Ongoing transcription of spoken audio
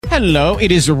Hello,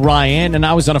 it is Ryan, and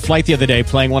I was on a flight the other day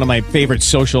playing one of my favorite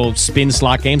social spin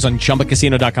slot games on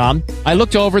ChumbaCasino.com. I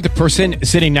looked over at the person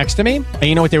sitting next to me, and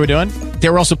you know what they were doing? They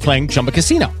were also playing Chumba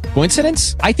Casino.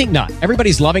 Coincidence? I think not.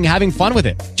 Everybody's loving having fun with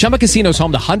it. Chumba Casino is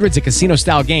home to hundreds of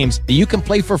casino-style games that you can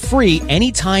play for free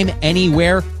anytime,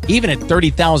 anywhere, even at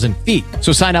 30,000 feet.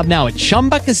 So sign up now at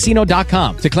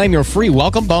ChumbaCasino.com to claim your free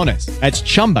welcome bonus. That's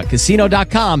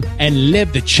ChumbaCasino.com and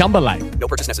live the Chumba life. No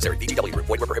purchase necessary. VGW Group.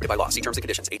 Void where prohibited by law. See terms and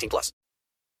conditions. 18+.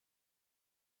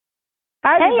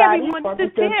 Hi, hey, everyone. This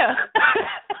is Tia.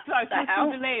 Sorry, it was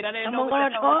too delayed. I didn't know what the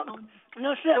hell was.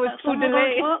 No shit. It was too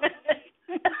delayed.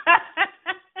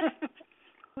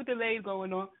 Too delayed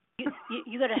going on.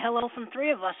 You got a hello from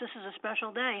three of us. This is a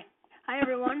special day. Hi,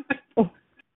 everyone.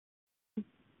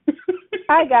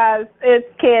 Hi, guys. It's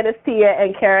Candace, Tia,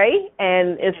 and Carrie,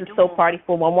 and it's a Soap Party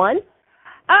 411.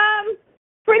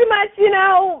 Pretty much,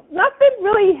 nothing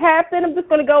really happened. I'm just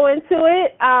going to go into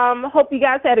it. Hope you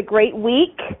guys had a great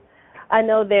week. I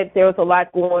know that there was a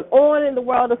lot going on in the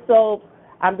world of soap.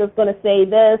 I'm just going to say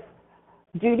this.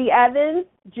 Judy Evans.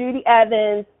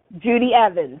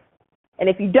 And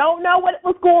if you don't know what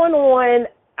was going on,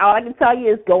 all I can tell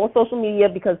you is go on social media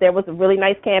because there was a really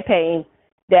nice campaign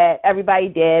that everybody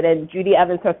did, and Judy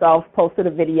Evans herself posted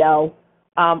a video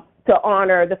to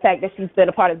honor the fact that she's been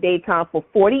a part of Daytime for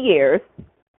 40 years.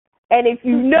 And if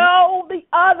you know the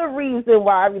other reason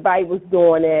why everybody was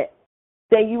doing it,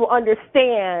 then you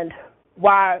understand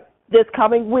why this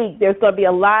coming week there's going to be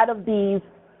a lot of these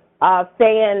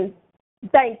fan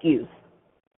thank yous.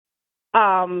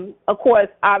 Of course,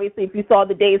 obviously, if you saw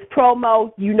the day's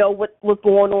promo, you know what was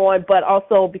going on, but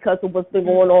also because of what's been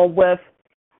going on with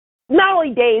not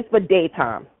only days, but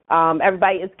Daytime.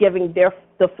 Everybody is giving the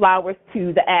flowers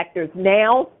to the actors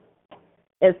now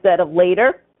instead of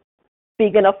later.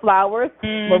 Speaking of flowers,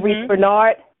 Maurice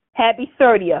Bernard, happy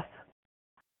 30th.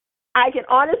 I can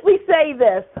honestly say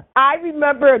this. I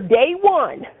remember day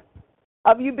one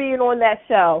of you being on that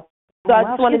show. So I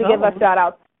just wanted to give a shout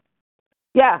out.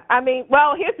 Yeah,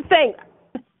 here's the thing.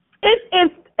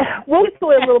 We'll get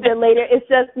to it a little bit later. It's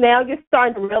just now you're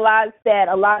starting to realize that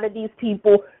a lot of these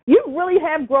people, you really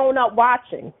have grown up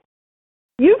watching.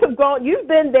 You've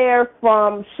been there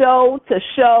from show to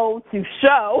show to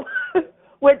show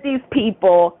with these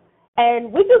people,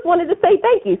 and we just wanted to say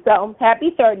thank you. So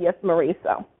happy 30th, Marie.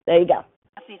 So there you go.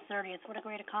 Happy 30th. What a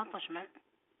great accomplishment.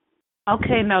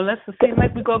 Okay, now let's seem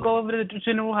like we're going to go over to the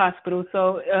General Hospital.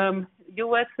 So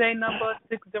USA number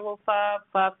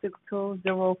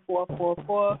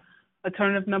 605-562-0444.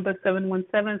 Alternative number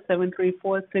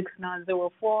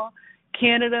 717-734-6904.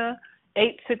 Canada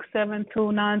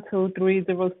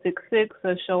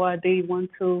 867-292-3066. Show ID 12.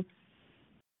 Is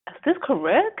this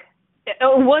correct?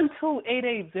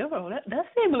 12880. That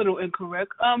seemed a little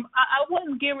incorrect. I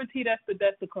wouldn't guarantee that's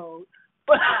the code.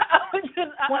 But I was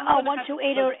just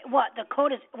 12880. What? The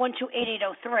code is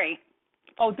 128803.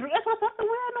 Oh, three. That's what I said.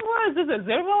 Where in the world is this a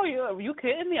zero? Are you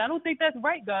kidding me? I don't think that's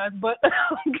right, guys. But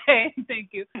okay, thank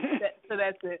you. So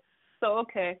that's it. So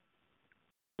okay,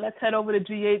 let's head over to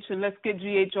GH and let's get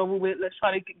GH over with. Let's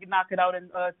try to knock it out in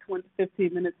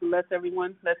 15 minutes or less.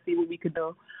 Everyone, let's see what we can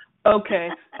do. Okay,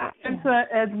 Spencer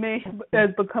Esme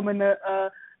is becoming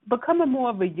more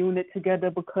of a unit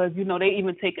together because they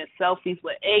even taking selfies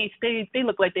with Ace. They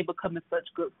look like they becoming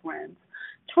such good friends.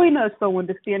 Trina is so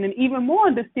understanding, even more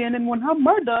understanding when her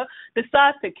mother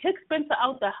decides to kick Spencer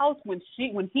out the house when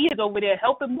he is over there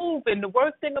helping move. And the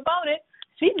worst thing about it,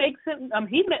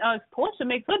 Portia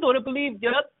makes her daughter believe,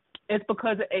 yep, it's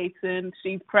because of Ace, and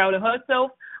she's proud of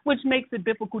herself, which makes it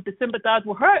difficult to sympathize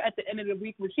with her at the end of the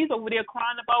week when she's over there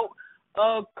crying about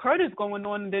Curtis going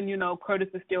on, and then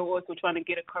Curtis is still also trying to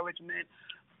get encouragement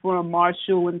from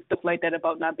Marshall and stuff like that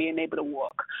about not being able to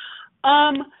walk.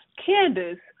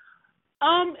 Candace.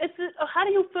 How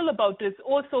do you feel about this?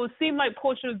 Also, it seemed like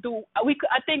Portia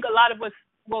I think a lot of us,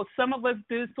 some of us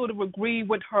did sort of agree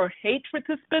with her hatred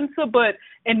to Spencer, but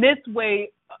in this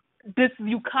way,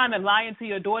 you kind of lying to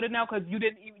your daughter now because you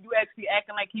actually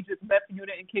acting like he just left and you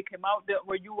didn't kick him out.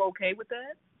 Were you okay with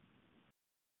that?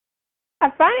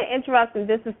 I find it interesting.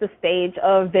 This is the stage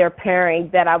of their pairing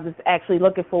that I was actually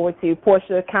looking forward to.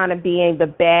 Portia kind of being the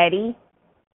baddie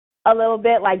a little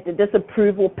bit, like the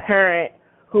disapproval parent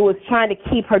who was trying to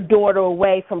keep her daughter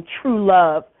away from true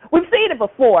love. We've seen it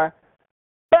before.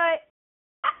 But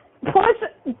Portia,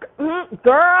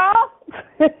 girl,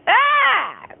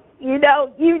 you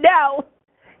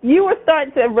were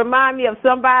starting to remind me of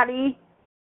somebody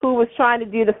who was trying to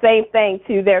do the same thing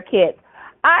to their kids.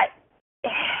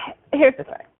 Here's the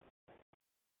thing.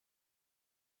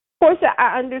 Portia,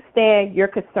 I understand your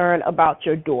concern about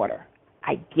your daughter.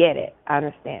 I get it. I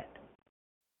understand.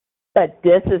 But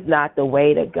this is not the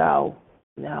way to go.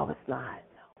 No, it's not.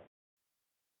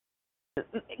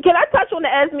 Can I touch on the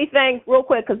Esme thing real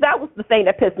quick? Because that was the thing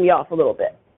that pissed me off a little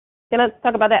bit. Can I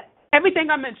talk about that? Everything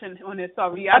I mentioned on this,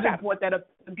 sorry. I just brought that up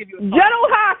to give you a General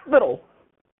Hospital.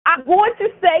 I'm going to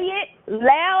say it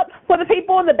loud for the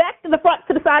people in the back, to the front,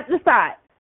 to the side, to the side.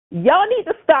 Y'all need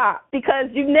to stop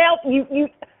because you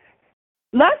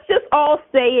let's just all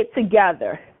say it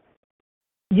together.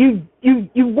 You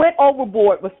went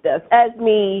overboard with this as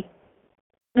me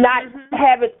not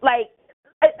having like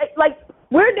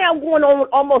we're now going on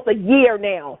almost a year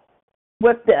now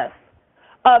with this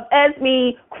of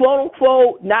Esme, quote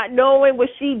unquote, not knowing what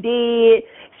she did.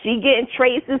 She getting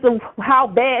traces of how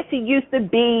bad she used to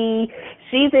be.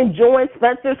 She's enjoying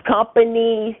Spencer's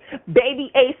company.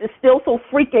 Baby Ace is still so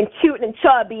freaking cute and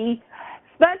chubby.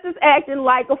 Spencer's acting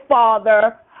like a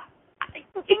father.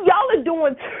 Y'all are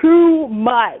doing too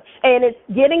much, and it's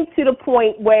getting to the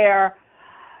point where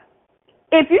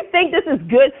if you think this is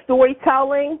good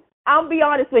storytelling, I'll be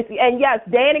honest with you. And yes,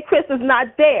 Dan and Chris is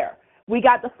not there. We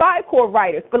got the 5-core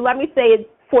writers, but let me say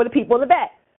it for the people in the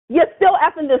back. You're still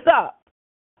effing this up.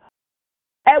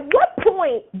 At what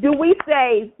point do we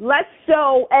say, let's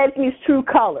show Esme's true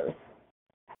colors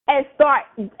and start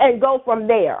and go from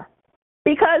there?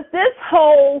 Because this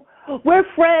whole, we're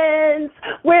friends,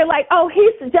 we're like, oh,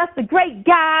 he's just a great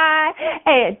guy,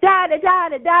 and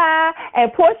da-da-da-da-da,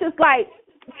 and Portia's like,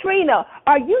 Trina,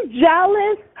 are you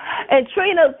jealous? And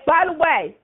Trina, by the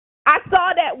way, I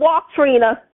saw that walk,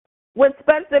 Trina, when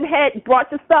Spencer had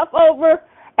brought your stuff over,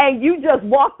 and you just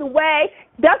walked away.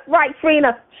 That's right,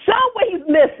 Trina. Show what he's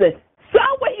missing.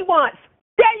 Show what he wants.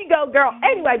 There you go, girl.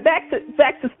 Anyway, back to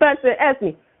Spencer and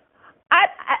Esme.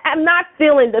 I'm not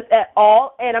feeling this at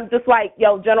all, and I'm just like,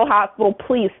 yo, General Hospital,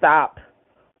 please stop.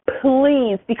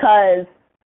 Please, because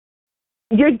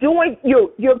you're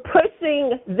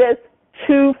pushing this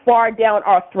too far down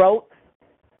our throats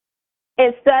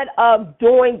instead of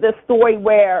doing the story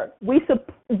where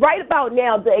right about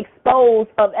now the expose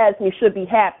of Esme should be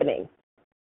happening,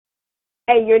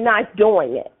 and you're not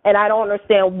doing it, and I don't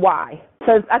understand why.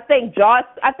 Because I think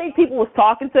people was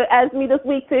talking to Esme this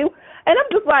week too, and I'm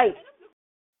just like,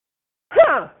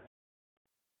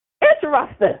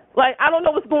 interesting. Like, I don't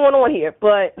know what's going on here,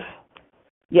 but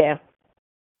yeah,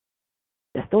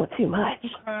 it's doing too much.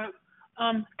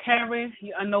 Karen,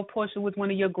 I know Portia was one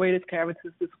of your greatest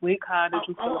characters this week. How did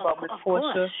you feel about Miss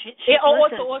Portia?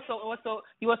 Also,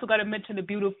 you also got to mention the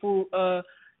beautiful,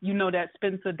 that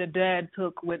Spencer, the dad,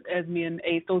 took with Esme and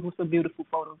Ace. Those were some beautiful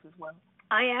photos as well.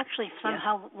 I actually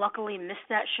somehow luckily missed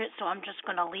that shit, so I'm just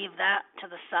gonna leave that to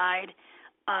the side.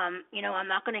 I'm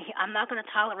not gonna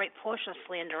tolerate Portia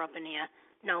slander up in here.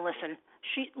 No, listen.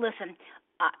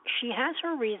 She has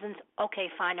her reasons. Okay,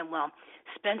 fine and well.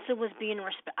 Spencer was being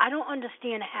I don't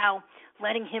understand how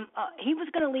letting him. He was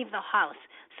going to leave the house,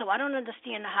 so I don't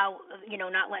understand how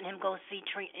not letting him go see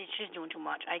Trina. She's doing too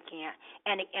much. I can't.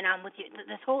 And I'm with you.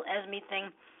 This whole Esme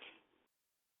thing.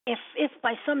 If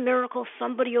by some miracle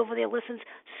somebody over there listens,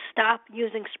 stop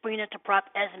using Sabrina to prop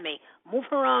Esme. Move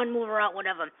her on, move her out,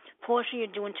 whatever. Portia, you're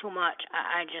doing too much.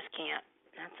 I just can't.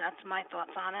 That's my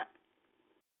thoughts on it.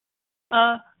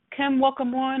 Kim,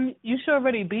 welcome on. You should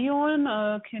already be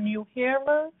on. Can you hear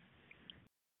us?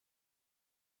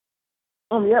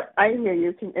 Yep, I hear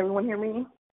you. Can everyone hear me?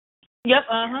 Yep,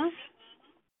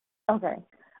 Okay.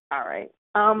 All right.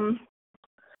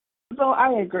 So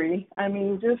I agree. I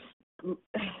mean,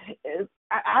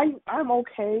 I'm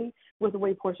okay with the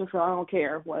way Portia feels. I don't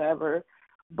care, whatever.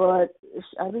 But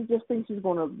I just think she's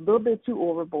going a little bit too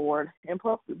overboard. And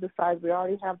plus, besides, we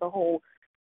already have the whole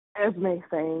Esme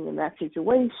thing and that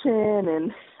situation,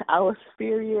 and I was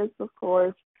furious, of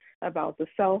course, about the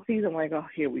selfies. I'm like, oh,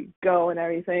 here we go and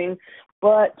everything.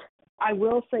 But I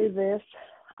will say this: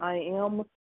 I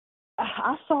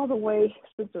saw the way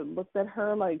Spencer looked at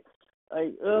her, like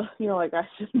I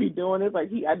shouldn't be doing this.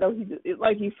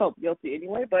 He felt guilty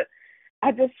anyway. But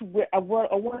I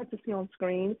wanted to see on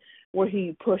screen where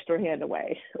he pushed her hand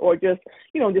away, or just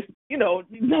not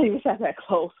even sat that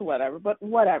close, or whatever. But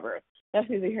whatever. That's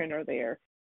neither here nor there.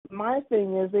 My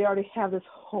thing is they already have this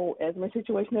whole Esme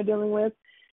situation they're dealing with,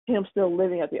 him still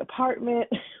living at the apartment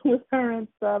with her and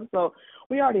stuff. So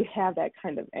we already have that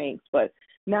kind of angst. But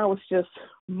now it's just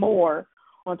more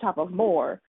on top of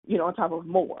more, on top of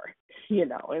more,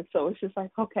 And so it's just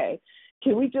like, okay,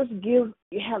 can we just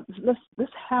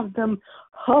let's have them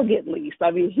hug at least.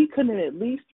 I mean, he couldn't at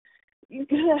least, you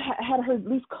could have had her at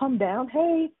least come down.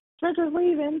 Hey, Spencer's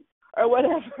leaving. Or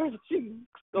whatever, she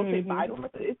go say bye to him.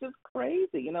 It's just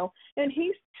crazy, And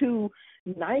he's too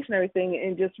nice and everything,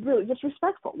 and just really just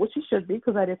respectful, which he should be,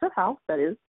 because that is her house. That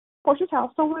is Portia's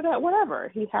house, somewhere that whatever.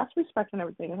 He has to respect and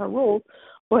everything and her rules,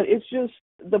 but it's just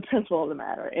the principle of the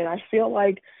matter. And I feel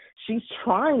like she's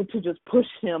trying to just push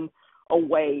him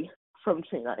away from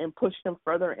Trina and push him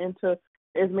further into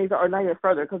Esme's, or not even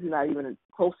further because he's not even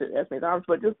close to Esme's arms,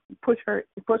 but just push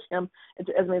him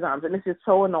into Esme's arms. And it's just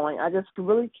so annoying. I just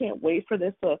really can't wait for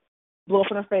this to blow up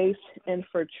in her face and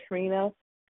for Trina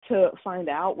to find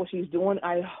out what she's doing.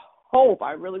 I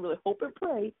really, really hope and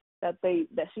pray that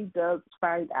she does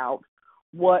find out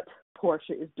what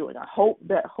Portia is doing. I hope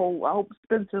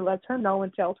Spencer lets her know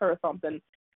and tells her something,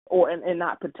 and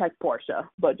not protect Portia,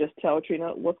 but just tell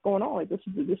Trina what's going on. Like, this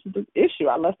is the issue.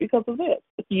 I left because of this.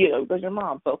 Because your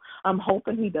mom. So I'm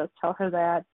hoping he does tell her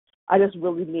that. I just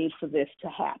really need for this to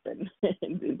happen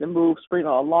and to move Sabrina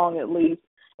along at least,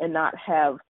 and not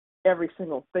have every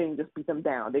single thing just beat them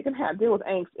down. They can deal with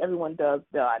angst. Everyone does.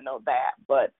 I know that,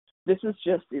 but this is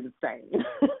just insane.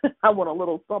 I want a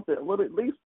little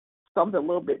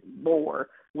bit more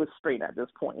with Sabrina at this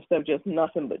point, instead of just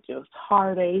nothing but just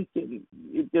heartache, and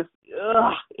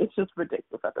it's just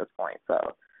ridiculous at this point. So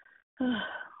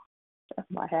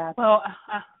that's my hat. Well,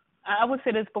 I would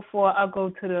say this before I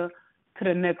go to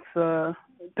the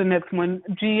next one.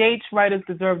 GH writers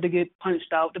deserve to get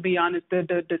punched out. To be honest,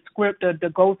 the script, the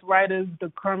ghost writers,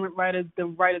 the current writers, the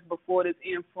writers before this,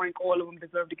 Ian Frank, all of them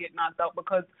deserve to get knocked out,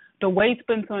 because the way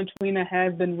Spencer and Trina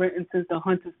has been written since the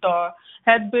Hunter Star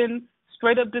has been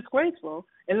straight up disgraceful.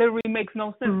 It literally makes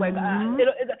no sense. Mm-hmm.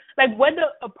 Like whether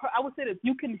I would say this: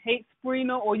 you can hate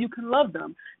Sabrina or you can love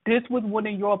them. This was one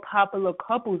of your popular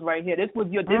couples right here. This was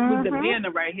the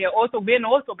Vanna right here. Also, Vanna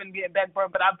been getting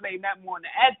backburned, but I blame that more on the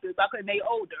actors. They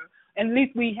older. And at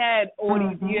least we had all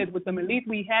these years with them. At least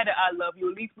we had it. I love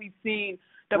you. At least we've seen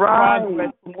the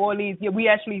progress from all these years. We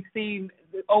actually seen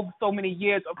over so many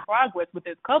years of progress with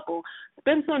this couple.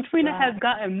 Spencer and Trina has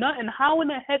gotten nothing. How in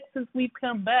the heck, since we've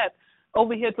come back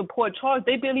over here to Port Charles,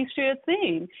 they barely shared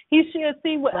scenes. He shared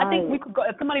scenes with, I think we could go,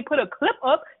 if somebody put a clip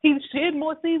up, he shared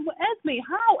more scenes with Esme.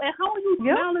 How? And how are you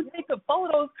smiling, taking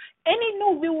photos? Any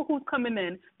new viewer who's coming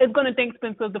in is going to think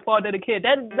Spencer's the father of the kid.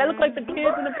 That look like the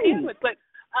kids in the pyramids. Like,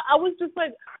 I was just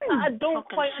like, I don't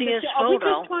quite understand. Are we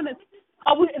just trying to...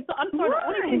 I'm sorry, the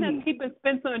only thing that's keeping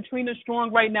Spencer and Trina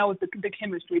strong right now is the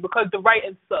chemistry, because the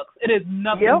writing sucks. It is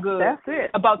nothing good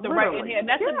about the writing here. And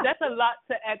that's a lot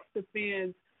to ask the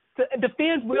fans. The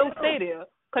fans will stay there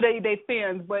because they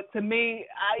fans, but to me,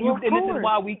 and this is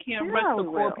why we can't rest the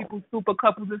core people, super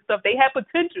couples and stuff. They have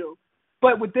potential,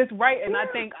 but with this writing,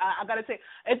 I think I gotta say,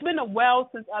 it's been a while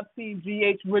since I've seen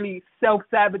GH really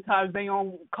self-sabotage their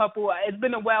own couple. It's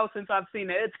been a while since I've seen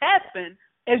it. It's happened.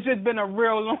 It's just been a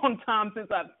real long time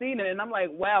since I've seen it, and I'm like,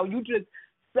 wow, you just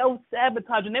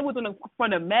self-sabotaging. They was on the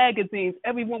front of magazines.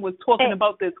 Everyone was talking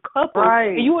about this couple,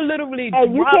 and you were literally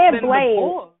and you can't blame. The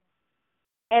ball.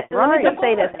 And let me just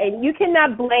say this, and you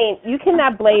cannot blame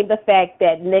the fact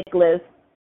that Nicholas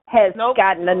has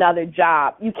gotten another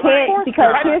job. You can't,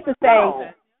 because here's the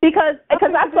thing, because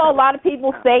I saw a lot of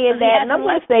people saying that, and I'm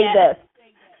going to say this.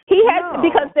 He has,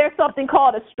 because there's something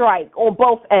called a strike on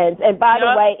both ends, and by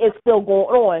the way, it's still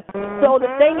going on. So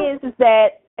the thing is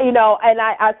that, and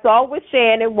I saw with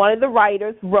Shannon, one of the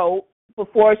writers wrote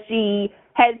before she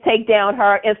had to take down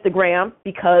her Instagram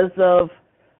because of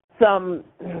some,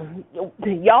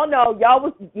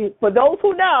 for those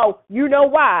who know, you know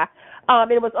why.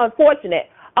 It was unfortunate.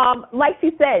 Like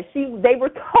she said, they were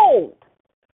told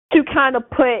to kind of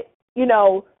put,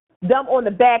 them on the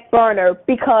back burner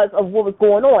because of what was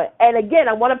going on. And again,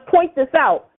 I want to point this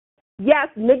out. Yes,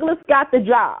 Nicholas got the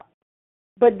job,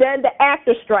 but then the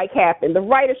actor strike happened. The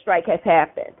writer strike has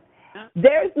happened.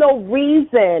 There's no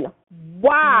reason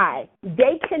why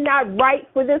they cannot write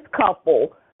for this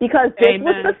couple, because this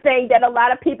was the thing that a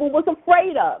lot of people was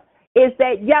afraid of, is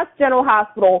that, yes, General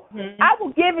Hospital, I will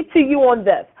give it to you on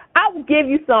this. I will give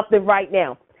you something right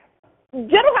now.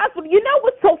 General Hospital, you know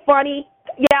what's so funny?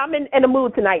 Yeah, I'm in the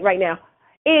mood tonight right now,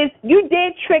 is you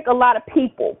did trick a lot of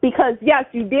people, because, yes,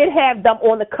 you did have them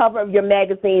on the cover of your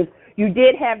magazines. You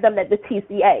did have them at the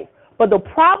TCA. But the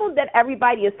problem that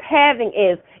everybody is having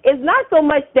is not so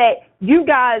much that you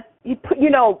guys,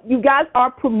 you guys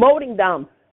are promoting them.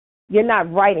 You're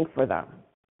not writing for them.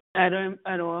 At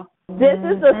all. This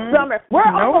is the summer. We're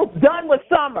almost done with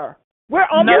summer. We're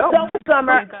almost done with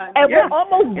summer, and we're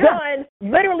almost done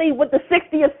literally with the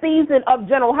 60th season of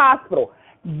General Hospital.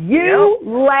 You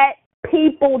let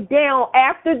people down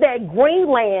after that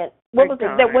Greenland, what was it,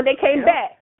 that when they came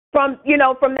back from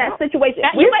that situation.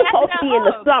 We're supposed to be in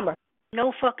the summer.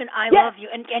 No fucking I love you.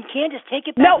 And Candace, take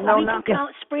it back. We can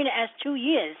count Sabrina as 2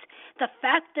 years. the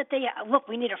fact that they look,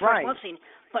 we need a first love scene,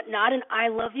 but not an I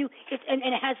love you. And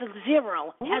it has a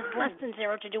zero. It has less than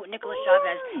zero to do with Nicolas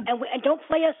Chavez. And don't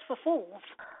play us for fools.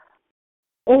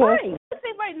 Right.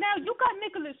 See, right now, you got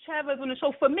Nicolas Chavez on the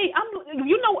show. For me, I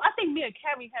think me and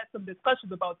Carrie had some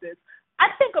discussions about this. I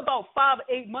think about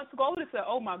 5-8 months ago, I would have said,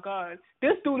 oh, my God,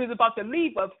 this dude is about to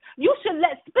leave us. You should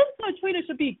let Spencer and Trina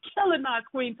should be killing our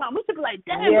screen time. We should be like,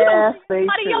 damn, we don't see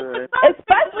anybody else.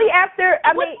 Especially after,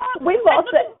 we've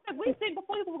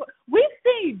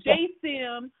seen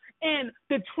Jason and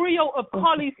the trio of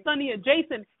Carly, Sonny, and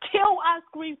Jason kill our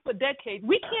screens for decades.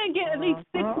 We can't get at least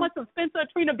 6 months of Spencer and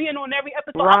Trina being on every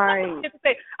episode. Right.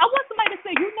 I want somebody to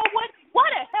say, you know what? Why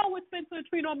the hell was Spencer and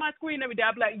Trina on my screen every day?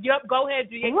 I'd be like, yep, go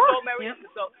ahead, G. And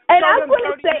I'm going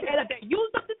to say, use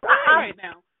up the time right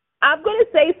now. I'm going to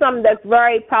say something that's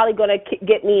probably going to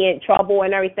get me in trouble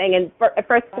and everything. And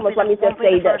first of all, let me just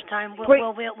say this.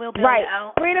 We'll bail you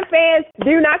out. Trina fans,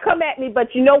 do not come at me,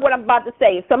 but you know what I'm about to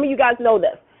say. Some of you guys know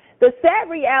this. The sad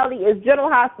reality is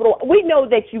General Hospital, we know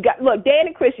that you got, look, Dan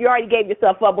and Chris, you already gave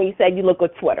yourself up when you said you look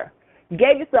at Twitter. You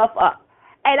gave yourself up.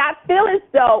 And I feel as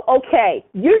though, okay,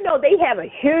 you know they have a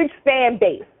huge fan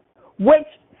base, which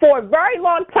for a very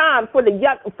long time for the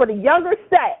younger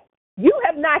set, you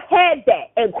have not had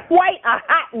that in quite a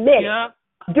hot minute. Yeah.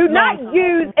 Do not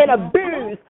use and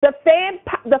abuse the fan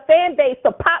base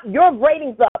to pop your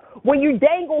ratings up when you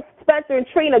dangle Spencer and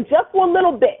Trina just for a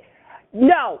little bit.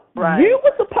 No, You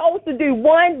were supposed to do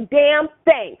one damn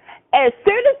thing. As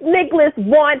soon as Nicholas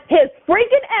won his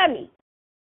freaking Emmy,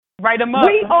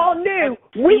 we all knew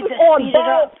we was on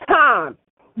borrowed time.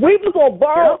 We was on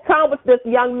borrowed time with this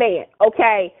young man,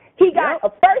 okay? He got a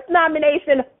first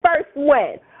nomination, first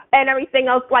win, and everything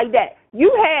else like that.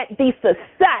 You had the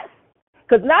success,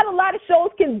 because not a lot of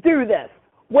shows can do this,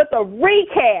 with a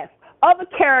recast of a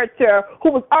character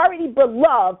who was already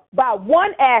beloved by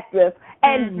one actress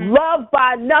and loved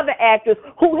by another actress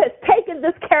who has taken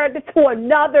this character to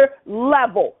another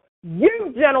level.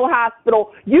 You, General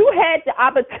Hospital, you had the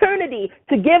opportunity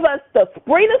to give us the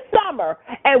spring of summer,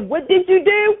 and what did you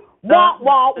do? Wah,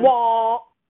 wah, wah.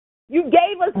 You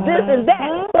gave us this and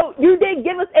that, so you didn't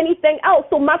give us anything else.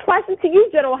 So my question to you,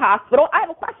 General Hospital, I have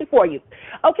a question for you.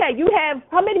 Okay, you have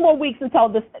how many more weeks until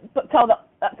August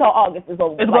is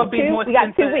over? It's going to be more. We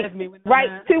got 2 weeks,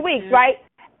 right? 2 weeks, right?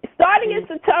 Starting in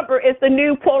September is the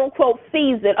new quote-unquote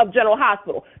season of General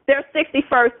Hospital. Their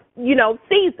 61st,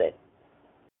 season.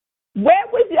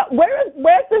 Where's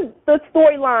the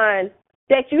storyline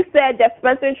that you said that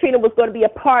Spencer and Trina was going to be a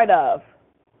part of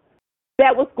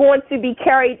that was going to be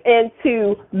carried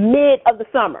into mid of the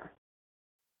summer?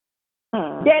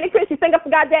 Danny, Chris, you think I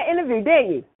forgot that interview,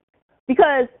 didn't you?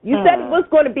 Because you said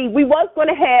we was going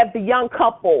to have the young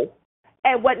couple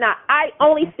and whatnot. I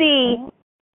only see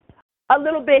a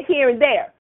little bit here and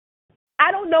there.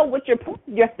 I don't know what you're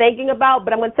thinking about,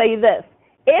 but I'm going to tell you this.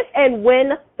 If and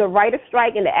when the writer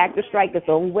strike and the actor strike is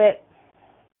over with,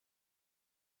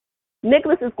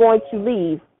 Nicholas is going to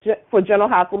leave for General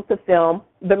Hospital to film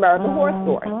The American Horror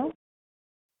Story.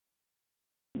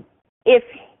 If,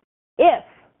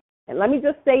 and let me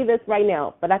just say this right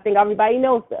now, but I think everybody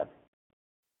knows this.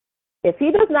 If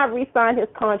he does not re-sign his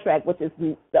contract, which is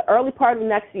the early part of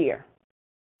next year,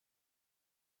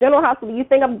 General Hospital, you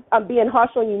think I'm being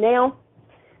harsh on you now?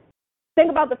 Think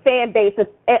about the fan base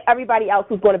and everybody else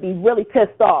who's going to be really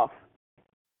pissed off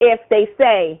if they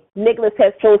say Nicholas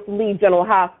has chosen to leave General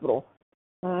Hospital.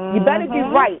 You better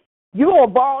do right. You're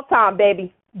on borrowed time,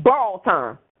 baby. Borrowed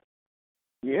time.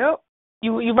 Yep.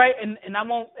 You're right, and I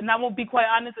won't be quite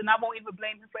honest, and I won't even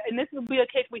blame him for. And this will be a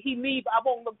case where he leave. I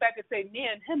won't look back and say,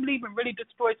 man, him leaving really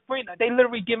destroyed Springer. They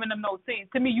literally giving him no scenes.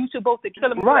 To me, you should both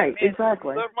kill him. Right,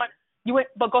 exactly.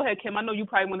 But go ahead, Kim. I know you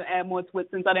probably want to add more to it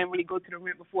since I didn't really go to the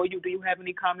rent before you. Do you have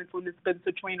any comments on this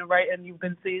Spencer Trina and you've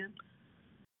been seeing?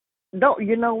 No,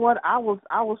 you know what? I was.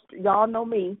 Y'all know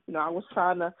me. I was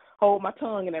trying to hold my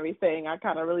tongue and everything. I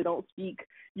kind of really don't speak.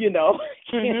 Can't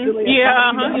really.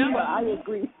 But I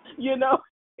agree.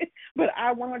 But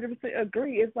I 100%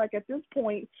 agree. It's like at this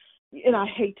point, and I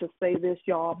hate to say this,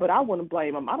 y'all, but I wouldn't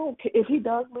blame him. I don't care if he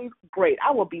does leave. Great,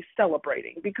 I will be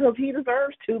celebrating because he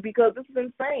deserves to. Because this is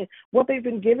insane. What they've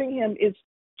been giving him is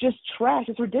just trash.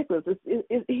 It's ridiculous.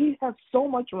 He has so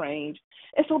much range,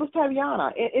 and so does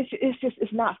Tatiana.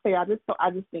 It's not fair. I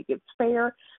just think it's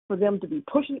fair for them to be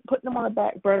putting them on the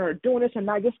back burner or doing this and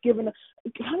not just giving,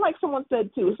 kind of like someone said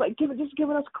too, it's like just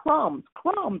giving us crumbs.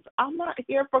 I'm not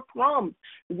here for crumbs.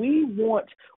 We want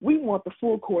the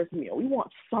full course meal. We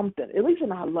want something, at least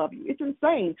in I Love You. It's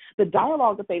insane, the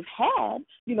dialogue that they've had,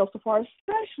 so far,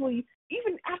 especially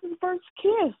even after the first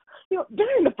kiss,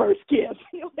 during the first kiss,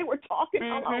 they were talking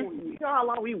how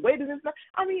long we waited and stuff.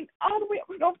 I mean, all the way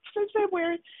up since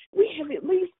February, we have at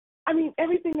least,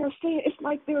 everything they're saying, it's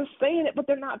like they're saying it, but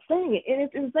they're not saying it. And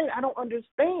it's insane. I don't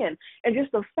understand. And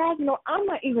just the fact, I'm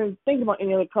not even thinking about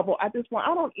any other couple at this point.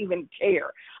 I don't even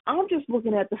care. I'm just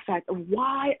looking at the fact of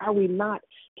why are we not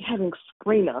having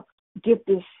Skrina get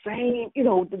this same,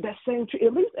 that same,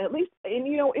 at least, and,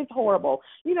 it's horrible.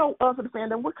 For the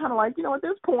fandom, we're kind of like, at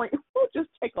this point, we'll just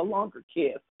take a longer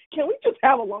kiss. Can we just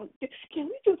have a long kiss? Can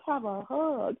we just have a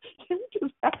hug? Can we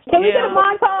just have Can we get a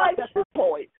montage? At this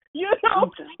point,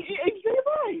 exactly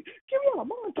right. Can we have a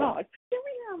montage? Can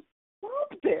we have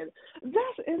something?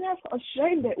 That's a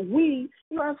shame that we,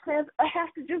 as fans,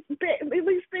 have to just at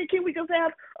least think, can we just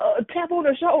have a tap on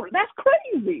the shoulder? That's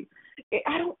crazy.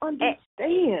 I don't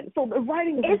understand. So the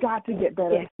writing has got to get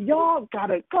better. Y'all got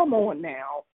to come on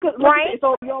now. Right?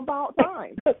 So you're about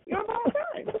time.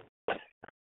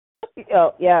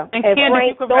 Oh, yeah. And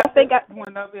Frank, don't think I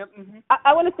want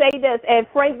to say this. And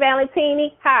Frank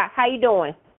Valentini, hi, how you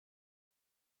doing?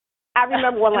 I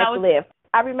remember One Life to Live.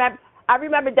 I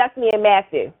remember Destiny and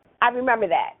Matthew. I remember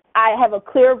that. I have a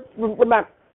clear remember.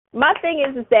 My thing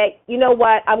is that, you know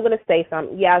what, I'm going to say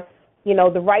something. Yes,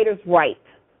 the writer's right.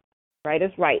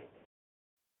 Writer's right.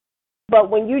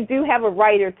 But when you do have a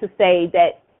writer to say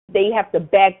that they have to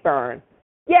backburn,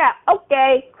 yeah,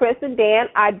 okay, Chris and Dan,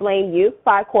 I blame you.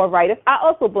 5 core writers, I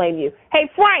also blame you. Hey,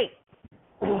 Frank,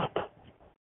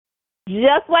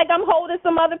 just like I'm holding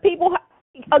some other people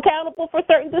accountable for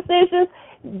certain decisions,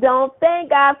 don't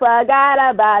think I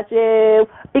forgot about you.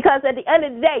 Because at the end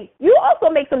of the day, you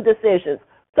also make some decisions.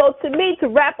 So to me, to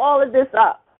wrap all of this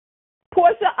up,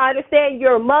 Portia, I understand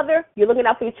you're a mother, you're looking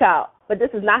out for your child, but this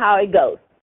is not how it goes.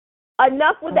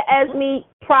 Enough with the Esme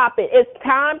prophet. It's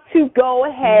time to go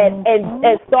ahead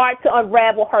and start to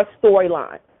unravel her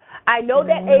storyline. I know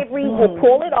that Avery will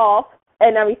pull it off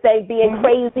and everything, being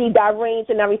crazy, deranged,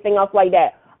 and everything else like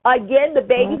that. Again, the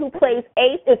baby who plays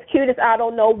Ace is cute as I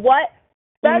don't know what.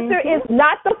 Spencer is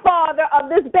not the father of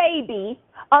this baby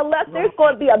unless there's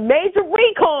going to be a major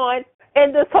recon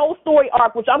in this whole story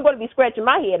arc, which I'm going to be scratching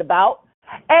my head about.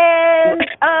 And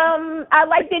I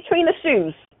like the Trina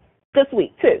shoes this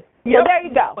week, too. So there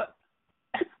you go.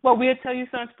 Well, we'll tell you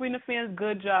something, Sprina fans,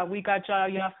 good job. We got y'all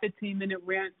 15-minute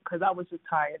rant because I was just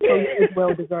tired. So it's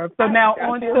well-deserved. So now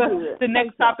on to the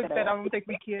next topic that I don't think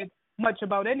we cared much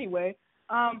about anyway.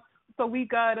 So we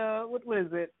got, what is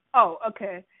it? Oh,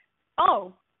 okay.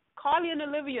 Oh, Carly and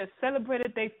Olivia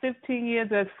celebrated their 15 years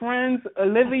as friends.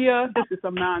 Olivia, this is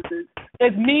some nonsense.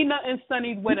 It's Nina and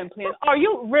Sonny's wedding plan. Are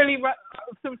you really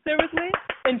seriously?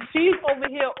 And she's over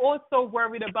here also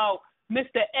worried about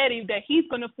Mr. Eddie, that he's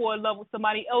going to fall in love with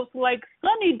somebody else like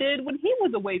Sonny did when he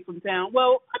was away from town.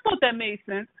 Well, I thought that made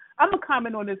sense. I'm going to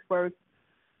comment on this first.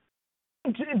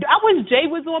 I wish Jay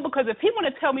was on, because if he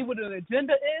want to tell me what an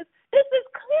agenda is, this is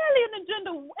clearly an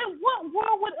agenda. In what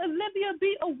world would Olivia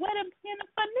be a wedding planner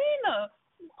for Nina?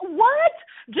 What?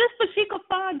 Just so she could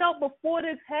find out before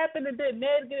this happened and then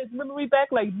Ned get his memory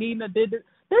back like Nina did this?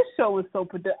 This show is so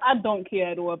predictable. I don't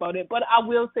care at all about it. But I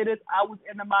will say this. I was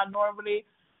in the minority.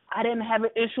 I didn't have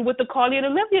an issue with the Carly and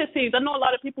Olivia scenes. I know a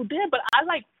lot of people did, but I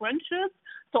like friendships.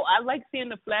 So I like seeing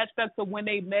the flashbacks of when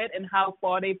they met and how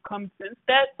far they've come since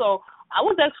that. So I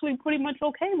was actually pretty much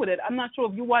okay with it. I'm not sure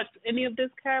if you watched any of this,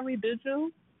 Carrie. Did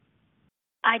you?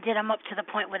 I did. I'm up to the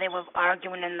point where they were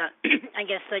arguing and I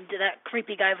guess that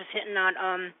creepy guy was hitting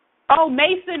on Oh,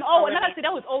 Mason. Oh, and I said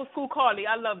that was old school Carly.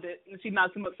 I loved it. And she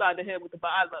knocked him upside the head with the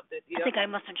bar. I loved it. Yeah. I think I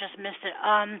must have just missed it.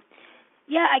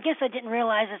 Yeah, I guess I didn't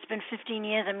realize it's been 15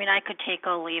 years. I mean, I could take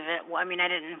or leave it. I mean, I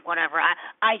didn't, whatever.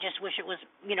 I just wish it was,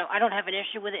 I don't have an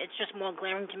issue with it. It's just more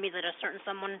glaring to me that a certain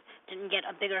someone didn't get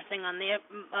a bigger thing on their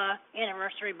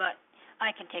anniversary, but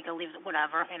I can take or leave it,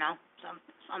 whatever, so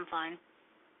I'm fine.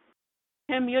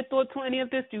 Kim, your thoughts on any of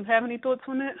this? Do you have any thoughts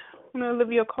on it? On the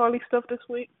Olivia Carly stuff this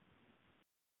week?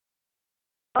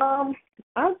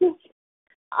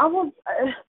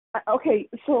 Okay,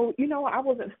 so, I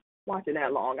wasn't watching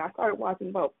that long. I started watching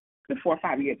about 4 or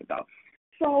 5 years ago.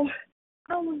 So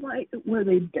I was like, were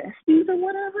they besties or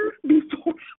whatever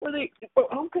before?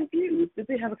 I'm confused. Did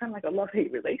they have a kind of like a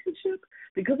love-hate relationship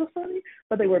because of Sonny?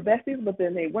 But they were besties, but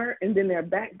then they weren't, and then they're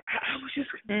back. I was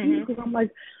just confused because I'm like,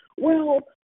 well,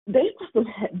 they must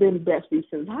have been besties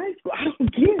since high school. I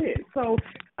don't get it. So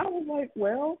I was like,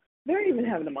 well, They're even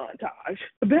having a montage.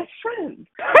 Best friends.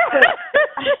 But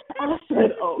I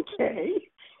said, okay,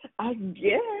 I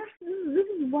guess this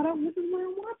is what I'm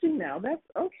watching now. That's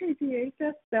okay, TH.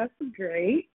 That's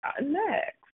great.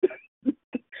 Next.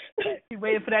 She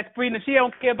waiting for that Sabrina. She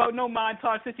don't care about no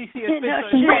montage since she see a picture of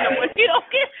Sabrina. She don't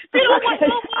care. She don't want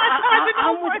no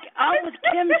montage. I'm with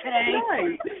Kim today.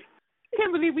 Right.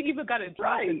 Can't believe we even got a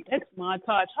drive next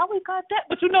montage. How we got that?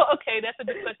 But okay, that's a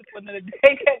discussion for another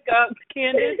day.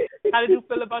 Candace, how did you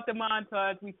feel about the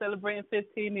montage? We celebrating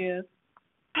 15 years.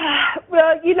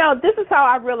 Well, this is how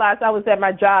I realized I was at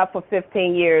my job for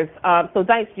 15 years. So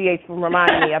thanks, GH, for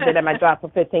reminding me I've been at my job for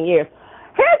 15 years.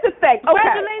 Here's the thing.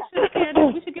 Congratulations,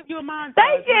 Candace. We should give you a montage.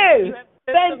 Thank you.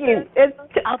 Thank you.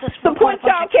 I'll just support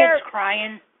child care. Kids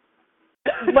crying.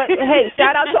 But hey,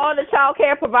 shout out to all the child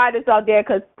care providers out there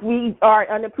because we are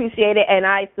unappreciated, and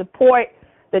I support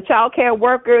the child care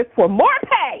workers for more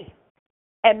pay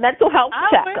and mental health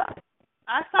checkups.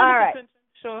 I signed the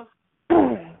petition,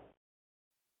 sure.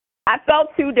 I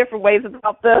felt two different ways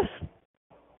about this.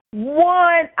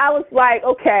 One, I was like,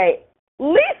 okay,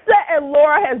 Lisa and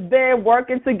Laura has been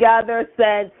working together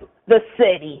since the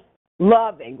city.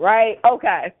 Loving, right?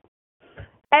 Okay.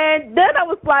 And then I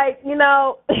was like,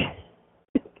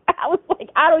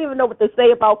 I don't even know what to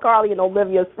say about Carly and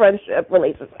Olivia's friendship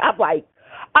relationship. I'm like,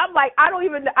 I don't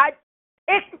even.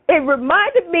 It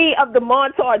reminded me of the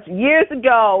montage years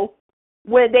ago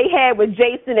when they had with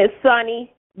Jason and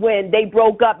Sonny when they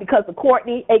broke up because of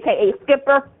Courtney, aka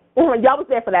Skipper. Y'all was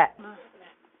there for that.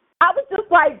 I was just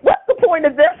like, what's the point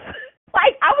of this?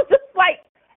 I was just like,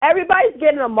 everybody's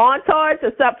getting a montage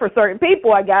except for certain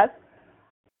people, I guess.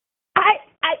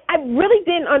 I really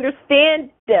didn't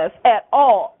understand this at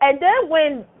all. And then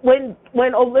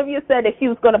when Olivia said that she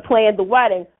was going to plan the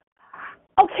wedding,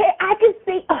 okay, I can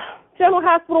see General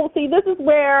Hospital. See, this is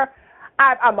where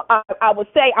I would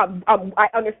say I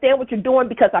understand what you're doing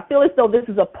because I feel as though this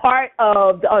is a part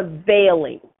of the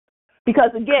unveiling.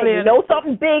 Because again, you know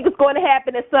something big is going to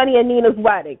happen at Sonny and Nina's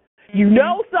wedding. You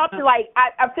know something like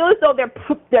I feel as though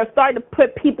they're starting to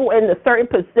put people into certain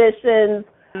positions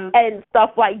and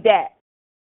stuff like that.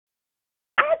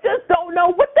 I just don't know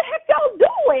what the heck y'all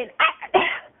doing.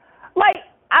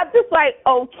 I'm just like,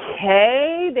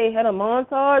 okay, they had a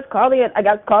montage. Carly, or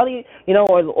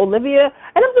Olivia,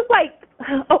 and I'm just like,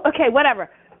 oh, okay, whatever.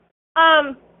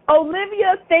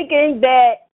 Olivia thinking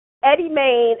that Eddie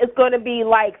Main is going to be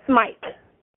like Smike.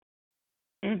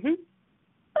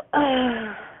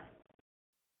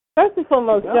 First and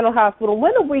foremost, General Hospital,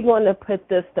 when are we going to put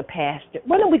this to pasture?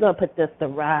 When are we going to put this to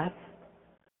rest?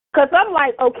 Because I'm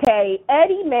like, okay,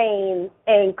 Eddie Main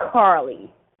and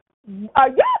Carly, are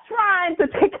y'all trying to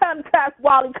contest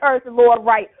Wally Kurtz and Lord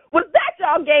Wright? Was that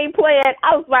y'all game plan?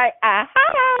 I was like,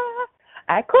 aha,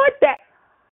 I caught that.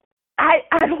 I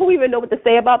don't even know what to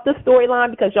say about this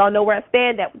storyline because y'all know where I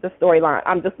stand at with the storyline.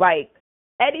 I'm just like,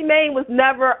 Eddie Main was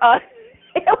never I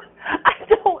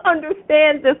don't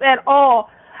understand this at all.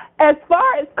 As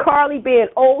far as Carly being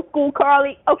old school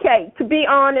Carly, okay, to be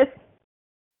honest,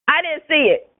 I didn't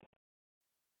see it.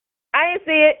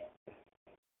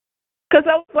 Because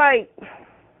I was like,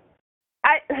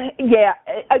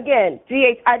 again,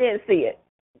 GH, I didn't see it.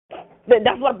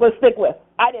 That's what I'm going to stick with.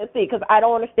 I didn't see it because I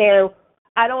don't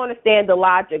understand the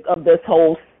logic of this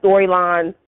whole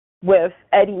storyline with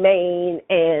Eddie Main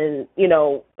and,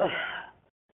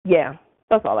 yeah,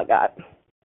 that's all I got.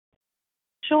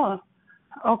 Sure.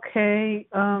 Okay,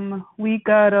 we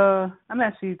got I'm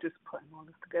actually just putting all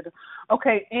this together.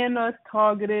 Okay, Anna's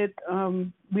targeted.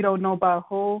 We don't know about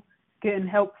who. Getting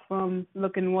help from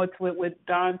looking more to it with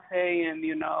Dante and,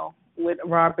 with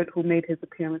Robert, who made his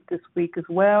appearance this week as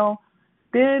well.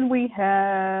 Then we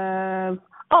have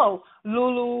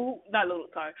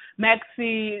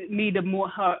Maxie needed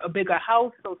a bigger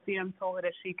house, so CM told her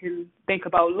that she can think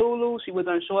about Lulu. She was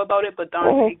unsure about it, but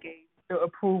Dante gave the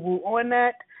approval on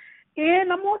that.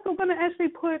 And I'm also going to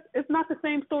actually it's not the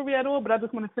same story at all, but I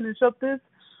just want to finish up this.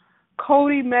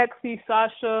 Cody, Maxie,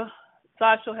 Sasha.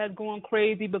 Sasha has gone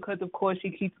crazy because, of course, she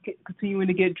keeps continuing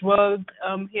to get drugged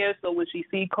here. So when she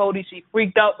see Cody, she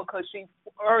freaked out because she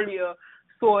earlier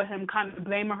saw him kind of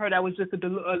blaming her. That was just an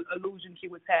illusion she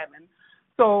was having.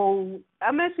 So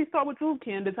I'm actually start with you,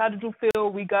 Candace. How did you feel?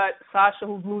 We got Sasha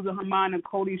who's losing her mind and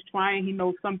Cody's trying. He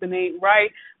knows something ain't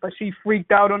right, but she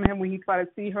freaked out on him when he tried to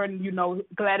see her. And,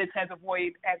 Gladys has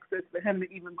avoided access for him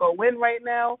to even go in right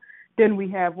now. Then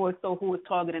we have also who is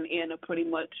targeting Anna pretty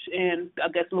much, and I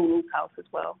guess Lulu's house as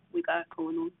well. We got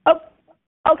going on. Oh,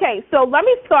 okay, so let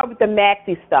me start with the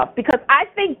Maxie stuff because I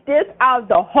think this out of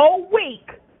the whole week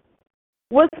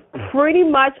was pretty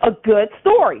much a good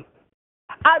story.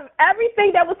 Out of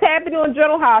everything that was happening on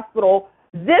General Hospital,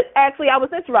 this actually I was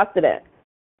interested in.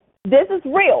 This is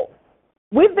real.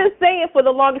 We've been saying for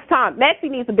the longest time, Maxie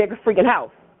needs a bigger freaking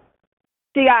house.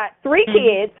 She got 3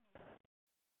 kids.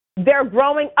 They're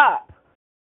growing up.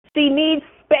 She needs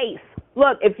space.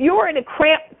 Look, if you're in a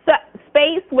cramped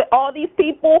space with all these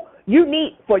people,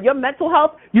 for your mental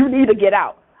health, you need to get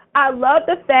out. I love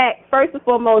the fact, first and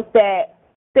foremost, that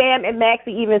Sam and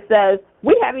Maxie even says,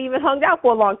 we haven't even hung out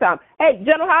for a long time. Hey,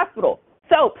 General Hospital,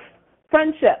 soaps,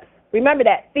 friendships. Remember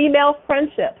that, female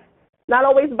friendships. Not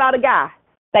always about a guy.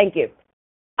 Thank you.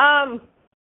 I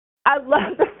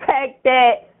love the fact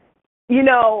that,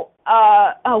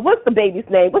 what's the baby's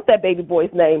name? What's that baby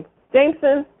boy's name?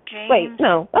 Jameson? James. Wait,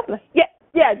 no, that's not. Yeah,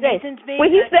 James. Nathan's baby. When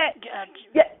he said,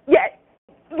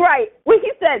 right. When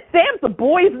he said Sam's the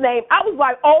boy's name, I was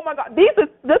like, oh my God,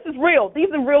 this is real. These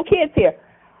are real kids here.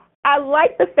 I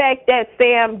like the fact that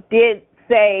Sam did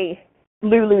say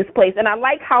Lulu's place, and I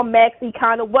like how Maxie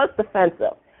kind of was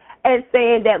defensive and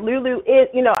saying that Lulu is,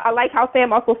 I like how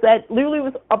Sam also said Lulu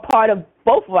is a part of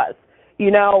both of us,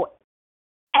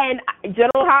 And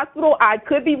General Hospital, I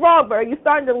could be wrong, but are you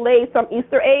starting to lay some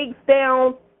Easter eggs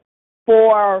down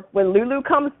for when Lulu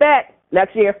comes back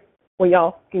next year, when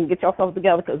y'all can get yourselves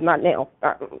together, because not now.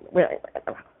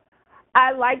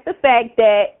 I like the fact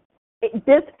that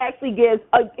this actually gives,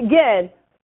 again,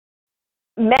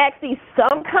 Maxie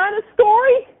some kind of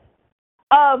story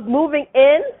of moving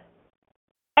in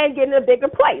and getting a bigger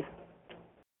place.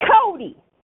 Cody,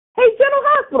 hey, General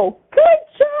Hospital, good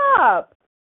job.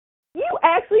 You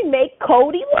actually make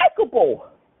Cody likable.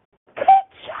 Good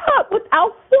job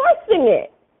without forcing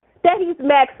it. That he's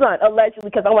Mac's son, allegedly,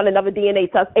 because I want another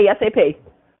DNA test ASAP.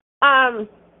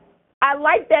 I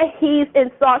like that he's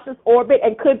in Sasha's orbit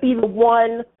and could be the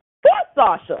one for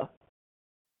Sasha.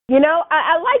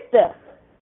 I like this.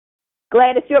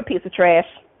 Gladys, you're a piece of trash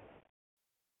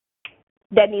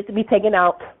that needs to be taken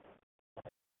out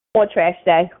on trash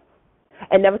day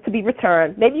and never to be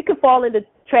returned. Maybe you can fall into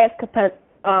trash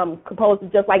composer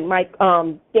just like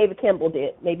David Kimball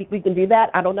did. Maybe we can do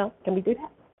that. I don't know. Can we do that?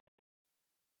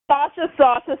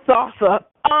 Sasha.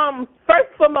 First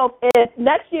and foremost, if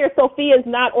next year Sophia is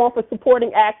not on for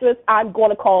supporting actress, I'm going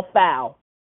to call foul.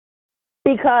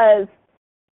 Because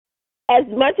as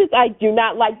much as I do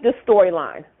not like this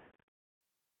storyline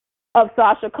of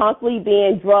Sasha constantly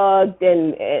being drugged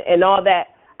and all that,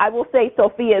 I will say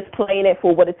Sophia is playing it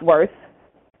for what it's worth.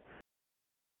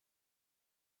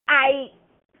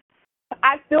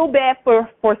 I feel bad for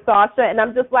Sasha, and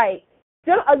I'm just like,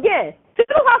 again,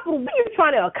 General Hospital, what are you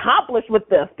trying to accomplish with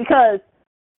this? Because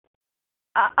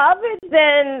other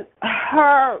than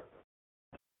her,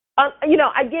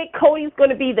 I get Cody's going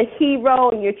to be the hero,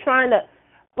 and you're trying to,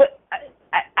 but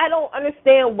I don't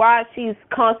understand why she's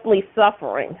constantly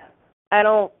suffering. I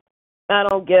don't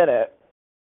get it.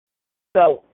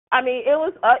 So, I mean,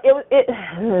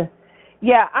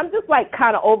 yeah, I'm just like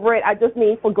kind of over it. I just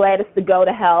need for Gladys to go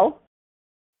to hell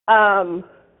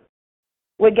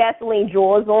with gasoline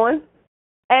drawers on.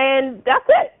 And that's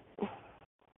it.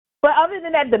 But other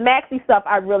than that, the Maxie stuff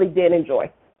I really did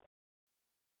enjoy.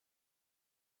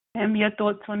 Your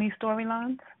thoughts on these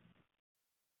storylines?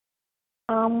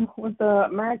 With the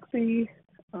Maxie,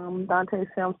 Dante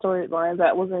Sam storyline,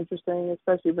 that was interesting,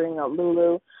 especially bringing up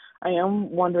Lulu. I am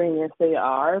wondering if they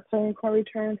are planning for a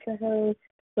return for her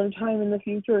sometime in the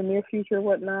future or near future or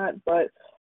whatnot. But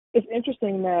it's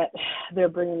interesting that they're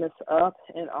bringing this up,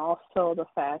 and also the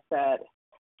fact that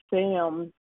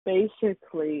Sam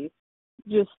basically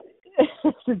just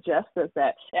suggested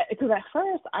that, because at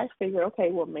first I figured, okay,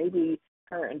 well, maybe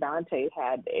her and Dante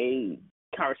had a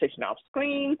conversation off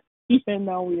screen, even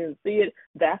though we didn't see it.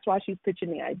 That's why she's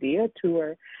pitching the idea to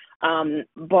her.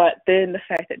 But then the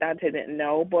fact that Dante didn't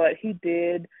know, but he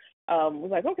did,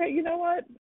 was like, okay, you know what?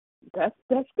 That's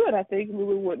good. I think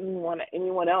Lulu wouldn't want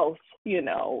anyone else,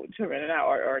 to rent it out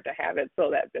or to have it.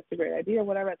 So that's a great idea,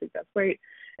 whatever. I think that's great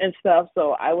and stuff.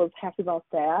 So I was happy about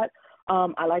that.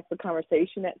 I liked the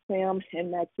conversation that Sam and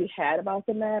Maxie had about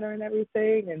the matter and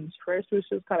everything. And first she was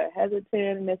just kind of hesitant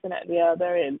and this and that and the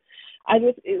other. And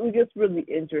it was just really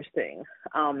interesting,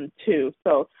 too.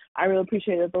 So I really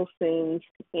appreciated those things.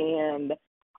 And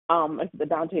the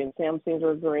Dante and Sam scenes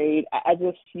were great. I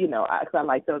just, because I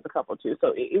liked them as a couple too.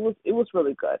 So it was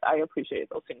really good. I appreciate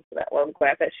those things for that. Well, I'm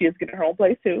glad that she is getting her own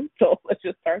place too. So let's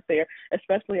just start there,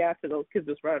 especially after those kids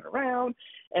was running around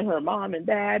and her mom and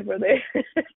dad were there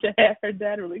to have her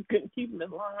dad really couldn't keep them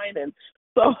in line. And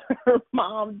So her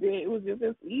mom did. It was just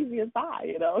as easy as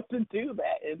pie, to do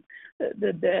that. And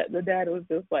the dad was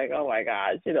just like, oh my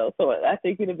gosh, So I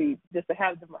think it'd be just to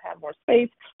have them have more space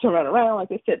to run around, like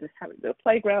they said, just having the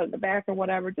playground in the back or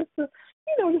whatever, just to,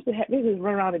 just to have, maybe just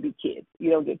run around and be kids.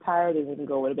 Get tired and then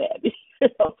go to bed.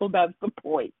 So that's the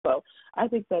point. So I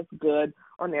think that's good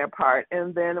on their part.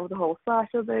 And then with the whole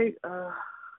Sasha thing,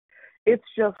 it's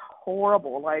just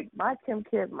horrible. Like my Kim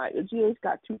kids, the GH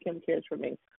got two Kim kids for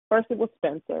me. First it was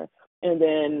Spencer, and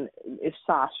then it's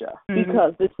Sasha,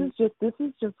 because this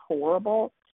is just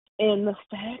horrible. And the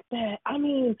fact that,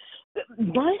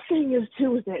 my thing is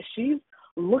too is that she's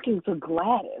looking for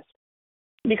Gladys,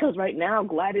 because right now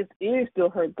Gladys is still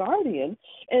her guardian,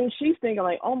 and she's thinking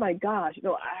like, oh my gosh, I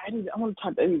want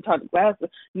to talk to Gladys,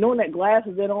 knowing that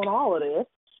Gladys is in on all of this.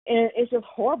 And it's just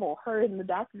horrible, her and the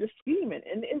doctor just scheming.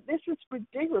 And it's just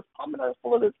ridiculous, pumping her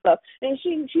full of this stuff. And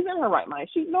she's in her right mind.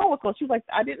 She knows what's going on. She's like,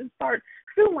 I didn't start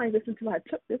feeling like this until I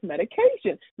took this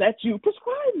medication that you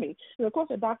prescribed me. And, of course,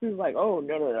 the doctor's like, oh,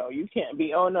 no, you can't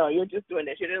be. Oh, no, you're just doing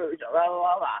this. You're doing blah,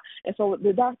 blah, blah. And so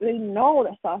the doctor, they know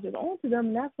that Sasha's on to them,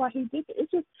 and that's why he did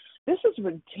it. This is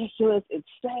ridiculous. It's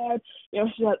sad.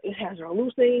 It has her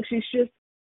hallucinating. She's just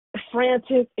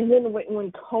frantic. And then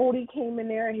when Cody came in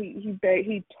there,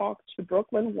 he talked to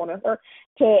Brooklyn, wanted her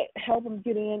to help him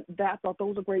get in. I thought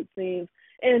those were great scenes.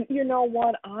 And you know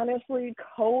what? Honestly,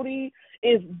 Cody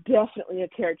is definitely a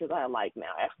character that I like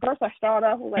now. At first, I started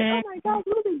off with like, oh my God,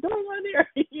 what are they doing on there?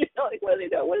 What are they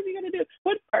doing? What is he going to do?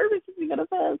 What purpose is he going to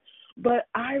serve? But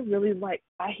I really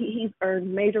he's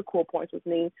earned major cool points with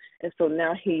me, and so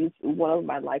now he's one of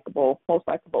my most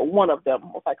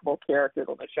likable characters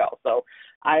on the show. So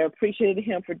I appreciated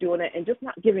him for doing it and just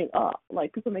not giving up.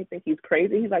 Like, people may think he's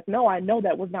crazy. He's like, no, I know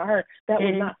that was not her. That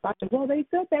was not Sasha. Well, they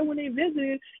said that when they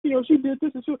visited, she did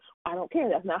this and she. I don't care.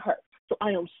 That's not her. So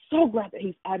I am so glad that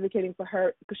he's advocating for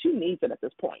her, because she needs it at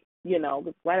this point.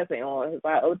 Because Gladys saying,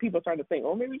 other people are starting to think,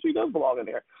 maybe she does belong in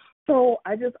there. So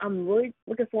I'm really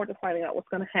looking forward to finding out what's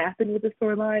going to happen with this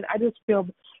storyline. I just feel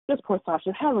this poor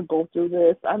Sasha, have her go through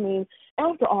this.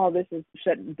 After all this is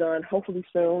said and done, hopefully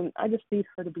soon, I just need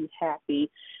her to be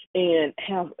happy and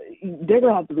they're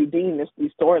going to have to redeem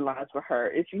these storylines for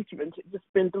her. She's just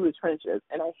been through the trenches,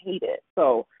 and I hate it.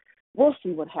 So we'll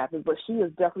see what happens, but she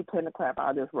is definitely playing the crap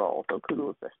out of this role. So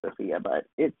kudos to Sophia, but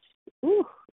it's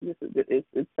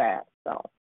sad. So,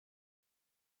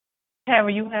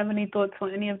 Tara, you have any thoughts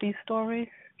on any of these stories?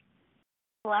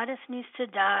 Gladys needs to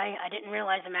die. I didn't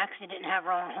realize Maxie didn't have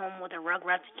her own home with the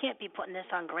Rugrats. You can't be putting this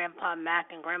on Grandpa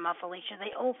Mac and Grandma Felicia. They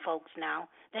old folks now.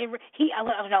 I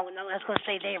was going to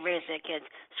say they raised their kids.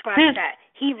 Scratch that.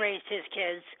 He raised his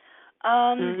kids.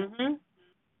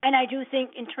 And I do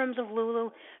think, in terms of Lulu,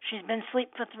 she's been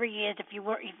asleep for 3 years. If you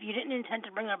didn't intend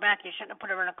to bring her back, you shouldn't have put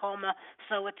her in a coma.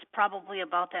 So it's probably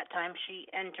about that time she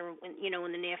enter, in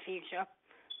the near future.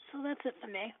 So that's it for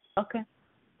me. Okay.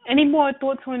 Any more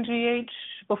thoughts on GH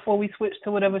before we switch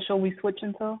to whatever show we switch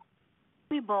into?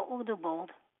 We'll do bold.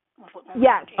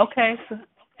 Yes. Okay. So,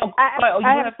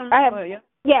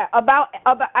 about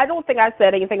I don't think I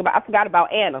said anything about. I forgot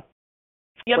about Anna.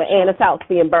 Yep. When Anna's house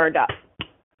being burned up.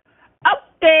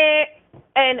 Okay.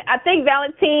 And I think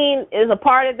Valentine is a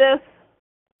part of this,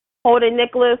 holding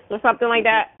Nicholas or something like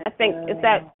that. I think is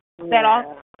that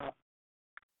all?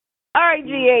 All right,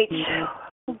 GH.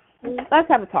 Let's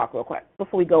have a talk real quick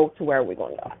before we go to where we're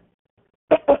going to go.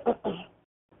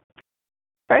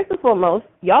 First and foremost,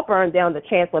 y'all burned down the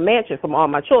Chancellor Mansion from All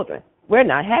My Children. We're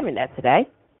not having that today.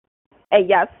 And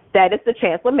yes, that is the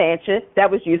Chancellor Mansion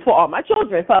that was used for All My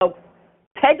Children, folks.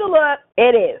 Take a look.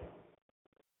 It is.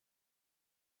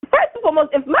 First and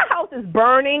foremost, if my house is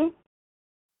burning,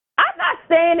 I'm not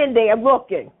standing there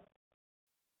looking.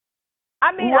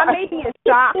 I mean, I may be in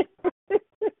shock.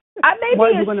 I may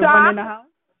be in shock. Run in the house?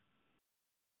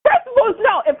 First of all,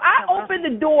 no, if I open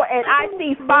the door and I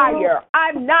see fire,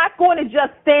 I'm not going to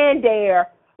just stand there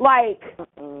like,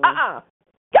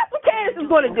 Guess what Candace is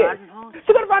going to do?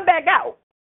 She's going to run back out.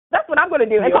 That's what I'm going to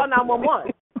do and call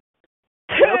 911.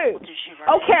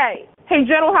 Okay. Hey,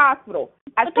 General Hospital.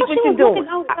 I think what you're doing.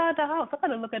 Outside the house. I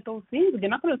gotta look at those scenes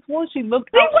again. I could have sworn she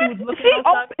looked out. She was looking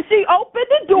outside. She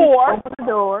opened the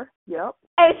door. Yep.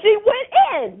 And she went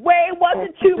in where it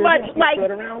wasn't too much like.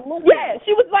 Yeah,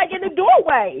 she was like in the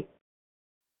doorway.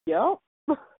 Yep.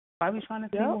 Why are we trying to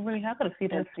see what really happened? To see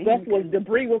that scene. That's what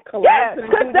debris was collapsing. Yeah,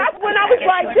 because that's when I was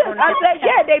like this. I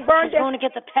said, they burned it. She's going to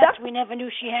get the pets we never knew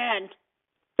she had.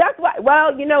 That's why.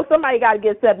 Well, somebody got to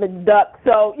get something duck.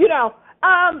 So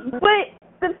but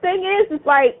the thing is, it's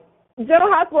like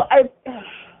General Hospital.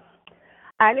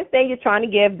 I understand you're trying to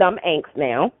give them angst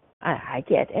now. I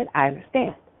get it. I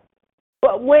understand.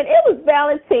 But when it was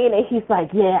Valentine and he's like,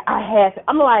 yeah, I have it,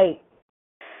 I'm like,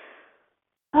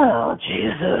 oh,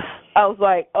 Jesus. I was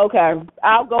like, okay,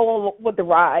 I'll go on with the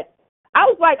ride. I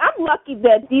was like, I'm lucky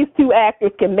that these two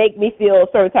actors can make me feel a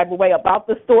certain type of way about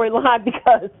the storyline,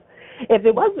 because if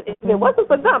it wasn't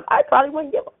for them, I probably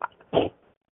wouldn't give a fuck.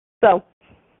 So.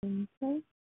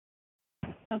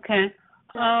 Okay.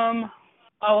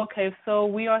 Okay. So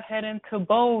we are heading to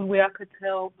Bold, where I could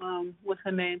tell what's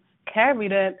her name, Carrie,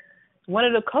 that one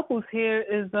of the couples here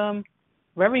is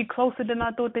very closer than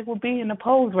I thought they would be in the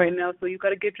polls right now. So you got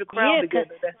to get your crowd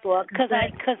together. That's all I can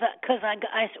say. Because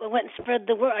I went and spread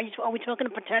the word. Are we talking a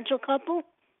potential couple?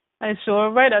 I sure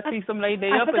right. I see some lady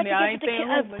up in there. I ain't saying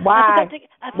why?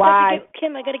 Why?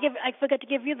 Kim, I forgot to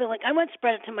give you the link. I went and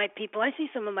spread it to my people. I see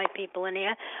some of my people in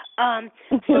here.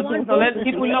 So let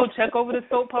people know. Check over the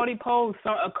Soap Party polls.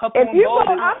 A couple. If you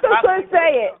vote, I'm just gonna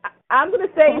say it. I'm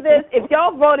gonna say this. If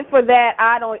y'all voted for that,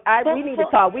 we need to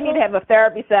talk. We need to have a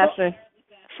therapy session.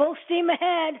 Full steam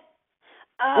ahead.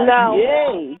 No.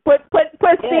 Yay. Put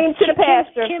steam to the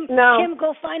pasture. Kim,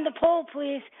 go find the poll,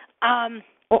 please.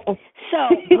 So,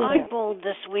 on Bold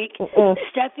this week,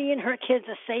 Steffi and her kids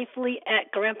are safely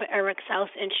at Grandpa Eric's house,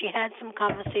 and she had some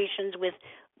conversations with,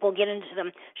 we'll get into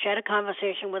them, she had a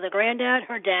conversation with her granddad,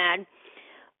 her dad,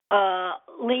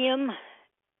 Liam,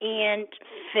 and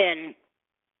Finn.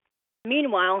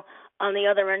 Meanwhile, on the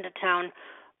other end of town,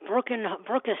 Brooke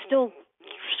is still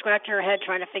scratching her head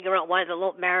trying to figure out why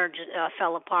the marriage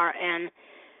fell apart, and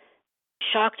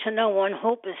shocked to no one,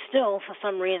 Hope is still, for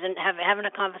some reason, having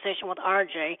a conversation with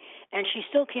RJ, and she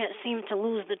still can't seem to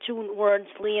lose the two words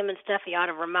Liam and Steffi out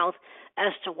of her mouth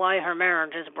as to why her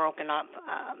marriage is broken up.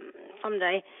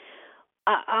 Someday,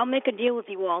 I'll make a deal with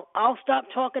you all. I'll stop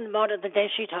talking about it the day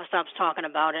she stops talking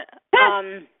about it.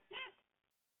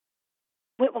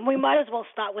 We might as well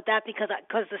start with that because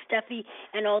the Steffi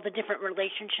and all the different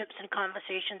relationships and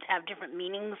conversations have different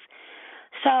meanings.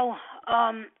 So,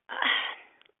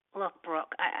 look,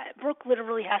 Brooke. Brooke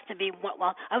literally has to be,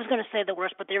 well, I was going to say the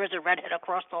worst, but there is a redhead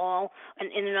across the hall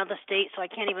in another state, so I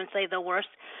can't even say the worst.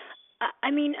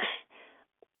 I mean,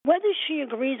 whether she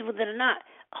agrees with it or not,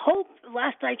 Hope,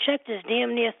 last I checked, is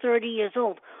damn near 30 years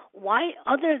old. Why,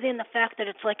 other than the fact that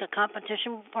it's like a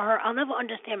competition for her, I'll never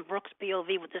understand Brooke's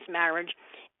POV with this marriage,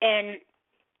 and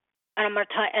I'm gonna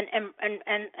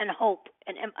and Hope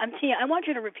and Tia, I want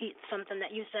you to repeat something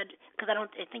that you said because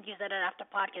I think you said it after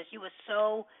podcast. You were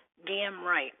so damn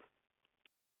right.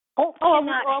 Hope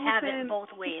cannot have it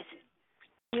both ways.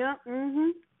 Yeah.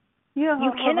 Yeah.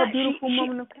 You cannot. A beautiful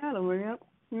moment of calorie. Yep.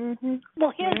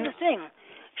 Well, here's the thing.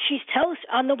 She tells,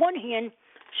 on the one hand,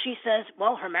 she says,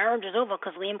 well, her marriage is over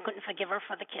because Liam couldn't forgive her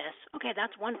for the kiss. Okay,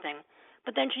 that's one thing.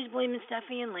 But then she's blaming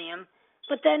Steffi and Liam.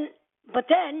 But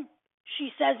then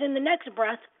she says in the next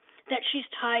breath that she's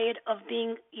tired of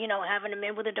being, having a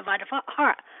man with a divided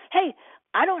heart. Hey,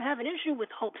 I don't have an issue with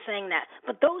Hope saying that.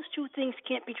 But those two things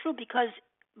can't be true because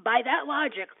by that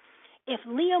logic, if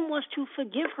Liam was to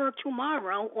forgive her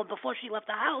tomorrow or before she left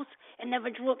the house and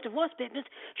never drew up divorce papers,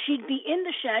 she'd be in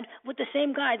the shed with the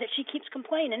same guy that she keeps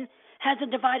complaining has a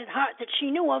divided heart that she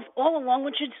knew of all along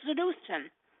when she seduced him.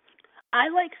 I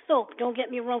like Soap, don't get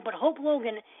me wrong, but Hope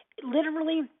Logan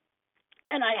literally,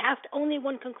 and I have only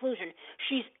one conclusion,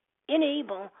 she's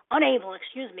unable,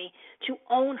 to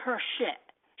own her shit.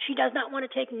 She does not want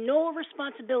to take no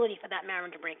responsibility for that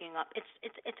marriage breaking up.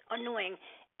 It's annoying.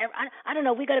 I don't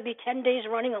know. We got to be 10 days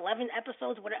running, 11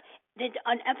 episodes.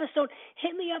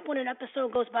 Hit me up when an episode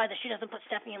goes by that she doesn't put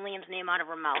Steffi and Liam's name out of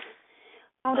her mouth.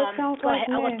 Oh, that sounds go like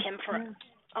ahead. I'll let Kim for.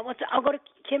 I'll go to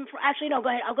Kim for. Actually, no. Go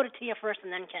ahead. I'll go to Tia first and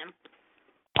then Kim.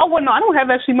 Oh, well, no, I don't have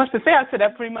actually much to say. I said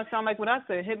that pretty much sound like what I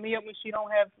said. Hit me up when she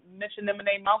don't have mention them in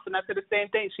their mouth, and I said the same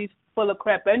thing. She's full of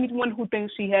crap. Anyone who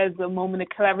thinks she has a moment of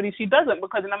clarity, she doesn't,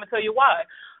 because, and I'm going to tell you why.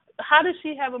 How does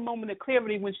she have a moment of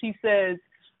clarity when she says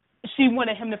she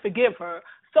wanted him to forgive her?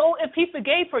 So if he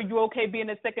forgave her, you're okay being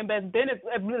the second best. Then if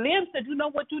Liam said, you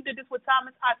know what, you did this with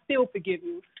Thomas, I still forgive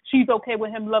you. She's okay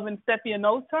with him loving Steffi in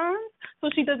those terms? So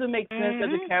she doesn't make sense as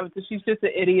a character. She's just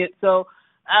an idiot. So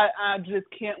I just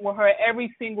can't with her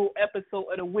every single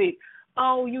episode of the week.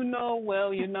 Oh, he's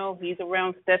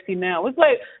around Steffi now. It's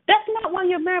like, that's not why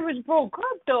your marriage broke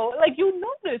up, though. Like, you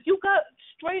know this. You got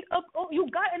straight up, you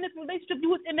got in this relationship. You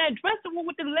was in that dressing room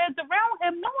with the legs around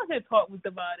him. No one his heart was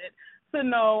divided. So,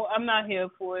 no, I'm not here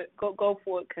for it. Go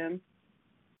for it, Kim.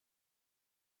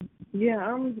 Yeah,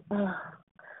 I'm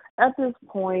at this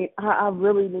point, I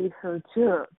really need her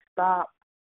to stop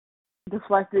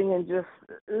deflecting and just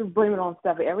blame it on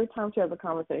Steffi. Every time she has a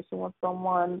conversation with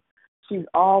someone, she's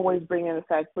always bringing the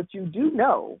facts. But you do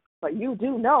know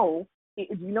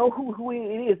you know who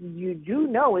it is. You do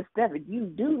know it's Steffi. You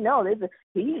do know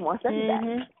he wants Steffi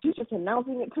back. She's just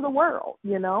announcing it to the world,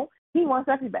 you know. He wants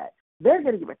Steffi back. They're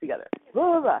going to get back together.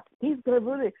 Blah, blah, blah. He's going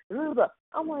to blah, blah.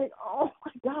 I'm like, oh,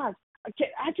 my gosh.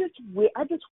 I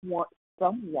just want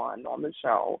someone on the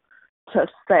show to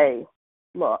say,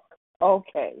 look,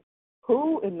 okay,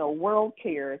 who in the world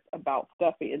cares about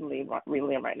Steffi and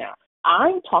Liam right now?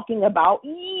 I'm talking about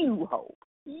you, Hope.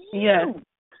 You. Yes.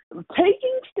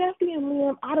 Taking Steffi and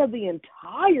Liam out of the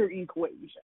entire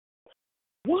equation.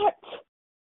 What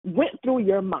went through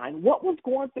your mind? What was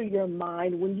going through your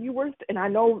mind when you were? And I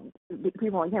know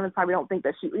people on camera probably don't think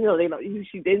that she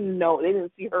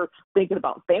didn't see her thinking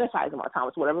about fantasizing about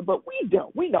Thomas, or whatever. But we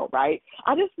do. We know, right?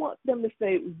 I just want them to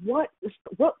say what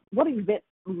event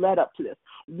led up to this?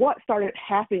 What started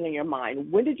happening in your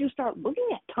mind? When did you start looking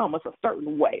at Thomas a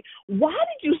certain way? Why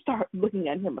did you start looking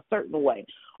at him a certain way?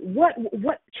 What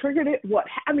triggered it?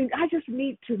 I just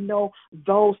need to know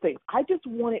those things. I just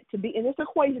want it to be in this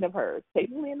equation of hers,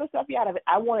 taking Liam and Steffi out of it.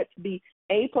 I want it to be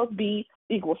A plus B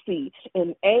equals C.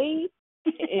 And A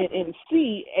and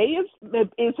C, A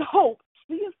is Hope,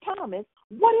 C is Thomas.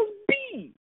 What is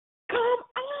B? Come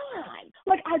on.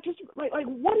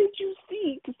 What did you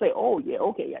see to say, oh, yeah,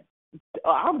 okay, yeah,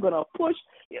 I'm going to push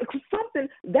something?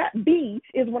 That B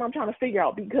is what I'm trying to figure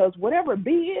out, because whatever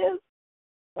B is,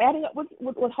 adding up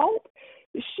with Hope,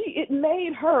 it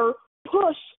made her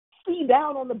push C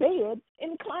down on the bed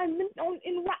and climb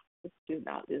in rock.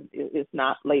 It's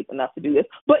not late enough to do this.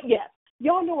 But, yes,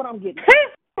 y'all know what I'm getting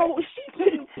at. So she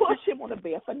didn't push him on the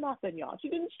bed for nothing, y'all. She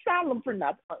didn't straddle him for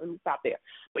nothing. Stop there.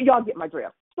 But y'all get my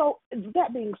drift. So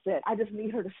that being said, I just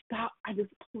need her to stop.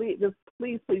 Please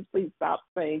stop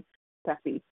saying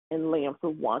Steffi and Liam for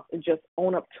once, and just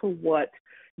own up to what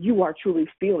you are truly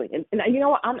feeling. And you know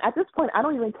what? At this point, I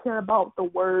don't even care about the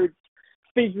words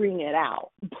figuring it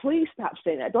out. Please stop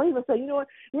saying that. Don't even say, you know what,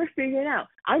 we're figuring it out.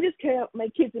 I just care about my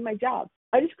kids and my job.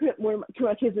 I just care about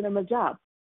my kids and my job.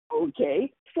 Okay,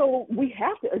 so we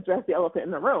have to address the elephant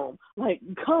in the room. Like,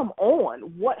 come on,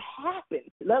 what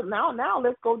happened? Now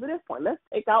let's go to this point. Let's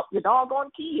take out your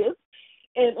doggone kids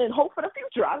and hope for the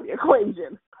future out of the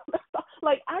equation.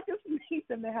 I just need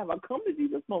them to have a come to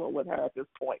Jesus moment with her at this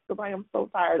point, because I am so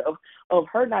tired of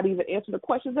her not even answering the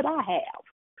questions that I have.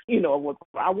 You know,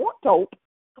 I want Hope,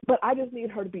 but I just need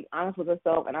her to be honest with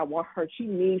herself, and she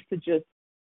needs to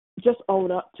just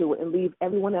own up to it and leave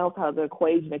everyone else out of the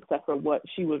equation except for what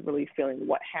she was really feeling,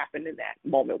 what happened in that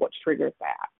moment, what triggered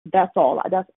that. That's all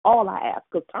I ask,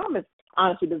 because Thomas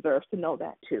honestly deserves to know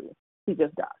that too. He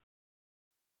just does.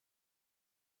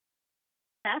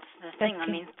 That's the thing. I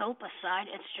mean, Thope aside,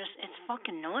 it's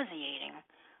fucking nauseating.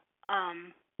 I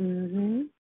mean,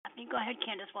 go ahead,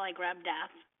 Candace, while I grab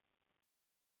Daff.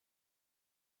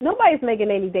 Nobody's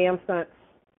making any damn sense.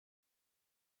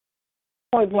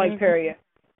 Point blank, period.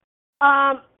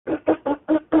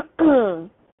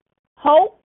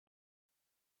 Hope,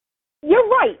 you're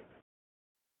right.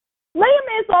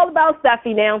 Liam is all about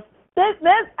Steffi now.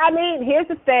 Here's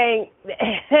the thing.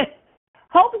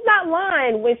 Hope is not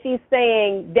lying when she's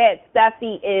saying that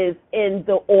Steffi is in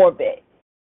the orbit.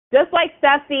 Just like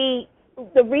Steffi,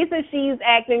 the reason she's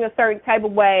acting a certain type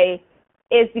of way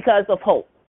is because of Hope.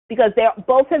 Because they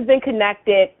both have been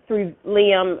connected through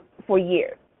Liam for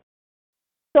years.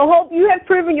 So, Hope, you have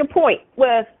proven your point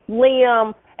with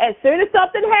Liam. As soon as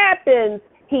something happens,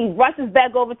 he rushes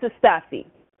back over to Steffi.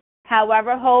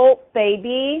 However, Hope,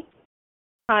 baby,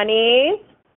 honey,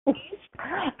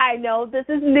 I know this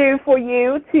is new for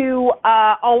you to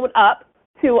own up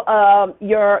to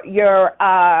your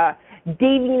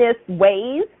devious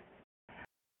ways,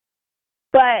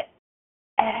 but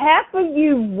half of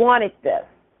you wanted this.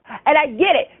 And I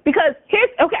get it, because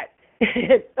okay,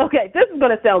 this is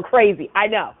going to sound crazy, I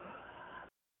know.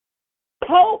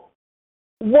 Hope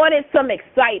wanted some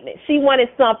excitement. She wanted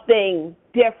something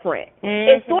different.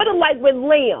 It's sort of like with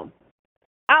Liam.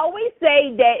 I always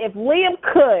say that if Liam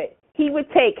could, he would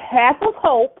take half of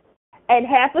Hope and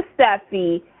half of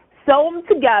Steffi, sew them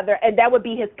together, and that would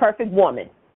be his perfect woman.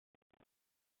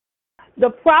 The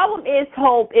problem is,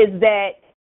 Hope, is that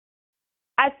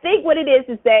I think what it is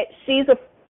that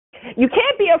you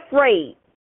can't be afraid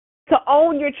to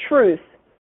own your truth,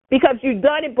 because you've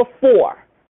done it before,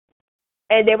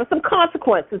 and there were some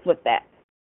consequences with that.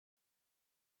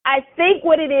 I think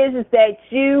what it is that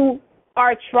you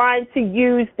are trying to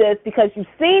use this because you've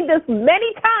seen this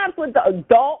many times with the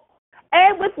adult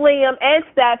and with Liam and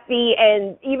Steffi,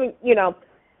 and even,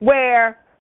 where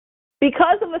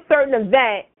because of a certain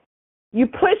event, you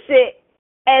push it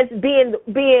as being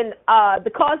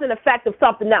the cause and effect of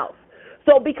something else.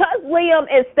 So because Liam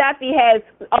and Steffi has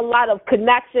a lot of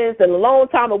connections and alone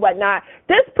time and whatnot,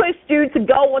 this pushed you to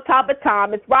go on top of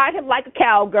Thomas, ride him like a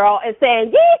cowgirl, and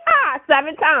saying, yee-haw,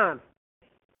 7 times.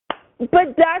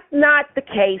 But that's not the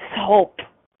case, Hope.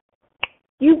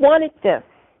 You wanted this.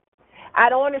 I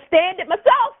don't understand it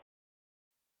myself.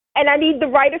 And I need the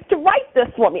writers to write this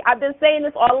for me. I've been saying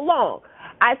this all along.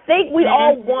 I think we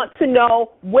all want to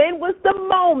know, when was the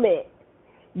moment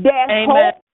that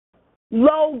Hope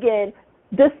Logan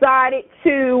decided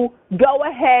to go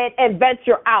ahead and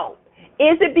venture out?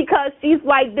 Is it because she's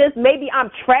like this? Maybe I'm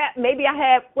trapped. Maybe I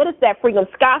have, what is that, freedom,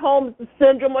 Scott Holmes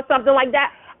syndrome or something like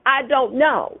that? I don't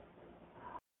know.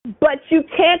 But you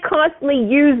can't constantly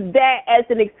use that as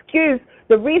an excuse.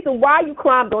 The reason why you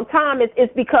climbed on Thomas is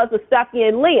because of Steffi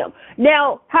and Liam.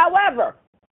 Now, however,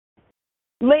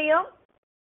 Liam,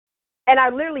 and I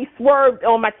literally swerved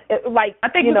on my, like, I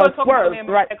think you know, swerved,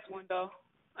 right? Next one, though.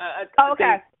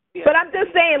 Okay. Yeah. But I'm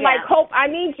just saying, like, Hope, I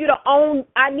need you to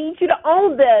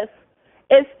own this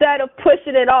instead of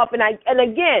pushing it off. And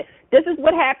again, this is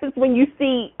what happens when you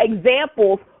see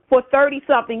examples for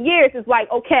 30-something years. It's like,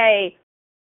 okay,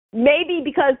 maybe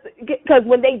because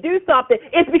when they do something,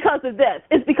 it's because of this.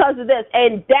 It's because of this.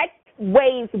 And that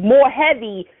weighs more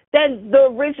heavy than the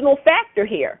original factor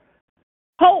here.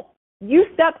 Hope, you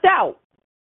stepped out.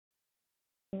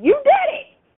 You did it.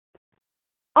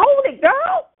 Own it,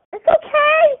 girl. It's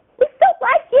okay. We still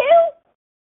like you.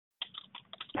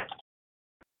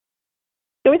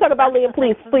 Can we talk about Liam,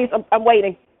 please? Please, I'm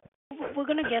waiting. We're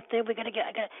gonna get there.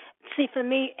 See, for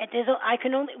me, I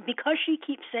can only, because she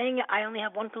keeps saying it, I only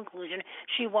have one conclusion.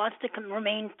 She wants to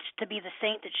remain to be the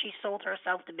saint that she sold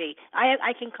herself to be.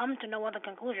 I can come to no other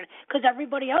conclusion because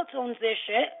everybody else owns their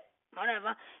shit.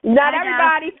 Whatever. Not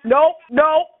everybody. Nope.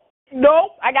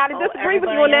 I gotta disagree with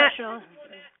you on that.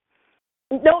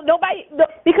 No, nobody.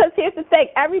 Because here's the thing: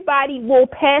 everybody will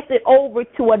pass it over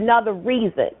to another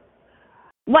reason.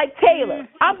 Like Taylor,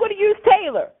 I'm going to use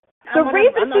Taylor. The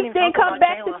reason she didn't come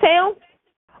back to town,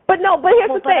 but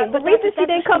here's the thing: the reason she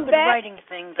didn't come back. Writing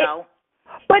thing, though.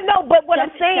 But what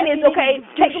I'm saying is, okay,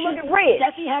 take a look at Red.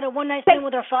 Steffi had a one-night stand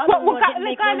with her father. Didn't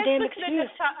make one damn excuse.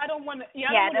 I don't want to.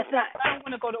 I don't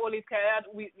want to go to all these cats.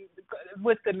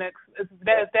 What's the next? Does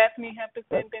Daphne have to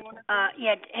say anything on this?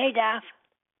 Yeah. Hey, Daph.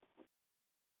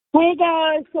 Hey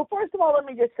guys, so first of all, let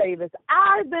me just say this.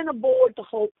 I've been aboard the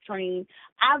Hope train.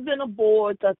 I've been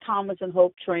aboard the Thomas and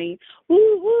Hope train.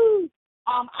 Woo-hoo.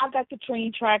 I got the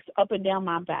train tracks up and down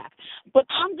my back. But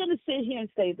I'm going to sit here and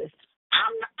say this.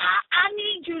 I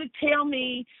need you to tell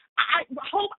me,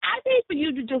 Hope, I need for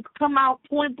you to just come out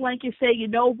point blank and say, you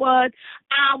know what,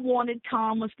 I wanted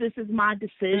Thomas. This is my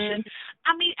decision.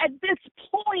 I mean, at this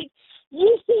point,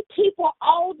 you see people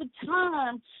all the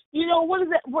time, you know, what is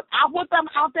it? I'm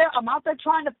out there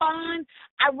trying to find.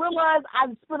 I realize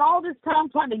I've spent all this time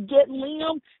trying to get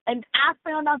Liam, and I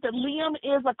found out that Liam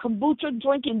is a kombucha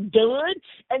drinking dud,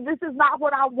 and this is not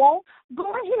what I want.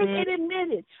 Go ahead and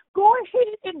admit it. Go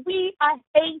ahead and be a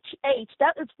HH.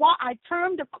 That is why I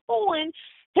termed the coin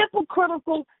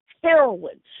hypocritical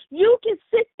heroin. You can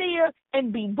sit there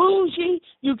and be bougie.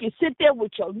 You can sit there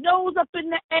with your nose up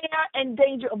in the air in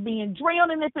danger of being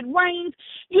drowned if it rains.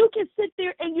 You can sit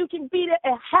there and you can be there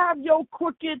and have your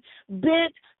crooked,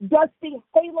 bent, dusty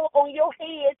halo on your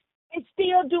head and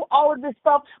still do all of this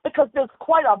stuff because there's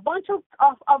quite a bunch of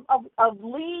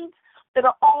leads that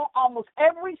are on almost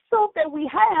every soap that we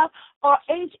have are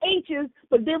HHs,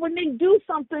 but then when they do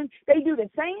something, they do the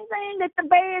same thing that the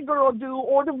bad girl do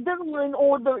or the villain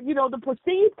or the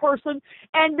perceived person,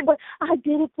 but I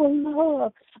did it for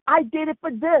love. I did it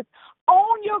for this.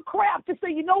 Own your crap to say,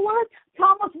 you know what,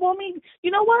 Thomas Woman,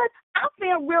 you know what, I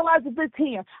failed to realize this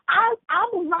here. I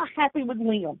was not happy with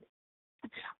Liam.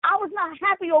 I was not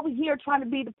happy over here trying to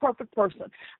be the perfect person.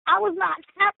 I was not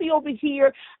happy over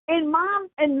here. In my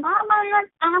mind,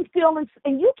 I'm feeling,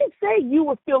 and you can say you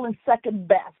were feeling second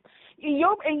best. In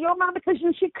your mind, because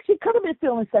she could have been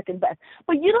feeling second best.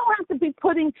 But you don't have to be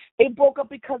putting, it broke up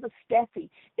because of Steffi.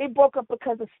 It broke up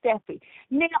because of Steffi.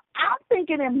 Now, I'm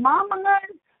thinking in my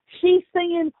mind, she's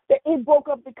saying that it broke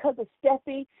up because of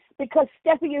Steffi, because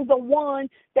Steffi is the one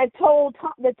that told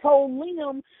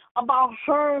Liam about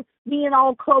her being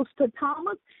all close to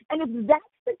Thomas. And if that's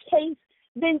the case,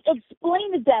 then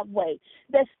explain it that way,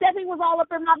 that Steffi was all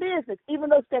up in my business, even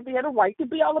though Steffi had a right to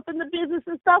be all up in the business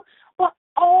and stuff. But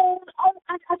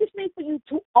I just need for you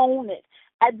to own it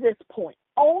at this point.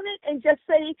 Own it and just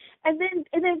say, and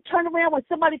then turn around when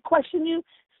somebody question you,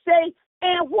 say,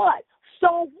 and what?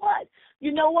 So what?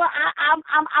 You know what?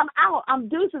 I'm out. I'm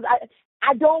deuces.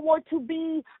 I don't want to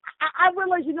be. I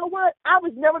realize, you know what? I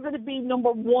was never going to be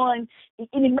number one,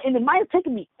 and it might have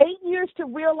taken me 8 years to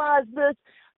realize this.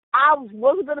 I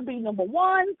wasn't going to be number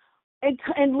one in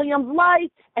Liam's life,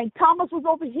 and Thomas was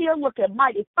over here looking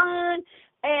mighty fine,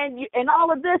 and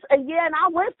all of this, and I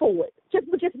went for it.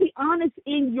 Just be honest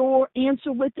in your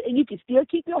answer with it, and you can still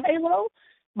keep your halo.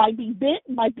 Might be bent,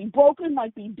 might be broken,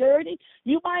 might be dirty.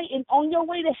 You might, and on your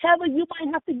way to heaven, you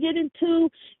might have to get into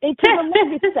the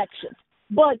luggage section.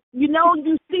 But you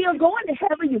still going to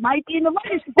heaven. You might be in the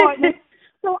luggage department.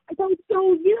 So you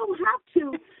don't have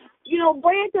to.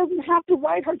 Brand doesn't have to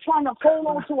write her trying to hold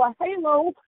on to a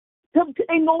halo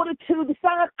in order to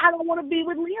decide I don't want to be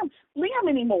with Liam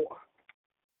anymore.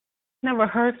 Never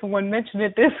heard someone mention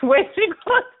it this way. She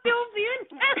could still be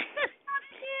in heaven.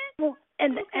 Well,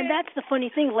 and that's the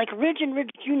funny thing. Like Ridge and Ridge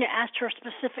Jr. asked her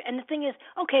specific, and the thing is,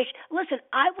 okay, listen,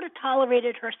 I would have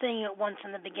tolerated her saying it once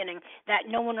in the beginning that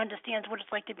no one understands what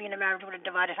it's like to be in a marriage with a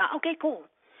divided house. Okay, cool.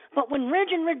 But when Ridge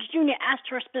and Ridge Jr. asked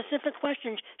her specific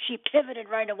questions, she pivoted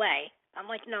right away. I'm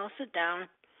like, no, sit down.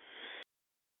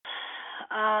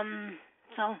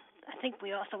 So I think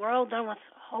we're all done with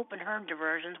Hope and her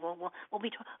diversions. We'll be.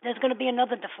 There's going to be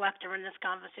another deflector in this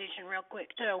conversation real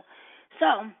quick too.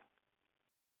 So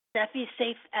Steffi's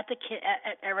safe at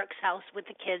at Eric's house with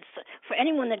the kids. For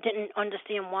anyone that didn't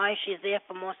understand why, she's there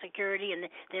for more security and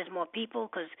there's more people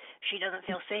because she doesn't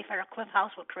feel safe at her Cliff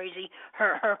house with crazy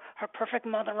her perfect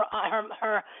mother,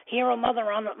 her hero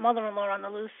mother-in-law on the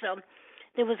loose. So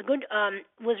there was good.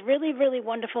 Was really really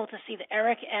wonderful to see the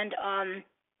Eric and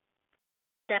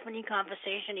Stephanie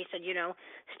conversation. He said,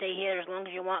 stay here as long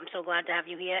as you want. I'm so glad to have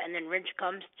you here. And then Ridge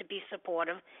comes to be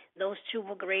supportive. Those two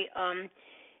were great.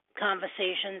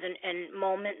 Conversations and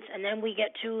moments, and then we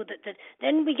get to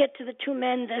the two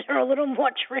men that are a little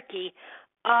more tricky.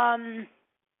 Let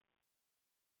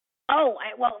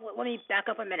me back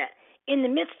up a minute. In the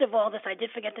midst of all this, I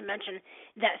did forget to mention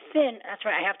that Finn. That's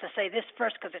right. I have to say this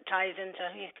first because it ties into.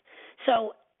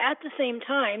 So at the same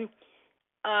time,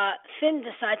 Finn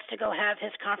decides to go have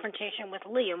his confrontation with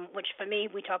Liam, which for me,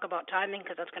 we talk about timing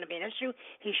because that's going to be an issue.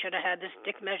 He should have had this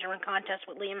dick measuring contest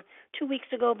with Liam 2 weeks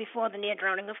ago before the near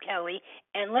drowning of Kelly.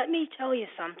 And let me tell you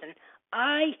something.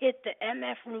 I hit the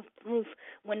MF roof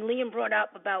when Liam brought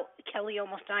up about Kelly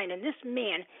almost dying, and this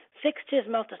man fixed his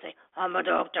mouth to say, I'm a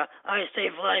doctor. I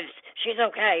save lives. She's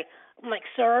okay. I'm like,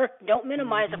 sir, don't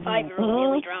minimize a 5-year-old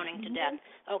nearly drowning to death.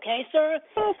 Okay, sir?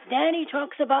 Then he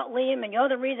talks about Liam, and you're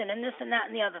the reason, and this and that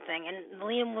and the other thing. And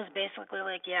Liam was basically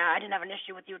like, yeah, I didn't have an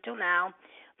issue with you till now.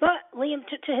 But Liam,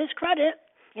 to his credit,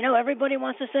 everybody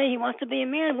wants to say he wants to be a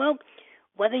man. Well,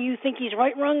 whether you think he's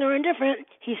right, wrong, or indifferent,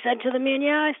 he said to the man,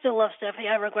 yeah, I still love Steffi.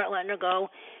 I regret letting her go.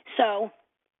 So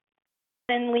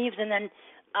then leaves, and then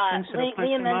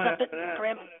Liam ends up at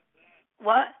Graham.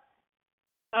 What?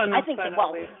 Oh, no, I think that,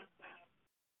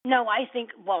 no, I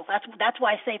think, that's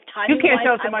why I say time. You can't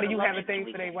tell somebody you haven't dated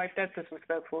for their wife. That's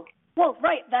disrespectful. Well,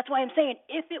 right. That's why I'm saying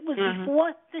if it was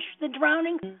before the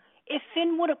drowning, if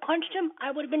Finn would have punched him,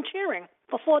 I would have been cheering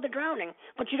before the drowning.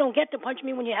 But you don't get to punch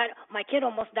me when you had my kid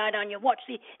almost died on your watch.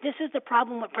 See, this is the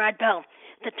problem with Brad Bell.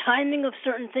 The timing of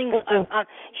certain things,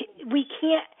 we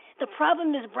can't. The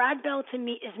problem is Brad Bell, to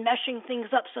me, is meshing things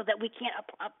up so that we can't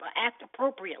act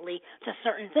appropriately to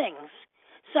certain things.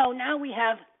 So now we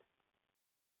have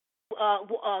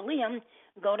Liam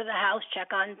go to the house,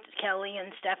 check on Kelly and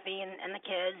Steffi and the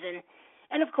kids,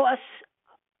 and of course,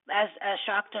 as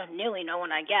shocked to nearly no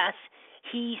one, I guess,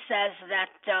 he says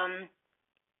that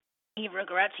he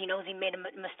regrets. He knows he made a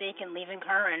mistake in leaving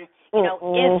her, and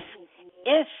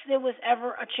if there was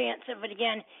ever a chance of it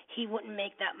again, he wouldn't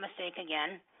make that mistake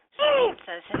again. So he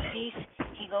says his piece.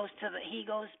 He goes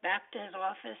back to his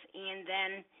office, and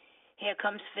then here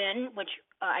comes Finn, which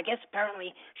I guess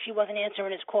apparently she wasn't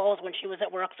answering his calls when she was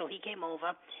at work, so he came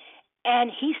over.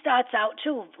 And he starts out,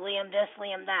 too, Liam this,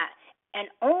 Liam that. And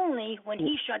only when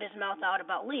he shut his mouth out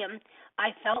about Liam,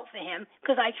 I felt for him,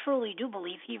 because I truly do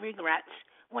believe he regrets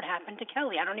what happened to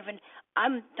Kelly. I don't even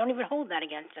hold that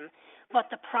against him. But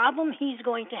the problem he's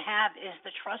going to have is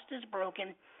the trust is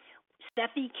broken.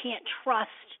 Steffi can't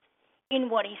trust in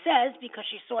what he says because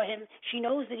she saw him. She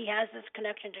knows that he has this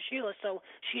connection to Sheila, so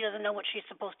she doesn't know what she's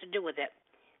supposed to do with it.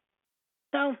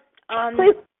 So,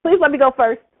 please let me go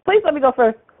first. Please let me go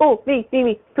first. Oh, me,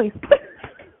 please.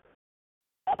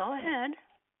 Go ahead.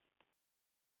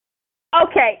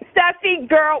 Okay, Steffi,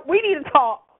 girl, we need to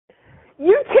talk.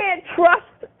 You can't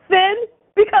trust Finn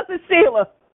because of Sheila.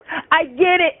 I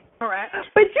get it. Correct.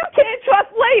 But you can't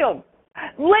trust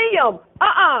Liam.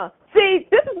 See,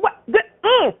 this is what...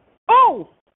 Oh,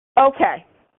 okay.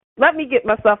 let me get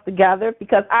myself together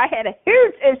because I had a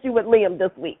huge issue with Liam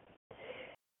this week.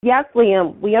 Yes,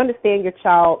 Liam, we understand your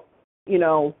child,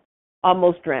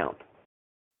 almost drowned.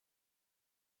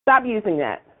 Stop using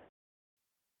that.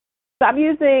 Stop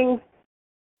using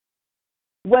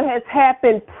what has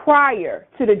happened prior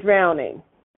to the drowning.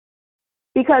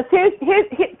 Because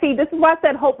see, this is why I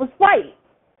said hope was right.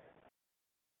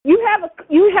 You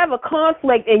have a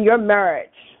conflict in your marriage.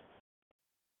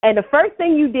 And the first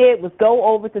thing you did was go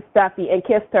over to Steffi and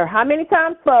kissed her. How many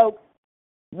times, folks?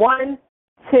 1,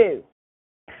 2.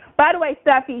 By the way,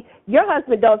 Steffi, your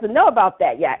husband doesn't know about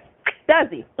that yet, does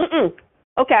he?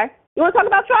 Okay. You want to talk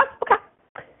about trust? Okay.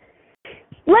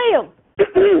 Liam,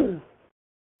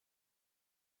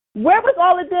 where was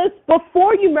all of this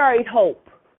before you married Hope?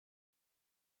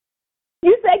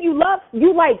 You said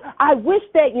I wish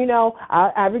that,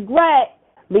 I regret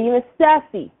leaving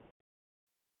Steffi.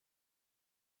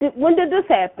 When did this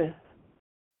happen?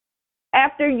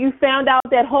 After you found out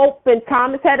that Hope and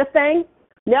Thomas had a thing?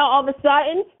 Now all of a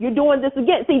sudden you're doing this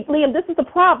again. See, Liam, this is the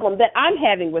problem that I'm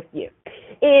having with you.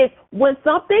 Is when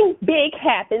something big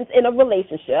happens in a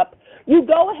relationship, you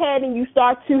go ahead and you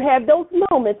start to have those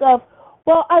moments of,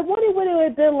 well, I wonder what it would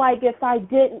have been like if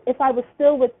I was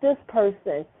still with this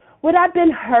person. Would I have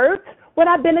been hurt? Would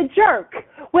I have been a jerk?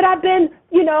 Would I have been,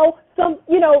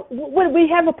 would we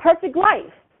have a perfect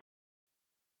life?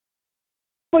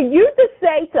 For you to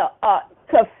say to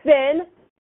Finn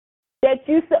that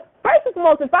you said, first and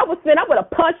foremost, if I was Finn, I would have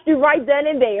punched you right then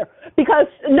and there. Because,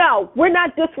 no, we're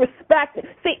not disrespecting.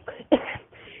 See,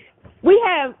 we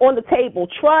have on the table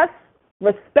trust,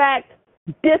 respect,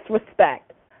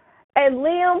 disrespect. And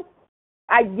Liam,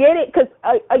 I get it because,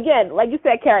 again, like you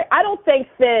said, Carrie, I don't think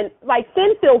Finn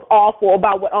feels awful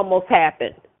about what almost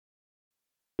happened.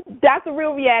 That's a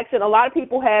real reaction. A lot of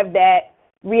people have that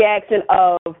reaction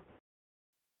of,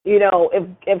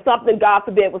 if something, God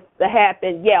forbid, was to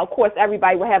happen, yeah, of course,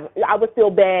 everybody would have, I would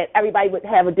feel bad. Everybody would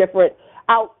have a different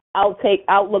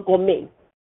outlook on me.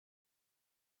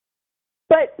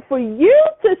 But for you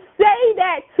to say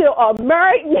that to a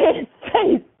married man's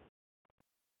face,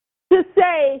 to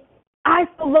say, I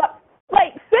feel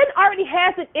Finn already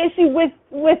has an issue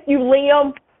with you,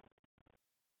 Liam,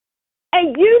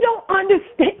 and you don't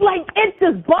understand. It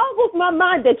just boggles my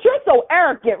mind that you're so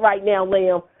arrogant right now,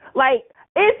 Liam.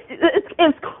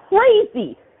 It's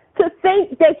crazy to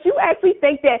think that you actually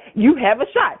think that you have a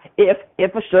shot.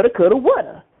 If a shoulda, coulda,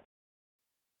 woulda.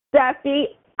 Steffi,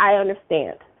 I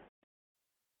understand.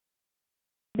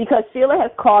 Because Sheila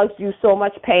has caused you so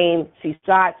much pain. She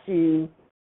shot you.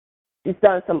 She's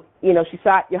done some, she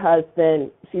shot your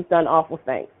husband. She's done awful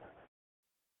things.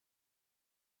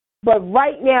 But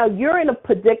right now, you're in a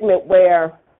predicament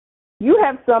where you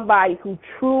have somebody who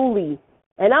truly,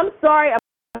 and I'm sorry,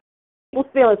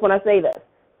 people's feelings when I say this,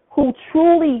 who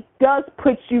truly does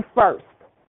put you first.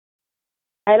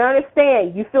 And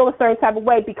understand, you feel a certain type of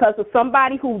way because of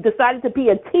somebody who decided to be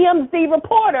a TMZ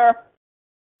reporter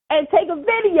and take a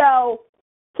video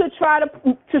to try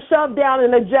to shove down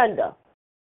an agenda.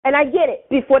 And I get it.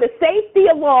 For the safety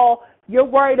of all, you're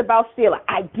worried about Sheila.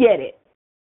 I get it.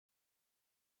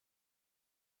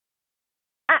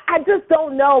 I just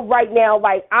don't know right now.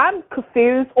 I'm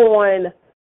confused on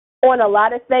a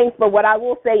lot of things, but what I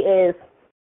will say is,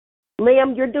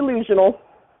 Liam, you're delusional.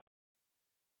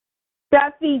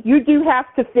 Steffi, you do have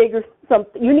to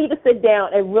you need to sit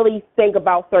down and really think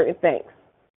about certain things.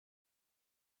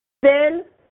 Then,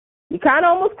 you kind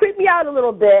of almost creep me out a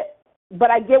little bit, but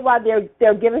I get why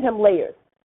they're giving him layers.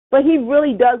 But he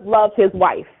really does love his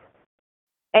wife,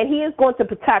 and he is going to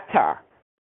protect her.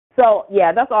 So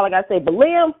yeah, that's all I gotta say. But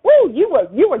Liam, woo, you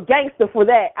were gangster for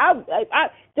that. I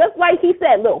just like he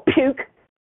said, little puke.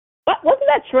 Wasn't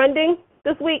that trending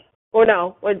this week? Or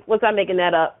no? Or was I making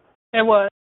that up? It was.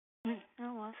 It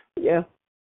was. Yeah.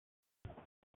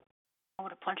 I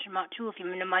would have punched him out too if you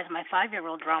minimized my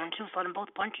 5-year-old drowned too. So let them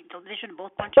both punch. So they should have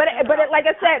both punched. But like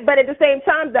I said, but at the same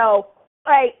time though,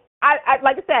 like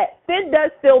I said, Finn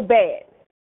does feel bad.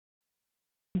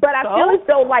 But I feel as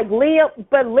though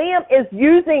Liam is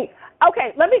using.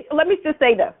 Okay, let me just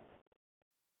say this.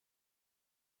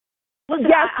 Listen,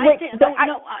 yes, I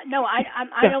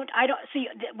don't see.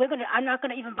 I'm not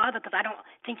gonna even bother because I don't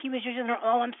think he was using her.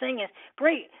 All I'm saying is,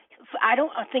 great. I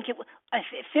don't think it.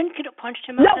 If Finn could have punched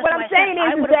him. No, what I'm saying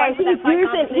is that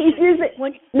he's using.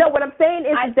 No, what I'm saying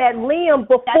is that Liam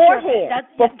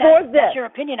beforehand, before this. That's your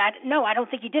opinion. No, I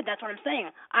don't think he did. That's what I'm saying.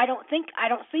 I don't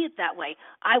see it that way.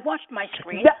 I watched my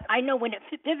screen. I know when it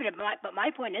pivoted, but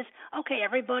my point is, okay,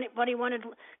 everybody wanted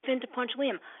Finn to punch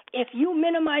Liam. If you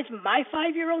minimize my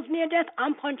 5-year-old's near death,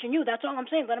 I'm punching you. That's all I'm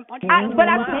saying. Let him punch you. That's what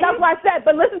I said.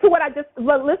 But listen to what I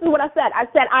said. I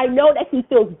said I know that he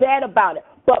feels bad about it.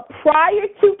 But prior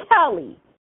to Kelly,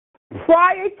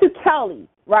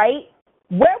 right?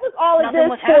 Where was all of this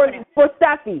for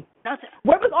Steffi? Nothing.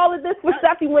 Where was all of this for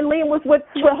Steffi when Liam was with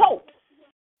Hope?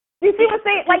 You see what I'm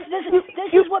saying? Like this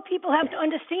is what people have to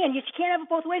understand. You can't have it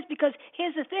both ways because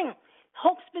here's the thing.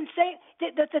 Hope's been saying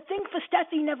that the thing for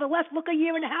Steffi never left. Look, a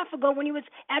year and a half ago when he was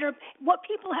at her. What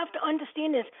people have to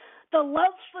understand is the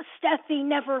love for Steffi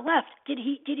never left. Did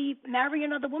he marry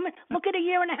another woman? Look at a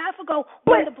year and a half ago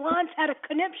when the Blondes had a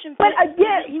conniption. But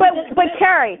again, but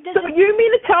Carrie, so you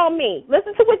mean to tell me?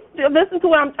 Listen to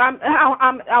what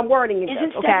I'm wording it.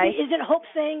 Okay. Isn't Hope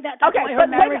saying that? That's why her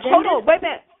but marriage hold on, wait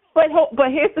a minute. But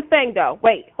here's the thing, though.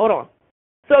 Wait, hold on.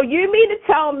 So you mean to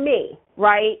tell me,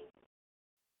 right,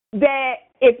 that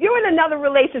if you're in another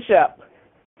relationship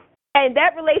and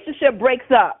that relationship breaks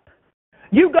up,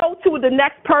 you go to the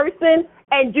next person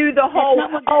and do the whole,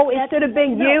 it should have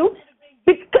been you?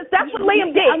 Because that's what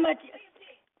Liam did.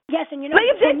 Yes, and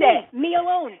Liam did that. Me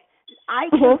alone. I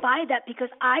can buy that because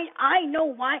I know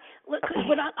why. Look,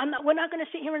 we're not going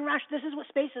to sit here and rush. This is what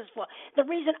Space is for. The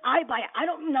reason I buy it,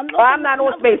 I'm not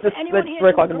on Spaces. Anyone here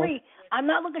to agree? I'm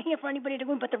not looking here for anybody to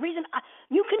agree. But the reason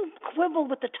you can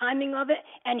quibble with the timing of it,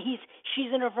 and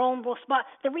she's in a vulnerable spot.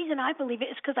 The reason I believe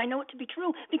it is because I know it to be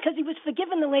true. Because he was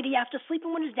forgiving the lady after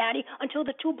sleeping with his daddy until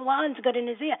the two blondes got in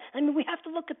his ear. I mean, we have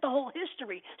to look at the whole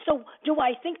history. So do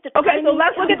I think that? Okay, so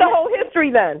let's look at the whole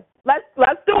history then. Let's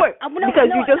do it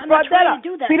because you just brought that up.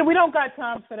 Peter, we don't got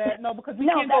time for that. No, because we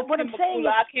can't go. What I'm saying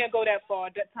is, I can't go that far.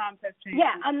 That time has changed.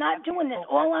 Yeah, I'm not doing this.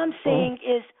 All I'm saying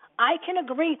is I can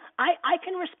agree. I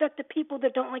can respect the people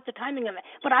that don't like the timing of it,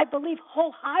 but I believe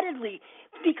wholeheartedly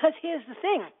because here's the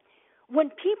thing.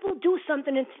 When people do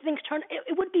something and things turn,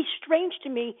 it would be strange to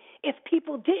me if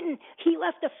people didn't. He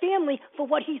left a family for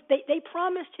what they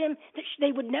promised him that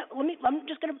they would never.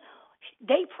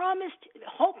 They promised,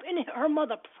 Hope and her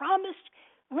mother promised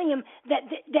Liam that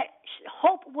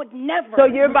Hope would never. So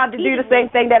you're about to do the same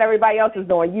thing that everybody else is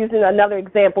doing, using another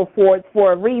example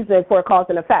for a reason, for a cause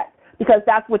and effect. Because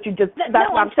that's what you just, that's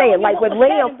what I'm saying. Like with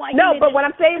Liam, but what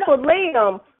I'm saying for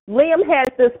Liam has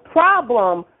this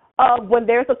problem of when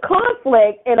there's a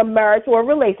conflict in a marriage or a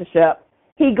relationship,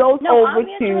 he goes over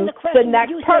to the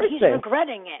next person. He's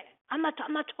regretting it. I'm not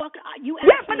talking. You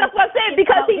but that's what I'm saying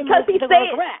because he's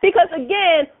saying because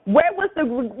again, where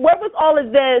was all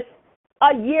of this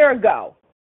a year ago?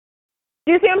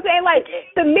 Do you see what I'm saying? Like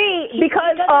to me,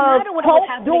 because of Hope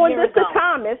doing this to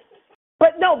Thomas,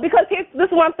 but no, because this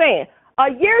is what I'm saying.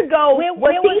 A year ago,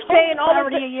 was he saying all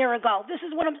of this? A year ago, this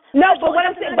is what I'm. No, but what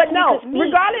I'm saying,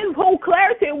 regardless of who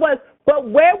clarity it was, but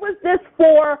where was this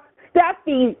for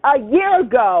Steffi a year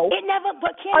ago? It never.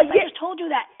 But Candace, I just told you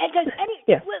that.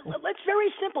 It's very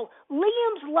simple.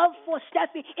 Liam's love for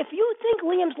Steffi. If you think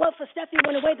Liam's love for Steffi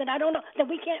went away, then I don't know.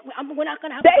 Then we can't. We're not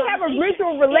going to have. They have a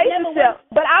mutual relationship,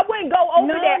 but I wouldn't go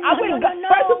over there. I wouldn't go.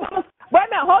 First of all, wait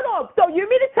a minute. Hold on. So you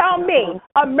mean to tell me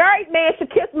a married man should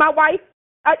kiss my wife?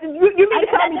 You mean to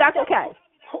tell me that's okay?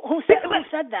 Who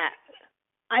said that?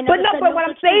 I never said what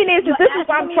I'm saying is this is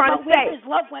what I'm trying to say. His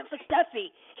love went for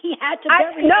Steffi. He had to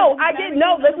bury. I didn't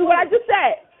know. This is what I just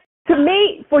said. To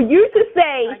me, for you to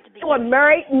say to a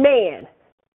married man,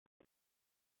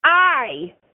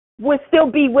 I would still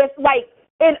be with, like,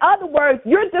 in other words,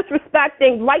 you're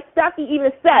disrespecting, like Steffi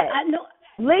even said.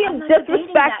 Liam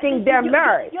disrespecting their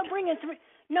marriage. You're bringing through.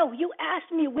 No, you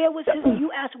asked me where was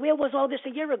all this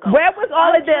a year ago? Where was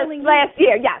all of this last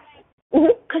year? Yes.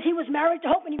 Because he was married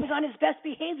to Hope and he was on his best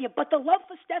behavior. But the love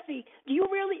for Steffi, we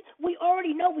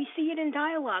already know, we see it in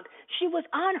dialogue. She was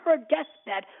on her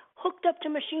deathbed, hooked up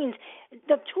to machines.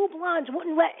 The two blondes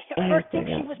wouldn't let her think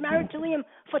she was married to Liam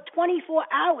for 24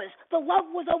 hours. The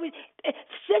love was always.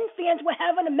 Sin fans were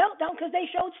having a meltdown because they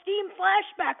showed steam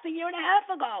flashbacks a year and a half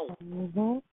ago.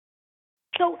 Mm-hmm.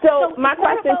 So my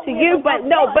question to you, but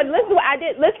listen to what I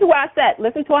did. Listen to what I said.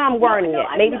 Listen to how I'm wording it.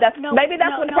 Maybe that's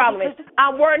what the problem is.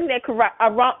 I'm wording it correct.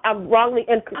 I'm wrongly,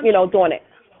 doing it.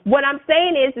 What I'm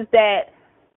saying is that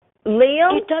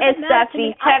Liam and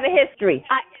Steffi have a history.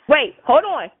 Wait, hold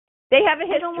on. They have a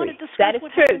history. That is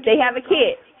true. They have a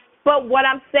kid. But what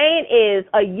I'm saying is,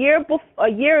 a year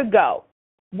ago,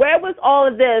 where was all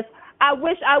of this? I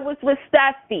wish I was with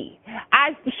Steffi.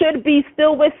 I should be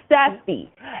still with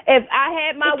Steffi. If I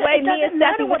had my way, me and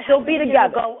Steffi would still be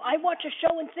together. I watch a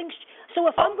show and think. So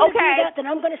if I'm going to do that, then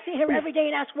I'm going to sit here every day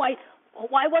and ask why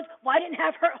didn't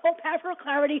Hope have her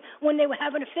clarity when they were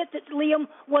having a fit that Liam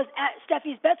was at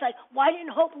Steffi's bedside? Why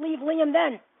didn't Hope leave Liam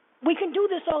then? We can do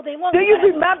this all day long. Do you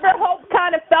remember Hope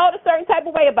kind of felt a certain type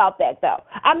of way about that, though?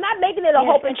 I'm not making it a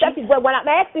Hope and Steffi, but what I'm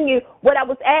asking you, what I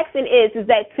was asking is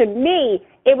that to me,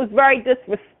 it was very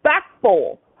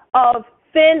disrespectful of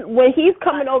Finn when he's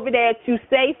coming over there to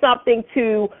say something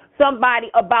to somebody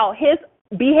about his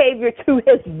behavior to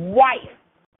his wife.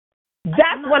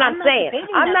 That's what I'm saying.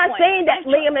 I'm not saying that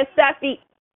Liam and Steffi.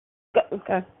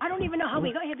 Okay. I don't even know how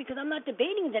we got here because I'm not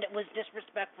debating that it was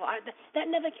disrespectful.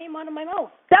 That never came out of my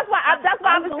mouth. That's why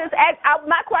I was just asking.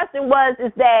 My question was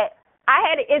that I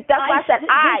had that's why I said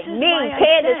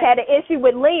Candace had an issue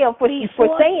with Liam for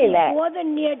saying that. Before the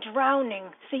near drowning,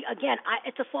 see again,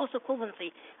 it's a false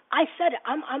equivalency. I said it.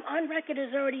 I'm on record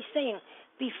as already saying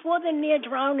before the near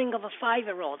drowning of a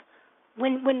 5-year-old,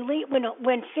 when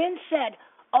Finn said,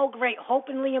 "Oh, great, Hope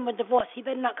and Liam are divorced. He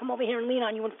better not come over here and lean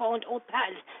on you and fall into old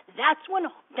patterns." That's when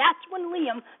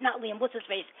Liam, not Liam, what's his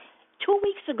face? 2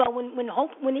 weeks ago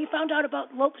when he found out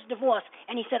about Hope's divorce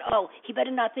and he said, "Oh, he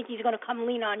better not think he's going to come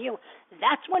lean on you."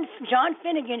 That's when John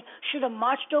Finnegan should have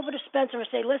marched over to Spencer and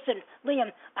say, "Listen,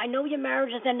 Liam, I know your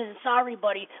marriage is ended. Sorry,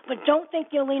 buddy, but don't think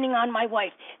you're leaning on my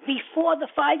wife." Before the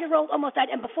 5-year-old almost died,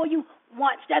 and before you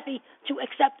want Steffi to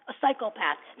accept a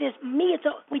psychopath,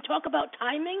 we talk about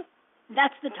timing.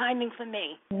 That's the timing for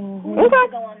me. Mm-hmm. Who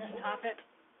wants to go on this topic?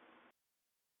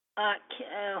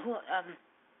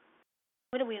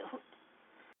 What do we?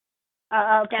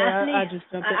 Daphne? I'll just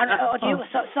jump in.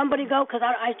 Somebody go? Because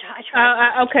I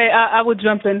try. Okay, I will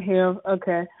jump in here.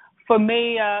 Okay. For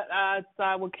me, I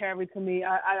side with Carrie. To me,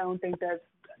 I don't think that's,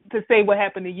 to say what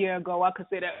happened a year ago, I could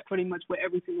say that pretty much with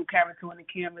every single character on the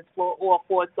canvas for all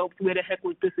 4 soaps. Where the heck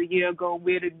was this a year ago?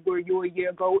 Were you a year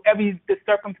ago? The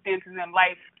circumstances in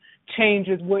life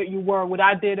changes where you were. What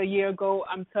I did a year ago,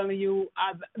 I'm telling you,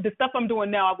 the stuff I'm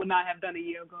doing now, I would not have done a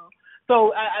year ago.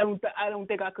 So I don't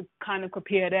think I could kind of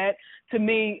compare that. To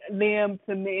me, Liam,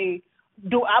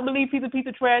 do I believe he's a piece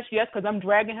of trash? Yes, because I'm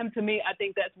dragging him. To me, I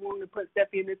think that's wrong to put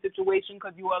Steffi in this situation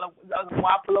because you are a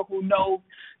waffler who knows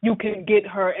you can get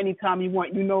her anytime you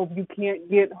want. You know, if you can't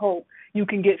get Hope, you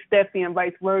can get Steffi and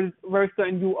vice versa,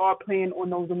 and you are playing on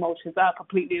those emotions. I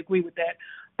completely agree with that.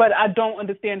 But I don't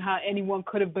understand how anyone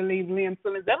could have believed Liam's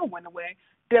feelings ever went away.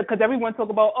 Because everyone talk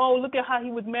about, oh, look at how he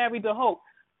was married to Hope.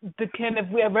 If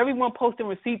we have everyone posting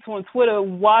receipts on Twitter,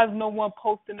 why is no one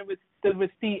posting the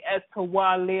receipt as to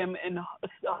why Liam and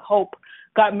Hope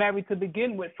got married to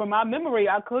begin with? From my memory,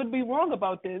 I could be wrong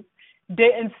about this.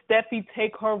 Didn't Steffi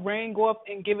take her ring off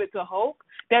and give it to Hope?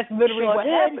 That's literally what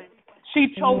happened.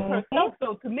 She chose herself.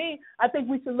 So to me, I think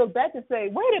we should look back and say,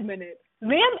 wait a minute.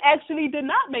 Liam actually did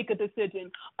not make a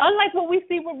decision. Unlike what we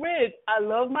see with Ridge. I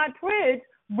love my Ridge.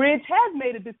 Ridge has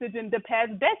made a decision the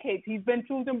past decades. He's been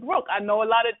choosing Brooke. I know a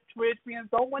lot of Ridge fans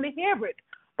don't want to hear it.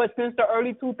 But since the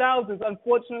early 2000s,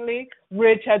 unfortunately,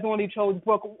 Ridge has only chose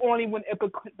Brooke, only when it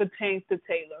pertains to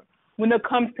Taylor. When it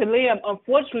comes to Liam,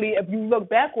 unfortunately, if you look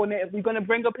back on it, if we're going to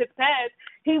bring up his past,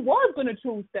 he was going to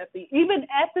choose Steffi. Even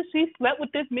after she slept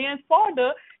with this man's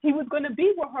father, he was going to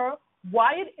be with her.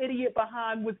 Wyatt, idiot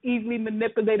behind, was easily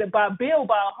manipulated by Bill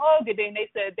by a hug, and then they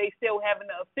said they still having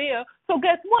an affair. So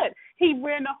guess what? He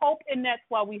ran a Hope, and that's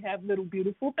why we have Little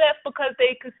Beautiful Beth, because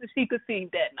she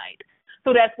conceived that night.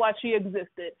 So that's why she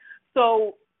existed.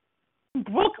 So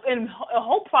Brooke and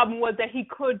Hope's problem was that he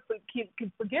could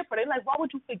forgive her. They're like, why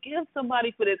would you forgive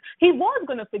somebody for this? He was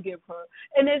going to forgive her.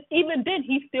 And even then,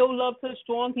 he still loved her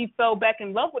strong. He fell back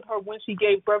in love with her when she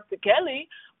gave birth to Kelly.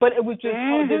 But it was just,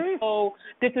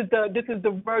 this is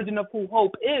the version of who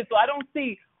Hope is. So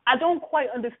I don't quite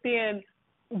understand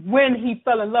when he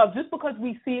fell in love. Just because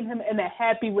we've seen him in a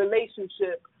happy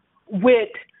relationship with,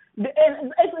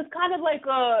 and it's kind of like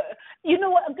a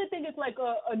good thing is like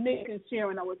a Nick and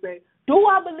Sharon, I would say. Do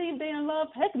I believe they're in love?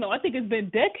 Heck no. I think it's been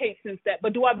decades since that.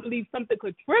 But do I believe something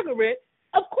could trigger it?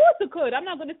 Of course it could. I'm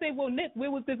not going to say, well, Nick,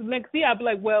 where was this link? See, I'd be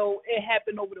like, well, it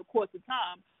happened over the course of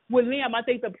time. With Liam, I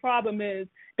think the problem is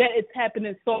that it's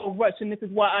happening so rushed, and this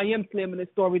is why I am slamming the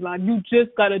storyline. You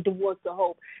just got to divorce the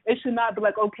Hope. It should not be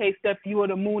like, okay, Steph, you are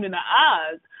the moon in the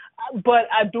eyes. But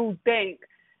I do think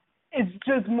it's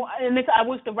just more, and I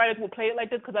wish the writers would play it like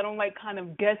this because I don't like kind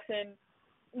of guessing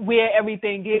where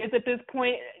everything is at this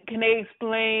point. Can they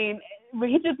explain?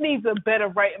 He just needs a better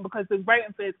writing because his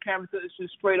writing for his character is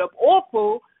just straight up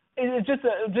awful. it's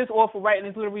just awful, right? And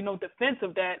there's literally no defense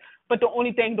of that. But the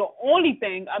only thing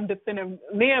I'm defending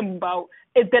Liam about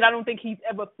is that I don't think he's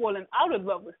ever fallen out of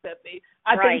love with Steffi.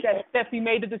 I think that Steffi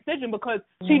made the decision because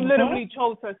she literally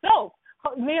chose herself.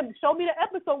 Liam, show me the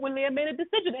episode when Liam made a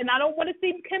decision, and I don't want to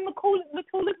see Kim Matula's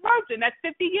virgin. That's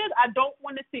 50 years. I don't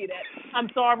want to see that. I'm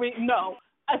sorry, no.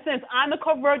 Since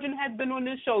Annika Virgin has been on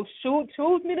this show,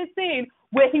 choose me the scene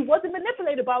where he wasn't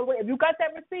manipulated, by the way. If you got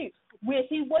that receipt, where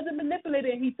he wasn't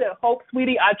manipulated and he said, Hope,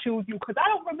 sweetie, I choose you, because I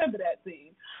don't remember that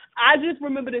scene. I just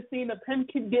remember the scene of him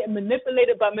keep getting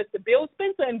manipulated by Mr. Bill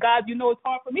Spencer, and guys, you know it's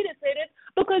hard for me to say this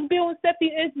because Bill and Steffi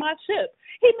is my ship.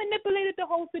 He manipulated the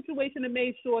whole situation and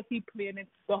made sure he planned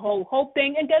the whole Hope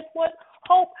thing, and guess what?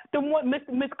 Hope, the one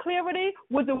Miss Clarity,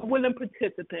 was a willing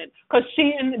participant because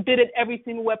she did it every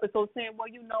single episode saying, well,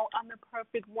 you know, I'm the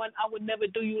perfect one. I would never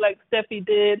do you like Steffi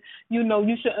did. You know,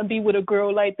 you shouldn't be with a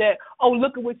girl like that. Oh,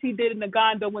 look at what she did in the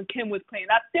Gondo when Kim was playing.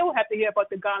 I still have to hear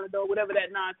about the Gondo, whatever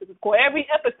that nonsense is called. Every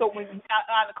episode when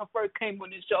Annika first came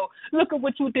on this show, look at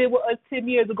what you did with us 10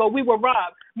 years ago. We were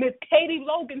robbed. Miss Katie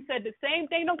Logan said the same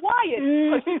thing to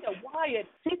Wyatt. She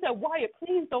said, Wyatt,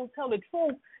 please don't tell the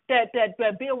truth. That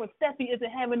Bill and Steffi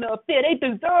isn't having an affair. They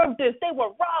deserve this. They were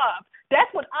robbed.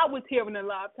 That's what I was hearing in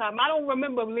live time. I don't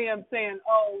remember Liam saying,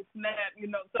 oh, snap, you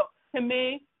know. So to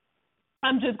me,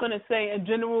 I'm just going to say in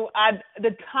general,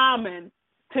 the timing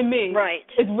to me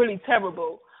is really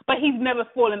terrible. But he's never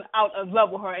fallen out of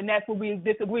love with her, and that's what we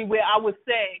disagree with. I would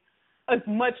say, as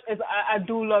much as I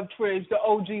do love Trish, the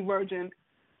OG virgin,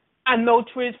 I know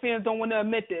Trish fans don't want to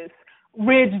admit this.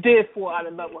 Ridge did fall out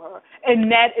of love with her, and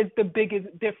that is the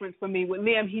biggest difference for me. With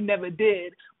Liam, he never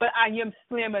did, but I am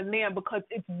slamming Liam because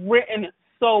it's written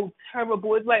so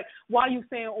terrible. It's like, why are you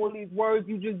saying all these words?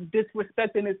 You just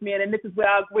disrespecting this man, and this is where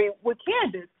I agree with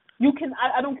Candace. You can,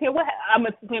 I don't care what, I'm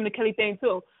going to slam the Kelly thing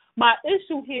too. My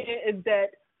issue here is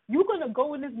that you're going to go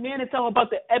with this man and tell him about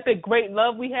the epic great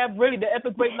love we have, really the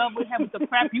epic great love we have with the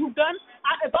crap you've done.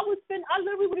 If I was Finn, I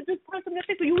literally would have just punched him in the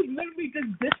face. So you was literally just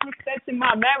disrespecting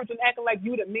my marriage and acting like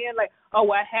you the man, like,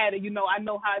 oh, I had it, you know, I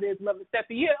know how it is loving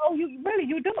Steffi. Yeah, oh, you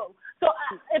do. So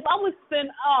if I was Finn,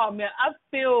 oh, man, I just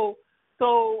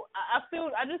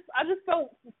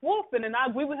felt forfeit, and I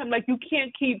agree with him. Like, you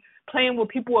can't keep playing with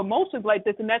people's emotions like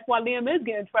this, and that's why Liam is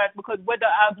getting trashed, because whether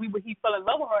I agree with he fell in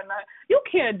love with her or not, you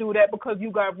can't do that because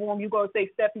you got wrong. You go say,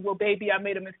 Steffi, well, baby, I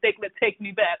made a mistake. Let's take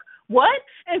me back. What?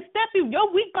 And Steffi, your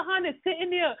weak behind is sitting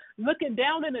there looking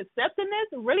down and accepting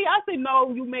this? Really? I say,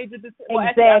 no, you made your decision. Well,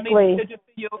 actually, I made a decision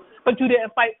for you, but you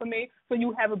didn't fight for me, so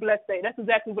you have a blessed day. That's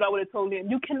exactly what I would have told him.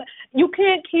 You can't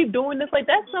keep doing this. Like,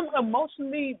 that's some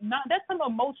emotional. That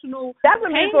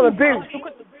remains on the bench.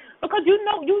 Because you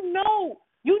know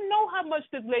how much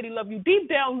this lady loves you. Deep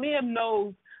down, Liam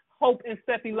knows Hope and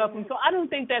Steffi love him. So I don't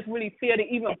think that's really fair to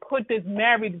even put this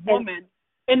married woman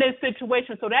in this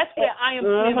situation. So that's where I am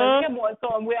slamming him on.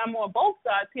 So where I'm on both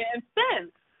sides here. And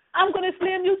Finn, I'm going to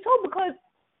slam you too, because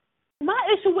my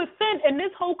issue with Finn and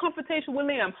this whole confrontation with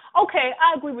Liam, okay,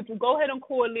 I agree with you. Go ahead and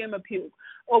call Liam a puke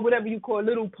or whatever you call a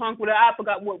little punk, whatever. I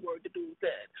forgot what word the dude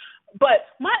said. But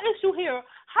my issue here,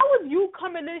 how is you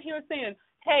coming in here saying,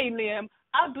 hey, Liam,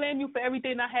 I blame you for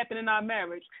everything that happened in our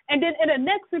marriage. And then in the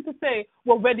next sentence say,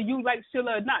 well, whether you like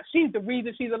Sheila or not, she's the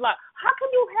reason she's alive. How can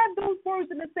you have those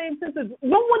words in the same sentence?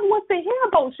 No one wants to hear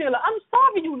about Sheila. I'm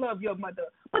sorry you love your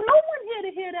mother. But no one here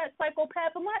to hear that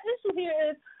psychopath. And my issue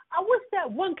here is, I wish that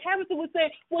one character would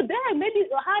say, well, Dad, maybe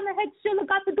how in the heck Sheila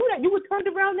got to do that? You were turned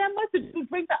around that much? Did you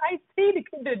drink the iced tea?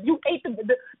 You ate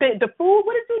the food?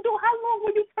 What did you do? How long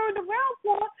were you turned around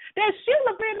for? That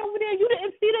Sheila ran over there. You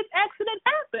didn't see this accident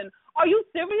happen. Are you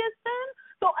serious, then?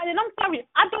 So, and I'm sorry,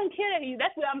 I don't care.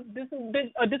 That's where I'm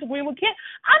disagreeing with Kid.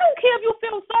 I don't care if you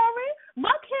feel sorry.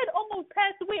 My kid almost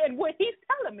passed away, and what he's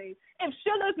telling me, if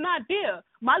Sheila's not there,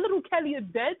 my little Kelly is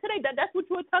dead today. That's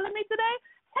what you were telling me today?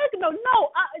 Heck no,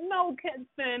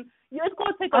 Kenton. It's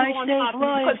going to take a long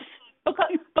time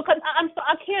because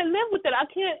I can't live with it. I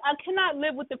cannot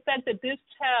live with the fact that this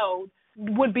child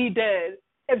would be dead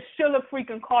if Sheila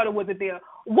freaking Carter wasn't there.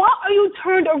 Why are you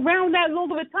turned around that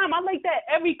long of a time? I like that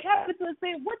every character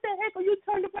say, what the heck are you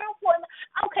turned around for?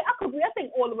 Okay, I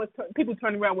think all of us people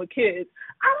turn around with kids.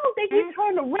 I don't think he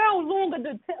turned around longer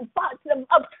than 5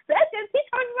 seconds. He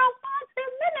turned around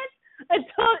 5-10 minutes.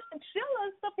 Until Sheila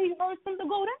and stuff, he heard something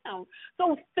go down.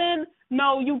 So Finn,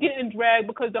 no, you getting dragged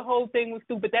because the whole thing was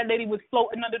stupid. That lady was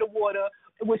floating under the water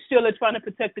with Sheila trying to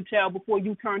protect the child before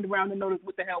you turned around and noticed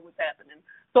what the hell was happening.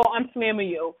 So I'm slamming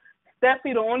you.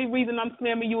 Steffi, the only reason I'm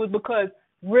slamming you is because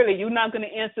really, you're not going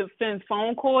to answer Finn's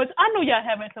phone calls? I know y'all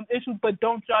having some issues, but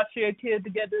don't y'all share kids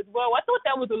together as well? I thought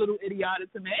that was a little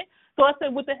idiotic to me. So I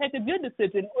said, what the heck is your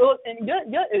decision? And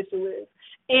your issue is.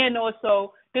 And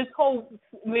also, this whole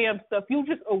Liam stuff, you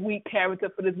just a weak character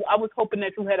for this. I was hoping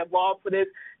that you had evolved for this.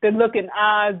 The looking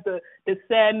eyes, the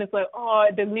sadness, like, oh,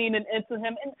 the leaning into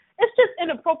him. And it's just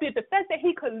inappropriate. The fact that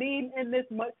he could lean in this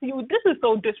much to you, this is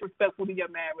so disrespectful to your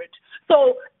marriage.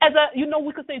 So,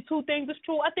 we could say 2 things is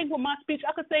true. I think with my speech,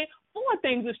 I could say 4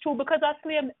 things is true because I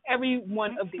slammed every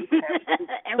one of these characters.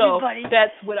 Everybody. So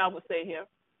that's what I would say here.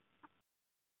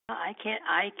 I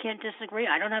can't disagree.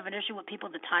 I don't have an issue with people.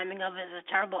 The timing of it is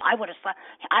terrible. I would have.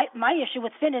 My issue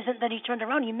with Finn isn't that he turned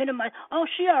around. He minimized. Oh,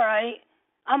 she all right.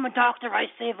 I'm a doctor. I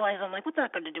save lives. I'm like, what's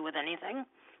that got to do with anything?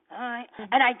 All right.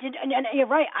 Mm-hmm. And I did. And you're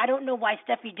right. I don't know why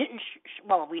Steffi didn't.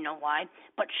 Well, we know why,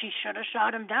 but she should have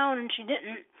shot him down, and she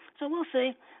didn't. So we'll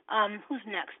see. Who's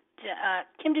next?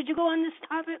 Kim, did you go on this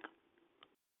topic?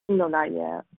 No, not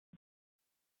yet.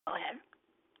 Go ahead.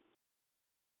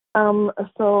 I'm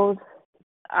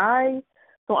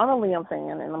a Liam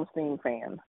fan and I'm a Steen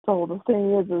fan. So the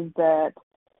thing is that,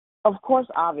 of course,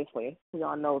 obviously, we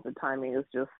all know the timing is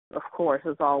just, of course,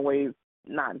 it's always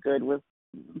not good with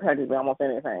practically almost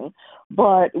anything.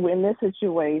 But in this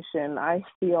situation, I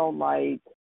feel like,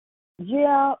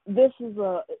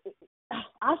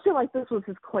 I feel like this was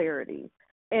his clarity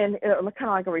and kind of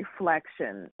like a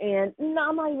reflection. And no,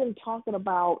 I'm not even talking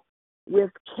about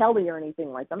with Kelly or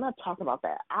anything like that. I'm not talking about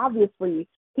that. Obviously,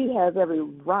 he has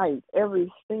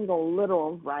every single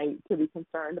literal right to be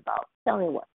concerned about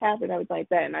telling what happened, everything like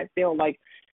that. And I feel like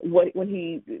when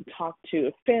he talked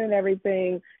to Finn and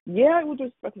everything, it was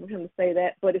respectful for him to say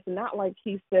that, but it's not like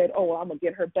he said, oh, I'm going to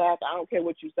get her back. I don't care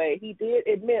what you say. He did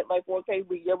admit, like, well, okay,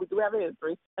 we do have a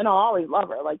history, and I always love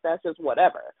her. Like, that's just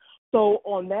whatever. So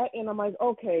on that end, I'm like,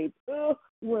 okay,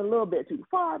 we're a little bit too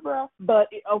far, bro. But,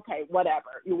 okay,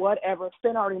 whatever.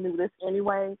 Finn already knew this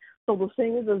anyway. So the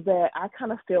thing is that I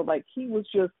kind of feel like he was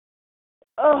just,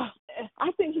 I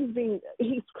think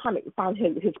he's kind of found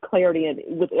his clarity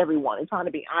with everyone and trying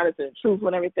to be honest and truthful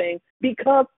and everything.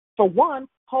 Because, for one,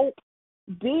 Hope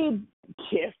did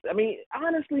kiss. I mean,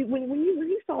 honestly, when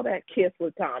he saw that kiss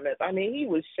with Thomas, I mean, he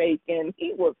was shaking.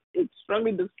 He was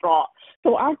extremely distraught.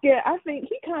 So I think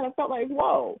he kind of felt like,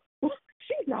 whoa,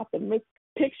 she's not the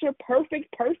picture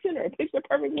perfect person or picture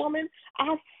perfect woman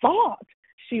I thought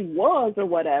she was or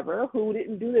whatever, who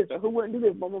didn't do this or who wouldn't do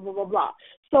this, blah, blah, blah, blah, blah.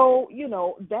 So,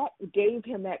 that gave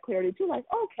him that clarity too, like,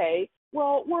 okay,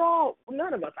 well,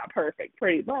 none of us are perfect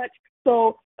pretty much.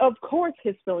 So, of course,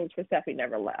 his feelings for Steffi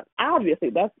never left. Obviously,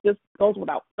 that just goes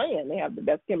without saying. They have the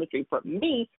best chemistry to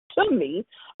me.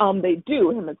 They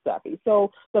do, him and Steffi.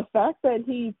 So the fact that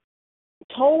he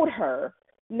told her,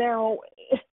 now,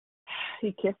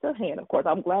 he kissed her hand, of course.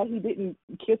 I'm glad he didn't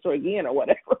kiss her again or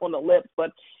whatever on the lips,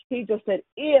 but he just said,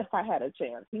 if I had a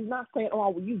chance. He's not saying, oh,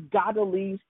 well, you got to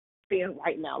leave Finn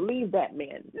right now. Leave that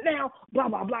man. Now, blah,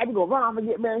 blah, blah, we're going to run off and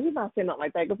get married. He's not saying nothing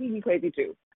like that because he'd be crazy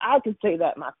too. I could say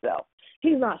that myself.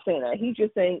 He's not saying that. He's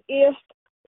just saying, if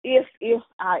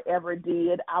I ever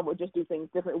did, I would just do things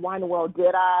different. Why in the world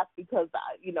did I? Because,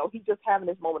 he's just having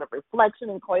this moment of reflection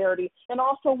and clarity. And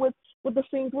also with the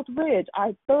scenes with Ridge,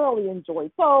 I thoroughly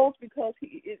enjoyed those because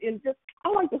I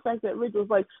like the fact that Ridge was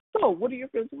like, so what are your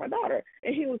feelings for my daughter?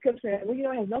 And he was kept saying, well,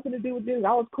 it has nothing to do with this.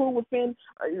 I was cool with Finn.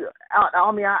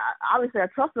 Obviously I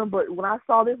trust him, but when I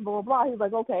saw this, blah, blah, blah, he was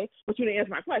like, okay, but you didn't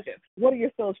answer my question. What are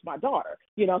your feelings for my daughter?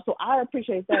 So I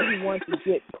appreciate that he wanted to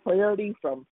get clarity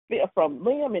from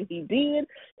Liam, and he did,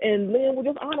 and Liam was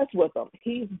just honest with him.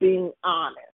 He's being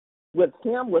honest with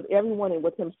him, with everyone, and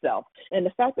with himself. And the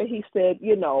fact that he said,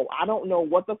 I don't know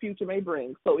what the future may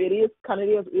bring, so it is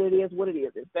what it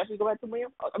is. Especially go back to Liam.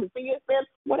 I mean, Finn,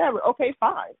 whatever. Okay,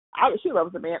 fine. She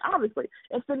loves the man, obviously,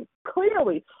 and Finn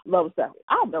clearly loves Steffi.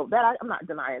 I know that. I'm not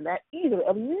denying that either.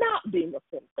 Of not being a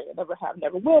Finn fan, never have,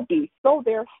 never will be. So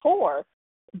therefore,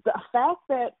 the fact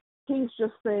that he's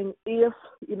just saying if,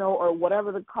 or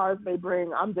whatever the cards may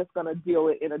bring, I'm just going to deal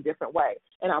it in a different way,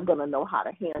 and I'm going to know how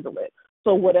to handle it.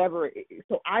 So whatever it is.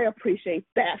 So I appreciate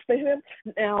that for him.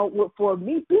 Now, for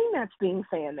me being that Steen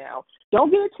fan now,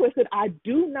 don't get it twisted. I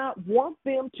do not want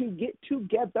them to get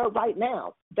together right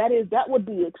now. That would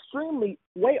be extremely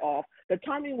way off. The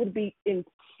timing would be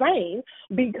insane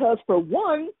because, for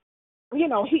one,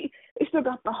 he still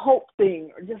got the Hope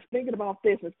thing, or just thinking about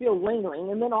this and still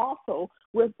lingering. And then also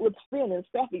with Finn and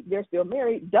Steffi, they're still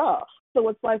married, duh. So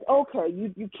it's like, okay,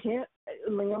 you can't,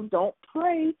 Liam, don't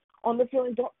prey on the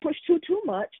feeling, don't push too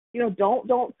much. Don't,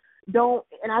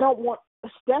 and I don't want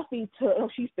Steffi to,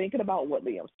 she's thinking about what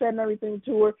Liam said and everything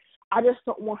to her. I just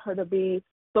don't want her to be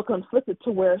so conflicted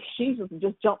to where she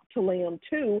just jumped to Liam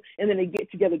too, and then they get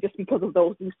together just because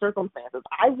of these circumstances.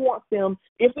 I want them,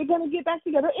 if they're going to get back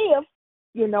together,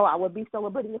 I would be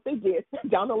celebrating if they did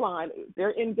down the line. If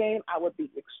they're in game, I would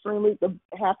be extremely the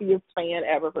happiest fan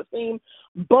ever for seeing.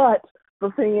 But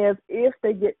the thing is, if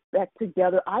they get back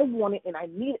together, I want it and I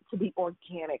need it to be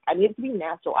organic. I need it to be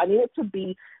natural. I need it to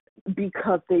be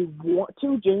because they want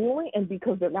to genuinely, and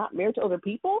because they're not married to other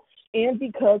people, and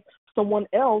because someone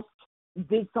else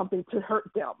did something to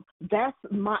hurt them.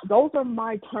 Those are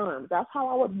my terms. That's how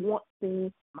I would want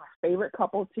seeing my favorite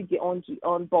couple to get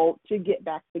on boat, to get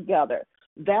back together.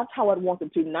 That's how I'd want them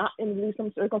to, not in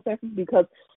some circumstances, because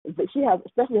Stephanie has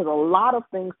a lot of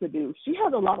things to do. She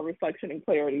has a lot of reflection and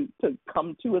clarity to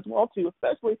come to as well, too,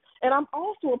 especially. And I'm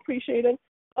also appreciative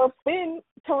of Finn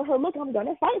telling her, look, I'm going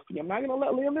to fight for you. I'm not going to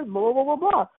let Liam live, blah, blah, blah,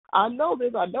 blah. I know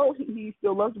this. I know he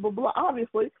still loves you, blah, blah,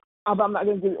 obviously. But I'm not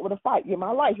going to do it with a fight. You're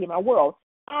my life. You're my world.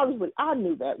 Obviously, I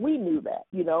knew that. We knew that.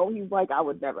 He's like, I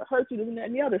would never hurt you, this and that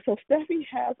and the other. So Steffi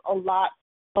has a lot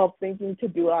of thinking to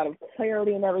do, out of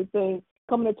clarity and everything,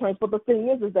 coming to terms. But the thing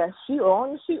is that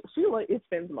Sheila is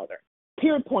Finn's mother.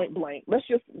 Period, point blank. Let's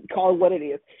just call it what it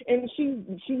is. And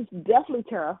she's definitely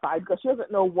terrified because she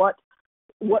doesn't know what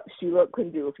Sheila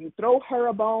can do. If you throw her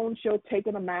a bone, she'll take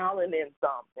it a mile and then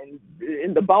some.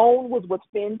 And the bone was what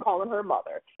Finn calling her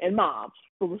mother and mom.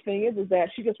 So the thing is that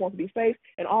she just wants to be safe.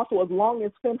 And also, as long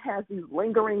as Finn has these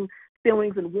lingering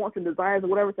feelings and wants and desires or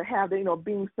whatever to have,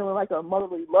 being feeling like a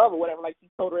motherly love or whatever, like he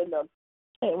told her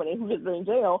when he was in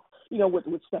jail,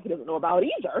 which Stephanie doesn't know about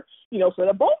either, so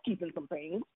they're both keeping some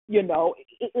things,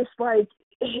 it's like,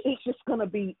 it's just going to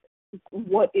be,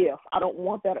 what if? I don't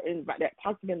want that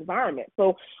toxic environment.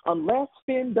 So unless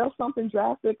Finn does something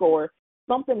drastic or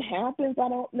something happens, I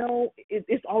don't know,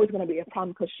 it's always going to be a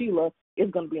problem because Sheila is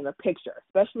going to be in the picture,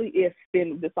 especially if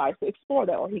Finn decides to explore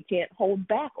that, or he can't hold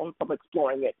back on from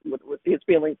exploring it with his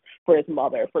feelings for his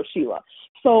mother, for Sheila.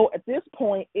 So at this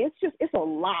point, it's a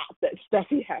lot that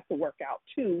Steffi has to work out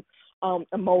too,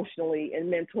 emotionally and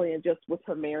mentally, and just with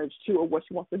her marriage too, or where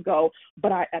she wants to go.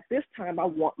 But at this time, I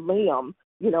want Liam,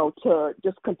 to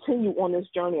just continue on this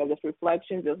journey of this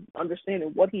reflection, just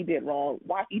understanding what he did wrong,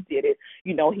 why he did it.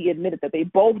 He admitted that they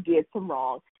both did some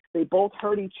wrong. They both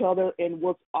hurt each other and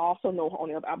was also on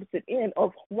the opposite end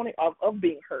of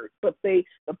being hurt. But the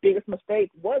biggest mistake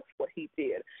was what he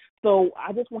did. So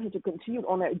I just want him to continue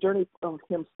on that journey of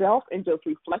himself and just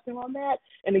reflecting on that.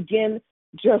 And again,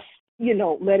 just,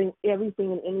 letting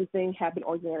everything and anything happen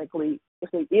organically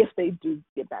if they do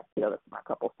get back together for my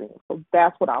couple scenes. So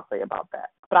that's what I'll say about that.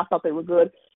 But I thought they were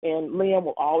good. And Liam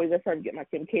will always, I started to get my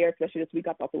Kim Care, especially this week.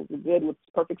 I thought they were good with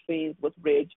perfect scenes with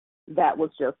Ridge. That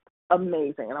was just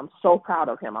amazing. And I'm so proud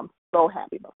of him. I'm so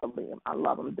happy about Liam. I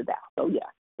love him to death. So, yeah,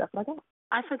 that's what I got.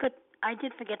 I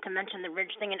did forget to mention the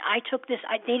Ridge thing, and I took this.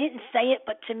 They didn't say it,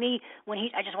 but to me,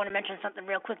 I just want to mention something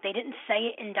real quick. They didn't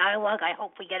say it in dialogue. I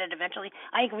hope we get it eventually.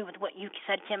 I agree with what you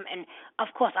said, Kim, and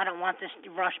of course, I don't want this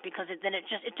rush because then it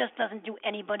just doesn't do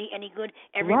anybody any good.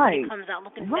 Everybody comes out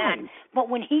looking bad.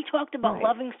 But when he talked about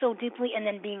loving so deeply and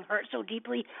then being hurt so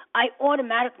deeply, I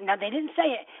automatically, now they didn't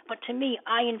say it, but to me,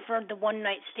 I inferred the one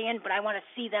night stand. But I want to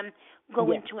see them go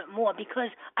into it more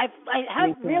because I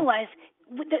have realized.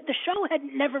 The show had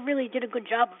never really did a good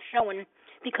job of showing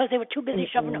because they were too busy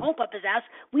shoving hope up his ass.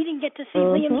 We didn't get to see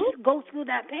Liam go through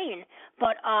that pain.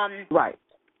 But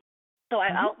so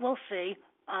we'll see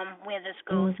where this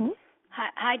goes.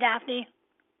 Hi, Daphne.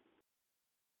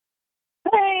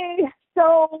 Hey,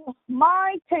 so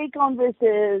my take on this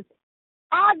is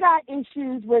I got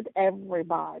issues with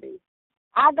everybody.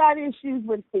 I got issues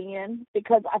with Finn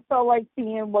because I felt like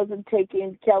Finn wasn't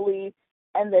taking Kelly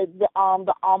and the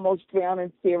almost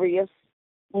drowning serious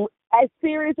as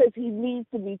he needs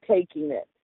to be taking it.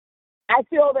 I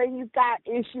feel that he's got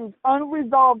issues,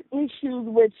 unresolved issues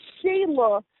with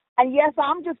Sheila, and yes,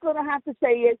 I'm just going to have to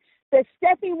say it, that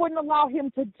Steffi wouldn't allow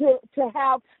him to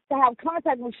have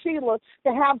contact with Sheila,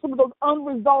 to have some of those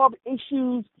unresolved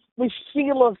issues with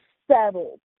Sheila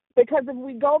settled. Because if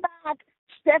we go back,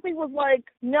 Steffi was like,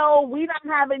 no, we're not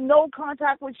having no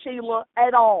contact with Sheila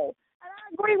at all. And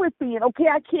I agree with Finn. Okay,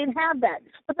 I can't have that.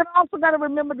 But then I also got to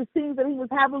remember the scenes that he was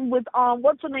having with,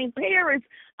 Paris,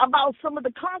 about some of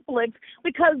the conflicts,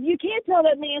 because you can't tell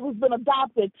that man who's been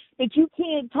adopted that you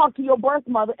can't talk to your birth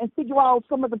mother and figure out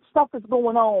some of the stuff that's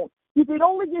going on. You can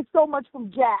only get so much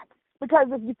from Jack. Because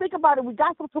if you think about it, we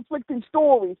got some conflicting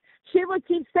stories. Sheila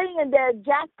keeps saying that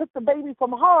Jack took the baby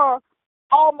from her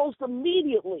almost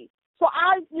immediately. So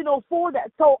for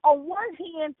that. So on one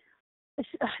hand,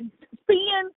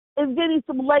 Finn is getting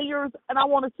some layers, and I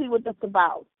want to see what that's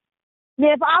about.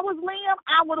 Now, if I was Liam,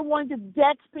 I would have wanted to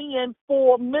deck Finn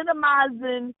for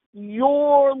minimizing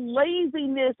your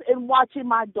laziness in watching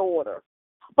my daughter.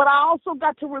 But I also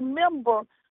got to remember,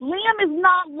 Liam is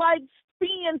not like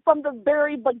Finn from the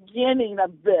very beginning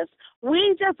of this.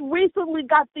 We just recently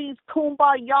got these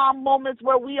kumbaya moments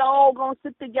where we all gonna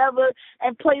sit together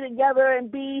and play together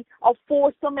and be a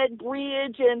foursome at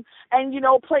bridge and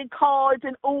play cards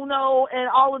and Uno and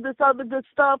all of this other good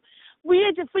stuff.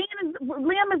 Liam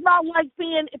is not like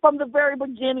Finn from the very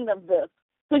beginning of this.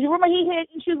 Because you remember he had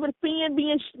issues with Finn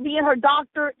being her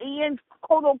doctor and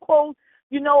quote unquote,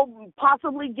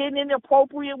 possibly getting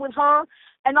inappropriate with her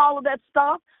and all of that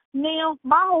stuff. Now,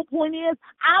 my whole point is,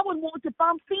 I would want to, if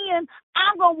I'm Finn,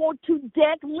 I'm going to want to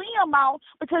deck Liam out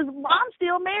because I'm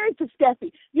still married to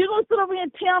Steffi. You're going to sit over here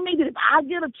and tell me that if I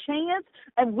get a chance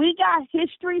and we got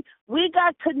history, we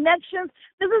got connections,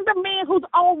 this is the man who's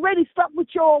already slept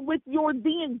with your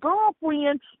then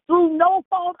girlfriend through no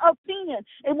fault of Finn.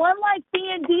 It wasn't like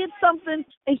Finn did something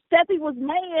and Steffi was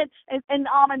mad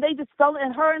and they just fell,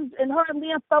 and her and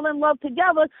Liam fell in love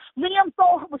together. Liam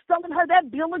was selling her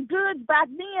that bill of goods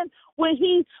back then when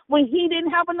he didn't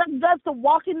have enough guts to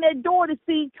walk in that door to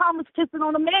see Thomas kissing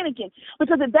on a mannequin.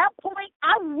 Because at that point,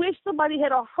 I wish somebody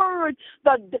had heard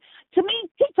to me,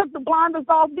 he took the blinders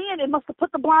off then and must have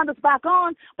put the blinders back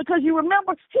on, because you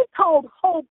remember he told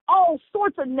Hope all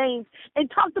sorts of names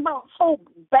and talked about Hope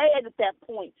bad at that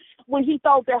point when he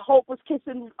thought that Hope was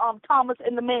kissing Thomas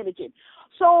and the mannequin.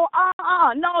 So,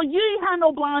 no, you ain't had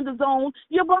no blinders on.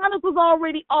 Your blinders was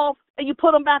already off, and you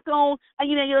put them back on, and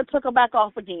you took them back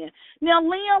off again. Now,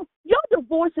 Liam, your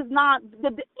divorce is not, the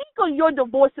ink on your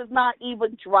divorce is not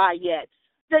even dry yet.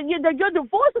 Your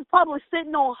divorce is probably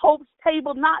sitting on Hope's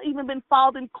table, not even been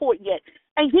filed in court yet.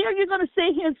 And here you're going to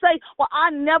sit here and say, well,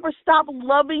 I never stopped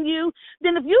loving you.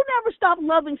 Then if you never stopped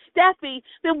loving Steffi,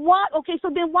 then why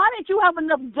didn't you have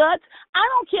enough guts? I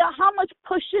don't care how much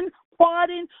pushing,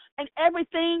 prodding, and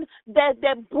everything that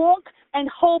Brooke and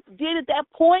Hope did at that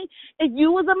point. If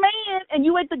you was a man and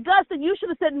you had the guts, then you should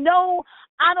have said, no,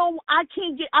 I don't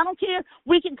care.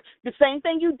 We can, the same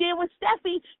thing you did with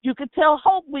Steffi, you could tell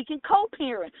Hope we can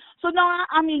co-parent. So no,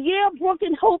 Brooke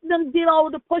and Hope them did all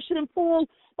of the pushing and pulling,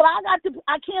 but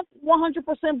I can't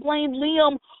 100% blame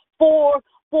Liam for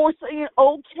saying,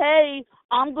 okay,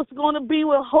 I'm just going to be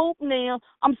with Hope now.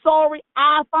 I'm sorry.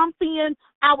 If I'm Finn,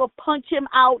 I will punch him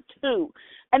out too.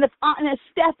 And if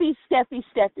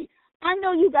Steffi, I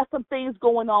know you got some things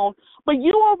going on, but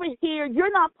you over here,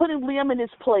 you're not putting Liam in his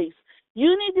place.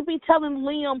 You need to be telling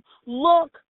Liam,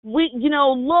 look, we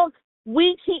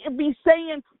can't be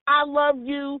saying, I love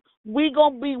you, we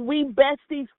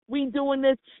besties, we doing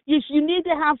this. You need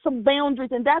to have some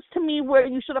boundaries, and that's to me where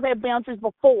you should have had boundaries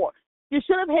before. You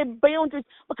should have had boundaries,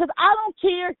 because I don't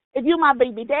care if you're my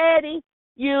baby daddy,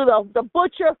 you the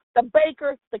butcher, the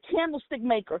baker, the candlestick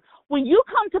maker. When you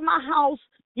come to my house,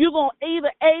 you're going to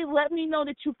either A, let me know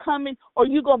that you're coming, or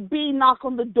you're going to B, knock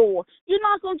on the door. You're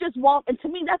not going to just walk. And to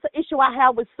me, that's an issue I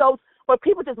have with soaps, where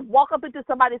people just walk up into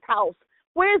somebody's house.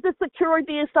 Where's the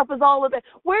security and stuff, is all of that?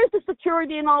 Where's the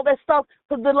security and all that stuff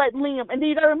to let Liam? And then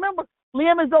you got to remember,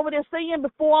 Liam is over there saying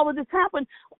before all of this happened,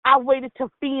 I waited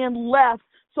till Finn left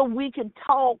so we can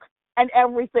talk and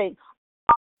everything.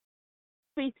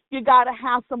 You got to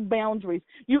have some boundaries.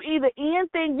 You either you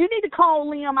need to call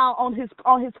Liam out on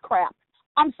his crap.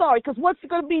 I'm sorry, because what's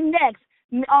going to be next?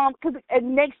 Because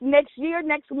next year,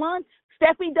 next month,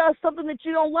 Steffi does something that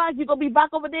you don't like, you're going to be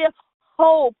back over there.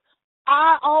 Hope,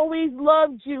 I always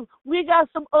loved you. We got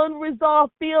some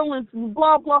unresolved feelings,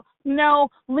 blah, blah. No,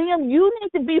 Liam, you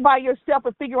need to be by yourself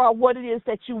and figure out what it is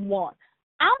that you want.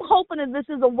 I'm hoping that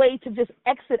this is a way to just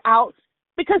exit out,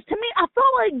 because to me, I feel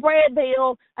like Brad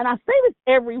Bell, and I say this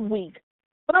every week,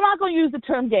 but I'm not going to use the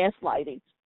term gaslighting.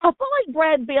 I feel like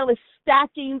Brad Bell is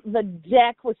stacking the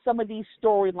deck with some of these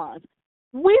storylines.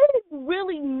 We didn't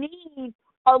really need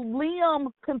a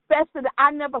Liam confessing that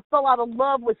I never fell out of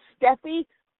love with Steffi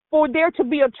for there to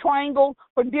be a triangle,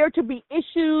 for there to be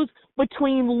issues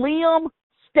between Liam,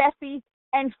 Steffi,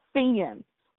 and Finn.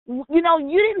 You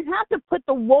didn't have to put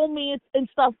the romance and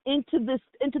stuff into this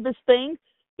thing,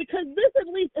 because this, at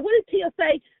least, what did Tia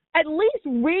say? At least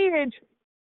Ridge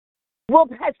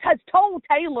has told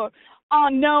Taylor,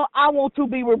 no, I want to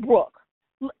be with Brooke.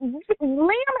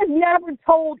 Liam has never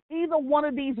told either one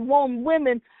of these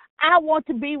women, I want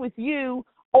to be with you,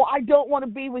 or I don't want to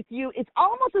be with you. It's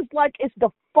almost as like it's the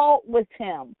fault with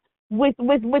him, with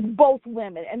both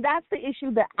women. And that's the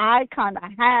issue that I kind of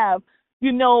have,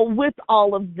 with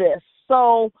all of this.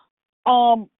 So,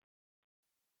 so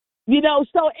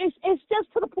it's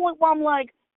just to the point where I'm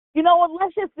like, you know what,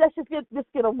 let's just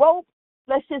get a rope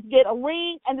let's just get a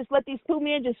ring and just let these two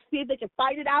men just see if they can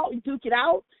fight it out and duke it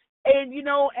out, and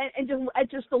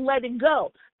just to let it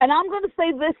go. And I'm going to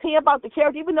say this here about the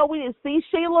character, even though we didn't see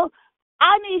Sheila.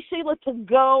 I need Sheila to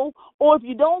go, or if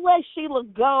you don't let Sheila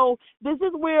go, this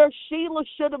is where Sheila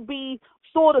should be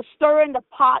sort of stirring the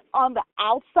pot on the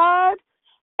outside,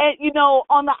 and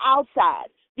on the outside.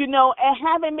 And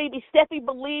having maybe Steffi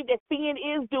believe that Finn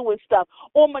is doing stuff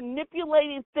or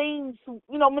manipulating things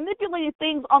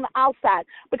on the outside.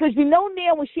 Because now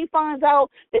when she finds out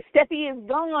that Steffi is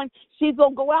gone, she's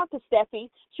going to go after Steffi.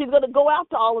 She's going to go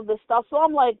after all of this stuff. So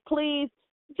I'm like, please,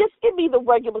 just give me the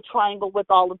regular triangle with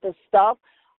all of this stuff.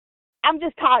 I'm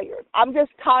just tired. I'm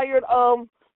tired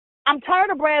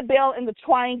of Brad Bell and the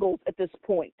triangles at this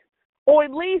point. Or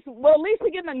at least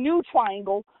we're getting a new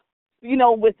triangle,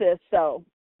 with this. So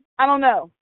I don't know.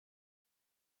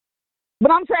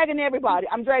 But I'm dragging everybody.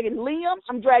 I'm dragging Liam,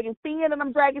 I'm dragging Finn, and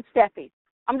I'm dragging Steffi.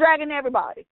 I'm dragging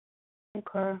everybody.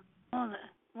 Okay.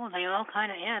 Well, they all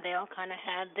kind of had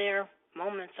their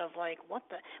moments of like, what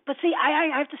the? But see, I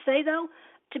have to say though,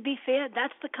 to be fair,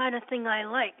 that's the kind of thing I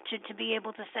like, to be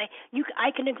able to say,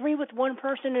 I can agree with one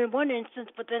person in one instance,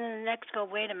 but then in the next go,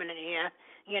 wait a minute here,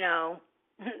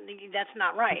 that's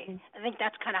not right. Mm-hmm. I think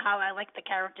that's kind of how I like the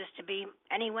characters to be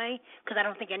anyway, because I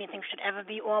don't think anything should ever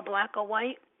be all black or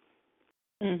white.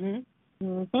 Mhm.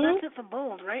 Mhm. That's it for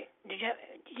Bold, right? Did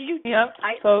you? Yep.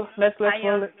 So let's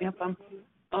roll it. Yep.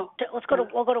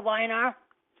 We'll go to Y&R.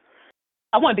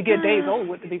 I wanted to get days over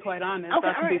with, to be quite honest. Okay, so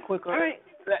I can be quicker. All right.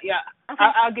 Yeah. Okay.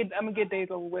 I'm gonna get days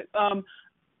over with.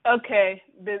 Okay.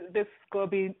 This is gonna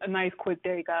be a nice quick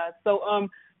day, guys. So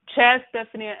Chad,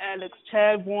 Stephanie, and Alex.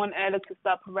 Chad warned Alex to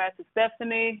stop harassing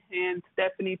Stephanie, and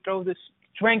Stephanie throws a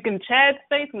drink in Chad's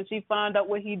face when she found out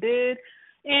what he did.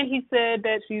 And he said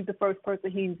that she's the first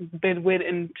person he's been with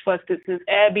and trusted since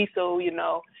Abby, so,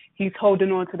 he's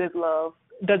holding on to this love.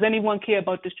 Does anyone care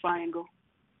about this triangle?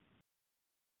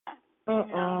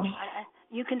 No,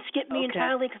 you can skip me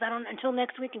entirely because I don't until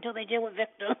next week until they deal with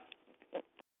Victor.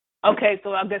 Okay,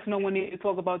 so I guess no one needs to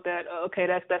talk about that. Okay,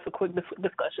 that's a quick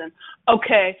discussion.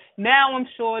 Okay, now I'm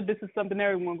sure this is something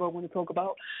everyone's going to want to talk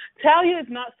about. Talia is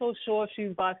not so sure if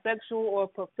she's bisexual or if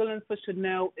her feelings for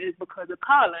Chanel is because of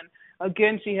Colin.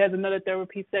 Again, she has another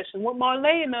therapy session with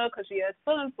Marlena because she has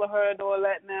feelings for her and all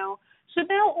that now.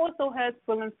 Chanel also has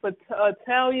feelings for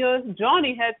Talia.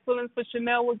 Johnny has feelings for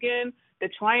Chanel again. The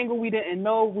triangle we didn't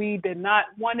know, we did not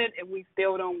want it, and we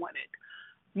still don't want it.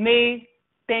 Me,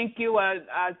 thank you. I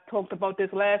talked about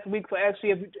this last week, so actually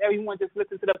if everyone just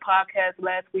listened to the podcast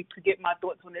last week to get my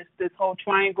thoughts on this whole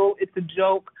triangle. It's a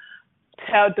joke.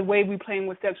 The way we playing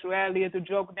with sexuality is a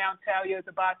joke. Now Talia is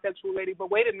a bisexual lady, but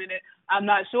wait a minute. I'm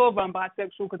not sure if I'm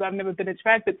bisexual because I've never been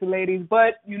attracted to ladies,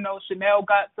 but, Chanel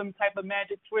got some type of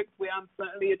magic tricks where I'm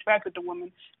certainly attracted to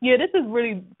women. Yeah, this is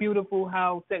really beautiful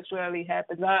how sexuality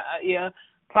happens.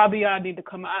 Probably I need to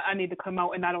come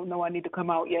out, and I don't know I need to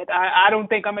come out yet. I don't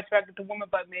think I'm attracted to women,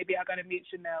 but maybe I got to meet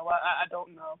Chanel. I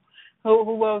don't know.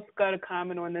 Who else got a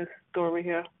comment on this story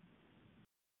here?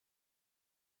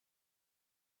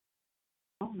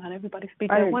 Oh, not everybody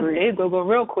speaks at once. Days go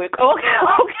real quick.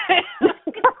 Okay.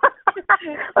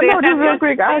 No, just real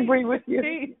quick. I agree with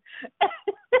you.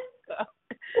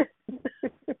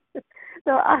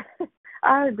 No,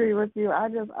 I agree with you.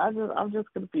 I'm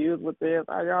just confused with this.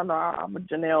 Y'all know I'm a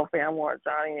Janelle fan. I want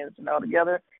Johnny and Janelle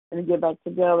together and to get back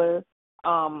together.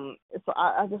 So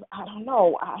I don't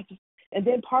know. And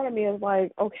then part of me is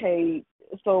like, okay,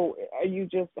 so are you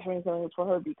just having something for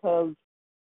her because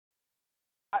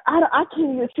I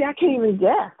can't even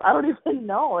guess. I don't even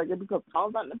know. Like, because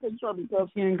Paul's not in the picture, or because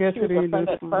she was offended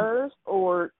at first,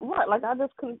 or what? Like,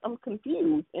 I'm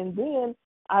confused. And then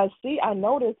I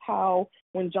noticed how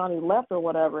when Johnny left or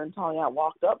whatever, and Talia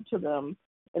walked up to them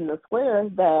in the square,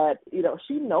 that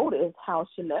she noticed how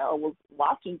Chanel was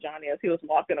watching Johnny as he was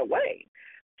walking away.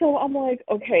 So I'm like,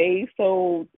 okay,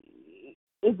 so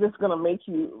is this gonna make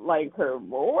you like her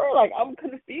more? Like, I'm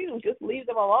confused. Just leave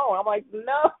them alone. I'm like,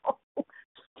 no.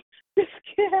 Just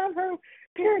have her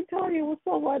parent Talia with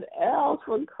someone else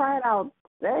for crying out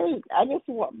sake. I just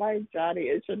want my Johnny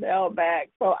and Chanel back.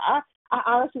 So I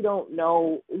honestly don't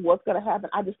know what's going to happen.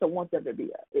 I just don't want there to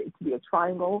be a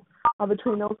triangle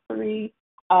between those three.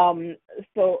 But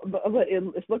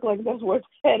it's looking like that's where it's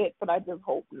headed, but I just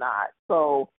hope not.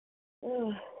 So,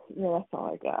 that's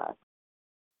all I got.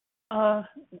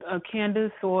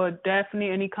 Candace or Daphne,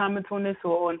 any comments on this,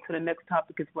 or on to the next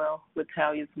topic as well, with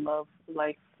Talia's love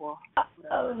life?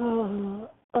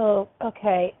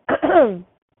 Okay.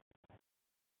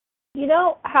 You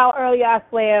know how earlier I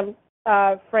slammed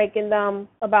Frank and them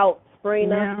about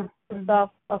Sabrina and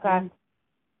stuff? Okay.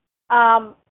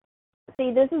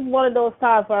 See, this is one of those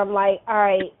times where I'm like, all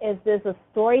right, is this a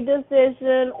story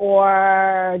decision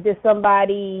or did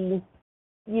somebody,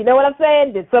 you know what I'm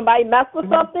saying? Did somebody mess with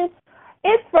something?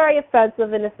 It's very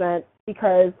offensive in a sense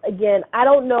because, again, I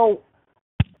don't know.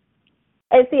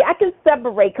 And see, I can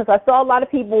separate because I saw a lot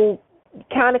of people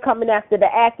kind of coming after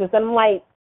the actress. And I'm like,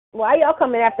 why y'all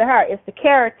coming after her? It's the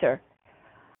character.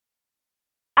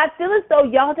 I feel as though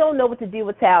y'all don't know what to do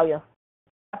with Talia,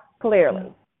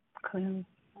 clearly.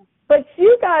 But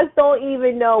you guys don't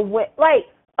even know what, like,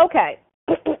 okay,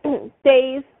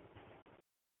 Dave,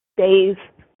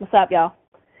 what's up, y'all?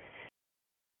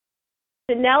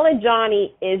 Chanel and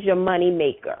Johnny is your money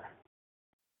maker.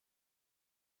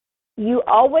 You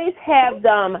always have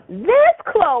them this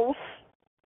close,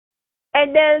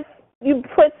 and then you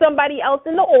put somebody else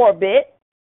in the orbit,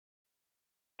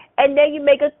 and then you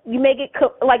make it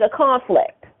like a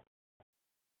conflict.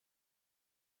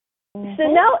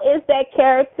 Chanel is that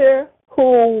character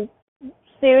who,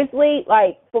 seriously,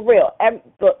 like, for real.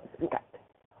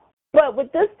 But with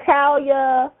this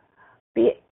Talia,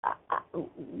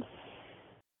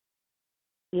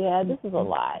 yeah, this is a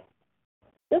lot.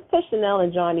 Just put Chanel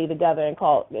and Johnny together and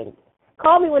call me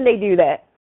when they do that.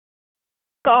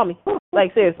 Call me,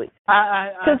 like, seriously.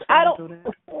 Because I don't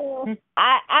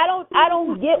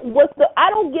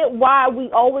get why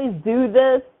we always do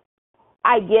this.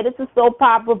 I get it's a soap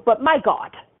opera, but my God,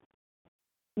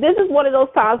 this is one of those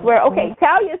times where, okay,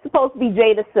 Talia is supposed to be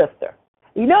Jada's sister.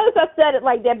 You notice I said it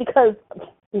like that because,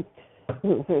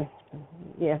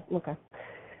 yeah, okay.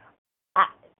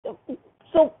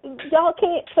 So y'all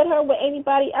can't put her with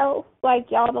anybody else?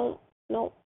 Like, y'all don't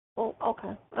know? Oh,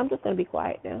 okay. I'm just going to be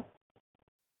quiet now.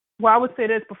 Well, I would say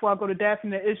this before I go to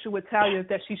Daphne. The issue with Talia is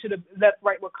that she should have left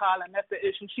right with Colin. That's the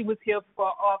issue. She was here for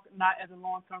off, not as a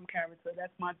long-term character.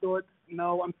 That's my thoughts.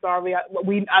 No, I'm sorry.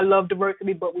 I love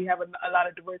diversity, but we have a lot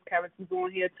of diverse characters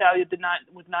on here. Talia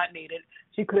was not needed.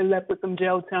 She could have left with some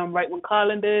jail time right when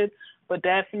Colin did. But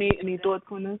Daphne, any thoughts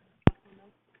on this?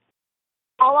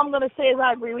 All I'm going to say is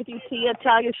I agree with you, Tia.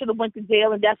 Talia should have went to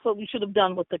jail, and that's what we should have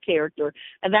done with the character.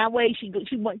 And that way she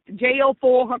went to jail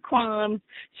for her crimes.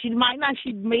 She may not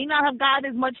have gotten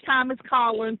as much time as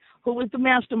Colin, who was the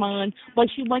mastermind, but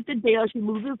she went to jail. She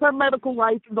loses her medical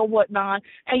license or whatnot,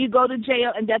 and you go to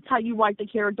jail, and that's how you write the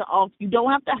character off. You don't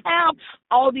have to have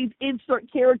all these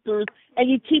insert characters,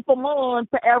 and you keep them on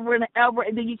forever and ever,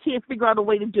 and then you can't figure out a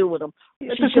way to deal with them.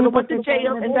 She should have went to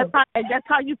jail, and that's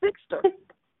how you fixed her.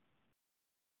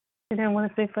 I didn't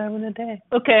want to say forever and a day.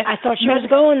 Okay. I thought she was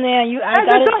going there. I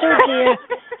got it too,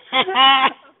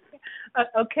 dear.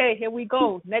 Okay, here we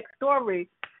go. Next story.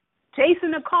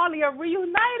 Jason and Carly are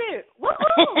reunited.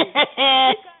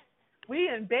 Woohoo! We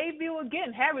in Bayview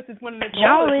again. Harris is one of the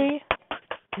Jolly.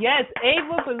 Yes,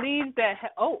 Ava believes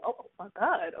that. Oh my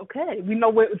God. Okay, we know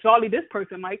where jolly this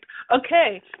person liked.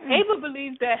 Okay, Ava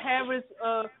believes that Harris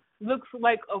looks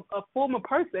like a former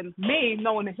person. Me,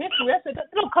 knowing the history, I said,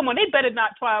 "No, come on, they better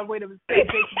not try a way to say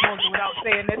Jason Morgan without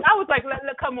saying this." I was like,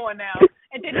 "Come on now."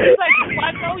 And then he's like, "Do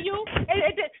I know you?"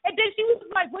 And then she was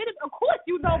like, "Wait, of course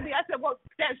you know me." I said, "Well,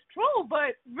 that's true,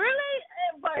 but really?"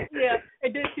 But yeah. And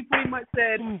then she pretty much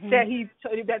said that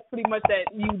that's pretty much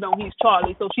that he's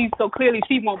Charlie. So clearly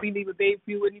she won't be leaving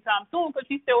Bayview anytime soon because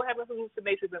she's still having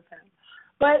hallucinations of him.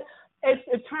 But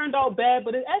it turned out bad,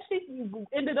 but it actually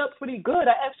ended up pretty good.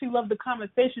 I actually loved the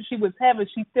conversation she was having.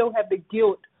 She still had the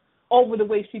guilt over the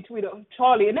way she treated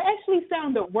Charlie. And it actually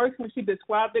sounded worse when she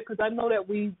described it because I know that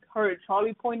we heard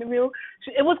Charlie's point of view.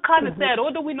 It was kind of sad.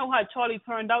 Although we know how Charlie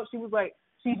turned out, she was like,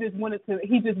 he just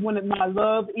wanted my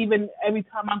love. Even every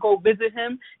time I go visit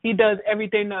him, he does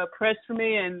everything to impress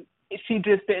me, and she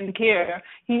just didn't care.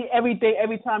 Every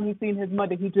time he seen his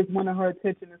mother, he just wanted her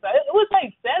attention. It was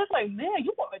like sad. It's like, man,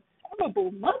 you are a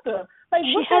terrible mother. Like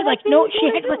she had like no.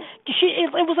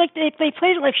 It was like they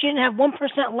played it like she didn't have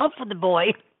 1% love for the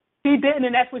boy. She didn't,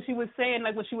 and that's what she was saying.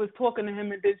 Like when she was talking to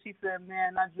him, and then she said,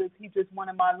 "Man, he just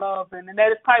wanted my love," and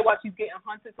that is probably why she's getting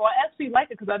hunted. So I actually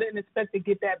like it because I didn't expect to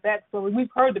get that backstory.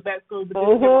 We've heard the backstory, but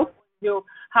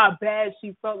how bad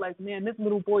she felt. Like, man, this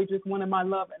little boy just wanted my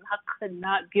love, and I could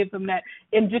not give him that.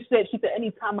 And she said,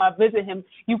 anytime I visit him,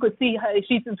 you could see her.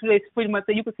 She pretty much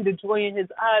said you could see the joy in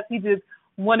his eyes. He just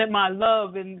wanted my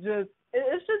love, and it's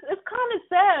kind of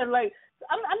sad. Like,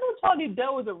 I know Charlie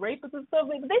Dell was a rapist and stuff,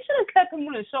 but they should have kept him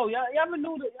on the show. Y'all ever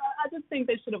knew that? I just think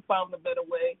they should have found a better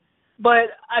way.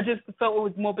 But I just felt it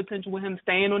was more potential with him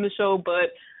staying on the show.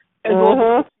 But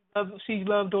she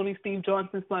loved only Steve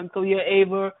Johnson's son. So yeah,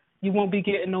 Ava, you won't be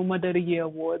getting no Mother of the Year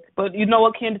awards. But you know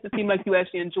what, Candace? It seemed like you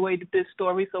actually enjoyed this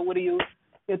story. So what are your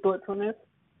thoughts on this?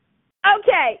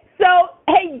 Okay, so,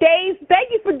 hey, Days,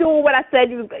 thank you for doing what I said.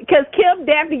 Because Kim,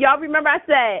 Daphne, y'all remember I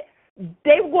said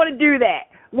they were going to do that,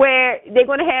 where they're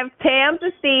going to have Tams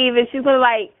and Steve, and she's going to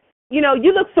like, you know,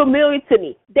 you look familiar to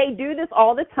me. They do this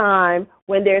all the time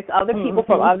when there's other people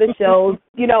from other shows.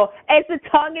 You know, it's a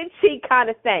tongue-in-cheek kind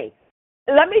of thing.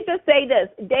 Let me just say this.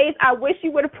 Dave, I wish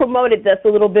you would have promoted this a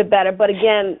little bit better, but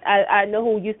again, I know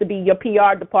who used to be your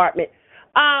PR department.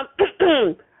 I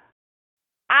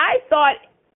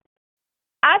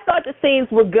thought the scenes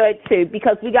were good, too,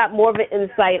 because we got more of an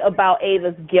insight about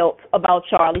Ava's guilt about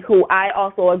Charlie, who I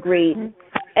also agreed.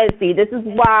 And see, this is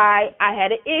why I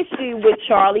had an issue with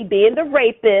Charlie being the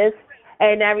rapist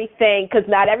and everything, because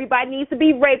not everybody needs to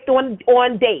be raped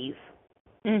on days.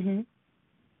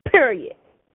 Period.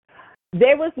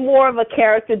 There was more of a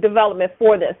character development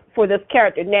for this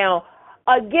character. Now,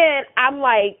 again, I'm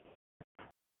not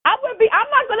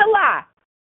gonna lie.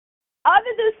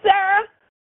 Other than Sarah,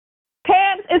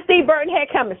 Pam and Steve Burton had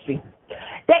chemistry.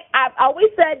 I've always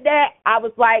said that. I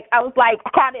was like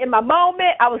kind of in my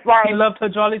moment. I was like, you loved her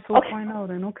Charlie 2.0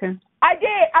 then, okay. I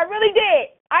did. I really did.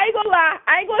 I ain't gonna lie.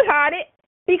 I ain't gonna hide it,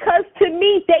 because to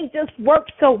me they just work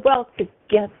so well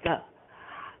together.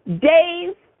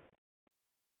 Dave,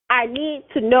 I need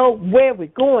to know where we're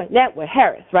going that with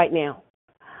Harris right now,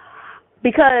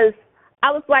 because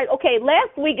I was like, okay,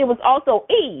 last week it was also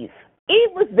Eve.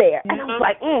 Eve was there, and I was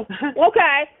like,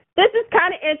 okay. This is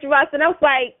kind of interesting. I was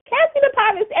like, Cassie the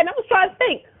Pirates, and I was trying to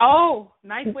think. Oh,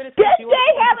 nice way to say did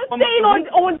they have a scene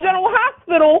on General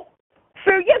Hospital?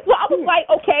 So, yes, so I was like,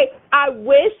 okay, I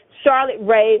wish Charlotte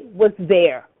Rae was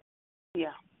there.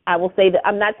 Yeah. I will say that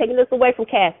I'm not taking this away from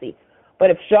Cassie, but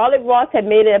if Charlotte Ross had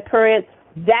made an appearance,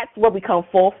 that's where we come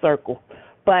full circle.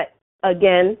 But,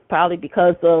 again, probably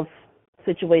because of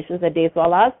situations that Dave saw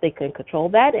us, they couldn't control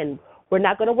that, and we're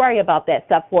not going to worry about that,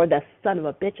 except for the son of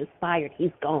a bitch is fired.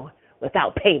 He's gone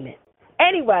without payment.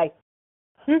 Anyway,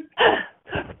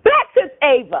 back to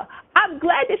Ava. I'm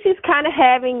glad that she's kind of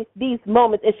having these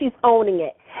moments and she's owning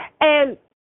it. And,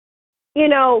 you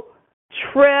know,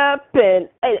 Trip and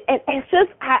it's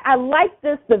just, I like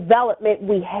this development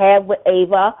we have with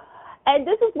Ava. And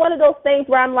this is one of those things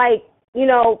where I'm like, you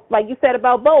know, like you said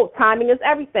about Bo, timing is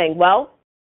everything. Well,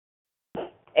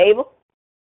 Ava,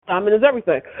 timing is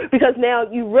everything, because now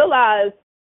you realize,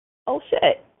 oh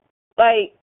shit,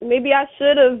 like maybe I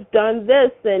should have done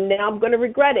this, and now I'm going to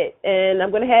regret it, and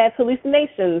I'm going to have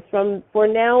hallucinations for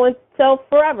now until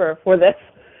forever for this.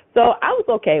 So I was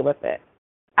okay with it.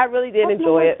 I really did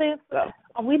enjoy it. So.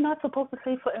 Are we not supposed to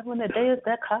say forever and a day? Is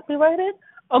that copyrighted?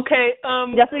 Okay.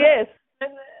 Yes, it is.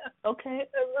 Okay.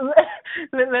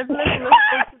 Let's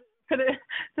go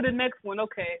to the next one.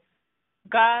 Okay,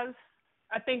 guys.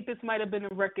 I think this might have been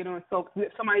a record on so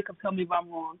somebody can tell me if I'm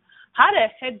wrong. How the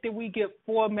heck did we get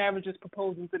 4 marriages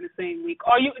proposals in the same week?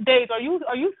 Are you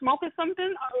smoking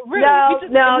something? Really?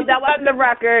 No, that wasn't the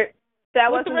record.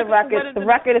 That wasn't the record. The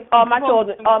record is all my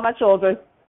children. All my children.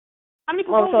 How many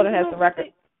proposals? All my children has the record.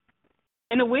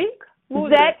 In a week?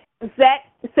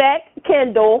 Zach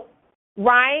Kendall,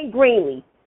 Ryan Greenlee,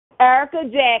 Erica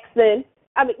Jackson.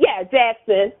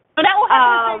 Jackson. But that will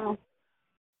happen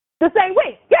the same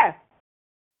week. Yeah.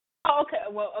 Oh,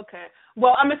 okay.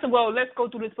 Well, let's go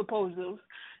through these proposals.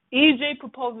 EJ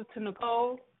proposes to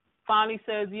Nicole. Finally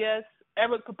says yes.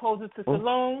 Eric proposes to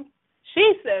Salome.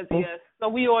 She says yes. So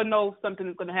we all know something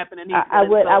is going to happen in these. I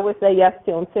would say yes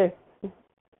to him too.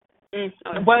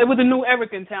 Well, it was a new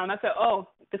Eric in town. I said, oh,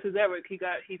 this is Eric. He's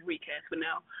recast for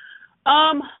now.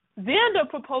 Xander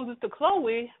proposes to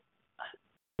Chloe.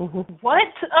 What?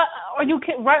 Are you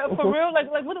kidding? Right, for real? Like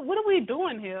what are we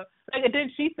doing here? Like, and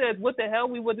then she says, what the hell?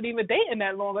 We wasn't even dating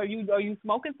that long. Are you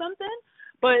smoking something?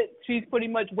 But she's pretty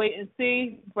much wait and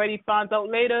see. Brady finds out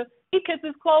later. He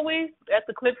kisses Chloe. That's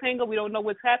the cliffhanger. We don't know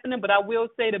what's happening, but I will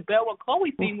say the Belle and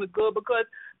Chloe scene was good, because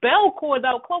Belle called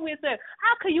out Chloe and said,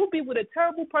 how can you be with a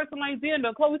terrible person like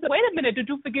Xander? Chloe said, wait a minute, did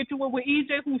you forget you were with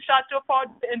EJ, who shot your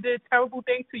father and did terrible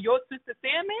things to your sister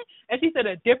Sammy? And she said,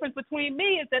 the difference between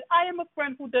me is that I am a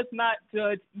friend who does not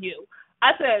judge you.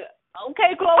 I said,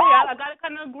 okay, Chloe, I got to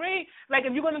kind of agree. Like,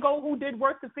 if you're going to go who did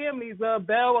worse to families,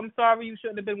 Belle, I'm sorry, you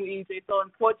shouldn't have been with EJ. So,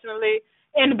 unfortunately,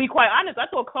 and to be quite honest, I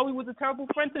thought Chloe was a terrible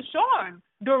friend to Sean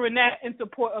during that in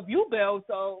support of you, Belle.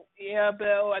 So, yeah,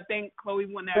 Belle, I think Chloe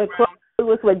won that round. Chloe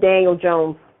was with Daniel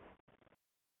Jones.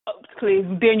 Oh, please,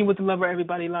 Daniel was the lover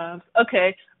everybody loves.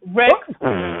 Okay, Rex.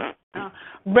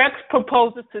 Rex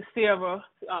proposes to Sarah.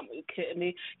 Are you kidding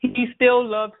me? He still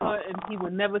loves her, and he will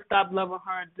never stop loving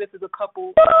her. And this is a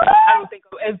couple I don't think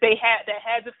as that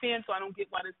has a fan, so I don't get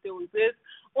why this still exists.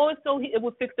 Also, it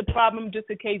will fix the problem just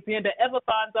in case Xander ever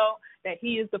finds out that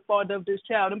he is the father of this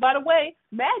child. And by the way,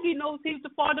 Maggie knows he's the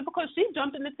father because she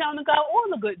jumped into town and got all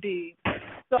the good deeds.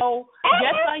 So,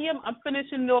 yes, I am. I'm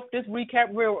finishing off this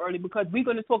recap real early because we're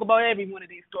going to talk about every one of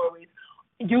these stories.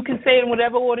 You can say in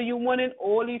whatever order you want it,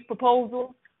 all these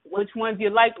proposals, which ones you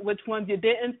liked, which ones you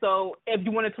didn't. So if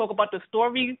you want to talk about the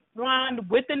storyline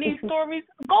within these stories,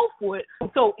 go for it.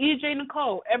 So EJ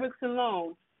Nicole, Eric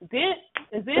Salone,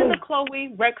 Xander,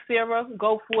 Chloe, Rex, Sarah,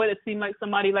 go for it. It seemed like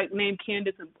somebody named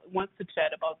Candace wants to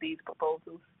chat about these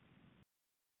proposals.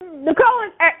 Nicole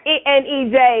and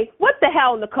EJ, what the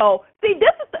hell, Nicole? See, this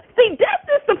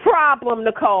is the problem,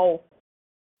 Nicole.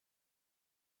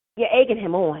 You're egging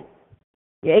him on.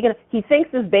 He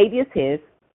thinks this baby is his.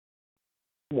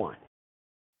 1.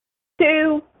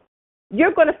 2,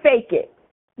 you're going to fake it.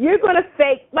 You're going to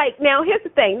fake, now here's the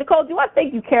thing. Nicole, do I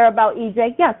think you care about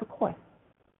EJ? Yes, of course.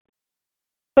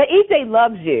 But EJ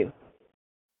loves you.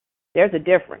 There's a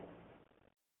difference.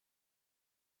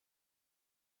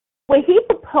 When he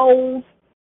proposed,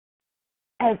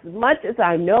 as much as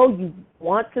I know you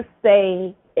want to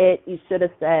say it, you should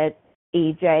have said,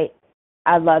 EJ,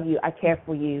 I love you, I care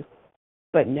for you,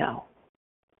 but no.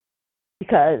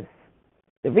 Because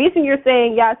the reason you're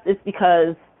saying yes is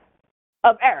because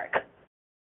of Eric.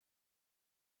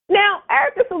 Now,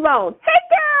 Eric is alone. Hey,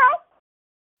 girl!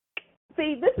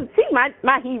 See, she's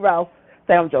my hero.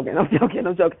 Say, I'm joking.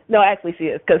 No, actually she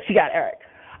is because she got Eric.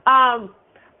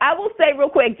 I will say real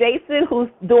quick, Jason, who's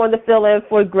doing the fill-in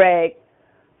for Greg,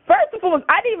 first of all,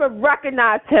 I didn't even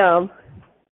recognize him.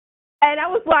 And I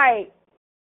was like,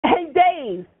 hey,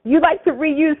 Dave, you like to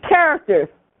reuse characters.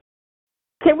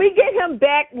 Can we get him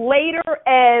back later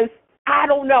as, I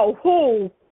don't know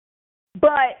who,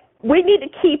 but we need to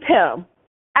keep him.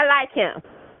 I like him.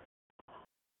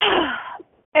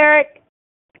 Eric,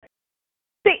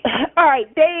 see, all right,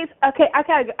 Dave, okay,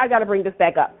 I gotta bring this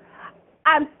back up.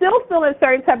 I'm still feeling a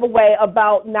certain type of way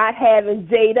about not having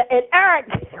Jada and Eric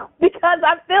because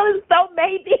I'm feeling so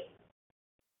maybe.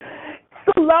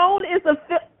 Salone is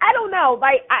I don't know,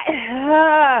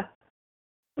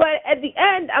 but at the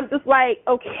end, I'm just like,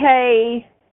 okay,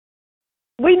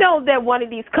 we know that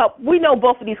we know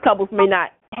both of these couples may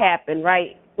not happen,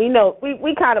 right? We know,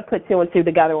 we kind of put 2 and 2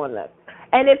 together on this.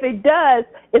 And if it does,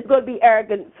 it's going to be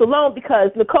Eric and Salone because,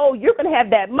 Nicole, you're going to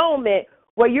have that moment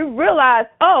where you realize,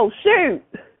 oh, shoot,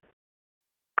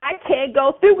 I can't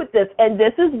go through with this. And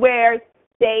this is where,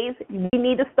 Dave, we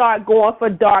need to start going for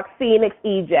Dark Phoenix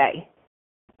EJ.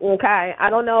 Okay? I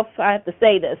don't know if I have to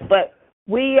say this, but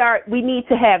we need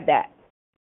to have that.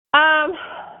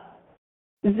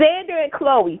 Xander and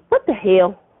Chloe, what the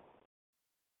hell?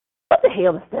 What the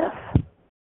hell is this?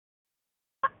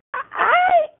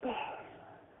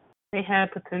 They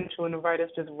had potential, and the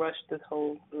writers just rushed this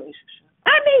whole relationship.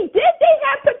 I mean, did they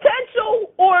have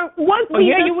potential, or was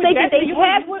we thinking they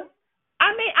had?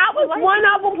 I was one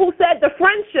of them who said the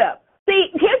friendship. See,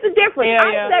 here's the difference.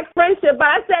 I said friendship, but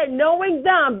I said knowing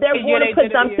them, they're going to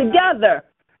put them together.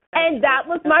 And that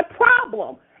was my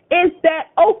problem. Is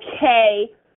that,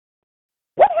 okay,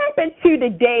 what happened to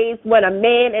the days when a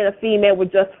man and a female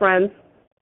were just friends?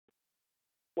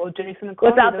 Well, Jason and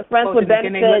Chloe, without the friends with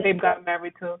benefits. They've got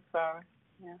married too, sorry.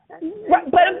 Yeah,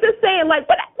 right, but I'm just saying,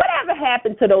 whatever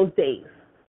happened to those days?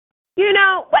 You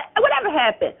know, whatever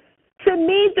happened? To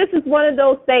me, this is one of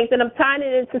those things, and I'm tying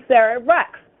it into Sarah and Rex,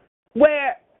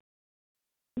 where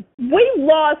we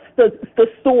lost the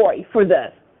story for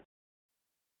this.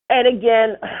 And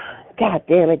again, God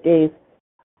damn it, Dave.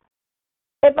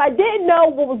 If I didn't know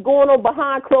what was going on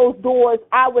behind closed doors,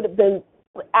 I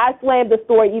slammed the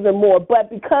story even more. But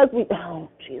because we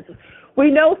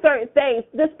know certain things,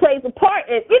 this plays a part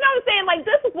in, you know what I'm saying?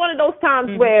 This is one of those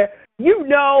times where you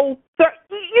know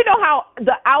how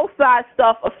the outside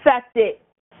stuff affected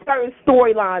certain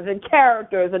storylines and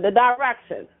characters and the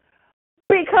direction.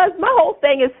 Because my whole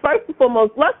thing is, first and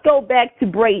foremost, let's go back to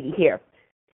Brady here.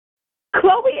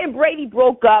 Chloe and Brady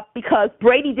broke up because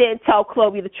Brady didn't tell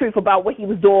Chloe the truth about what he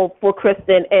was doing for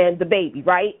Kristen and the baby,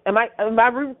 right? Am I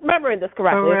remembering this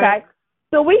correctly? Okay.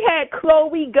 So we had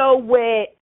Chloe go with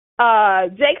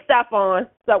Jake Stephon,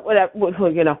 so whatever,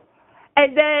 you know,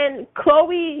 and then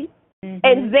Chloe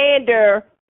and Xander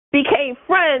became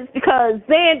friends because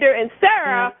Xander and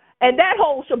Sarah and that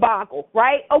whole shabagle,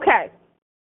 right? Okay.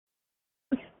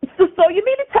 So you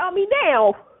mean to tell me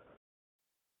now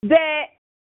that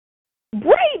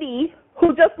Brady, who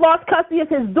just lost custody of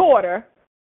his daughter,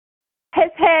 has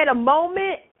had a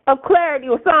moment of clarity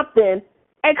or something,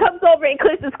 and comes over and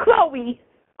kisses Chloe,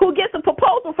 who gets a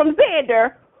proposal from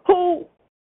Xander, who,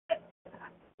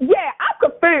 yeah, I'm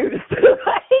confused.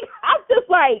 Like, I'm just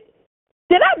like,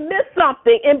 did I miss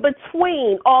something in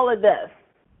between all of this?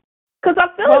 Because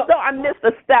I feel as though I missed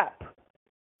a step.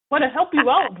 Want to help you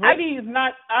out? Brady is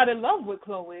not out of love with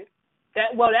Chloe.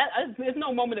 There's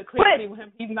no moment of clarity with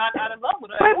him. He's not out of love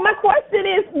with her. But my question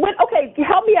is,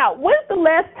 help me out. When's the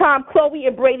last time Chloe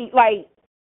and Brady, like,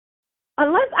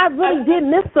 unless I really did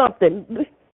miss something.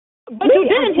 But you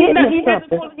didn't. He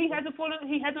hasn't fell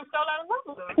out of love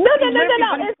with her. No.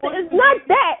 It's not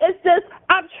that. It's just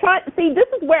I'm trying. See, this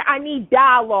is where I need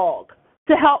dialogue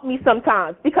to help me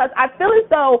sometimes, because I feel as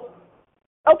though,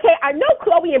 okay, I know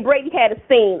Chloe and Brady had a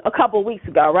scene a couple of weeks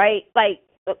ago, right? Like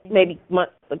maybe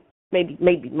months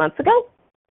ago.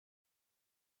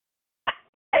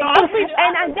 I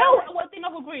know one thing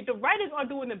I've agreed. The writers are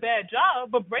doing a bad job,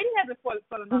 but Brady hasn't fallen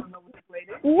out of love with this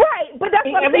lady. Right, but that's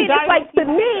what I'm saying.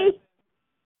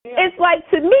 It's like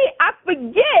to me, I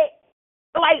forget.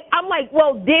 Like I'm like,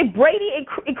 well, did Brady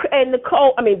and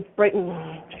Nicole? I mean,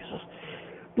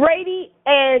 Brady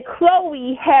and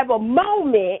Chloe have a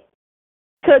moment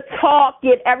to talk,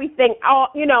 get everything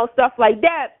out, stuff like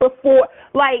that before,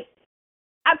 like.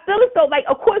 I feel as though, like,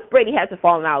 of course Brady hasn't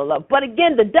fallen out of love. But,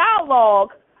 again, the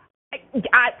dialogue,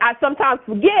 I sometimes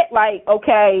forget, like,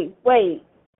 okay, wait,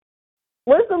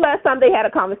 when's the last time they had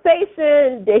a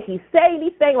conversation? Did he say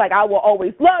anything? Like, I will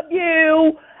always love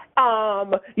you,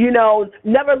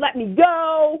 never let me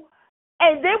go.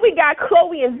 And then we got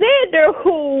Chloe and Xander,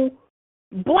 who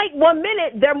blink 1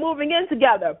 minute, they're moving in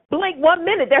together. Blink 1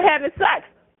 minute, they're having sex.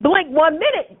 Blink 1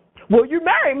 minute, will you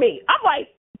marry me? I'm like,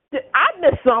 I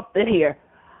missed something here.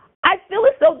 I feel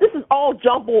as though this is all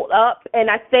jumbled up, and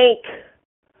I think,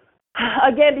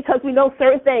 again, because we know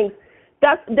certain things,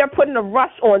 they're putting a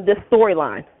rush on this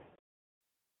storyline.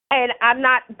 And I'm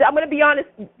going to be honest,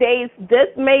 Days, this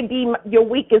may be your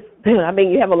weakest. I mean,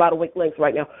 you have a lot of weak links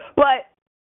right now. But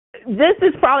this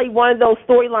is probably one of those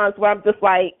storylines where I'm just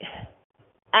like,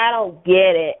 I don't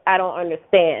get it. I don't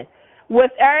understand.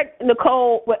 With Eric,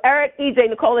 EJ,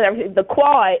 Nicole, and everything, the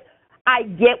quad, I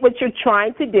get what you're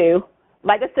trying to do.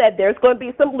 Like I said, there's going to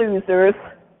be some losers.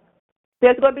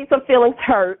 There's going to be some feelings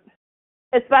hurt,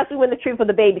 especially when the truth of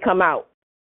the baby come out.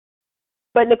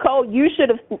 But Nicole, you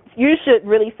should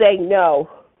really say no.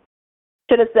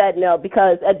 Should have said no,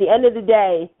 because at the end of the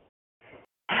day,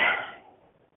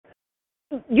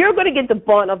 you're going to get the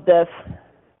brunt of this.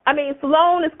 I mean,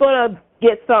 Sloan is going to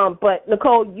get some, but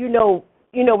Nicole, you know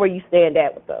where you stand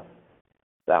at with this.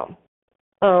 So,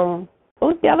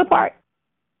 what's the other part?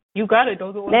 You got it.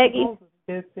 Those are all Maggie.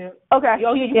 Yeah. Okay.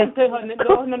 Oh, yeah, you can tell her.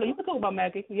 No, you can talk about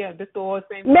Maggie. Yeah, this the all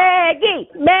same. Maggie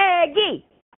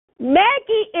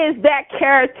is that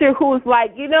character who's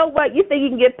like, you know what? You think you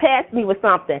can get past me with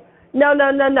something? No.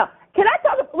 Can I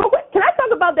talk real quick? Can I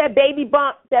talk about that baby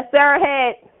bump that Sarah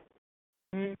had?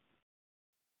 Mm-hmm.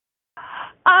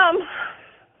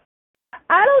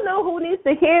 I don't know who needs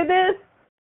to hear this.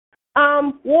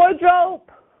 Wardrobe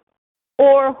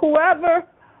or whoever.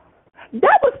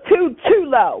 That was too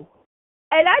low.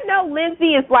 And I know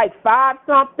Lindsay is like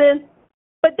 5-something,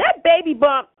 but that baby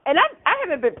bump, and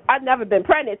I've never been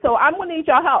pregnant, so I'm gonna need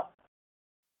y'all help.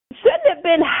 Shouldn't it have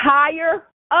been higher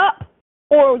up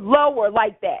or lower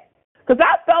like that? Because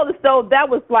I felt as though that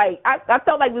was like, I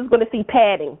felt like we was gonna see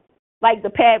padding, like the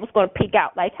pad was gonna peek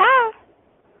out, like hi.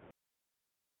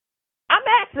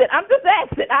 I'm just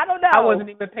asking. I don't know. I wasn't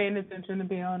even paying attention, to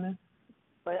be honest.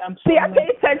 But I'm sure. See, I pay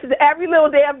attention to every little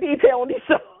damn detail on these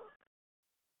shows.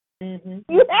 Mm-hmm.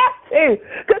 You have to,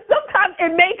 because sometimes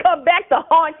it may come back to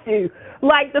haunt you.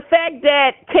 Like the fact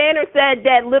that Tanner said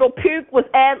that little puke was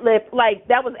ad-lib, like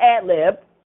that was ad-lib.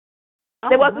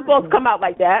 It wasn't supposed to come out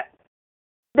like that.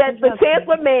 That the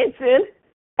Chancellor Mansion,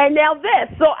 and now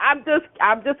this. So I'm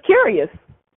just curious.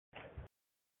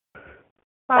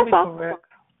 Probably correct.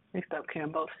 They stopped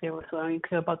caring about Sarah, so I didn't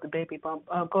care about the baby bump.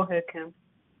 Go ahead, Kim.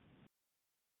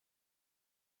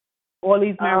 All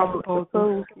these marriage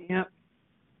proposals. Yep.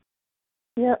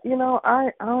 Yeah,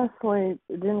 I honestly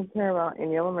didn't care about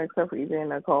any of them except for EJ and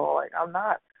Nicole. Like,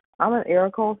 I'm an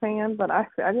Eric Cole fan, but I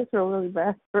just feel really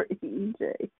bad for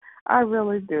EJ. I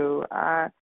really do. I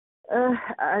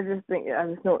just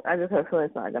have feeling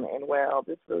it's not going to end well.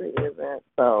 This really isn't.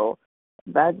 So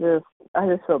I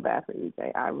just feel bad for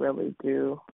EJ. I really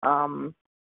do.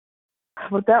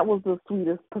 But that was the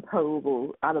sweetest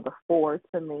proposal out of the 4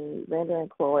 to me. Xander and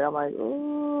Chloe, I'm like,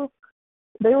 ooh,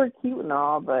 they were cute and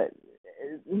all, but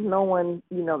no one,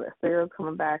 that Sarah's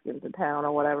coming back into town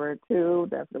or whatever, too,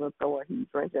 that's going to throw a huge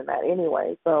wrench in that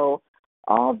anyway. So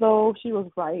although she was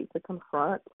right to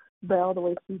confront Belle the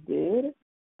way she did,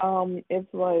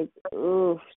 it's like,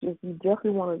 ugh, just you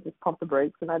definitely want to just pump the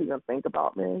brakes and not even think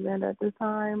about marrying Xander at this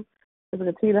time. Just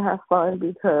continue to have fun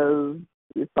because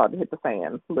it's starting to hit the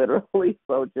fan, literally.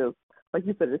 So just like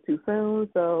you said, it's too soon.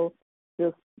 So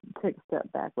just take a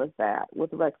step back with that.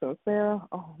 With Rex and Sarah,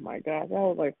 oh my gosh, I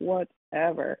was like,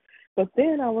 whatever. But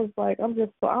then I was like, I'm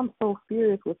so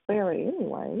furious with Sarah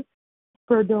anyway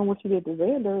for doing what she did to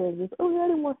Xander and just, oh yeah, I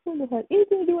didn't want him to have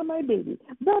anything to do with my baby.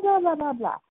 Blah blah blah blah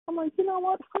blah. I'm like, you know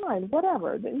what? Fine,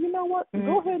 whatever. Then you know what?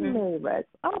 Go ahead and marry Rex.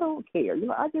 I don't care. You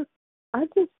know, I just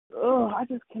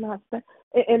cannot stand.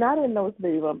 And I didn't know it's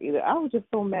baby bump either. I was just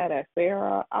so mad at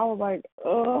Sarah. I was like,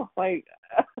 like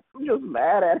I'm just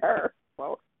mad at her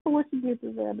for what she did to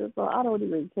Xander. So I don't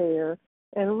even care.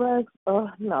 And Rex,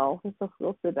 no, just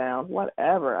go sit down.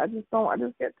 Whatever. I just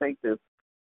can't take this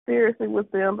seriously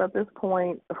with them at this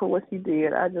point for what she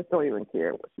did. I just don't even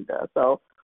care what she does. So,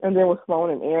 and then with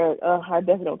Sloan and Eric, I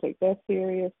definitely don't take that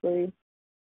seriously.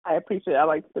 I appreciate. I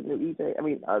like the new EJ. I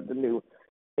mean, the new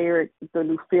Eric, the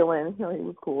new feeling. You know, he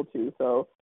was cool too. So,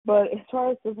 but as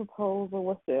far as the proposal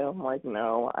with them, I'm like,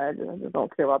 no, I just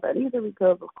don't care about that either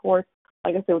because, of course,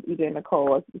 like I said with EJ and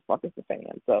Nicole, it's fucking the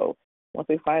fan. So once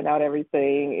they find out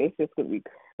everything, it's just gonna be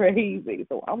crazy.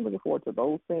 So I'm looking forward to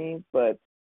those things. But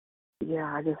yeah,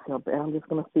 I just feel bad. I'm just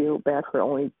gonna feel bad for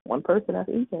only one person, that's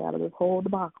EJ, out of this whole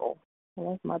debacle. And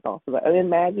that's my thoughts about it. And then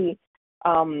Maggie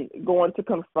going to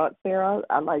confront Sarah,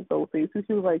 I like those things.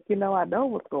 She was like, I know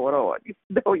what's going on. You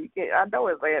can't. I know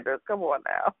it's Anders. Come on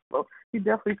now. So you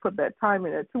definitely put that time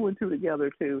in, 2 and 2 together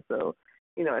too. So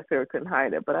Sarah couldn't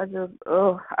hide it. But I don't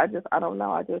know.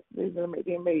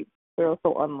 They made Sarah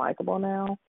so unlikable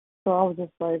now. So I was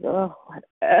just like,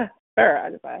 whatever.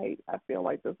 I feel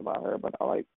like this about her, but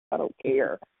I don't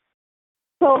care.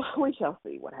 So we shall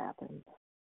see what happens.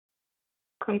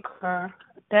 Concur.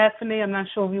 Daphne, I'm not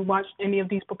sure if you watched any of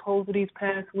these proposals these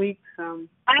past weeks.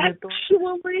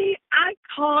 Actually, I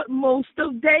caught most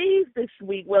of days this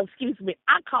week. Well, excuse me,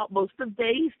 I caught most of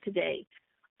days today.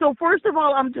 So first of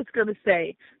all, I'm just going to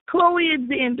say Chloe and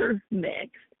Xander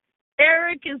next.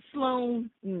 Eric and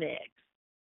Sloan next.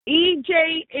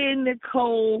 EJ and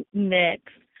Nicole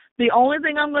next. The only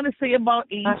thing I'm going to say about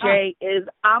EJ is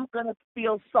I'm going to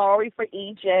feel sorry for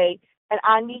EJ, and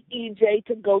I need EJ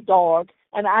to go dog,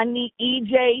 and I need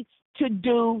EJ to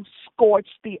do Scorch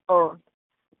the Earth.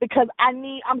 Because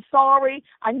I'm sorry,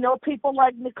 I know people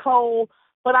like Nicole,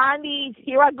 but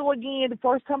here I go again, the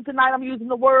first time tonight I'm using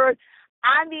the word,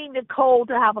 I need Nicole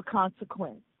to have a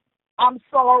consequence. I'm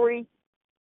sorry.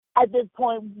 At this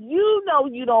point, you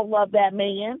don't love that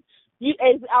man. You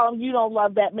don't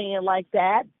love that man like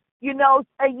that.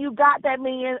 And you got that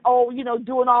man,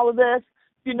 doing all of this,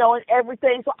 and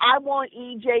everything. So I want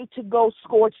EJ to go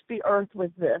scorch the earth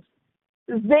with this.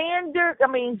 Sarah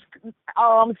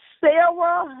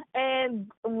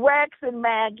and Rex and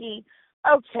Maggie.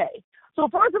 Okay. So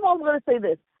first of all, I'm going to say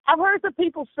this. I've heard some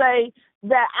people say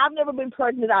that I've never been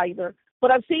pregnant either, but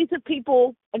I've seen some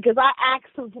people, because I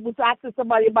was asking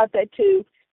somebody about that too,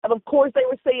 and of course they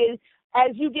were saying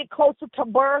as you get closer to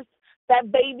birth,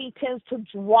 that baby tends to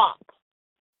drop,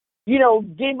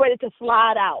 getting ready to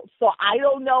slide out. So I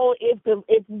don't know if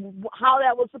how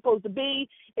that was supposed to be,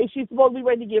 if she's supposed to be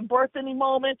ready to give birth any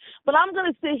moment. But I'm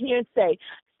going to sit here and say,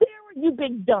 Sarah, you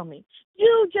big dummy.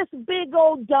 You just big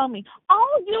old dummy.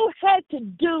 All you had to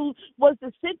do was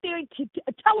to sit there and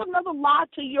tell another lie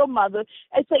to your mother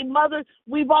and say, Mother,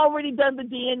 we've already done the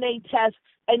DNA test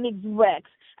and it's Rex.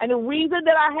 And the reason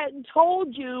that I hadn't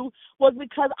told you was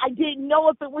because I didn't know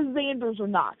if it was Xander's or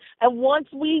not. And once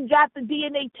we got the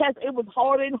DNA test, it was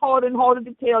harder and harder and harder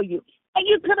to tell you. And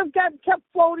you could have kept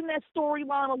floating that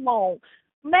storyline alone.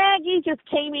 Maggie just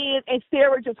came in and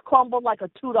Sarah just crumbled like a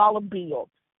 $2 bill.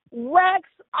 Rex,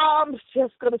 I'm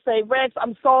just going to say, Rex,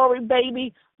 I'm sorry,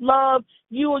 baby. Love,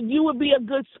 you would be a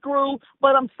good screw,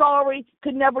 but I'm sorry,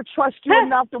 could never trust you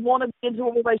enough to want to be into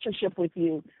a relationship with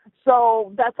you.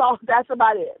 So that's all. That's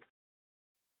about it.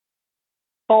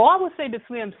 All I would say to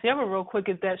Slim Sarah real quick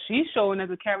is that she's showing as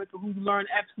a character who's learned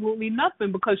absolutely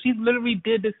nothing, because she literally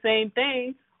did the same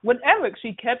thing with Eric.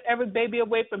 She kept Eric's baby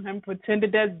away from him,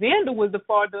 pretended that Xander was the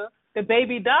father. The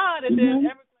baby died, and then Eric's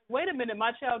like, wait a minute,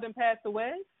 my child didn't pass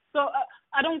away. So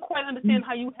I don't quite understand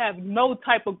how you have no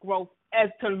type of growth as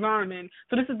to learning.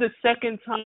 So this is the second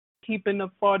time keeping the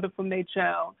father from their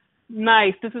child.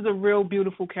 Nice. This is a real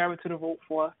beautiful character to root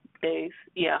for, Days.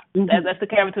 Yeah, that's the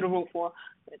character to root for.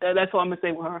 That's what I'm going to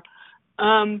say with her.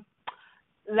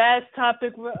 Last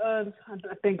topic, I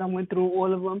think I went through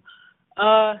all of them.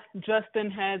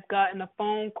 Justin has gotten a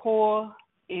phone call.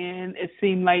 and it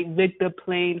seemed like Victor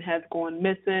Plain has gone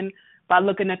missing. By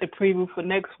looking at the preview for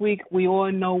next week, we all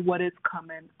know what is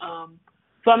coming.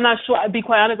 So I'm not sure. I'll be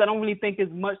quite honest, I don't really think there's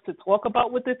much to talk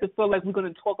about with this. I feel like we're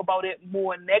going to talk about it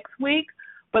more next week,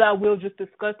 but I will just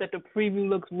discuss that the preview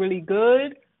looks really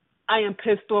good. I am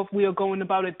pissed off we are going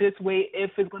about it this way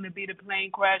if it's going to be the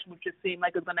plane crash, which it seemed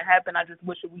like it's going to happen. I just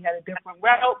wish that we had a different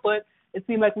route, but it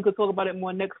seemed like we could talk about it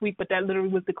more next week, but that literally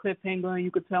was the cliffhanger, and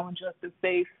you could tell in Justin's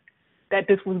face that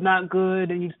this was not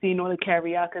good, and you've seen all the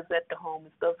karaoke at the home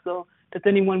and stuff. So does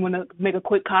anyone want to make a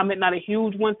quick comment, not a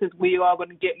huge one, since we are going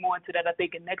to get more into that, I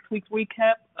think, in next week's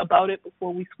recap about it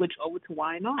before we switch over to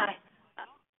Why Not?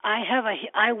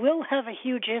 I will have a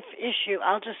huge issue.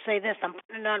 I'll just say this. I'm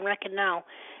putting it on record now.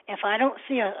 If I don't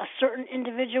see a certain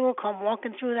individual come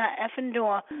walking through that effing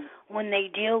door when they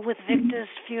deal with Victor's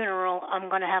funeral, I'm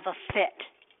going to have a fit.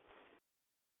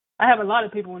 I have a lot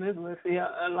of people on this list. Yeah,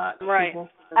 a lot of people.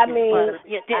 I mean,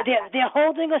 they're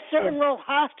holding a certain role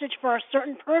hostage for a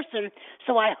certain person,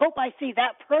 so I hope I see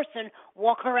that person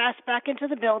walk her ass back into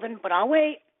the building, but I'll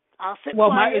wait. I'll sit quiet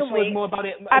my issue and wait. is more about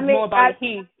it. More about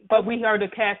he, but we heard the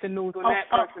casting news on that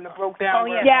person that broke down.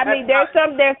 Yeah, I mean, there's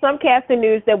some casting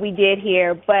news that we did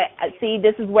hear, but see,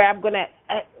 this is where I'm gonna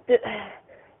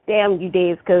damn you,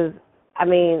 Dave, because I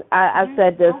mean, I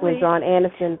said this when John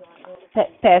Anderson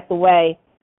passed away,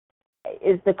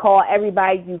 is to call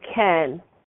everybody you can.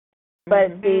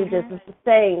 But see, this is the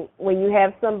thing, when you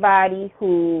have somebody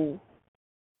who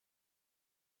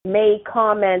made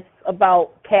comments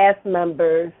about cast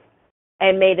members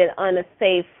and made it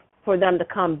unsafe for them to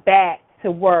come back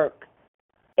to work,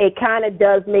 it kind of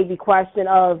does make me question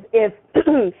of if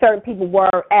certain people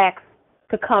were asked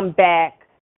to come back,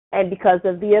 and because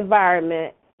of the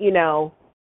environment, you know,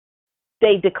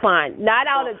 they declined. Not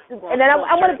out of, and then I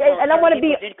want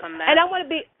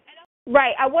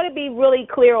to be really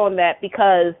clear on that,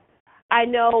 because I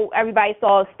know everybody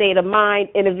saw a State of Mind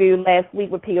interview last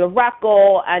week with Peter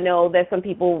Ruckel. I know that some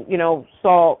people,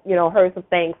 heard some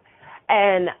things.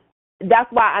 And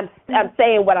that's why I'm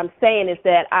saying what I'm saying is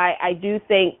that I do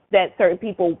think that certain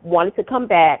people wanted to come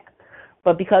back,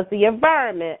 but because the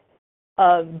environment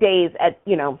of days at,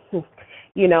 I'll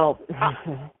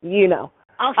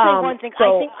say one thing.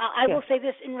 So, I will say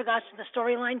this in regards to the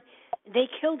storyline. They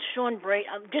killed Sean Brady,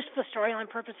 just for storyline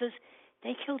purposes,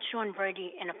 they killed Sean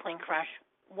Brady in a plane crash.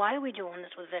 Why are we doing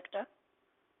this with Victor?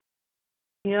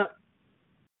 Yeah.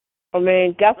 I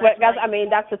mean, that's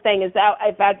the thing is that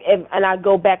if I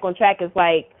go back on track, it's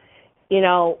like,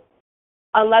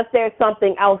 unless there's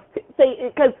something else.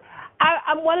 Because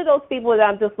I'm one of those people that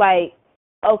I'm just like,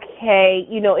 okay,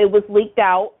 it was leaked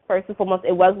out. First and foremost,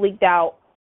 it was leaked out.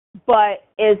 But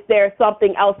is there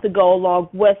something else to go along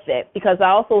with it? Because I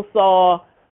also saw,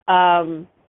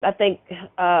 I think,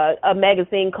 a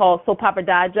magazine called Soap Opera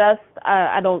Digest.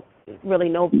 I don't really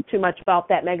know too much about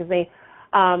that magazine,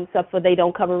 except for they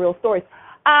don't cover real stories.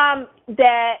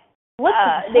 They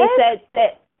said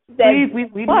that we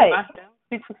do not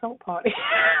speak for Soap Party.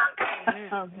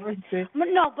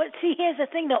 No, but see, here's the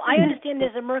thing, though. I understand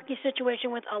there's a murky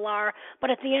situation with Alar, but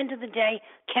at the end of the day,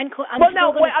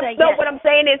 what I'm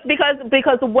saying is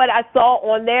because of what I saw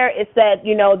on there, it said,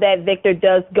 that Victor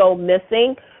does go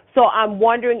missing. So I'm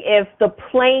wondering if the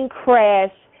plane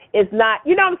crash is not,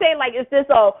 you know what I'm saying? Like, is this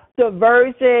a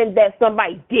diversion that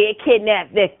somebody did kidnap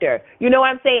Victor? You know what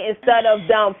I'm saying? Instead of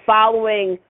them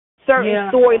following certain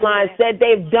storylines that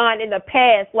they've done in the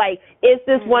past. Like, is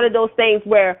this one of those things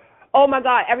where, oh, my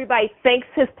God, everybody thinks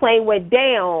his plane went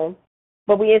down,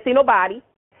 but we didn't see nobody,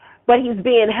 but he's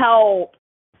being held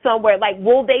somewhere. Like,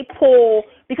 will they pull,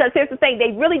 because here's the thing,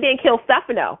 they really didn't kill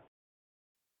Stefano.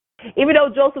 Even though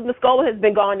Joseph Niscola has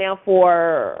been gone now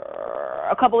for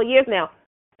a couple of years now,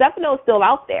 Stefano's still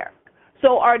out there.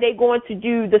 So are they going to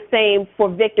do the same for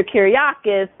Victor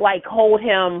Kiriakis, like hold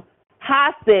him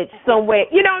hostage somewhere?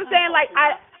 You know what I'm saying? Like,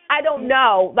 I don't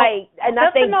know. Like, and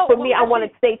I think for me, I want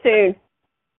to stay tuned.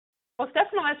 Well,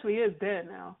 Stefano actually is dead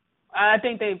now. I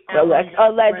think they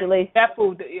allegedly. That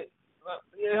fool,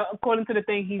 according to the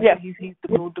thing, he's the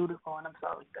real dude for. And I'm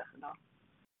sorry, Stefano.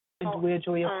 We'll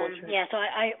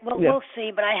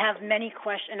see, but I have many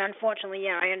questions. And unfortunately,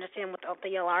 I understand with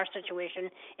the LR situation,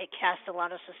 it casts a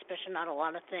lot of suspicion on a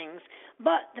lot of things.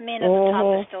 But the man at the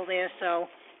top is still there, so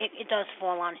it does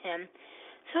fall on him.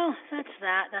 So that's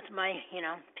that. That's my,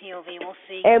 POV. We'll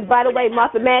see. And by the way,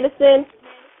 Martha Madison,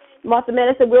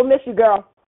 we'll miss you, girl.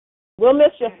 We'll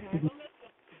miss you. Mm-hmm.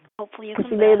 Hopefully you come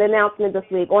back. She made an announcement this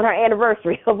week on her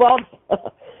anniversary of all.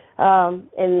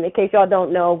 And in case y'all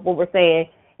don't know, what we're saying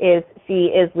is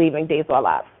she is leaving Days of Our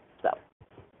Lives. So.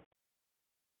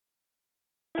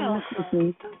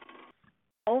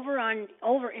 over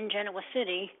in Genoa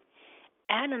City,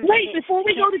 Adam. Wait, before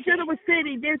we go to Genoa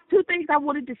City, there's two things I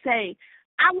wanted to say.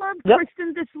 I loved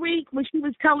Kristen this week when she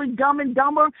was telling Dumb and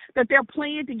Dumber that their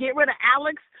plan to get rid of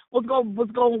Alex was going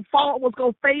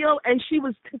to fail, and she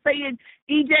was saying,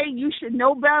 EJ, you should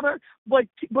know better. But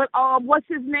what's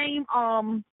his name?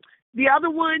 The other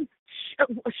one,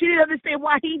 she didn't understand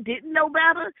why he didn't know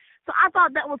better. So I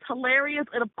thought that was hilarious.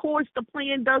 And, of course, the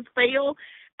plan does fail.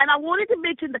 And I wanted to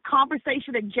mention the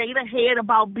conversation that Jada had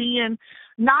about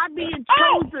not being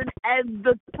chosen as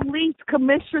the police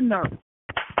commissioner.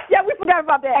 Yeah, we forgot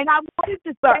about that. And I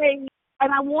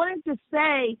wanted to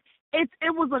say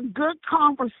it was a good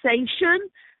conversation.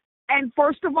 And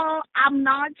first of all, I'm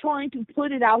not trying to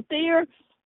put it out there,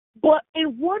 but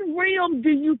in what realm do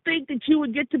you think that you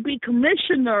would get to be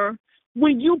commissioner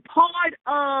when you part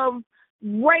of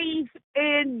race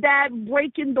and that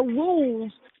breaking the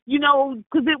rules? You know,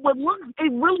 because it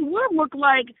really would look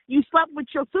like you slept with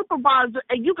your supervisor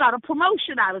and you got a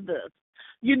promotion out of this.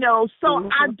 You know, so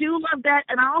I do love that.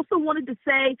 And I also wanted to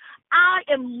say I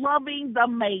am loving the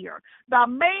mayor. The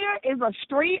mayor is a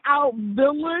straight-out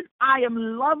villain. I am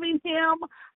loving him.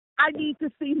 I need to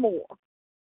see more.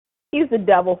 He's the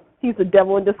devil. He's the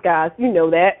devil in disguise. You know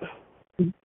that.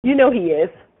 You know he is.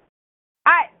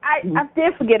 I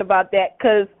did forget about that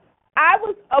because I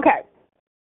was, okay.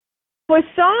 For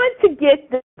Sean to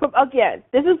get this, again,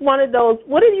 this is one of those,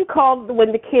 what do you call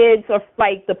when the kids are,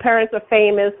 like, the parents are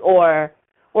famous or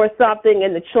something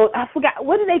and the children, I forgot,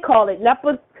 what do they call it?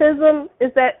 Nepotism?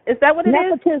 Is that what it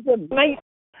Nepotism. is?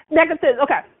 Nepotism,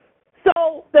 okay.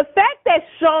 So the fact that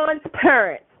Sean's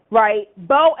parents, right,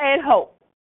 Bo and Hope,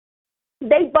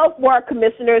 they both were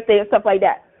commissioners and stuff like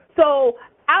that. So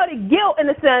out of guilt, in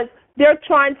a sense, they're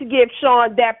trying to give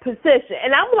Sean that position.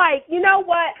 And I'm like, you know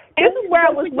what? This is where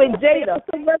I was with Jada.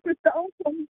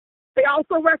 They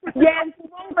also referenced the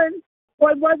Uncle Roman.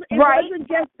 Well, it wasn't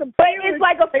just the parents. But it's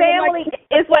like a family.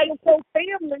 It's like a whole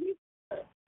family.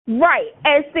 Right.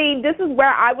 And see, this is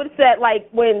where I would have said, like,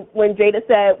 when Jada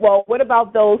said, well, what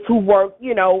about those who work,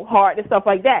 you know, hard and stuff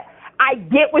like that? I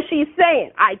get what she's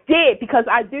saying. I did, because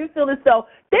I do feel as though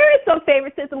there is some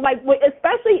favoritism, like,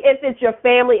 especially if it's your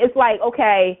family. It's like,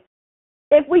 okay,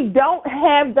 if we don't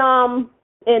have them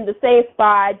in the same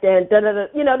spot, then,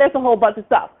 you know, there's a whole bunch of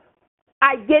stuff.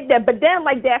 I get that. But then,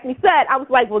 like Daphne said, I was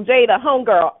like, well, Jada,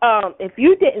 homegirl, if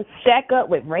you didn't shack up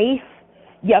with Rafe,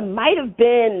 you might have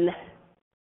been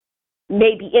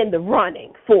maybe in the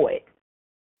running for it.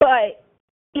 But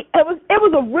it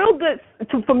was a real good,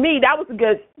 for me, that was a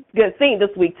good scene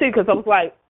this week, too, because I was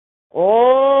like,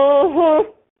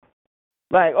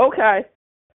 like, okay.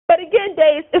 But again,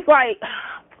 Dave, it's like,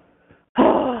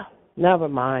 never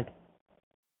mind.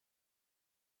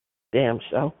 Damn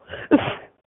show.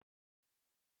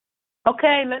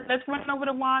 Okay, let's run over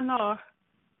to YNR.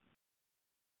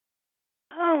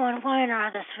 Oh, on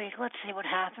YNR this week. Let's see what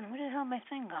happened. Where the hell did my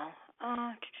thing go?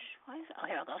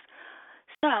 Here it goes.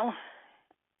 So,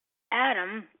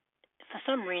 Adam, for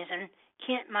some reason,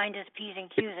 can't mind his P's and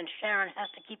Q's, and Sharon has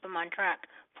to keep him on track.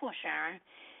 Poor Sharon.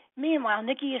 Meanwhile,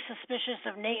 Nikki is suspicious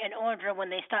of Nate and Audra when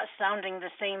they start sounding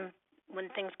the same when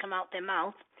things come out their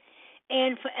mouth.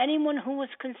 And for anyone who was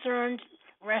concerned,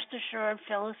 rest assured,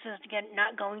 Phyllis is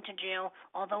not going to jail,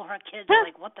 although her kids are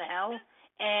like, what the hell?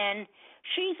 And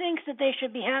she thinks that they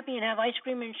should be happy and have ice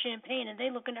cream and champagne, and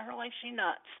they look at her like she's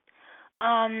nuts.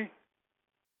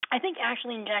 I think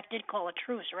Ashley and Jack did call a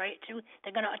truce, right, too?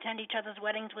 They're going to attend each other's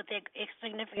weddings with their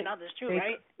significant others, too,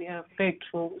 right? Yeah, fake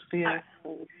truce, yeah.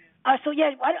 So,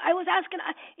 yeah, I was asking,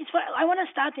 I want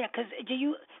to start there, because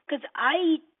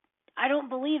I don't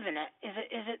believe in it.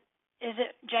 Is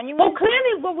it genuine? Well,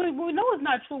 clearly, but we know it's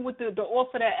not true with the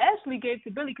offer that Ashley gave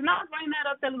to Billy. Can I bring that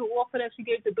up, that little offer that she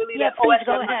gave to Billy? Yeah, please,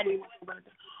 go ahead.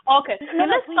 Okay,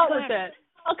 let's start with that.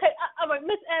 Okay, all right,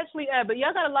 Miss Ashley Abbott,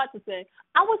 y'all got a lot to say.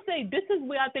 I would say this is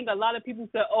where I think a lot of people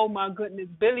said, oh, my goodness,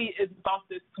 Billy is about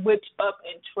to switch up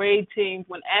and trade teams,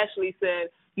 when Ashley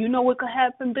said, you know what could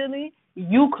happen, Billy?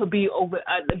 You could be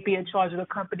in charge of the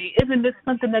company. Isn't this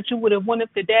something that you would have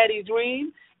wanted for Daddy's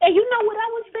dream? And you know what I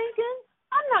was thinking?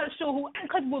 I'm not sure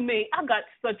because with me, I got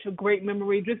such a great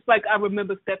memory, just like I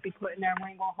remember Steffi putting that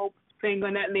ring on Hope's finger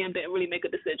and that Liam didn't really make a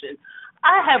decision.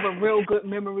 I have a real good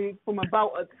memory from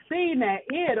about a scene that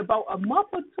aired about a month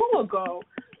or two ago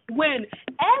when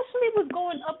Ashley was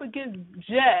going up against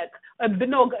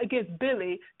against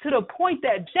Billy, to the point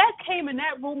that Jack came in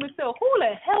that room and said, who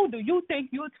the hell do you think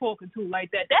you're talking to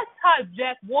like that? That's how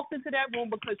Jack walked into that room,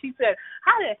 because he said,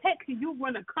 how the heck can you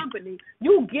run a company?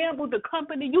 You gambled the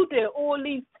company. You did all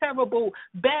these terrible,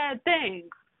 bad things.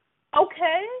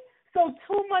 Okay? So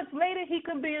 2 months later, he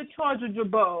can be in charge of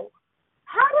Jabot.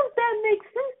 How does that make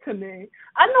sense to me?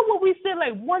 I know what we said,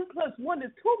 like 1 + 1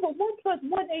 is 2, but 1 +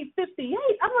 1 ain't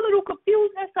 58. I'm a little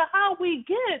confused as to how we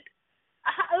get.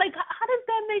 How does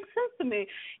that make sense to me?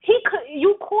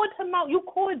 You called him out. You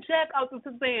called Jack out to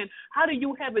saying, how do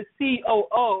you have a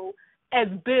COO as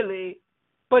Billy,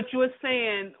 but you're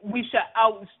saying we should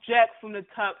oust Jack from the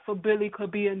top so Billy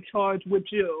could be in charge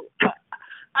with you?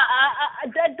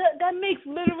 That makes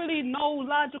literally no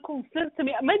logical sense to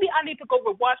me. Maybe I need to go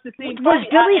rewatch the scene. Was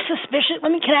Billy suspicious?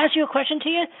 Can I ask you a question to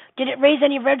you? Did it raise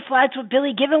any red flags with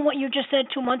Billy, given what you just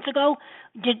said 2 months ago?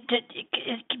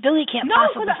 Billy can't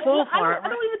possibly fall for it.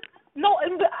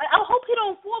 I hope he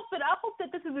don't fall for it. I hope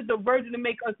that this is a diversion to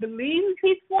make us believe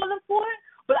he's falling for it.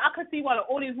 But I could see why the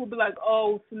audience would be like,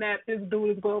 oh, snap, this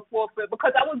dude is going to fall for it.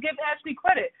 Because I would give Ashley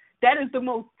credit. That is the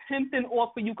most tempting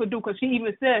offer you could do, because she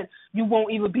even said you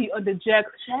won't even be under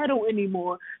Jack's shadow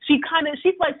anymore. She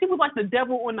was like the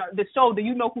devil on the shoulder.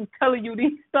 You know, who's telling you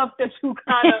these stuff that you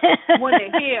kind of want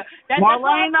to hear.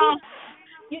 Marlena.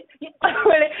 She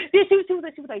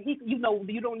was like, you don't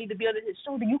need to be under his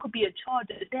shoulder. You could be in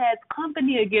charge of the dad's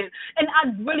company again. And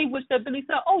I really wish that Billy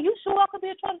said, oh, you sure I could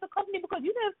be in charge of the company? Because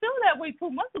you didn't feel that way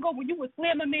 2 months ago when you were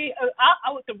slamming me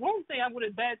out with the room saying I would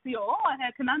have bad COO I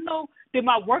had. Can I know, did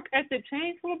my work ethic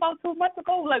change from about 2 months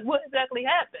ago? Like, what exactly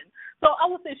happened? So I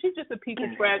would say she's just a piece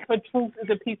of trash. Her truth is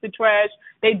a piece of trash.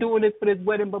 They doing this for this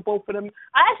wedding, but both of them.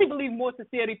 I actually believe more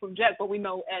sincerity from Jack, but we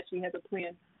know Ashley has a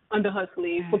plan under her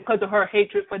sleeve because of her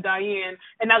hatred for Diane.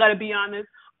 And I got to be honest,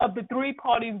 of the 3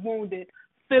 parties wounded,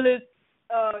 Phyllis,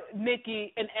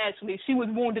 Nikki, and Ashley, she was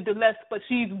wounded the less, but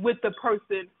she's with the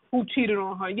person who cheated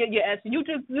on her. Yeah, Ashley, you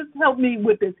just help me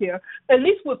with this here. At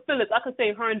least with Phyllis, I could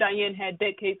say her and Diane had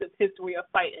decades of history of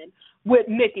fighting. With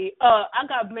Nikki, I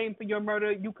got blamed for your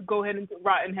murder. You could go ahead and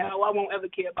rot in hell. I won't ever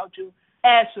care about you.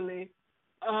 Ashley,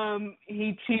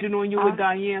 he cheated on you with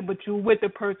Diane, but you with the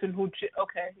person who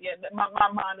okay, yeah, my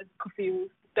mind is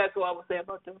confused. That's what I would say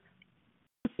about this.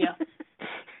 Yeah.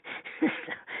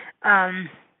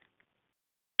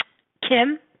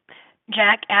 Kim,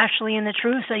 Jack, Ashley, and the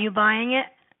truth. Are you buying it?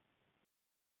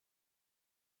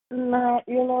 No,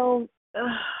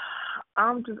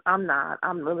 I'm not.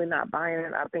 I'm really not buying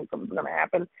it. I think something's gonna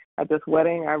happen at this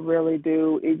wedding. I really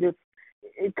do.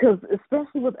 Because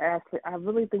especially with Ashley, I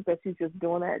really think that she's just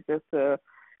doing that just to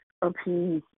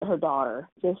appease her daughter,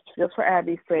 just for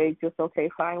Abby's sake. Just okay,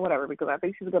 fine, whatever. Because I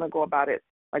think she's gonna go about it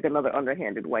like another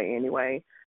underhanded way anyway.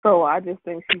 So I just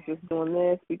think she's just doing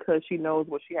this because she knows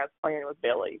what she has planned with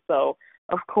Billy. So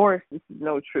of course this is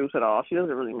no truth at all. She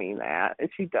doesn't really mean that, and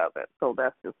she doesn't. So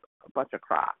that's just a bunch of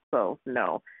crap. So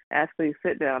no, Ashley,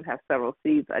 sit down, have several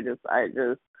seats. I just,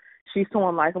 she's so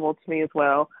unlikable to me as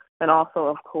well. And also,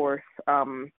 of course,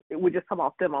 we just talk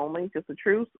about them only, just the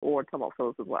truth, or talk about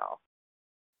Phyllis as well.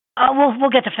 We'll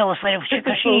get to Phyllis later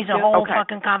because she needs a whole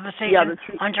fucking conversation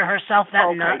unto herself.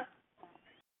 That nut.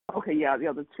 Okay,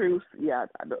 the truth. Yeah,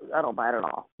 I don't buy it at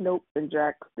all. Nope. And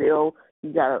Jack, still,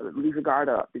 you gotta leave your guard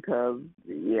up because,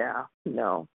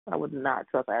 no, I would not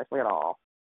trust Ashley at all.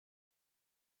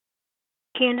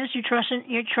 Candace,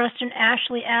 you're trusting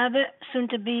Ashley Abbott, soon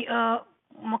to be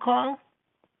McCall?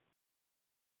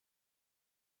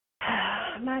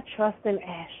 I'm not trusting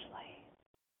Ashley.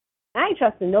 I ain't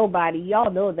trusting nobody.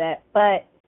 Y'all know that. But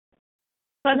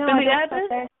Billy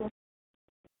Abbott?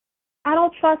 I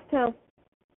don't trust him.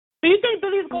 Do you think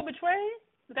Billy's going to betray?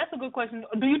 That's a good question.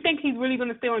 Do you think he's really going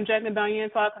to stay on Jack and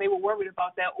Diane's side because they were worried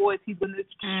about that, or is he going to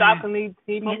shockingly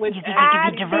team up with Ashley?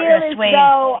 I feel as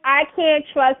though I can't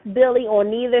trust Billy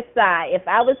on neither side. If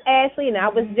I was Ashley and I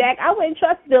was Jack, I wouldn't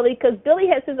trust Billy because Billy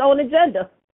has his own agenda.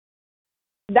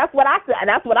 That's what I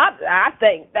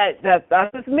think. That's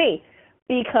just me.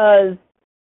 Because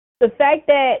the fact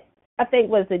that I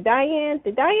think did Diane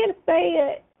say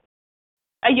it?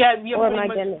 Yeah. Diane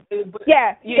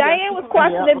was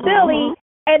questioning Billy,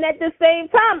 and at the same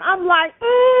time, I'm like,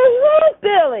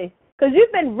 Billy, because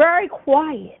you've been very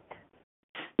quiet.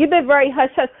 You've been very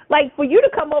hush-hush. Like, for you to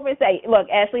come over and say, look,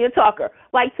 Ashley and Tucker,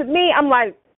 like, to me, I'm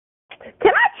like,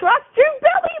 can I trust you,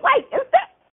 Billy? Like,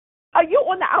 are you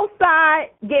on the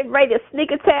outside getting ready to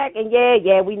sneak attack? And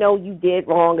we know you did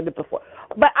wrong in the before.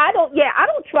 But I don't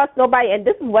trust nobody, and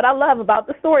this is what I love about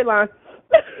the storyline.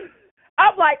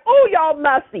 I'm like, oh, y'all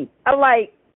messy. I'm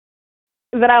like,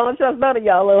 but I don't trust none of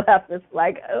y'all little heifers.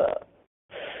 Like,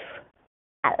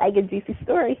 I like a juicy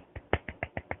story.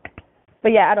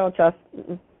 But I don't trust.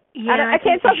 Yeah, I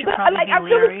can't trust. I'm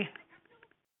really,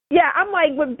 I'm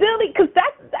like with Billy, because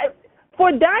that's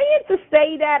for Diane to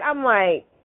say that. I'm like,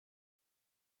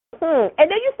 And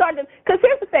then you start to, because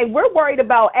here's the thing, we're worried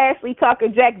about Ashley, Tucker,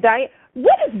 Jack, Diane.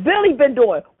 What has Billy been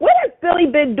doing? What has Billy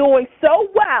been doing so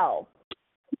well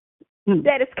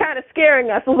that is kind of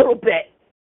scaring us a little bit.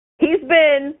 He's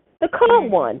been the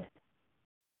calm one.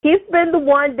 He's been the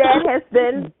one that has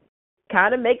been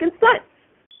kind of making sense.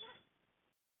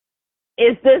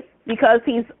 Is this because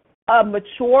he's a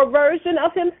mature version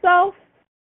of himself?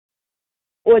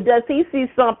 Or does he see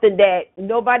something that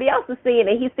nobody else is seeing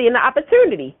and he's seeing the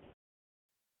opportunity?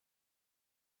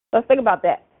 Let's think about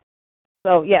that.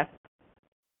 So, yeah.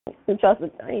 I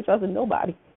ain't trusting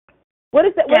nobody. What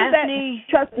is that? What is that?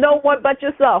 Trust no one but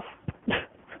yourself.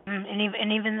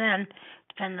 And even then,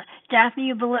 Daphne,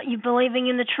 you believing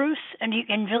in the truce, and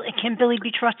can Billy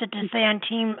be trusted to stay on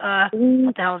team?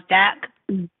 What the hell is Dak?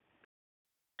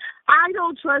 I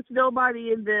don't trust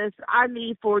nobody in this. I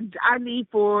need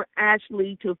for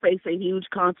Ashley to face a huge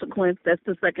consequence. That's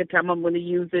the second time I'm going to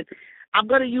use it. I'm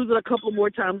going to use it a couple more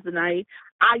times tonight.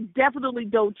 I definitely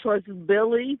don't trust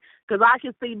Billy because I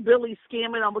can see Billy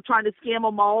scamming. I'm trying to scam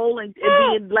them all and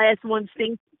being last one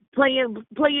playing.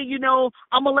 You know,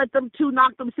 I'm gonna let them two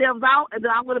knock themselves out, and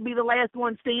then I'm gonna be the last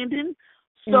one standing.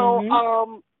 So I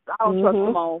don't trust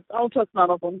them all. I don't trust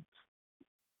none of them.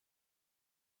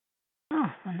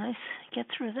 Oh, well, nice. Get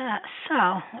through that.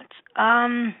 So,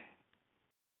 let's,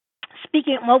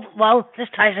 speaking, well, this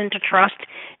ties into trust.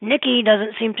 Nikki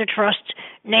doesn't seem to trust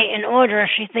Nate and Audra.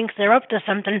 She thinks they're up to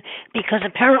something because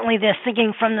apparently they're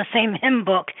singing from the same hymn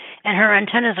book and her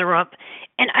antennas are up.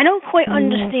 And I don't quite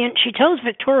understand. She tells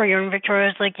Victoria, and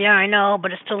Victoria's like, yeah, I know,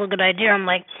 but it's still a good idea. I'm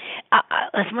like,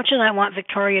 as much as I want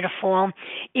Victoria to fall,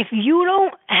 if you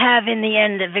don't have in the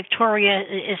end that Victoria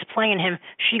is playing him,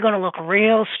 she's going to look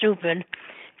real stupid.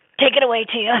 Take it away,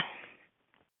 Tia.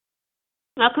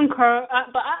 I concur,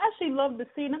 but I actually love the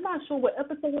scene. I'm not sure what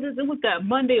episode it is. It was that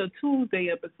Monday or Tuesday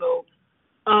episode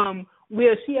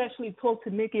where she actually talked to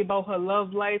Nikki about her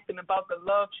love life and about the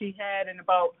love she had and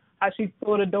about how she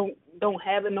sort of don't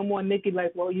have it no more. Nikki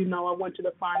like, well, you know, I want you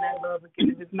to find that love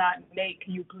again. If it's not Nate,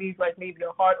 can you please like leave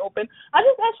your heart open? I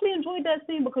just actually enjoyed that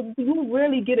scene because you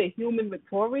rarely get a human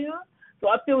Victoria. So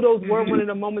I feel those were one of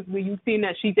the moments where you've seen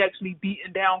that she's actually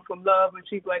beaten down from love and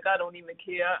she's like, I don't even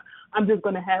care. I'm just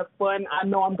going to have fun. I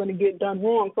know I'm going to get done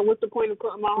wrong. So what's the point of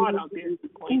putting my heart out there at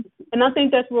this point? And I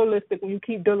think that's realistic. When you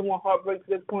keep dealing with heartbreaks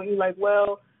at this point, you're like,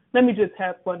 well, let me just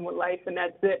have fun with life and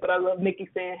that's it. But I love Nikki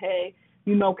saying, hey,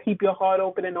 you know, keep your heart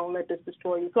open and don't let this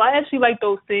destroy you. So I actually like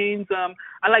those scenes.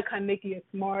 I like how Nikki is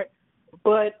smart,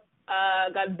 but I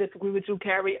got to disagree with you,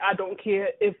 Carrie. I don't care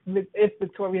if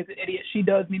Victoria's an idiot. She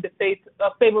does need to face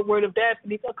a favorite word of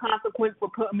Daphne, a consequence for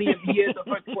putting me in years of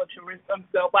her torturous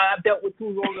himself. I've dealt with too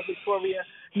long of Victoria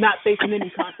not facing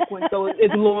any consequence, so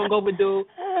it's long overdue.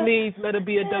 Please let her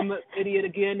be a dumb idiot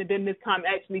again, and then this time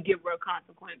actually give her a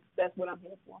consequence. That's what I'm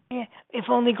here for. Yeah, if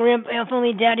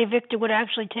only Daddy Victor would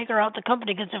actually take her out the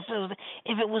company, because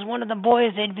if it was one of the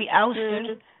boys, they'd be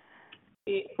ousted.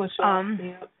 Yeah, for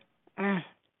sure.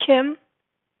 Kim?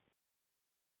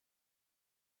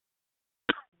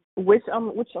 Which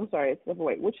I'm sorry,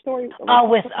 wait, which story?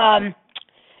 With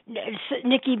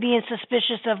Nikki being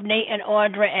suspicious of Nate and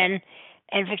Audra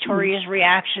and Victoria's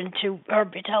reaction to her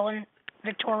telling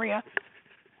Victoria.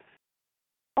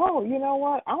 Oh, you know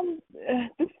what?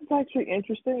 This is actually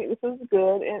interesting. This is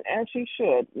good, and as she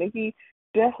should. Nikki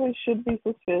definitely should be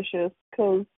suspicious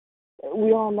because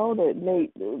we all know that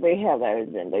Nate, they have that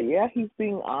agenda. Yeah, he's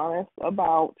being honest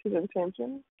about his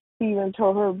intentions. He even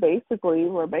told her basically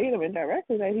verbatim and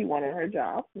directly that he wanted her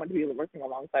job, wanted to be working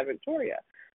alongside Victoria.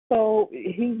 So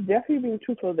he's definitely being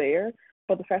truthful there,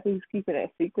 but the fact that he's keeping it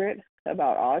secret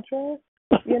about Audra,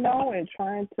 you know, and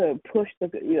trying to push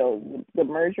the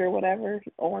merger or whatever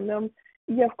on them,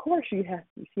 yeah, of course she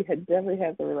definitely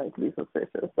has the right to be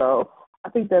suspicious. So I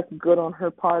think that's good on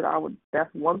her part. That's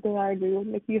one thing I agree with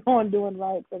Nikki on, doing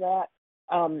right for that.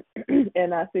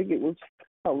 And I think it was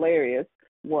hilarious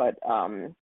what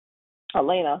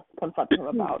Elena confronted him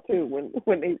about too when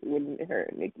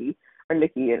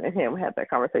Nikki and him had that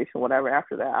conversation, whatever.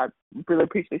 After that, I really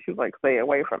appreciate she was like, stay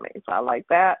away from me. So I like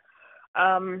that.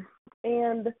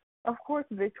 And of course,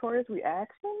 Victoria's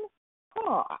reaction.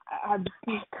 I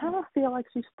kind of feel like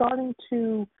she's starting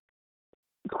to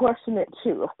question it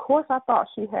too. Of course, I thought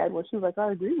she had when she was like,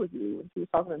 I agree with you when she was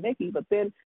talking to Nikki, but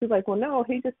then she was like, well, no,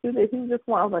 he just did it. He just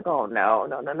won. I was like, oh,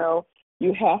 no.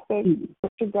 You have to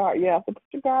put your guard. You have to put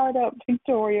your guard up,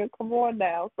 Victoria. Come on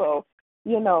now. So,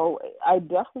 you know, I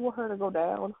definitely want her to go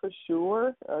down for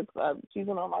sure. She's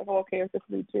an Michael character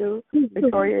too.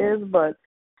 Victoria is, but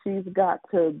she's got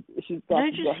to. Did I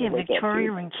just hear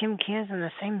Victoria and Kim Cares in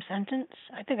the same sentence?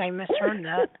 I think I misheard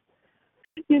that.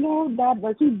 You know,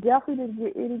 but she definitely didn't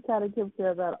get any kind of Kim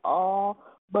Cares at all.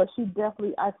 But she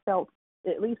definitely, I felt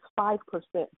at least 5%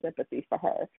 sympathy for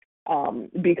her.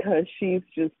 because she's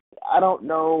just, I don't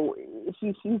know,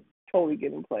 she's totally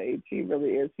getting played. She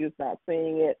really is. She's not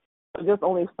seeing it. Just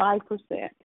only 5%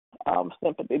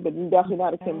 sympathy, but definitely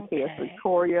not a Kim K.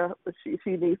 Victoria. She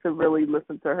needs to really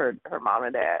listen to her mom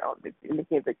and dad on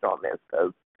Nikki and Victor on this,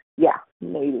 because yeah,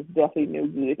 Nate is definitely no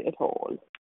good at all.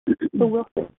 So we'll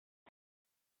see.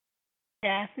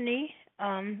 Daphne,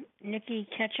 Nikki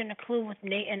catching a clue with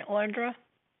Nate and Audra.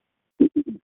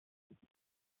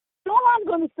 All I'm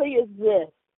going to say is this.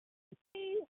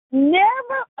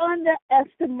 Never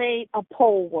underestimate a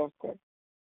poll worker,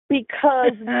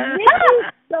 because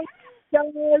Nikki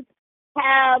does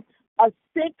have a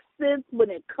sixth sense when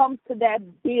it comes to that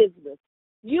business.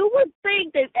 You would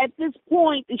think that at this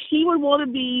point she would want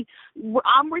to be,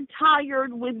 I'm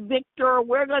retired with Victor,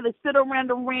 we're going to sit around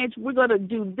the ranch, we're going to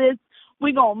do this,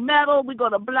 we're going to meddle, we're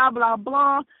going to blah, blah,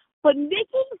 blah. But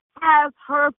Nikki has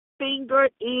her finger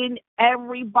in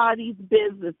everybody's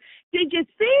business. Did you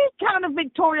see kind of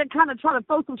Victoria kind of trying to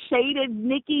throw some shade at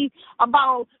Nikki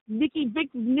about Nikki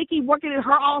working in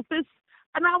her office?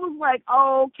 And I was like,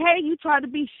 okay, you trying to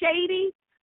be shady?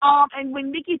 And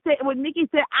when Nikki said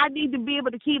I need to be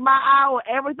able to keep my eye on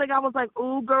everything, I was like,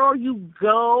 ooh, girl, you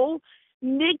go.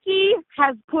 Nikki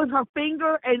has put her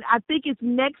finger, and I think it's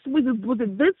next week, was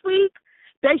it this week,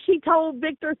 that she told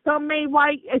Victor some ain't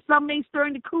white and some ain't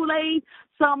stirring the Kool-Aid,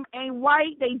 some ain't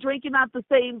white, they drinking out the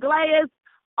same glass,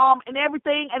 and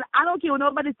everything. And I don't care what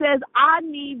nobody says, I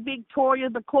need Victoria,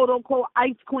 the quote-unquote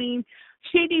ice queen.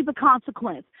 She needs a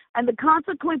consequence. And the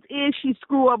consequence is she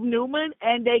screw up Newman,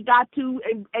 and they got to,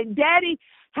 and Daddy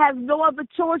has no other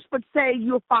choice but say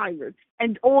you're fired,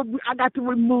 or I got to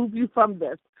remove you from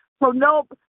this. So no,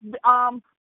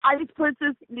 Ice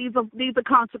Princess needs a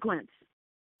consequence.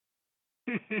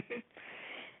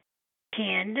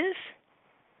 Candace?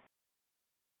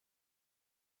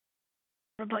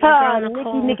 What about your girl,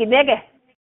 Nicole?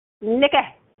 Nikki,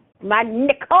 my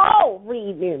Nicole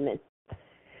Reed Newman.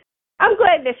 I'm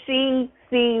glad that she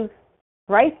sees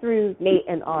right through Nate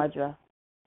and Audra.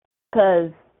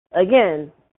 Because,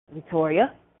 again,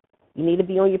 Victoria, you need to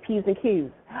be on your P's and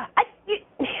Q's.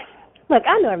 Look,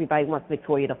 I know everybody wants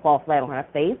Victoria to fall flat on her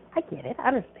face. I get it. I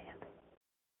understand.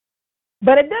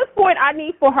 But at this point, I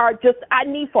need for her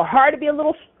to be a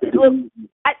little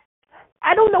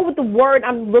I don't know what the word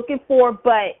I'm looking for,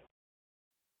 but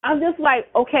I'm just like,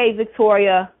 okay,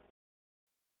 Victoria,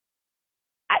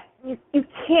 you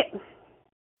can't.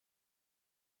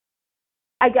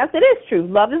 I guess it is true.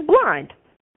 Love is blind.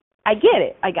 I get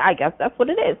it. I guess that's what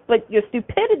it is. But your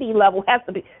stupidity level has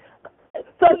to be.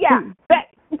 So yeah,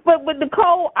 but with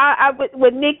Nicole,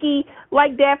 with Nikki,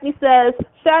 like Daphne says,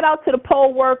 shout out to the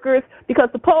poll workers, because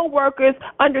the poll workers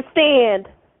understand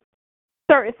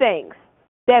certain things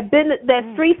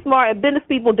that street smart and business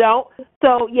people don't.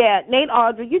 So yeah, Nate,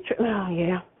 Audra, oh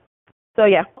yeah. So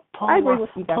yeah, I agree with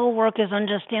you guys. Poll workers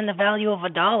understand the value of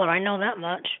 $1. I know that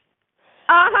much.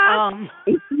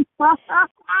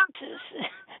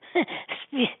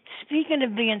 Speaking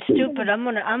of being stupid, I'm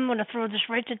gonna throw this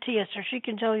right to Tia so she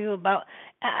can tell you about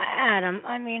Adam.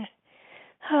 I mean,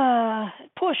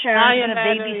 poor Sharon's gonna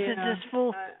babysit this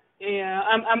fool.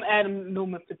 I'm Adam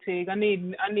Newman fatigue. I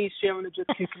need Sharon to just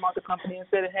kick him out the company and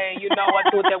say, hey,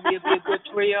 I thought that we'd be a good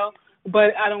trio,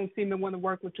 but I don't seem to want to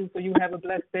work with you, so you have a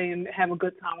blessed day and have a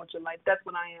good time with your life. That's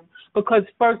what I am. Because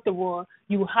first of all,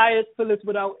 you hired Phyllis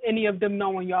without any of them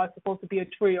knowing y'all are supposed to be a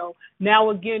trio.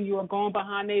 Now again, you are going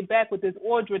behind their back with this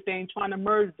Audra thing, trying to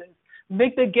merge this.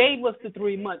 Victor gave us the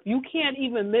 3 months. You can't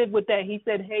even live with that. He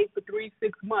said, hey, for 3-6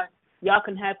 months, y'all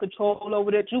can have control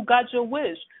over that. You got your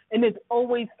wish. And there's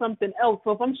always something else.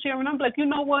 So if I'm sharing, I'm like, you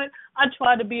know what? I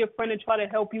try to be a friend and try to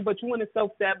help you, but you want to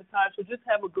self-sabotage. So just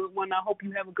have a good one. I hope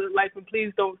you have a good life. And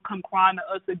please don't come crying to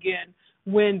us again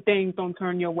when things don't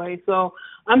turn your way. So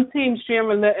I'm Team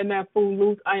Sharon letting that fool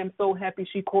loose. I am so happy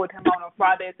she called him out on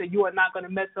Friday and said, you are not going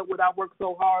to mess up what I worked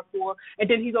so hard for. And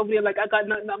then he's over there like, I got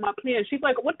nothing on my plan. She's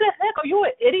like, what the heck? Are you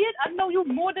an idiot? I know you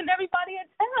more than everybody in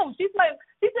town. She said,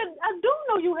 I do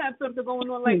know you have something going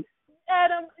on. Like,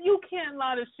 Adam, you can't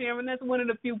lie to Sharon. That's one of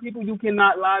the few people you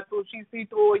cannot lie to. She sees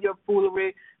through all your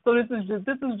foolery. So this is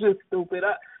just stupid.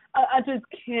 I just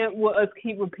can't with us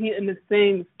keep repeating the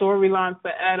same storylines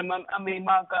for Adam. I mean,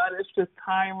 my God, it's just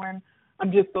tiring.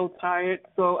 I'm just so tired.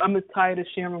 So I'm as tired as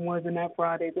Sharon was in that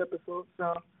Friday's episode.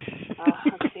 So I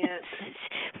can't.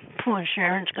 Poor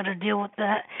Sharon's got to deal with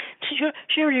that.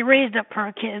 She already raised up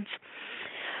her kids.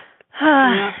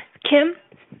 Kim?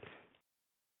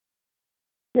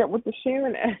 Yeah, with the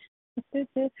Sharon,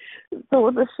 so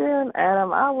with the Sharon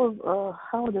Adam, I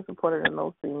was disappointed in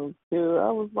those scenes too.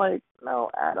 I was like, no,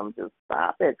 Adam, just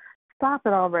stop it. stop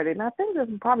it already. And I think this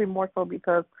is probably more so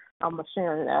because I'm a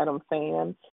Sharon and Adam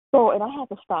fan. So, and I have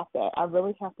to stop that. I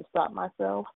really have to stop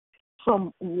myself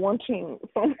from wanting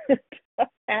something to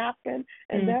happen,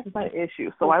 and that's my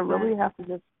issue. So I really have to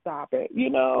just stop it.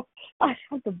 I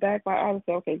have to back my eyes and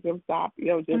say, okay, Jim, stop.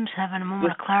 I'm just having a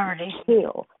moment of clarity.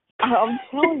 Chill. I'm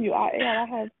telling you, I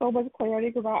had so much clarity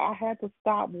because I had to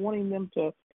stop wanting them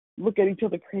to look at each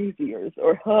other crazy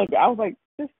or hug. I was like,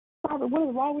 just stop it. What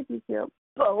is wrong with you, Kim?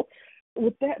 So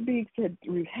with that being said,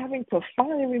 having to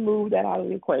finally remove that out of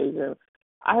the equation,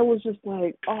 I was just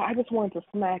like, I just wanted to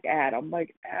smack Adam.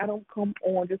 Like, Adam, come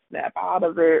on, just snap out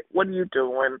of it. What are you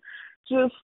doing?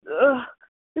 Just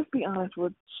be honest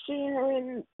with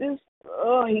Sharon.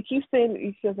 He keeps saying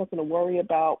he has nothing to worry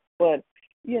about, but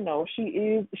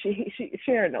Sharon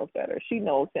knows better. She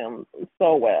knows him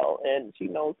so well, and she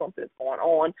knows something's going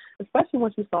on, especially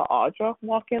when she saw Audra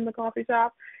walk in the coffee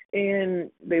shop,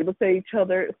 and they looked at each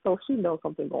other, so she knows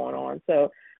something's going on.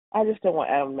 So I just don't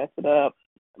want Adam to mess it up.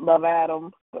 Love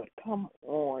Adam, but come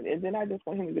on. And then I just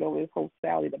want him to get over this whole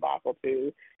Sally debacle,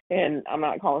 too. And I'm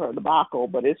not calling her a debacle,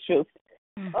 but it's just,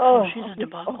 she's a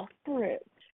debacle. Right?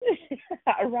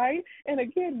 And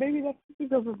again, maybe that's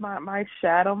because of my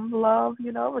Shadow love,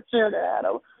 with Sharon and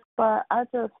Adam. But I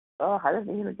just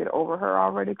need to get over her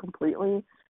already completely.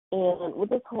 And with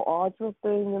this whole Audra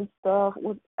thing and stuff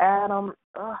with Adam,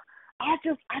 I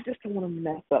just don't want him to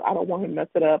mess up. I don't want him to mess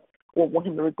it up or want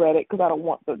him to regret it because I don't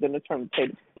want them to turn the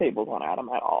tables on Adam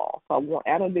at all. So I want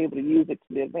Adam to be able to use it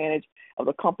to the advantage of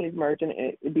the company's merging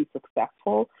and it be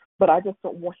successful. But I just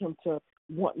don't want him to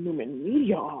want Newman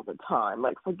Media all the time.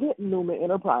 Like, forget Newman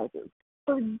Enterprises.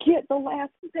 Forget the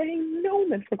last name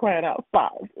Newman, for crying out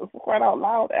loud. For crying out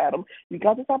loud, Adam. You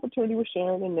got this opportunity with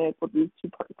Sharon and Nick with these two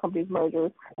companies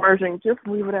merging. Just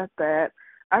leave it at that.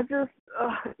 I just,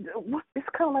 it's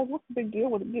kind of like, what's the big deal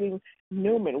with getting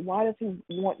Newman? Why does he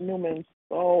want Newman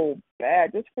so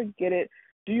bad? Just forget it.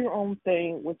 Do your own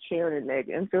thing with Sharon and Nick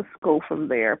and just go from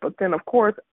there. But then, of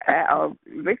course,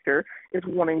 Victor is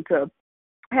wanting to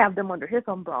have them under his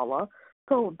umbrella.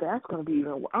 So that's going to be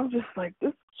even, I'm just like, this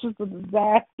is just a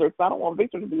disaster. So I don't want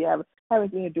Victor to be having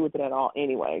anything to do with it at all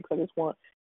anyway, because I just want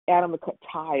Adam to cut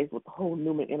ties with the whole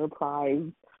Newman Enterprise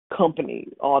company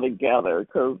altogether,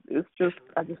 because it's just,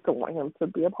 I just don't want him to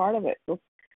be a part of it. So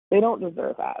they don't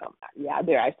deserve Adam. Yeah,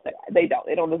 there I say they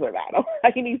don't deserve Adam.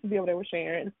 He needs to be over there with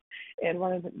Sharon and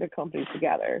running the companies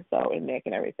together. So, and Nick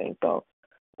and everything. So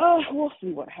we'll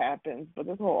see what happens. But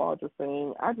this whole Audra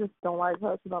thing, I just don't like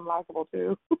her. She's unlikable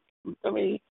too to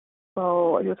me.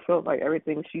 So I just feel like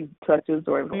everything she touches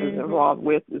or is involved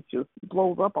with is just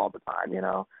blows up all the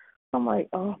time, I'm like,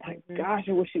 oh my gosh,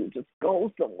 I wish she would just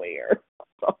go somewhere.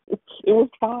 So it was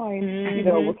fine,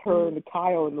 with her and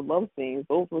Kyle and the love scenes.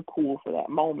 Those were cool for that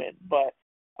moment. But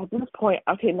at this point,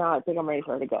 okay, now I think I'm ready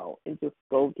for her to go and just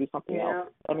go do something else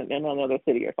in another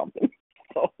city or something.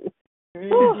 So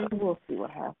we'll see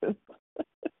what happens.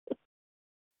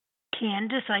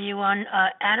 Candace, are you on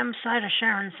Adam's side or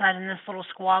Sharon's side in this little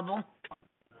squabble?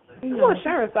 I'm on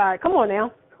Sharon's side. Come on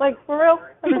now. Like, for real?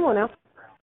 Like, come on now.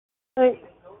 Like,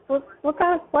 what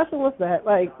kind of question was that?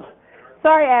 Like,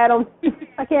 sorry, Adam.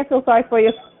 I can't feel sorry for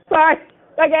you. Sorry.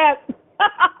 I guess.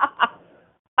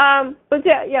 But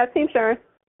yeah, Team Sharon.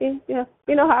 Yeah,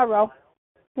 you know how I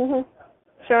roll.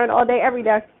 Sharon all day, every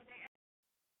day.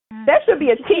 There should be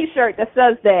a T-shirt that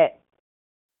says that.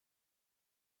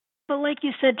 But like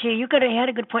you said, Tia, you had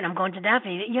a good point. I'm going to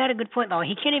Daphne. You had a good point, though.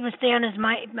 He can't even stay on his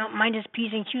mind his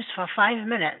P's and Q's for 5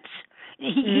 minutes.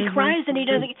 He cries and he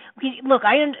doesn't.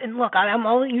 I'm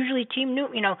all usually Team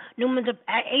Newman. Newman's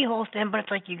a hole to him, but it's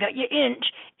like you got your inch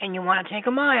and you want to take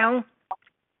a mile.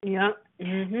 Yeah.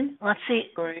 Let's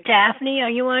see, Great. Daphne,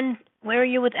 where are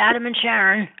you with Adam and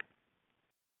Sharon?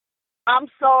 I'm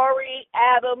sorry,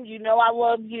 Adam. I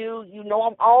love you.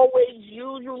 I'm always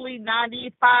usually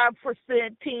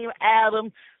 95% Team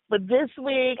Adam. But this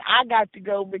week, I got to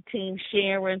go with Team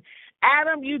Sharon.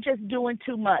 Adam, you just doing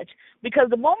too much. Because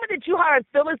the moment that you hired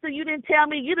Phyllis and you didn't tell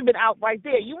me, you'd have been out right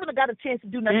there. You wouldn't have got a chance to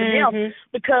do nothing else.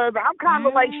 Because I'm kind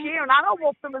of like Sharon. I don't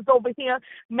want Phyllis over here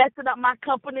messing up my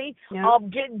company,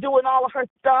 doing all of her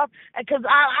stuff. Because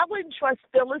I wouldn't trust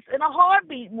Phyllis in a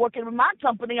heartbeat working with my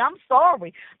company. I'm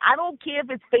sorry. I don't care if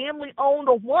it's family owned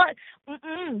or what.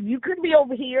 You couldn't be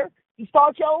over here. You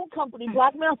start your own company,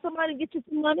 blackmail somebody, get you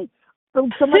some money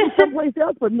from somebody someplace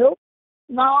else. But no.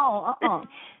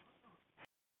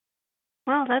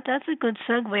 Well, that's a good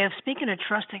segue of speaking of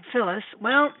trusting Phyllis.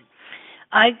 Well,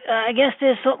 I guess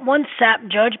there's one sap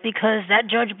judge because that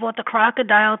judge brought the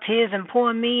crocodile tears and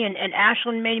poor me and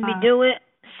Ashlyn made me do it.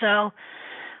 So,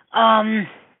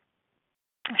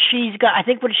 She's got, I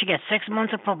think, what did she get? 6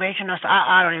 months of probation. Or so,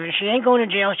 I don't even. She ain't going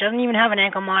to jail. She doesn't even have an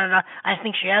ankle monitor. I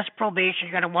think she has probation.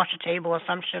 She's got to wash the table or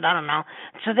some shit. I don't know.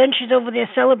 So then she's over there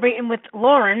celebrating with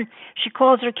Lauren. She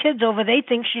calls her kids over. They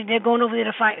think they're going over there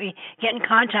to get in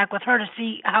contact with her to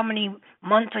see how many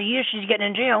months or years she's getting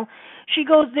in jail. She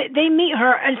goes. They meet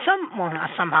her, and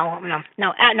somehow.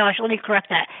 No. Actually, let me correct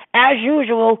that. As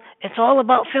usual, it's all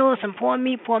about Phyllis and poor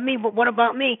me. But what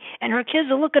about me? And her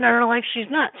kids are looking at her like she's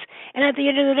nuts. And at the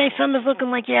end of the day, Summer's looking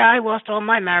like, yeah, I lost all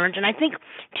my marriage. And I think,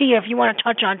 Tia, if you want to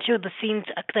touch on, too, the scenes,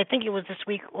 because I think it was this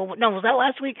week, or no, was that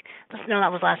last week? No,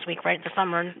 that was last week, right? The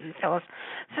Summer and Phyllis.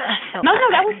 No,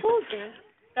 that was Tuesday.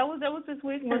 That was this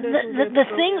week. The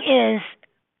thing is,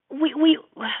 we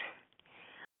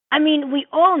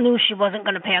all knew she wasn't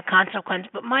going to pay a consequence,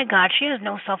 but my God, she has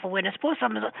no self-awareness. Poor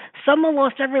Summer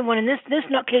lost everyone, and this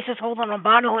nutcase is holding a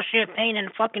bottle of champagne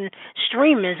and fucking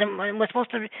streamers, and we're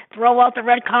supposed to throw out the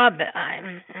red carpet.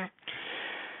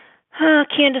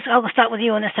 Candace, I'll start with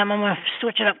you on this time. I'm going to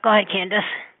switch it up. Go ahead, Candace.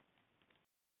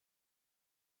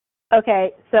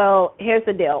 Okay, so here's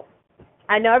the deal.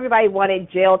 I know everybody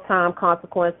wanted jail time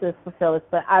consequences for Phyllis,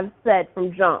 but I've said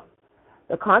from jump,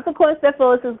 the consequence that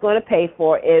Phyllis is going to pay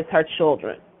for is her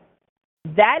children.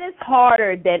 That is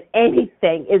harder than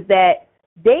anything, is that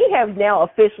they have now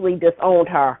officially disowned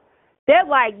her. They're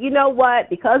like, you know what,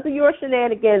 because of your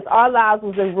shenanigans, our lives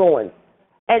was in ruins.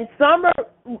 And Summer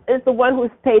is the one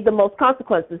who's paid the most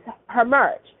consequences, her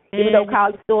marriage. Even though,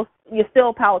 Kyle, you're still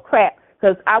a pile of crap,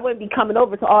 because I wouldn't be coming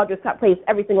over to Audra's place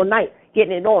every single night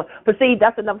getting it on. But see,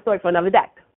 that's another story for another day.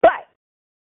 But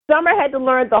Summer had to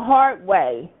learn the hard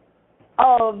way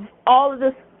of all of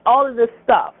this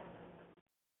stuff.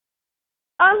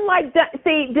 Unlike that,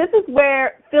 see, this is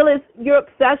where Phyllis, your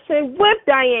obsession with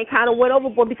Diane kind of went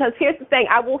overboard, because here's the thing,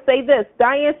 I will say this,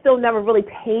 Diane still never really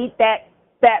paid that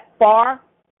far,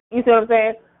 you see what I'm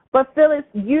saying? But Phyllis,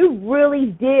 you really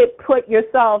did put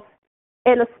yourself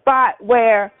in a spot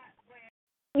where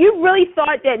you really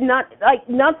thought that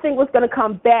nothing was going to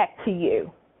come back to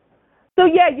you. So,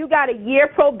 yeah, you got a year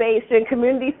probation,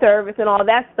 community service, and all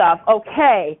that stuff.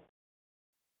 Okay.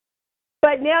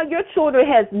 But now your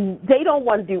children they don't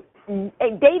want to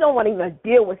even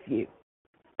deal with you.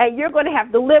 And you're going to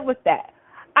have to live with that.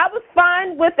 I was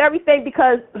fine with everything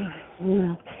because,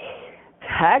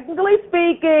 technically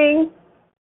speaking,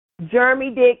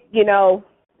 Jeremy did,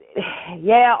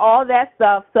 all that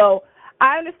stuff. So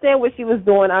I understand what she was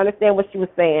doing. I understand what she was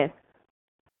saying.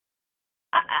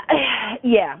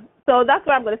 Yeah. So that's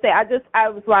what I'm going to say. I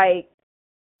was like,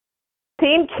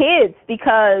 team kids,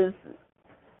 because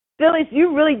Phyllis,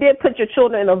 you really did put your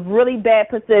children in a really bad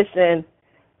position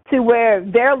to where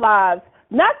their lives,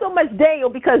 not so much Daniel,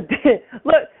 because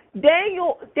look,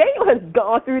 Daniel has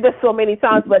gone through this so many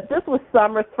times, but this was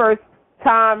Summer's first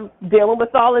time dealing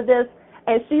with all of this,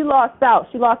 and she lost out.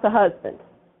 She lost her husband.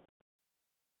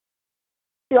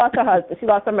 She lost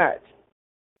her marriage.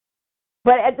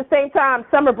 But at the same time,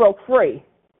 Summer broke free.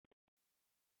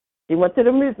 She went to the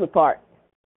amusement park.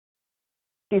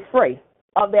 She's free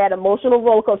of that emotional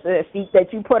roller coaster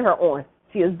that you put her on.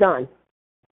 She is done.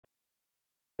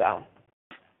 So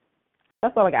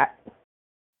that's all I got.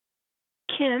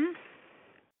 Kim.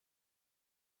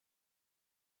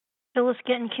 Phyllis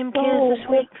getting Kim kids this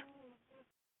week?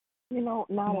 Not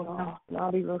at all.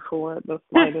 Not even for the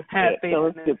slightest bit.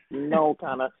 Phyllis gets no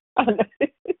kind of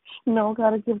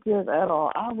Kim kids at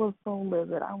all. I was so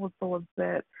livid. I was so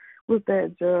upset with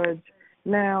that judge.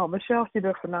 Now, Michelle, she did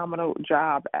a phenomenal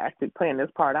job playing this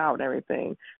part out and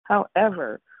everything.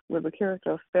 However, with the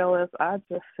character of Phyllis, I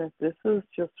just said, this is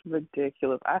just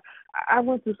ridiculous. I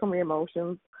went through so many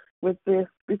emotions with this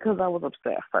because I was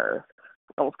upset first.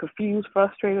 I was confused,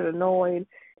 frustrated, annoyed,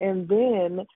 and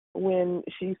then when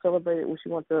she celebrated, when she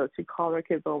called her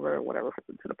kids over or whatever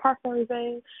to the park and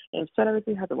everything, and set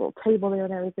everything, had the little table there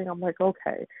and everything, I'm like,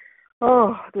 okay.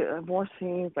 Oh, more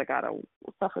scenes. I got to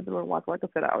suffer through and watch. Like I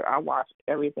said, I watch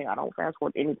everything. I don't fast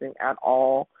forward anything at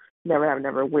all.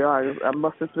 Never will. I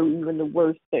muster through even the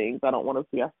worst things I don't want to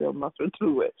see. I still muster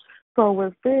through it. So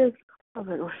with this, I was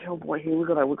like, oh boy, here we're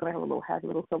gonna have a little happy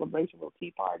little celebration, little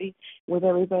tea party with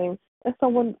everything. And so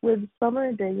when Summer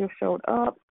and Daniel showed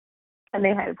up, and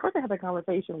they had a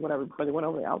conversation, whatever, before they went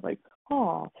over there. I was like,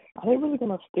 are they really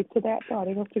going to stick to that? Are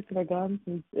they going to stick to their guns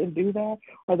and do that?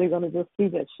 Or are they going to just see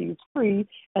that she's free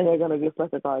and they're going to just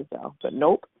let their guards down? But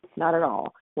nope, not at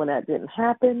all. When that didn't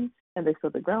happen and they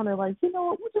stood the ground, they're like, you know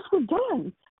what, we're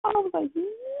done. I was like,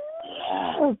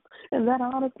 yes. And that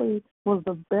honestly was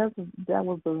the best. That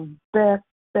was the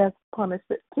best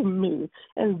punishment to me.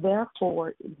 And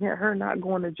therefore, her not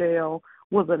going to jail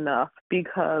was enough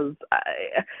because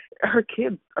her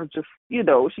kids are just,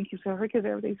 she keeps saying her kids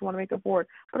everything she want to make up for it,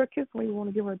 but her kids don't even want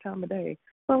to give her a time of day.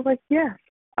 So I was like, yes,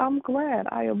 I'm glad.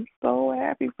 I am so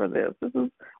happy for this. This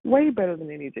is way better than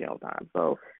any jail time.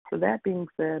 So that being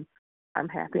said, I'm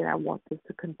happy and I want this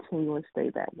to continually stay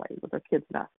that way with her kids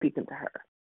not speaking to her.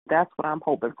 That's what I'm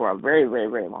hoping for a very, very,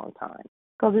 very long time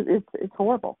because it's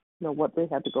horrible, what they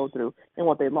had to go through and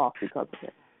what they lost because of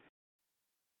it.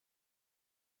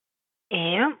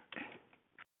 Yeah.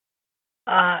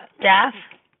 Daph?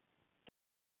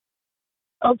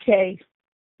 Okay,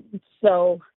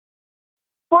 so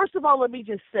first of all, let me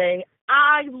just say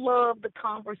I love the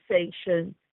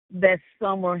conversation that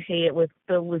Summer had with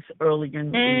Phyllis earlier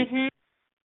in the week.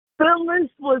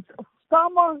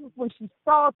 Summer, when she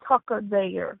saw Tucker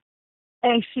there,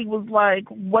 and she was like,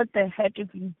 "What the heck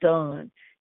have you done?"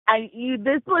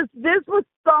 This was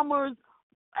Summer's,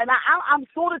 and I'm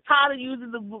sort of tired of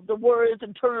using the words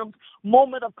and terms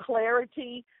moment of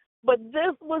clarity, but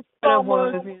this was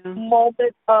Summer's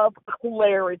moment of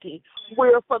clarity,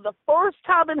 where for the first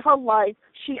time in her life,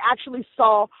 she actually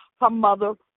saw her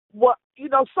mother, saw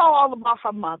all about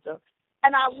her mother.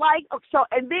 And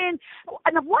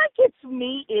and what gets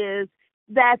me is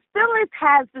that Phyllis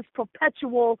has this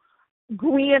perpetual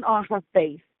grin on her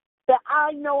face that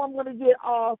I know I'm going to get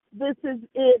off. This is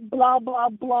it, blah, blah,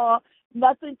 blah.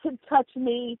 Nothing can touch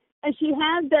me. And she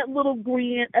has that little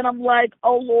grin, and I'm like,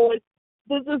 oh, Lord,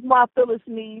 this is why Phyllis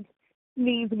needs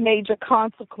major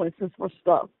consequences for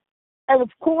stuff. And,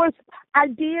 of course, I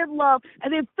did love,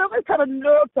 and then Phyllis had a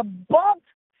nerve to bump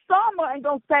Summer and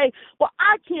go say, well,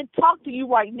 I can't talk to you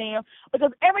right now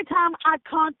because every time I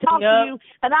can't talk to you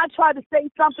and I try to say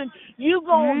something, you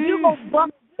go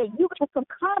bump me. You got some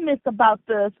comments about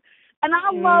this. And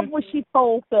I love what she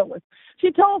told Phyllis.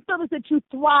 She told Phyllis that you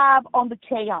thrive on the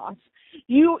chaos.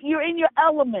 You're in your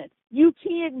element. You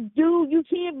can't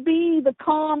be the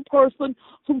calm person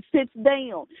who sits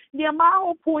down. Now, my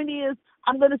whole point is,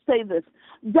 I'm going to say this.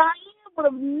 Diane would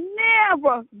have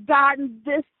never gotten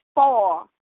this far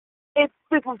if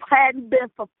it hadn't been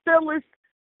for Phyllis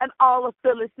and all of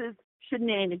Phyllis's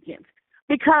shenanigans.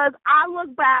 Because I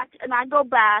look back and I go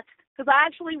back, because I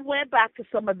actually went back to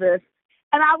some of this,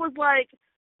 and I was like,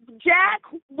 Jack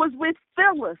was with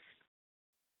Phyllis.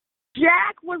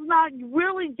 Jack was not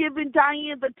really giving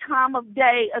Diane the time of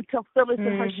day until Phyllis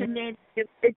and her shenanigans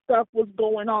and stuff was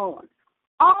going on.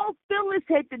 All Phyllis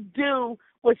had to do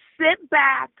was sit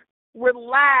back,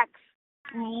 relax,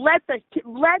 let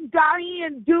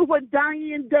Diane do what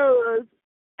Diane does,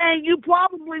 and you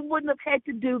probably wouldn't have had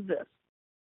to do this.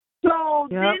 So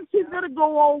then she's going to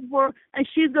go over and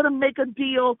she's going to make a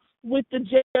deal with the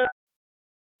judge.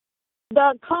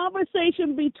 The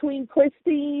conversation between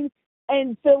Christine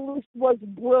and Phyllis was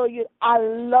brilliant. I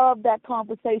love that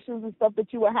conversation and stuff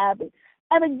that you were having.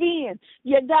 And again,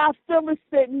 you got Phyllis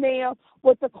sitting there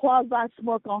with the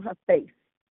quasi-smirk on her face.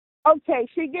 Okay,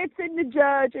 she gets in the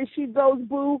judge and she goes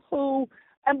boo-hoo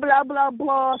and blah, blah,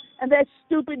 blah. And that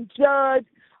stupid judge,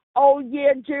 oh,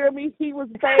 yeah, Jeremy, he was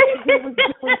bad. He was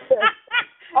doing this.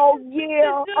 Oh,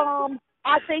 yeah,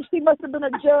 I think she must have been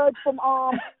a judge from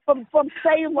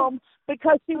Salem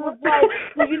because she was like,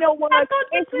 well, you know what,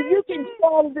 you can do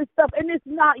all of this stuff, and it's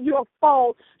not your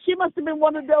fault. She must have been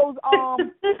one of those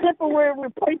temporary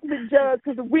replacement judges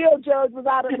because the real judge was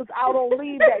out on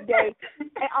leave that day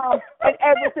and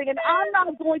everything. And I'm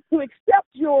not going to accept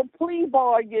your plea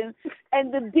bargain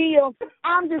and the deal.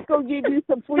 I'm just going to give you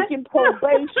some freaking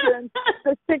probation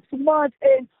for 6 months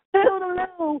and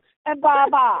toodaloo and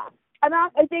bye-bye. And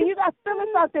then you got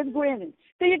Phyllis out there grinning.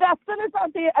 Then you got Phyllis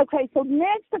out there. Okay, so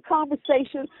next the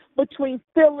conversation between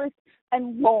Phyllis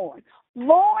and Lauren.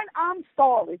 Lauren, I'm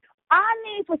sorry. I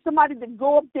need for somebody to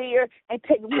go up there and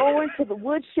take Lauren to the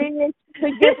woodshed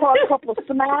to give her a couple of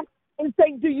smacks and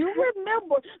say, do you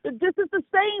remember that this is the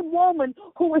same woman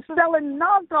who was selling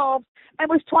knockoffs and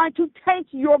was trying to take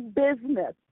your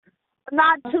business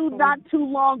not too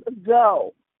long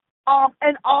ago?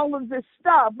 And all of this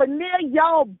stuff. But now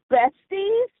y'all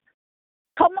besties?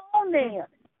 Come on now.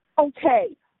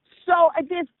 Okay. So, and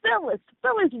then Phyllis,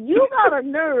 you got a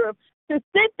nerve to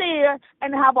sit there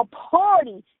and have a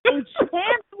party in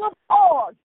Chancellor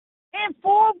Park in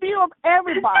full view of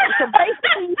everybody. So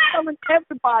basically you're telling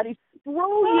everybody,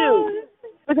 screw you.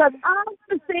 Because I'm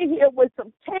going to sit here with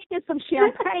taking some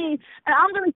champagne, and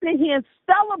I'm going to sit here and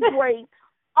celebrate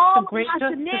all of my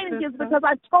shenanigans because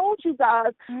I told you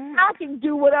guys I can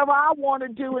do whatever I want to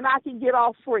do and I can get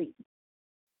off free.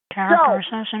 Character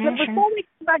assassination. Before we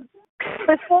come back,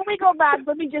 Before we go back,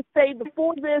 let me just say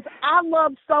before this, I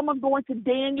love someone going to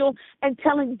Daniel and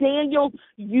telling Daniel,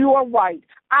 you are right.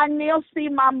 I now see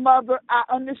my mother. I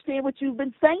understand what you've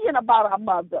been saying about our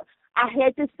mother. I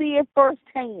had to see it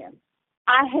firsthand.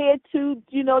 I had to,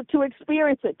 to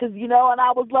experience it because, and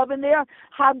I was loving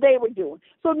how they were doing.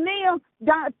 So now,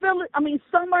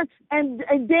 Summer and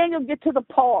Daniel get to the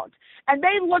park, and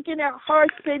they looking at her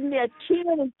sitting there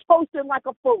chilling and toasting like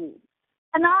a fool.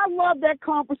 And I love that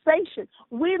conversation.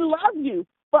 We love you,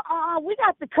 but we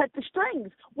got to cut the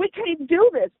strings. We can't do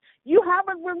this. You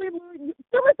haven't really learned.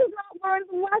 Phyllis has not learned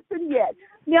the lesson yet.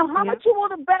 Now, how much you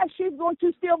want to bet she's going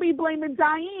to still be blaming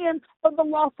Diane for the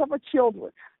loss of her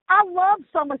children? I love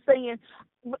Summer saying,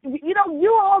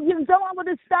 you all, done all of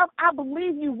this stuff. I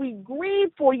believe you. We grieve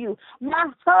for you. My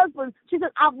husband, she said,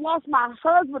 I've lost my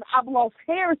husband. I've lost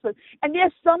Harrison. And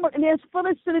there's Summer, and there's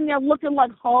Phyllis sitting there looking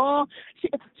like, huh?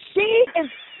 She is,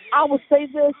 I will say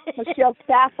this, Michelle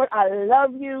Stafford, I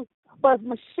love you. But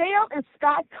Michelle and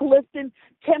Scott Clifton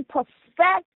can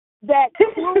perfect that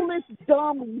clueless,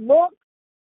 dumb look.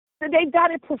 They got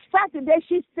it perfected. Then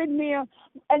she's sitting there,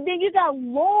 and then you got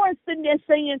Lauren sitting there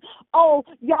saying, "Oh,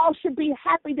 y'all should be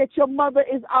happy that your mother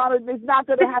is honored. Is not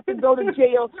going to have to go to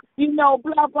jail."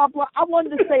 Blah blah blah. I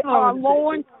wanted to say,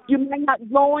 Lauren, you may not.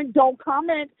 Lauren, don't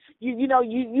comment. You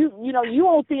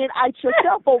won't see it out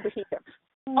yourself over here.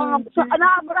 But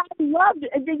I loved it.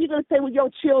 And then you're gonna say, "Well,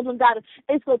 your children got it.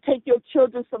 It's gonna take your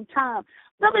children some time."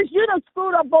 Phyllis, you done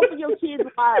screwed up both of your kids'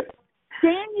 lives.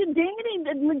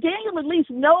 Daniel at least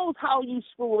knows how you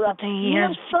screwed up. Good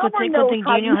thing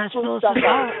Daniel has Phyllis as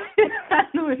well.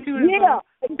 Yeah,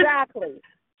 exactly.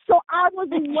 So I was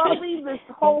loving this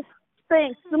whole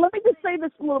thing. So let me just say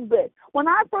this a little bit. When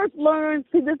I first learned,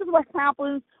 this is what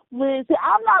happens when,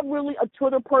 I'm not really a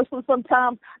Twitter person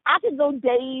sometimes. I can go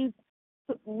days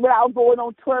without going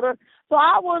on Twitter. So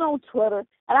I went on Twitter,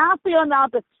 and I found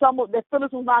out that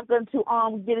Phyllis was not going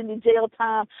to get into jail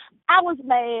time. I was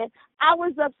mad. I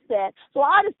was upset. So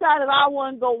I decided I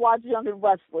wanted to go watch Young and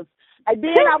Restless. And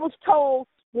then I was told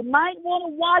you might want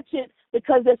to watch it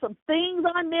because there's some things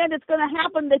on there that's going to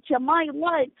happen that you might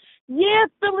like. Yeah,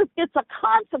 Phyllis gets a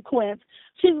consequence.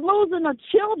 She's losing her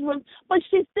children, but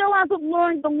she still hasn't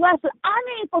learned the lesson. I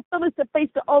need for Phyllis to face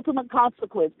the ultimate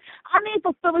consequence. I need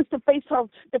for Phyllis to face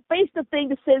the thing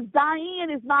that says Diane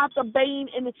is not the bane,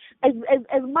 and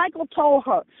as Michael told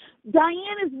her,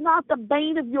 Diane is not the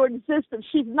bane of your existence.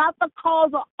 She's not the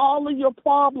cause of all of your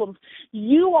problems.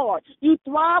 You are. You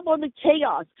thrive on the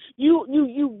chaos. You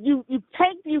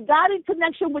got in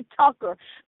connection with Tucker,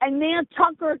 and now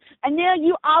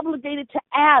you obligated to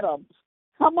Adam.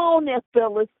 Come on there,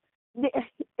 Phyllis.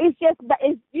 It's just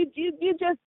you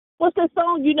just what's the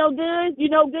song? You know good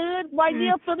right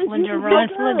there, Phyllis. Linda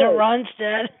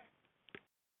Ronstadt.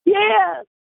 Yeah.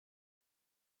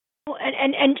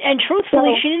 And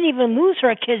truthfully, she didn't even lose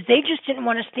her kids. They just didn't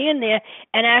want to stand there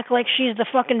and act like she's the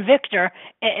fucking victor,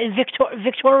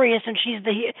 victorious, and she's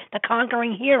the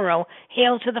conquering hero.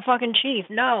 Hail to the fucking chief.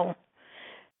 No.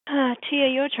 Tia,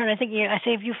 your turn. I think I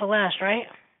saved you for last, right?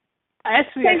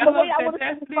 Actually, I want to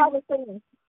say this final thing.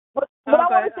 But I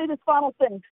want to say this final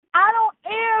thing. I don't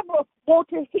ever want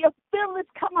to hear Phyllis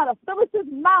come out of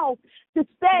Phyllis's mouth to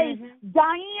say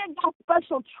Diane got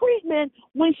special treatment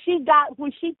when she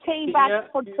came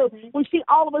back when she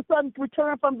all of a sudden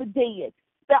returned from the dead.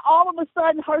 That all of a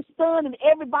sudden her son and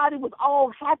everybody was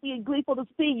all happy and gleeful to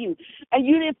see you, and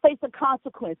you didn't face a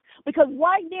consequence. Because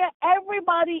right now,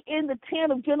 everybody in the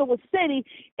town of Genoa City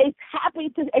is happy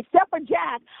to, except for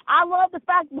Jack. I love the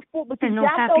fact because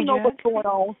Jack don't know what's going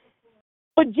on.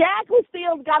 But Jack has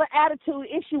still got an attitude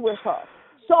issue with her.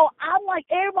 So I'm like,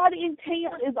 everybody in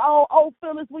town is all, "Oh,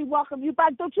 Phyllis, we welcome you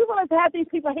back." Don't you realize half these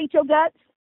people hate your guts?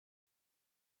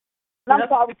 I'm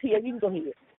sorry, Tia, you can go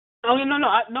ahead. Oh,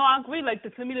 no, I agree. Like,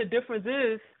 to me, the difference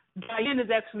is Diane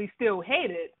is actually still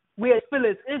hated, whereas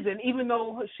Phyllis isn't. Even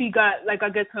though she got, I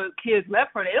guess her kids left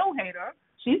her, they don't hate her.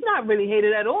 She's not really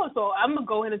hated at all. So I'm going to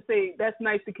go ahead and say that's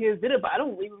nice the kids did it, but I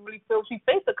don't even really feel she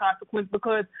faced a consequence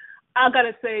because I got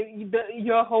to say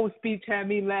your whole speech had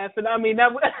me laughing. I mean, I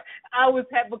was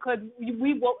happy because I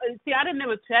didn't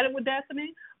ever chatted with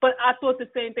Daphne, but I thought the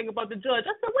same thing about the judge.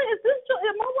 I said, wait,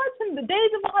 am I watching The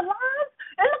Days of Our Lives?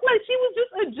 It looked like she was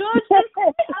just a judge.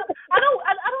 I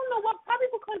don't know what,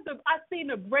 probably because I seen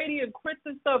the Brady and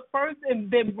Kristen stuff first and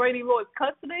then Brady lost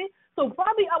custody. So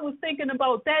probably I was thinking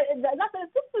about that. And I said,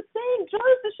 is this the same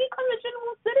judge? Did she come to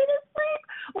Genoa City this week?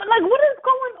 What is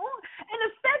going on? And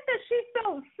the fact that she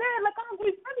felt sad, I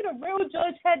agree, probably the real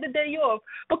judge had the day off.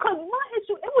 Because my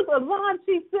issue, it was a line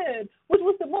she said, which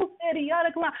was the most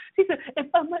idiotic line. She said,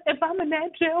 if I'm in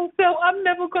that jail cell, I'm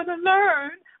never going to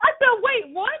learn. I said, wait,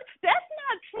 what? That's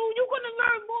not true. You're going to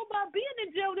learn more about being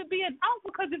in jail than being out,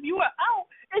 because if you are out,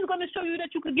 it's going to show you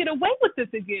that you could get away with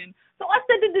this again. So I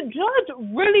said, did the judge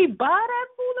really buy that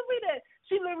foolery? That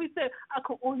she literally said, I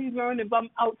could only learn if I'm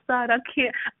outside. I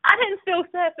can't. I didn't feel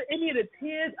sad for any of the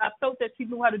tears. I felt that she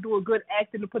knew how to do a good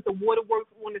acting to put the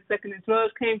waterworks on the second the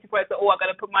judge came. She probably said, I got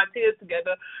to put my tears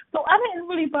together. So I didn't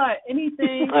really buy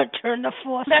anything. Turn the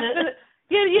faucet.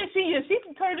 She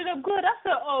turned it up good. I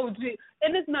said, oh, gee.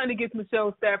 And it's nothing against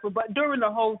Michelle Stafford, but during the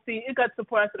whole scene, it got to the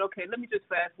point I said, okay, let me just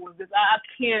fast forward this. I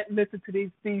can't listen to these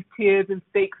tears and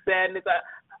fake sadness.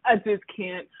 I just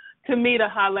can't. To me, the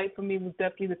highlight for me was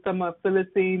definitely the Summer of Phyllis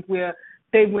scenes where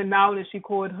they went out and she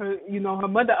called her, her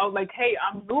mother out like, hey,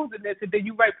 I'm losing this. And then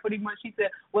you write pretty much, she said,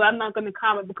 well, I'm not going to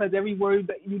comment because every word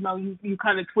that, you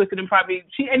kind of twisted and probably,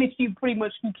 she pretty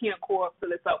much, you can't call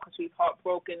Phyllis out because she's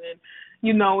heartbroken.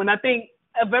 And, and I think,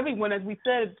 of everyone, as we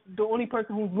said, the only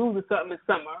person who's losing something is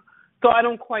Summer. So I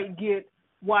don't quite get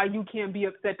why you can't be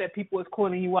upset that people is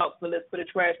calling you out for the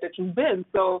trash that you've been.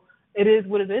 So it is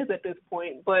what it is at this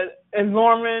point. And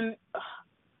Lauren,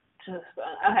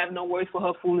 I have no words for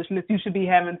her foolishness. You should be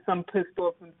having some pissed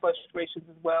off and frustrations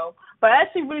as well. But I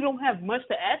actually really don't have much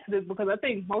to add to this because I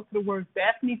think most of the words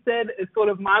Daphne said is sort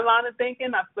of my line of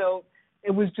thinking. I felt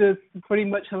it was just pretty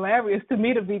much hilarious to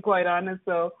me, to be quite honest.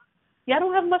 So yeah, I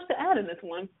don't have much to add in this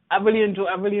one. I really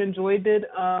enjoyed it.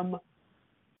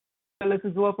 Phyllis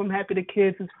is off. I'm happy the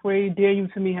kids is free. Daniel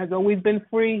to me has always been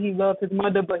free. He loved his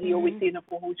mother, but he always seen her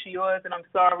for who she was. And I'm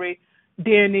sorry,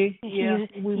 Danny. Yeah,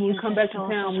 when we come back to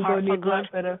town, we're gonna need a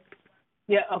lot better.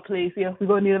 Yeah, please. Yeah, we're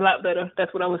gonna need a lot better.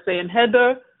 That's what I was saying.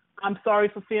 Heather, I'm sorry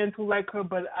for fans who like her,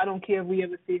 but I don't care if we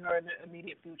ever see her in the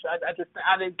immediate future.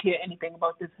 I didn't care anything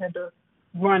about this Heather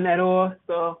run at all.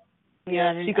 So.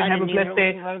 Yeah, she can have a blessed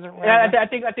day.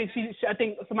 I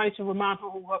think somebody should remind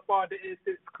her who her father is.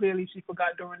 Clearly, she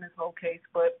forgot during this whole case.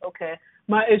 But okay,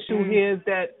 my issue here is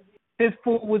that this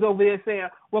fool was over there saying,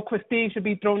 "Well, Christine should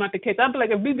be thrown out the case." I'd be like,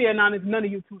 if we being honest, none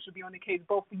of you two should be on the case.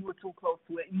 Both of you are too close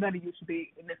to it. None of you should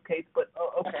be in this case. But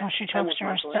okay, that's how she talks to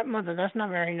her stepmother. That's not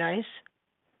very nice.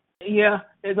 Yeah,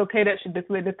 it's okay that that's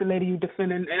the lady you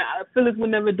defending. And Phyllis would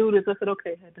never do this. I said,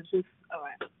 okay, that's just all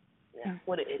right. Yeah,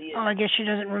 what an idiot. Oh, I guess she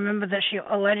doesn't remember that she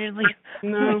allegedly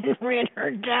ran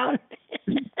her down.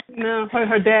 No,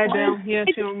 her dad down. Yeah,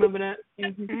 she don't remember that.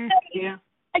 Mm-hmm. Yeah.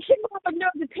 And she don't have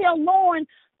enough to tell Lauren,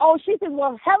 she said,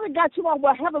 well, Heather got you on.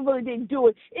 Well, Heather really didn't do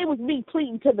it. It was me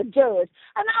pleading to the judge.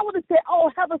 And I would have said,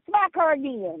 Heather, smack her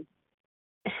again.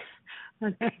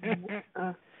 I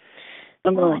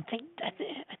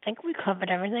think we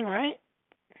covered everything, right?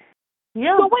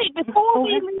 Yeah. So wait, before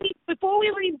we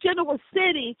leave Genoa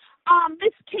City,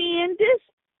 Miss Candace,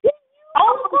 you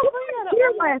were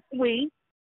here last week.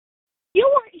 You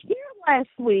were here last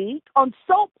week on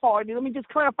Soap Party. Let me just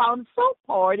clarify, on Soap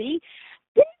Party,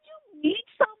 did you meet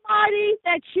somebody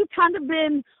that you kind of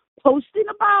been posting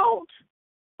about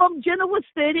from Genoa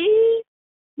City?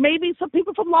 Maybe some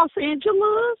people from Los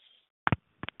Angeles?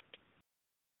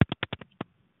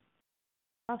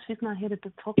 Oh, she's not here to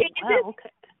talk about. Okay.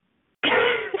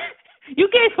 You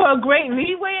gave her a great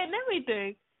leeway and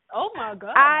everything. Oh my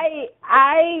God.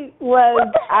 I'm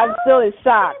still in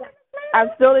shock. I'm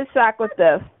still in shock with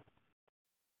this.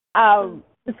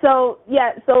 So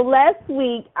last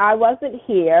week I wasn't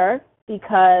here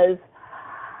because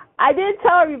I didn't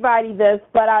tell everybody this,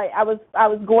 but I was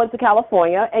going to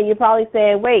California, and you're probably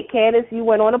saying, wait, Candace, you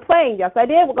went on a plane. Yes, I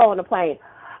did go on a plane.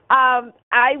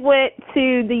 I went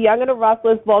to the Young and the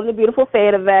Restless Bold and the Beautiful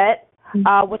fan event.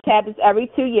 Which happens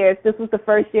every 2 years. This was the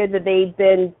first year that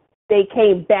they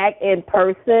came back in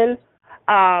person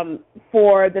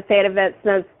for the fan event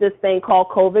since this thing called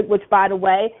COVID, which, by the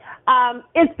way,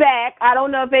 it's back. I don't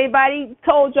know if anybody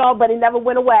told y'all, but it never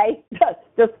went away.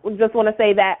 just want to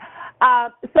say that. I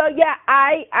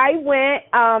went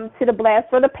to the Blast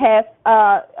for the Past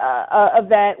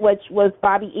event, which was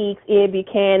Bobby Eakes, Ian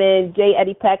Buchanan, J.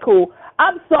 Eddie Peck, who,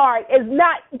 I'm sorry,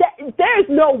 there's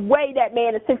no way that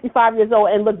man is 65 years old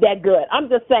and look that good. I'm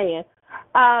just saying.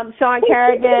 Sean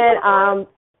Kerrigan,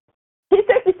 he's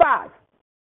 65.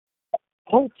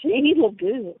 Oh, gee, he look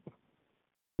good.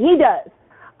 He does.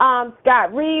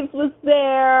 Scott Reeves was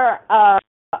there.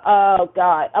 Oh,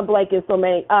 God, I'm blanking so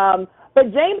many. But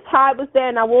James Hyde was there,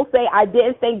 and I will say I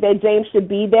didn't think that James should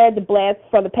be there, the Blast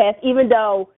from the Past, even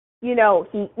though,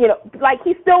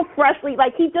 he's still freshly,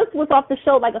 he just was off the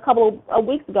show a couple of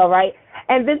weeks ago, right?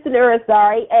 And Vincent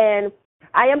Irizarry, and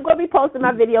I am going to be posting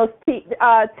my videos.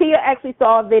 Tia actually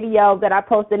saw a video that I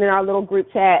posted in our little group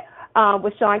chat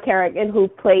with Sean Kerrigan, who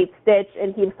played Stitch,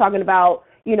 and he was talking about,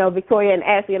 Victoria and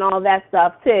Ashley and all that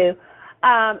stuff, too.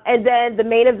 And then the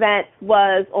main event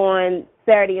was on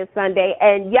Saturday and Sunday.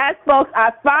 And yes, folks,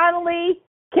 I finally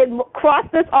can cross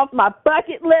this off my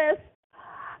bucket list.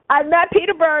 I met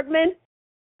Peter Bergman.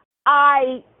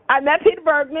 I met Peter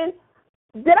Bergman.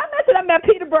 Did I mention I met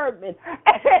Peter Bergman?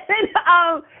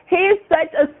 And he's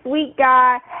such a sweet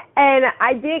guy. And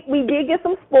we did get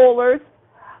some spoilers.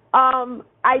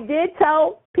 I did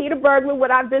tell Peter Bergman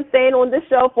what I've been saying on this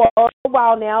show for a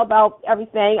while now about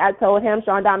everything. I told him,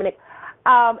 Sean Dominic.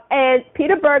 And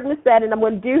Peter Bergman said, and I'm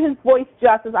going to do his voice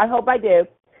justice, I hope I do,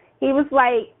 he was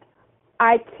like,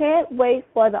 I can't wait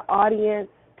for the audience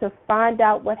to find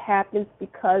out what happens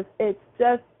because it's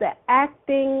just the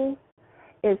acting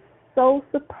is so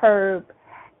superb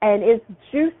and it's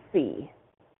juicy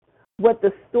with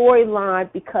the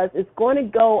storyline because it's going to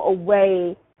go a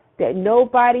way that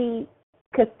nobody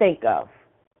could think of.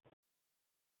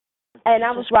 And I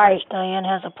was like, Diane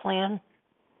has a plan.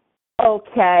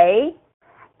 Okay.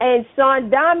 And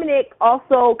Sean Dominic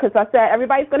also, because I said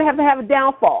everybody's going to have a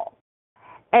downfall.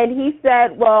 And he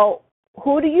said, well,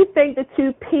 who do you think the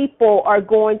two people are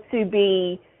going to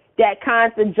be that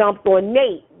kind of jumped on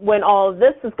Nate when all of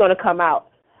this is going to come out?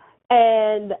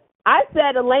 And I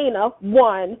said Elena,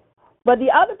 one, but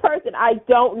the other person I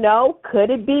don't know. Could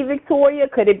it be Victoria?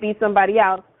 Could it be somebody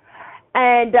else?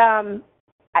 And,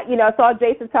 I saw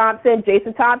Jason Thompson.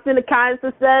 Jason Thompson, the kind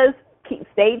of says,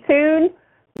 stay tuned.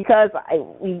 Because,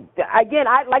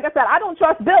 like I said, I don't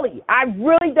trust Billy. I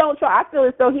really don't trust. I feel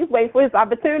as though he's waiting for his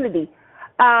opportunity.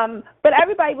 But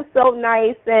everybody was so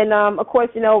nice. And, of course,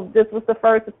 this was the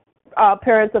first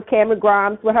appearance of Cameron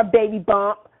Grimes with her baby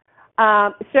bump.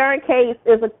 Sharon Case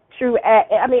is a true,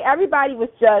 everybody was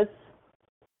just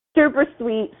super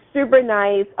sweet, super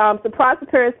nice. Surprise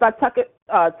appearance by Trevor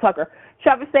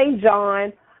St.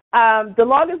 John. The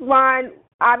longest line,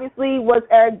 obviously, was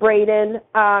Eric Braeden.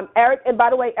 Eric, and by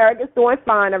the way, Eric is doing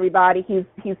fine. Everybody, he's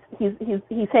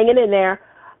hanging in there.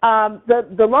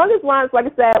 The longest lines, like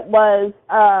I said, was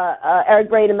Eric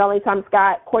Braeden, Melanie Thomas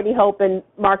Scott, Courtney Hope, and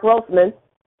Mark Grossman,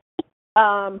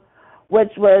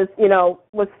 which was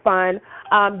was fun.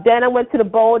 Then I went to the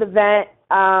Bold event.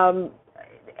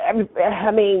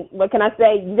 What can I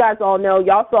say? You guys all know.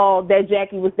 Y'all saw that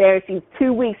Jackie was there. She's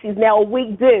 2 weeks. She's now a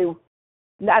week due.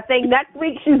 I think next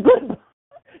week she's going to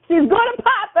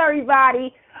pop,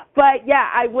 everybody. But, yeah,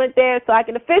 I went there so I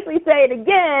can officially say it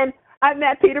again. I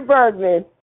met Peter Bergman.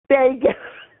 There you go.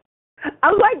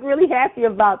 I'm, really happy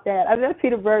about that. I met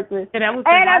Peter Bergman. And I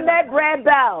met Brad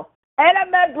Bell.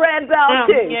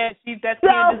 Too. Yeah, that's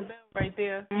Candace Bell right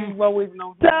there. You've always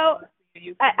known her. So,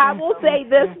 I will say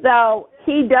this, though.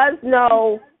 He does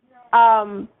know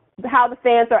how the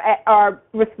fans are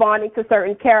responding to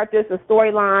certain characters and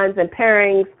storylines and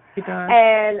pairings.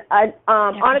 And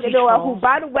Annika Noel, who,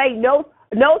 by the way,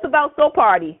 knows about Soap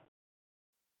Party.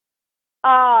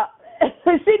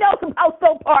 She knows about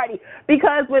Soap Party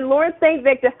because when Lawrence St.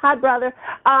 Victor, hi brother,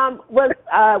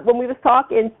 when we was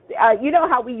talking, you know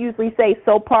how we usually say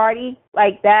Soap Party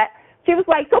like that. She was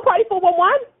like, Soap Party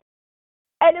 411?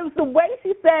 And it was the way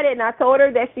she said it, and I told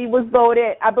her that she was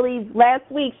voted, I believe last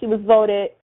week she was voted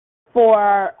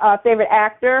for favorite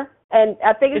actor, and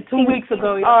I think it's 2 weeks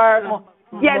ago.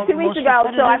 2 weeks ago.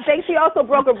 So I think she also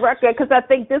broke a record because I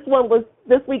think this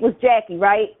week was Jackie,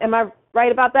 right? Am I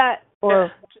right about that? Or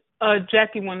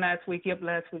Jackie won last week. Yep,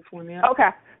 last week's one. Yeah. Okay.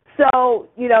 So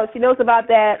she knows about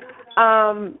that.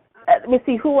 Let me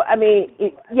see who.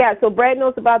 So Brad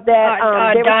knows about that.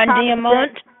 Don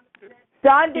Diamont.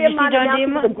 Don Diamont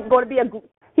announced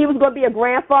he was going to be a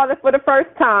grandfather for the first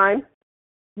time.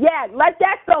 Yeah, let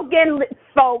that soak in,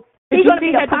 folks. He's going to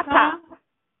be a papa.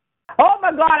 Oh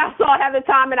my God, I saw it at the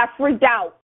time and I freaked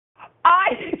out.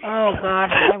 Oh God,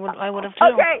 I would have too.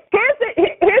 Okay,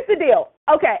 here's the deal.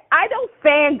 Okay, I don't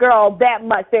fangirl that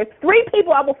much. There's 3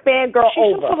 people I will fangirl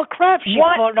over. She's full of crap.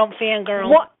 Don't fangirl.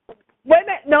 Wait a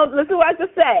minute. No, listen to what I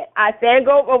just said. I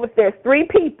fangirl over. There's 3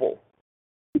 people.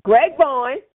 Greg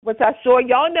Vaughn, which I'm sure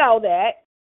y'all know that.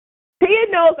 Tia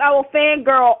knows I will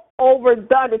fangirl over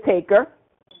The Undertaker.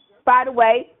 By the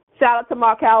way, shout out to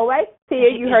Mark Calloway. Tia,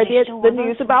 you heard the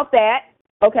news about that.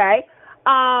 Okay.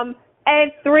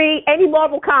 And 3, any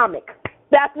Marvel comic.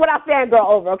 That's what I fangirl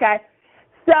over, okay?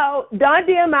 So Don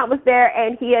Diamont was there,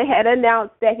 and he had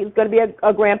announced that he was going to be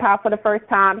a grandpa for the first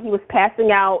time. He was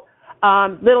passing out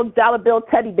little dollar bill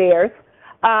teddy bears,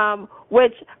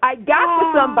 which I got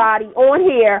for somebody on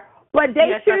here, but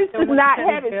they choose to not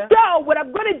have it. So what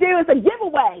I'm going to do is a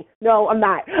giveaway. No, I'm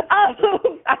not. I'm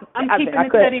keeping the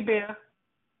teddy bear.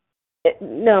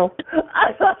 No.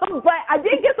 But I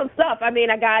did get some stuff. I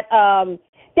got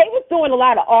they was doing a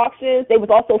lot of auctions. They was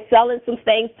also selling some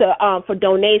things to for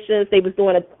donations. They was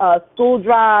doing a school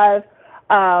drive.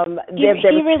 He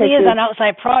really is on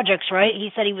outside projects, right? He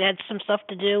said he had some stuff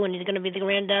to do, and he's going to be the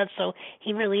granddad, so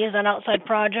he really is on outside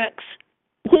projects.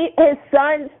 His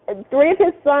sons, 3 of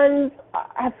his sons,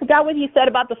 I forgot what he said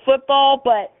about the football,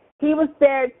 but he was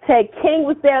there. Ted King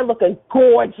was there looking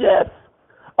gorgeous,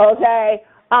 okay?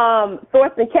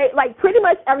 Thornton Kate, like pretty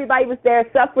much everybody was there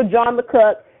except for John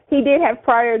McCook. He did have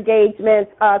prior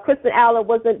engagements. Kristen Allen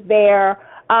wasn't there.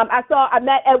 I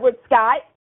met Edward Scott.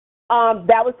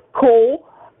 That was cool.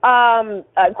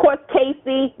 Of course,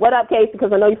 Casey. What up, Casey?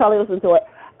 Because I know you probably listen to it.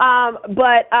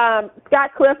 But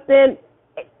Scott Clifton,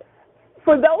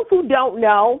 for those who don't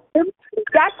know,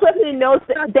 Scott Clifton knows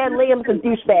that Liam's a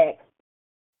douchebag.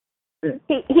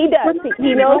 He does.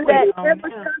 He knows that.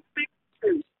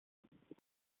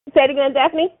 Say it again,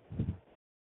 Daphne.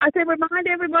 I said, remind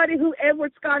everybody who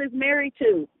Edward Scott is married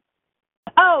to.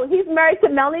 Oh, he's married to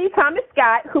Melanie Thomas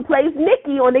Scott, who plays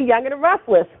Nikki on The Young and the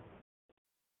Restless.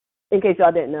 In case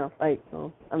y'all didn't know,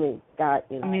 Scott,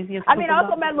 you know. I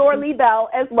also met Laura Lee Bell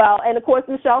as well, and of course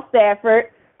Michelle Stafford.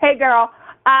 Hey, girl.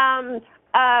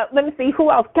 Let me see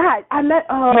who else. God, I met.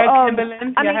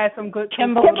 Kimberlyn. I had some good.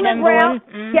 Kimberlyn Brown.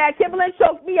 Mm-hmm. Yeah, Kimberlyn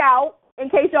choked me out. In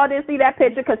case y'all didn't see that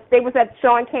picture, because they was at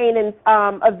Sean Kanan's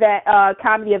event,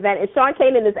 comedy event, and Sean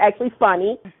Kanan is actually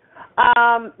funny.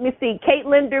 Let me see. Kate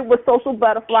Linder was Social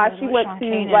Butterfly. She went Sean to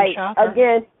Kanan,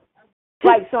 again.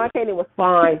 Sean Kanan was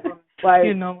fine.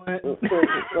 You know what?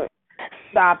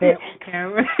 Stop it.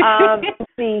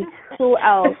 Let's see who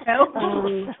else.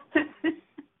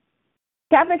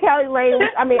 Captain Kelly Lane.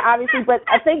 Obviously, but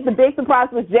I think the big surprise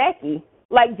was Jackie.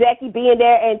 Like Jackie being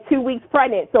there and 2 weeks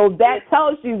pregnant. So that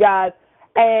tells you guys.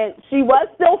 And she was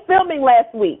still filming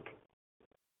last week.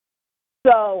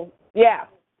 So yeah,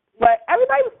 but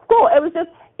everybody was cool. It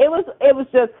was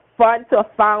just fun to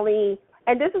finally.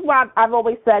 And this is why I've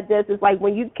always said this is like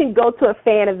when you can go to a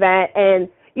fan event and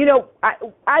you know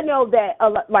I know that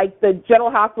like the General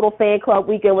Hospital fan club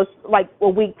weekend was like a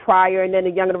week prior, and then the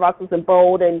Young and the Restless and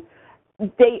Bold, and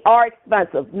they are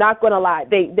expensive. Not gonna lie,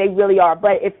 they really are.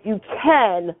 But if you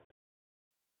can,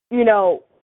 you know.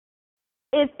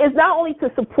 It's not only to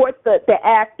support the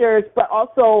actors, but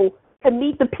also to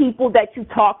meet the people that you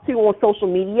talk to on social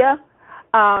media.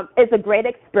 It's a great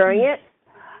experience.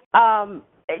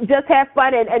 Just have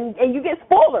fun, and you get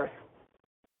spoilers.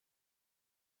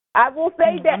 I will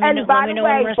say that, and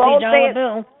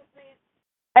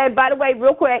by the way,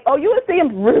 real quick, you will see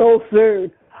him real soon.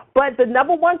 But the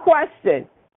number one question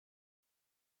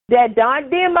that Don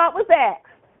Diamont was asked,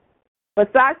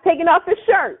 besides taking off his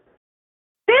shirt,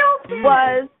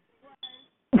 was,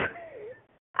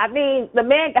 the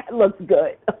man looks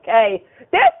good, okay?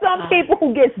 There's some people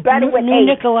who gets better with age.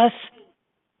 Nicholas.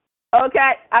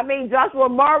 Okay? Joshua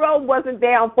Morrow wasn't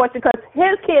there, unfortunately, because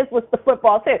his kids was the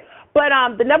football too. But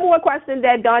the number one question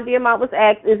that Don Diamont was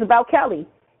asked is about Kelly.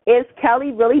 Is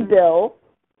Kelly really Bill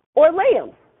or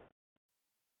Liam?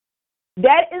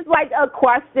 That is like a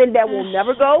question that will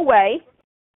never go away.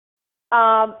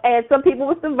 And some people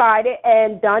was divided,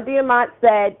 and Don Diamont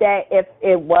said that if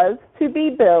it was to be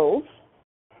Bill's,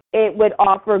 it would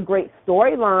offer a great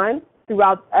storyline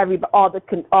throughout all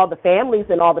the families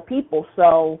and all the people.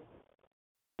 So,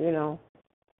 you know,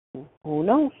 who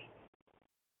knows?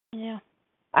 Yeah.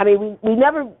 We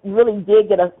never really did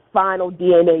get a final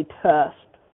DNA test.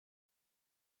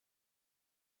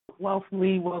 Well,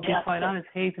 be quite honest,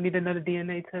 Hayes need another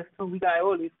DNA test, so we got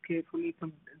all these kids who need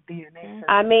some DNA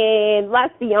tests.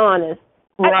 Let's be honest.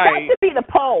 Right. That should be the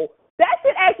poll. That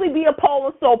should actually be a poll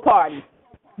of Soul Party.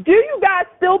 Do you guys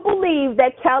still believe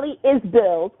that Kelly is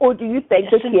Bill's, or do you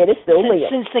think the kid is still Liam?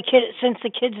 Since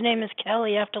the kid's name is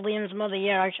Kelly after Liam's mother,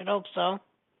 yeah, I should hope so.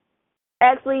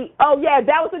 Actually,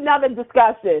 that was another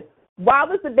discussion. Why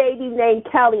was the baby named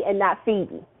Kelly and not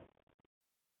Phoebe?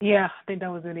 Yeah, I think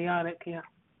that was idiotic, yeah.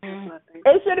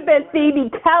 It should have been Phoebe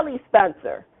Kelly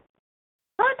Spencer.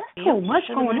 What? That's too much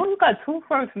going on. You got 2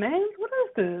 first names? What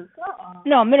is this?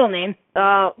 No, middle name.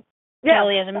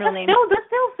 Kelly has a middle name. That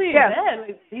still seems bad.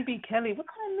 Like Phoebe Kelly. What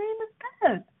kind of name is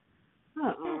that?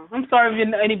 I'm sorry if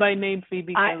anybody named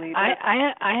Phoebe Kelly.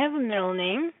 I have a middle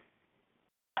name.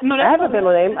 No, I have a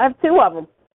middle name. I have 2 of them.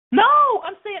 No,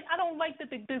 I'm saying I don't like that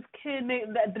this kid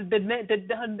name that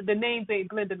the names ain't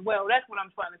blended well. That's what I'm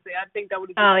trying to say. I think that would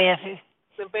have been. Oh yeah.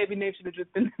 The baby name should have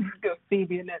just been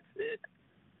Phoebe, and that's it.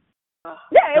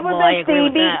 It was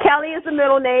Phoebe. Kelly is the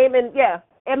middle name, and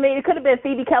it could have been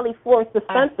Phoebe Kelly Forrester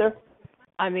Spencer.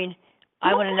 I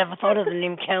would have never thought of the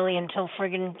name Kelly until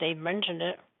friggin' they mentioned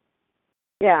it.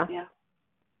 Yeah. Yeah.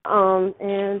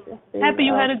 And happy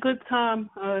you had a good time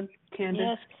Candace?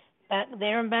 Yes, back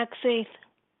there and back safe.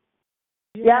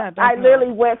 Yep, I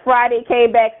literally went Friday,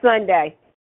 came back Sunday.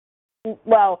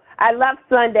 Well, I left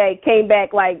Sunday, came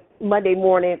back like Monday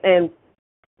morning, and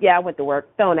yeah, I went to work.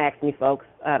 Don't ask me, folks.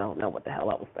 I don't know what the hell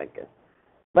I was thinking.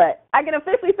 But I can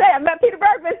officially say I met Peter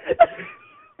Bergman.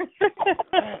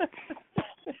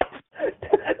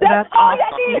 That's all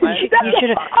I need.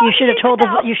 You should have told them.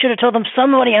 You should have told them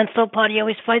somebody on Soap Party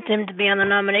always fights him to be on the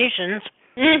nominations.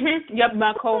 Yep,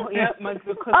 my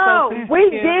we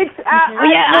did.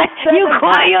 You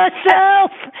caught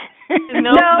yourself.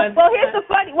 No. Well, here's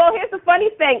the funny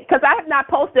thing, because I have not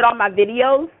posted all my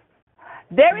videos.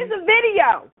 There is a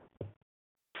video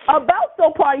about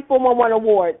Soap Party 411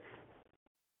 Awards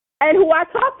and who I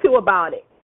talked to about it.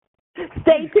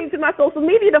 Stay tuned to my social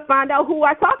media to find out who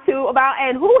I talked to about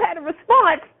and who had a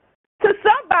response to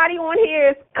somebody on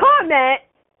here's comment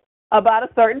about a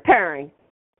certain pairing.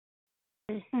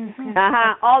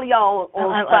 All y'all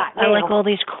on spot. I like all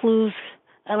these clues.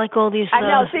 I like all these.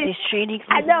 These shady clues.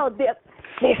 I know they're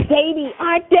shady,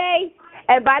 aren't they?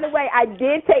 And by the way, I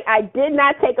did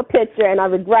not take a picture, and I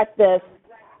regret this.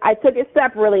 I took it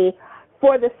separately.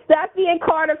 For the Steffi and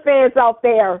Carter fans out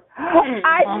there,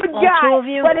 I forgot, all 2 of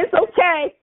you? But it's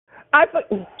okay.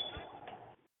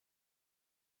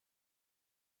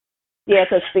 Yeah,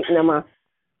 because never.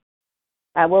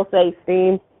 I will say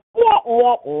Steam.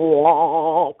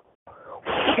 Oh,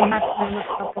 goodness.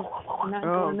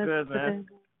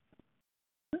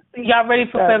 Y'all ready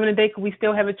for Fem in the Day? Because we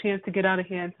still have a chance to get out of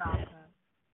here in time.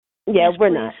 Yeah, we're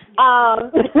not.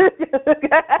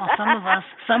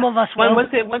 Some of us will. Once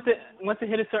it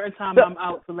hit a certain time, I'm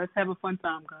out. So let's have a fun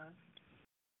time, guys.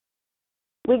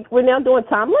 We're now doing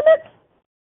time limits?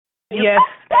 Yes.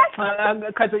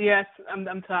 Because yes, I'm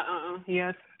tired.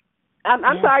 Yes.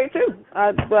 I'm sorry too,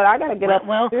 but I gotta get up.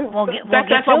 We'll get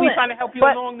that's why we're trying to help you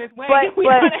along this way. But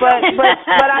I've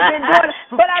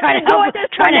been doing this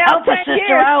trying to help a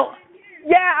sister out.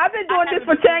 Yeah, I've been doing this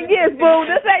for 10 years, boo.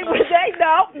 This ain't for today.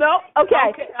 No. Okay.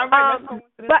 All right, let's go to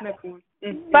this next one.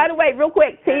 By the way, real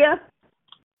quick, Tia,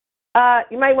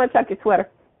 you might want to check your Twitter.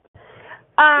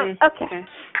 Okay.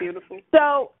 Beautiful.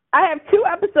 So I have 2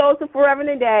 episodes of Forever and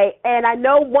a Day, and I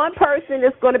know one person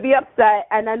is going to be upset,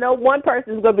 and I know one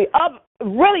person is going to be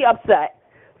really upset.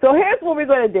 So here's what we're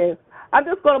going to do. I'm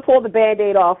just going to pull the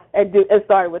Band-Aid off and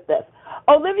start with this.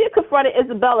 Olivia confronted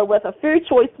Isabella with a few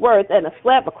choice words and a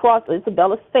slap across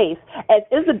Isabella's face as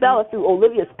Isabella threw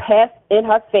Olivia's past in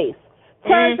her face.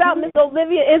 Turns out Miss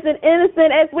Olivia isn't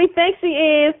innocent as we think she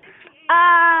is.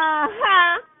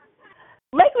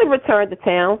 Lakely returned to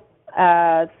town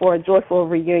for a joyful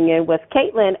reunion with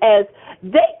Caitlin as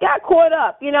they got caught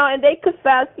up, and they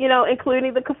confessed,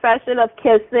 including the confession of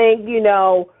kissing,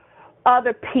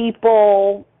 other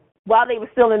people while they were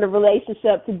still in the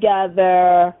relationship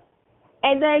together.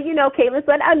 And then, Caitlin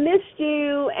said, I missed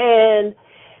you,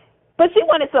 but she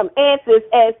wanted some answers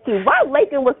as to why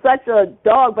Lakin was such a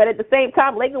dog, but at the same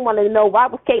time, Lakin wanted to know why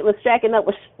was Caitlin shacking up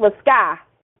with Sky.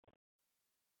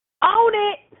 Own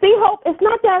it. See, Hope, it's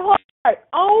not that hard.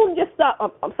 Own your stuff.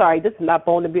 I'm sorry, this is not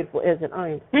Bone the Beautiful, is it? I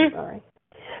am sorry.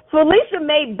 Felicia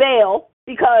made bail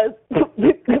because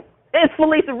it's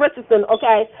Felicia Richardson,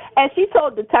 okay? And she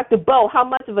told Detective Bo how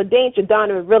much of a danger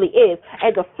Donovan really is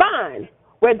and to find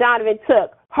where Donovan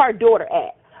took her daughter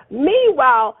at.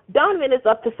 Meanwhile, Donovan is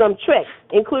up to some tricks,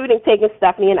 including taking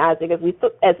Stephanie and Isaac, as we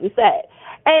said.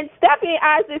 And Stephanie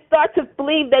and Isaac start to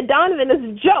believe that Donovan is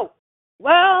a joke.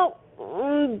 Well,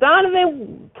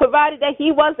 Donovan provided that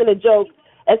he wasn't a joke,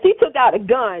 as he took out a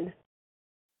gun.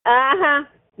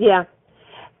 Yeah.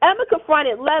 Emma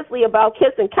confronted Leslie about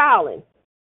kissing Colin.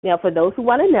 Now, for those who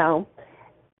want to know,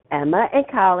 Emma and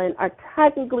Colin are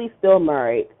technically still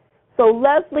married. So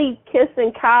Leslie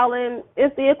kissing Colin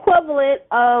is the equivalent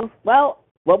of, well,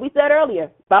 what we said earlier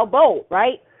about Bold,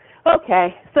 right?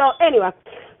 Okay. So anyway,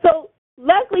 so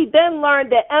Leslie then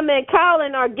learned that Emma and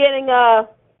Colin are getting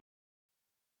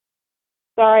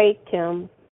sorry, Kim.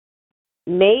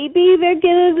 Maybe they're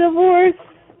getting a divorce.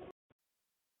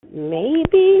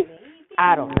 Maybe.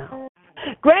 I don't know.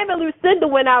 Graham and Lucinda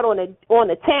went out on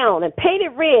the town and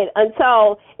painted red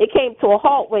until it came to a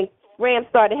halt when Graham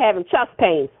started having chest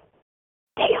pains.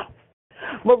 Damn.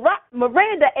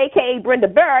 Miranda, a.k.a. Brenda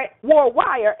Barrett, wore a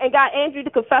wire and got Andrew to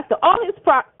confess to all his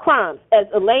crimes as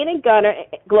Elaine and Gunnar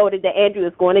gloated that Andrew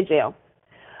is going to jail.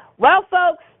 Well,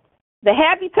 folks, the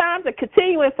happy times are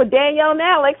continuing for Danielle and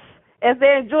Alex as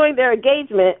they're enjoying their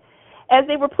engagement as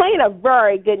they were playing a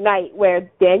very good night where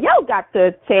Danielle got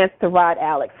the chance to ride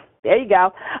Alex. There you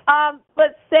go.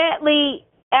 But sadly,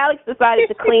 Alex decided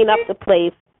to clean up the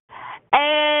place.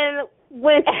 And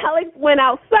when Alex went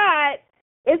outside,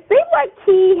 it seemed like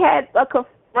he had a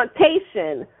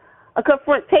confrontation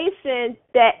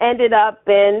that ended up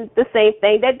in the same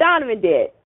thing that Donovan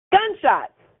did,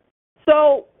 gunshots.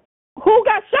 So who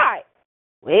got shot?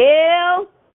 Well,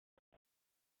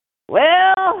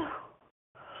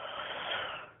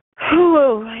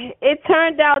 it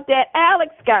turned out that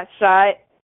Alex got shot.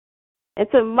 And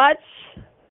to much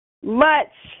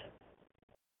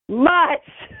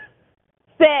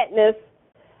sadness,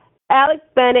 Alex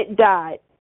Bennett died.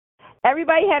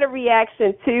 Everybody had a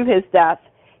reaction to his death.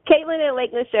 Caitlin and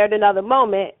Lakeland shared another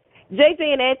moment. JJ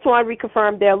and Antoine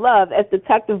reconfirmed their love as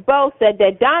Detective Bo said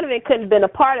that Donovan couldn't have been a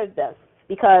part of this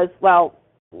because, well,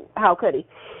 how could he?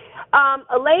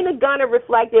 Elena Gunner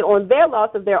reflected on their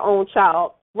loss of their own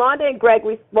child. Rhonda and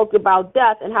Gregory spoke about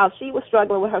death and how she was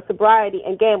struggling with her sobriety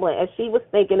and gambling as she was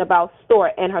thinking about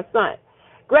Stuart and her son.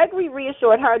 Gregory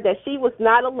reassured her that she was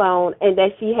not alone and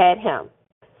that she had him.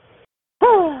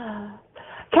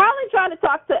 Colin tried to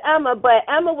talk to Emma, but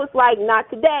Emma was like, not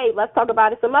today. Let's talk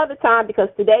about it some other time because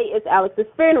today is Alex's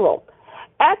funeral.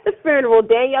 At the funeral,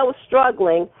 Danielle was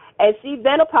struggling, and she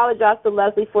then apologized to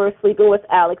Leslie for sleeping with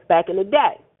Alex back in the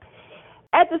day.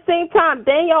 At the same time,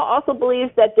 Danielle also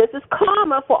believes that this is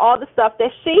karma for all the stuff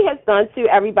that she has done to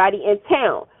everybody in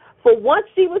town. For once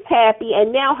she was happy,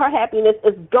 and now her happiness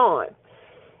is gone.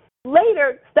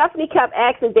 Later, Stephanie kept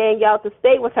asking Danielle to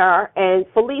stay with her and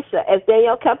Felicia, as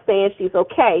Danielle kept saying she's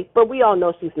okay, but we all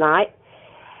know she's not.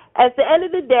 At the end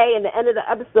of the day and the end of the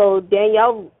episode,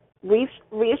 Danielle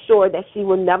reassured that she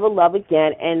will never love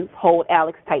again and hold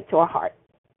Alex tight to her heart.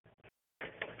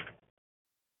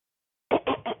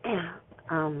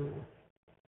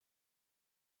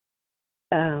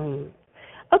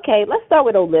 Okay, let's start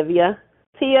with Olivia.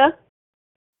 Tia,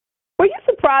 were you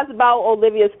surprised about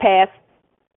Olivia's past?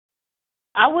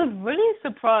 I was really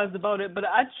surprised about it, but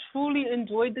I truly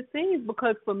enjoyed the scenes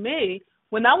because for me,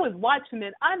 when I was watching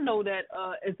it, I know that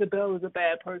Isabel is a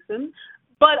bad person,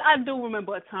 but I do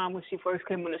remember a time when she first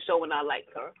came on the show and I liked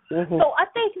her. Mm-hmm. So I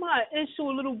think my issue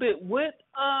a little bit with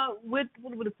what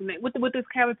is the name? With this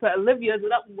character Olivia is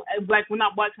that, like when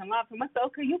I'm watching live, I said,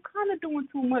 okay, you're kind of doing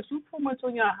too much. You're too much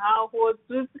on your high horse.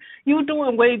 You're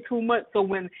doing way too much. So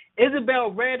when Isabel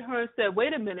read her and said,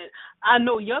 wait a minute, I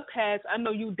know your past. I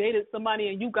know you dated somebody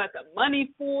and you got the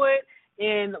money for it.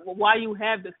 And why you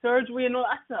have the surgery and all,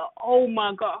 I said, oh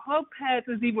my God, her past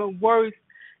is even worse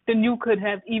than you could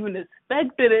have even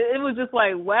expected. It was just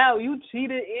like, wow, you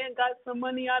cheated and got some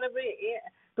money out of it. And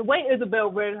the way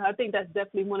Isabel read her, I think that's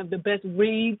definitely one of the best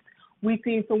reads we've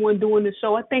seen someone do in the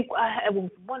show. I think I had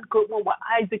one good one with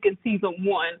Isaac in season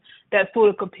 1 that sort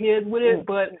of compared with it,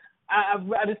 but I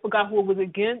just forgot who it was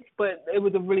against, but it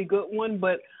was a really good one.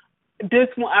 But this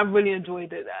one, I really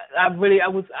enjoyed it.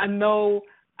 I know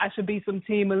I should be some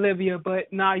team Olivia,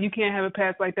 but nah, you can't have a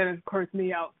pass like that and curse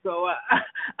me out. So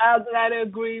I gotta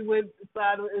agree with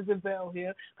Isabel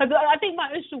here. Because I think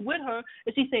my issue with her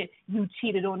is she said, you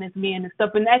cheated on this man and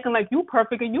stuff and acting like you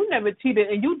perfect and you never cheated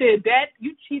and you did that.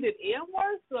 You cheated and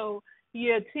worse. So,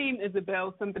 yeah, team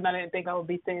Isabel, something I didn't think I would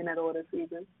be saying at all this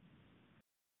season.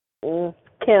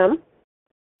 Kim?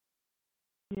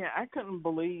 Yeah, I couldn't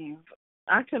believe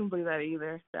that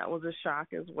either. That was a shock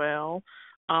as well.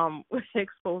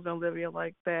 Exposing Olivia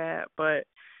like that, but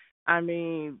I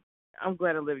mean, I'm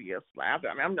glad Olivia slapped.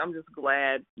 I mean, I'm just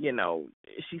glad,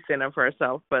 she sent up for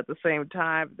herself, but at the same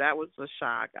time, that was a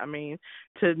shock. I mean,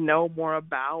 to know more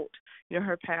about,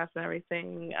 her past and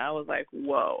everything, I was like,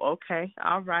 whoa, okay,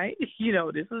 all right, this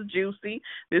is juicy.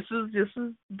 This is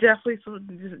definitely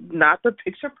not the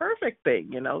picture perfect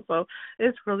thing, so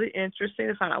it's really interesting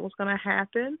to find out what's going to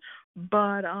happen.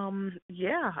 But,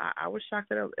 yeah, I was shocked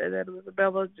that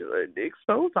Isabella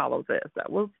exposed all of this.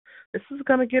 This is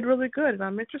going to get really good, and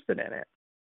I'm interested in it.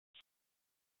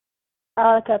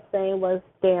 All I kept saying was,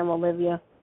 damn, Olivia.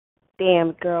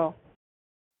 Damn, girl.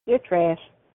 You're trash.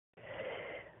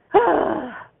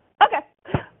 Okay,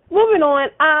 moving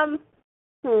on.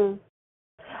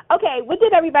 Okay, what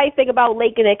did everybody think about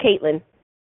Lakeland and Caitlin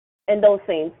and those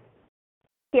scenes?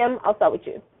 Kim, I'll start with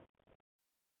you.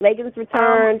 Lakeland's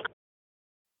returned.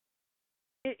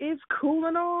 It is cool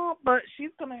and all, but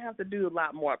she's going to have to do a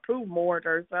lot more, prove more to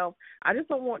herself. I just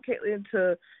don't want Caitlin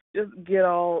to just get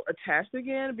all attached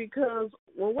again because,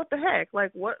 well, what the heck?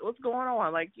 Like, what's going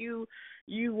on? Like, you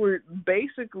were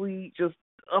basically just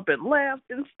up and left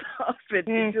and stuff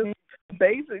and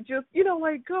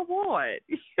like, come on.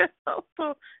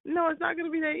 So, no, it's not going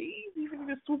to be that easy for you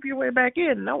to swoop your way back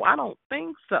in. No, I don't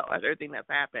think so, after everything that's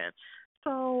happened.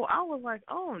 So I was like,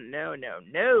 oh, no.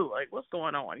 Like, what's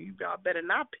going on? You all better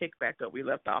not pick back up we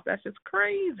left off. That's just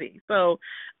crazy. So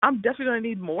I'm definitely going to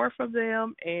need more from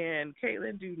them. And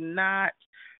Caitlyn, do not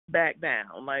back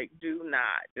down. Like, do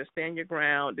not. Just stand your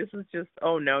ground. This is just,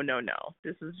 oh, no.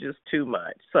 This is just too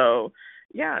much. So,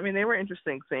 yeah, I mean, they were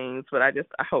interesting scenes, but I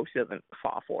hope she doesn't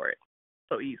fall for it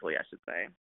so easily, I should say.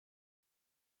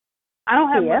 I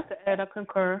don't have much to add. I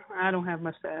concur. I don't have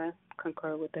much to add.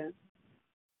 Concur with that.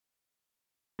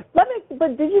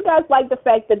 But did you guys like the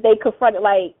fact that they confronted,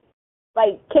 like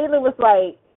Caitlyn was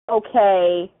like,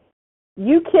 okay,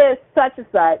 you kissed such and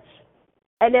such,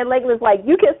 and then Lakeland was like,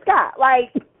 you kissed Scott.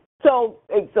 Like, so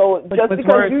just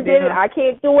because you did it, I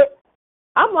can't do it.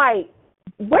 I'm like,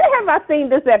 where have I seen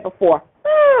this at before?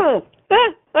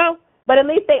 But at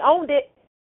least they owned it.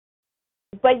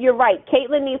 But you're right.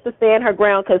 Caitlyn needs to stand her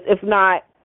ground, because if not,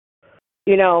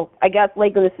 I guess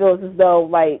Lakeland feels as though,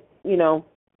 like,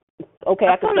 okay,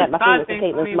 I can snap my fingers to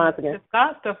Caitlyn's minds again. The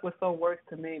Scott stuff was so worse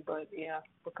to me, but yeah,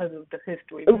 because of the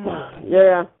history.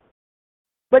 Yeah.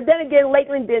 But then again,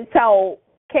 Lakeland didn't tell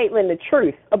Caitlyn the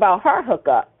truth about her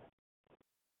hookup.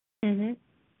 Mhm.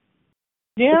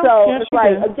 Yeah. So it's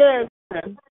like, again,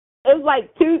 it's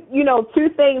like two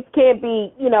things can't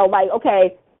be, like,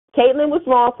 okay, Caitlyn was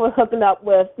wrong for hooking up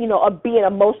with, being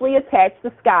emotionally attached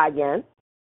to Sky again.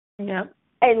 Yeah.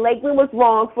 And Lakeland was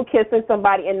wrong for kissing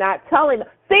somebody and not telling them.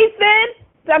 See,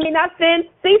 Finn? I mean, not Finn.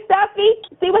 See,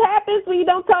 Steffi? See what happens when you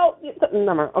don't tell?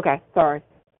 No, okay, sorry.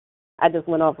 I just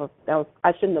went off of that.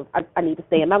 I shouldn't have. I need to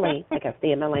stay in my lane. I gotta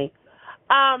stay in my lane.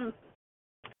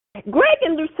 Greg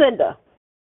and Lucinda.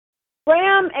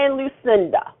 Graham and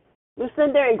Lucinda.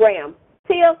 Lucinda and Graham.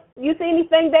 Tia, you see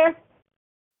anything there?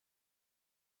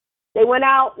 They went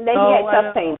out and they had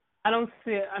tough pain. I don't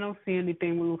see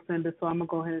anything with Lucinda, so I'm gonna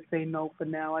go ahead and say no for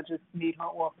now. I just need her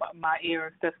off my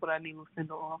ears. That's what I need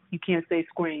Lucinda off. You can't say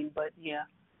scream, but yeah,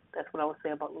 that's what I would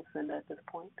say about Lucinda at this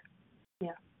point.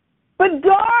 Yeah. But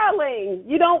darling,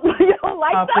 you don't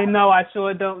like that? No, I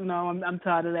sure don't. No, I'm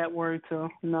tired of that word too.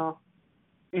 No.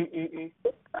 I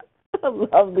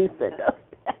love Lucinda.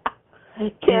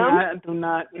 Kim? Yeah, I do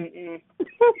not.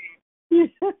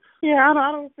 Yeah,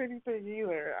 I don't see anything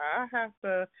either.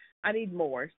 I need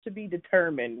more to be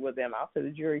determined with them. I'll say the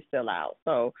jury's still out.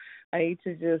 So I need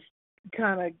to just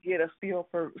kind of get a feel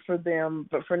for them.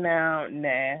 But for now,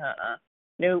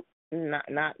 nope,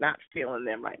 not feeling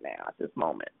them right now at this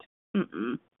moment.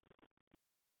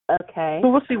 Okay. So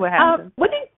we'll see what happens. What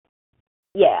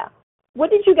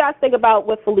did you guys think about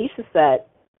what Felicia said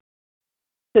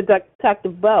to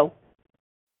Detective Bo?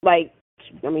 Like,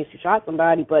 I mean, she shot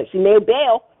somebody, but she made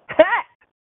bail.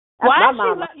 Well,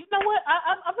 actually, you know what?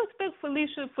 I respect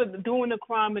Felicia for doing the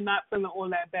crime and not feeling all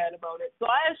that bad about it. So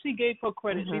I actually gave her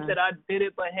credit. She said, I did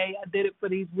it, but hey, I did it for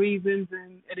these reasons,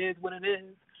 and it is what it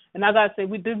is. And I got to say,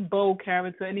 with this Bo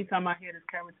character, anytime I hear this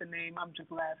character name, I'm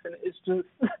just laughing. It's just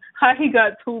how he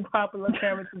got two popular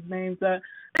characters' names that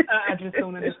I just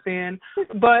don't understand.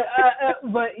 But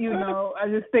I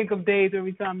just think of Days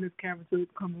every time this character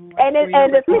comes on. And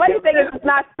the funny thing is, it's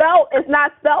not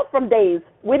spelled from Days.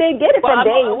 We didn't get it from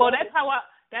Days. Well, that's how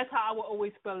I would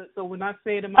always spell it. So when I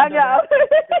say it in my notes, the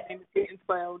name is getting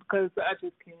spelled because I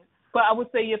just can't. But I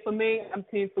would say, yeah, for me, I'm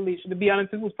Team Felicia. To be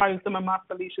honest, this was probably some of my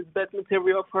Felicia's best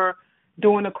material of her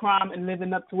doing a crime and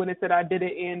living up to it. It said, I did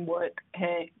it in what,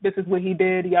 hey, this is what he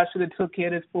did. Y'all should have took care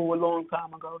of this for a long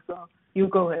time ago. So you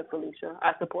go ahead, Felicia.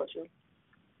 I support you.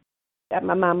 Got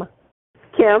my mama.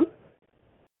 Kim?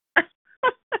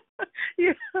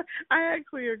 Yeah, I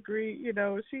actually agree.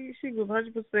 She was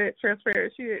 100%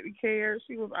 transparent. She didn't care.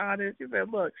 She was honest. She said,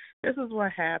 look, this is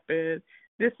what happened.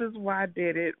 This is why I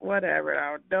did it, whatever.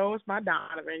 I know it's my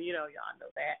Donovan, y'all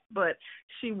know that. But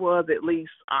she was at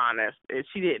least honest.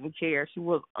 She didn't care. She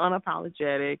was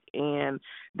unapologetic, and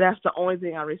that's the only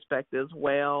thing I respect as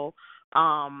well.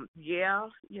 She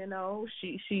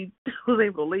was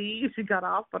able to leave. She got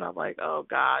off, but I'm like, oh,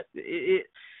 gosh.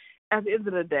 At the end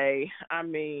of the day, I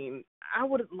mean, I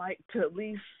would like to at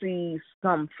least see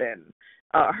something.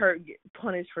 Her get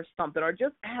punished for something, or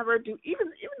just have her do even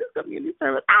this community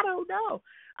service. I don't know.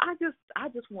 I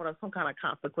just want some kind of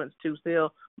consequence too,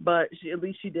 still. But at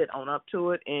least she did own up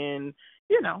to it, and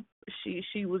she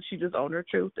just owned her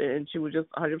truth, and she was just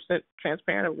 100%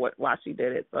 transparent of why she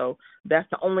did it. So that's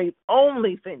the only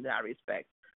thing that I respect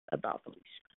about Felicia.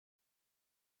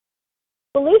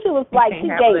 Felicia was like, she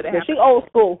gangster. She old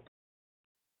school.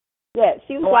 Yeah,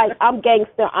 she was like, I'm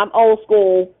gangster. I'm old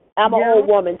school. I'm an old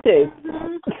woman, too.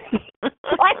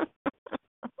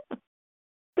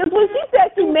 Because when she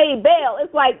said she made bail,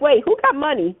 it's like, wait, who got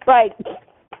money? Like,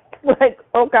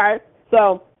 okay.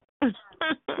 So,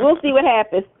 we'll see what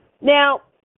happens. Now,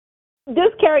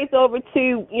 this carries over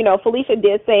to, Felicia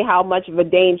did say how much of a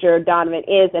danger Donovan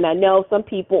is, and I know some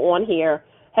people on here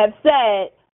have said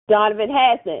Donovan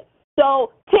hasn't.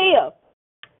 So, Tia,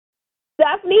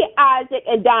 Stephanie, Isaac,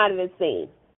 and Donovan scene.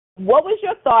 What was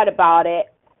your thought about it?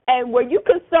 And were you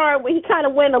concerned when he kind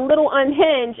of went a little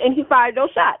unhinged and he fired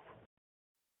those shots?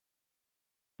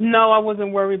 No, I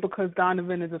wasn't worried because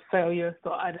Donovan is a failure,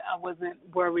 so I wasn't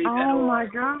worried at all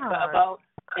about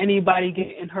anybody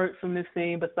getting hurt from this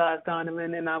scene besides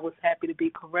Donovan, and I was happy to be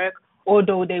correct.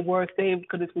 Although they were saved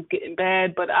because this was getting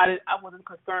bad, but I wasn't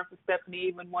concerned for Stephanie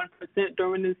even 1%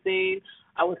 during this scene.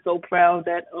 I was so proud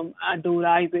that our dude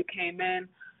Isaac came in.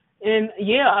 And,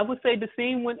 yeah, I would say the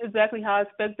scene went exactly how I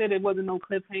expected. It wasn't no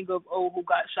cliffhanger of, who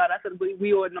got shot. I said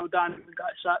we all know Donovan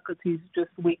got shot because he's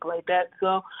just weak like that.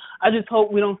 So I just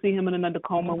hope we don't see him in another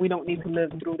coma. We don't need to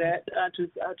live through that. I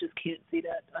just can't see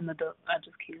that. I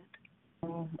just can't.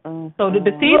 So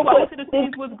the scene, I would say the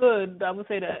scene was good. I would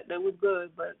say that was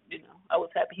good, but I was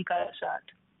happy he got shot.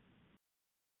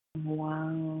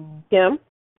 Wow. Kim?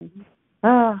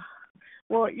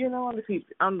 Well,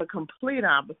 I'm the complete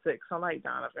opposite. 'Cause I like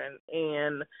Donovan,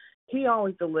 and he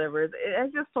always delivers.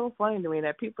 It's just so funny to me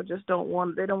that people just don't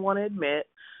want to admit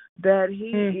that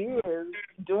he is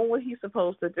doing what he's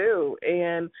supposed to do.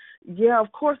 And, yeah,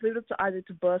 of course, leave it to Isaac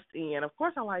to bust in. Of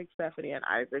course, I like Stephanie and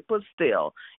Isaac, but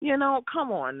still,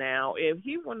 come on now. If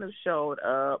he wouldn't have showed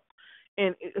up,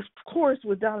 and, of course,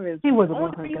 with Donovan, he wasn't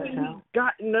one who got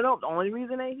shot. The only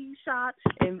reason that he shot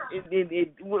and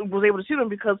it was able to shoot him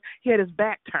because he had his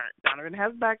back turned. Donovan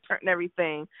has his back turned and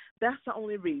everything. That's the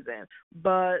only reason.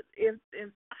 But if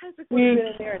Isaac would have been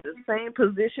in there in the same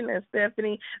position as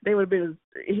Stephanie, he would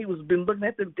have been looking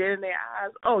at them dead in their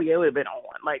eyes. Oh, yeah, it would have been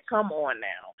on. Like, come on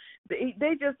now. They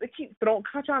keep trying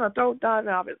to throw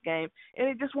Donovan off his game, and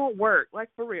it just won't work. Like,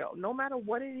 for real. No matter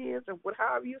what it is or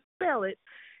however you spell it,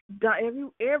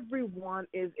 everyone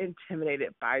is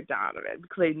intimidated by Donovan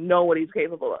because they know what he's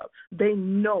capable of. They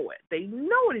know it. They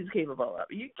know what he's capable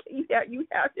of. You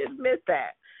have to admit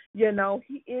that.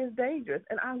 He is dangerous,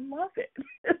 and I love it.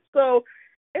 So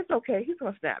it's okay. He's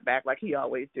going to snap back like he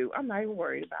always do. I'm not even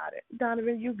worried about it.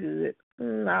 Donovan, you good.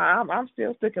 Nah, I'm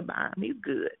still sticking by him. He's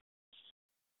good.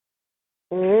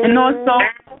 And also,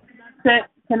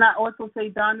 can I also say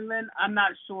Donovan? I'm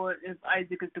not sure if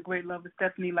Isaac is the great love of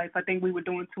Stephanie's life. I think we were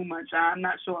doing too much. I'm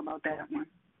not sure about that one.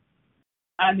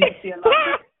 I need to see a lot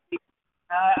more.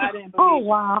 I didn't believe. Oh,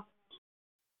 wow.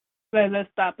 Let's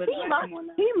stop it. He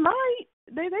might.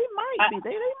 They might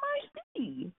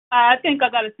be. I think I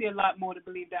got to see a lot more to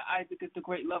believe that Isaac is the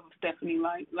great love of Stephanie's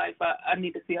life. I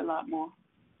need to see a lot more.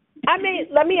 I mean,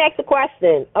 let me ask a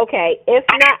question. Okay, if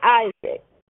not Isaac,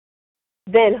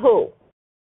 then who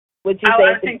would you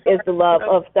say is the love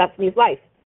of Stephanie's life?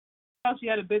 She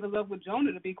had a bigger love with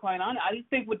Jonah, to be quite honest. I just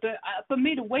think for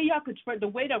me, the way the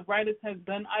way that writers have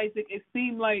done Isaac, it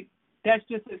seemed like that's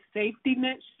just a safety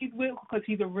net she's with because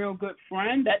he's a real good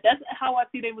friend. That's how I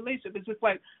see their relationship. It's just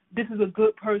like, this is a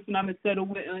good person I'm going to settle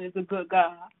with and is a good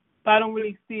guy. But I don't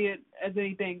really see it as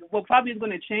anything. Well, probably it's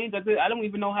going to change. I don't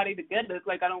even know how they together. It's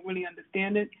like I don't really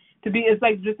understand it. It's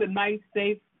like just a nice,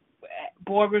 safe,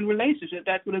 boring relationship.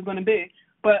 That's what it's going to be.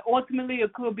 But ultimately,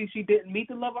 it could be she didn't meet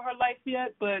the love of her life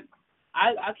yet. But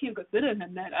I can't consider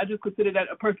him that. I just consider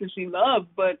that a person she loves.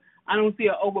 But I don't see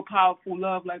an overpowerful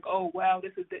love like, oh, wow,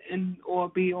 this is the end or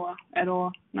be or at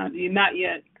all. Not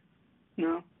yet.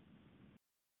 No.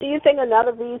 Do you think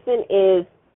another reason is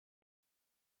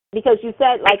because you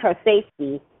said, like, her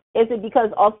safety? Is it because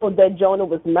also that Jonah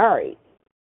was married?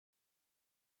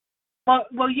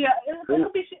 Well, yeah. It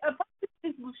could be,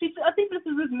 I think this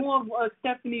is more of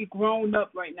Stephanie grown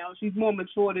up right now. She's more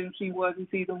mature than she was in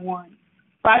season 1.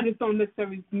 But I just don't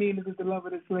necessarily mean this is the love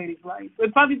of this lady's life.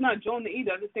 It probably is not Jonah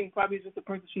either. I just think probably it's just a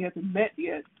person she hasn't met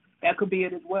yet. That could be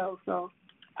it as well. So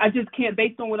I just can't,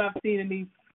 based on what I've seen in these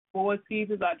 4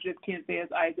 seasons, I just can't say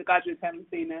it's Isaac. I just haven't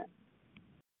seen that.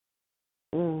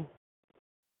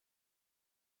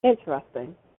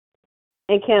 Interesting.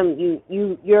 And Kim,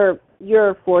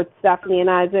 you're for Stephanie and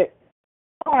Isaac?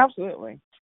 Oh,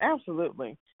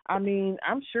 absolutely. I mean,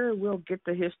 I'm sure we'll get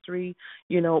the history,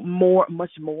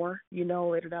 much more,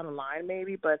 later down the line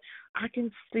maybe, but I can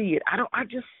see it. I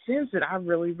just sense it. I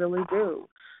really, really do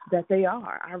that they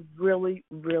are. I really,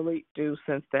 really do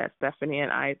sense that Stephanie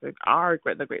and Isaac are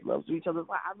the great loves of each other.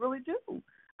 I really do.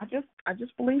 I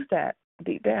just believe that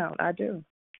deep down. I do.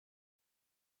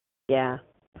 Yeah.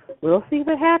 We'll see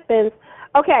what happens.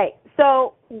 Okay,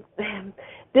 so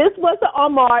this was an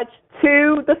homage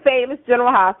to the famous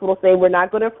General Hospital saying we're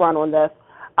not going to front on this.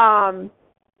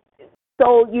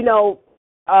 So,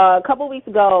 a couple of weeks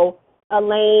ago,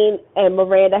 Elaine and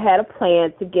Miranda had a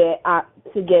plan to get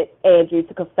Andrew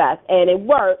to confess, and it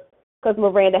worked because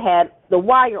Miranda had the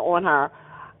wire on her.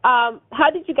 How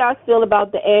did you guys feel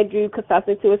about the Andrew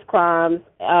confessing to his crimes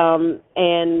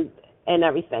and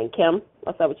everything? Kim,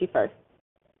 I'll start with you first.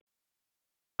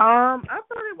 I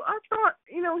thought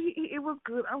it was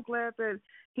good. I'm glad that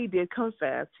he did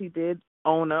confess. He did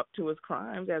own up to his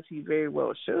crimes, as he very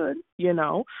well should.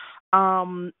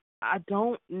 I'm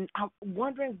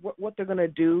wondering what they're gonna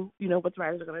do. What the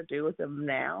writers are gonna do with him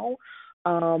now.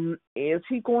 Is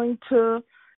he going to,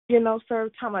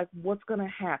 serve time? Like, what's gonna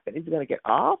happen? Is he gonna get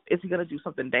off? Is he gonna do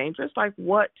something dangerous? Like,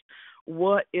 what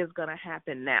is gonna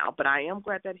happen now? But I am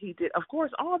glad that he did. Of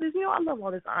course, all this. I love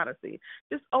all this honesty.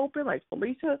 Just open, like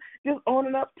Felicia, just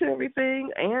owning up to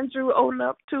everything. Andrew owning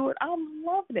up to it. I'm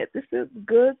loving it. This is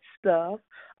good stuff.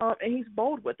 And he's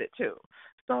bold with it too.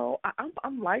 So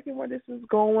I'm liking where this is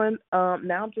going.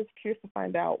 Now I'm just curious to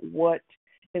find out what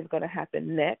is going to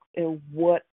happen next and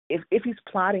what if he's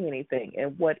plotting anything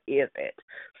and what is it.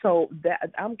 So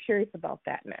that I'm curious about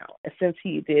that now, since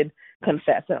he did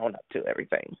confess and own up to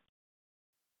everything.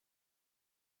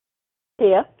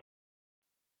 Yeah.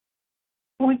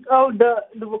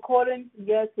 The recording,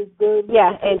 yes, it's good.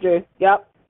 Yeah, Andrew. Yep.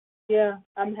 Yeah,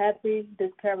 I'm happy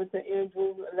this character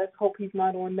Andrew. Let's hope he's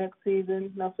not on next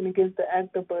season. Nothing against the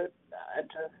actor, but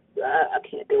I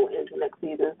can't deal with Andrew next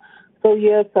season. So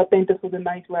yes, I think this was a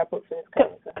nice wrap up for his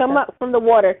character. Come up from the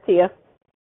water, Tia.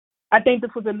 I think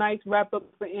this was a nice wrap up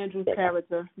for Andrew's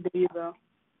character. There you go.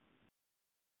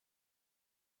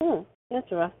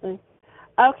 Interesting.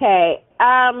 Okay.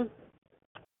 I'm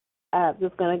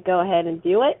just gonna go ahead and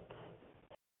do it.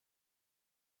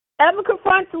 Emma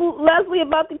confronts Leslie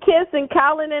about the kiss, and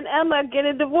Colin and Emma get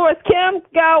a divorce. Kim,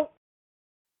 go.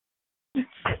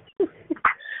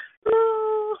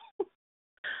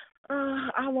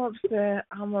 I'm upset.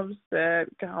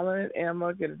 Colin and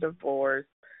Emma get a divorce.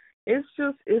 It's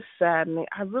saddening.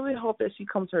 I really hope that she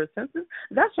comes to her senses.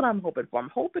 That's what I'm hoping for. I'm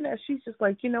hoping that she's just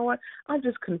like, you know what? I'm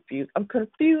just confused. I'm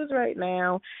confused right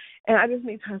now, and I just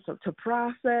need time to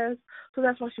process. So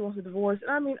that's why she wants a divorce.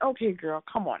 And I mean, okay, girl,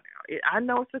 come on now. I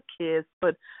know it's a kiss,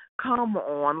 but come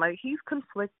on. Like, he's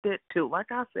conflicted too.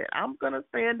 Like I said, I'm going to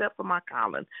stand up for my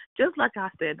Colin, just like I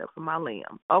stand up for my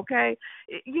Liam, okay?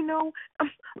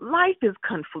 Life is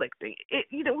conflicting.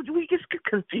 We just get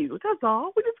confused. That's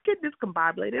all. We just get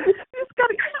discombobulated. It's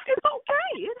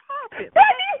okay. It happens.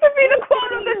 That needs to be the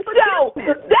quote of the show.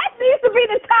 That needs to be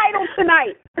the title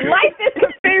tonight. Life is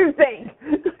confusing.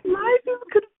 Life is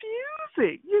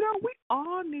confusing. We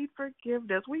all need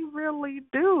forgiveness. We really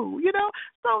do.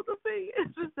 So the thing is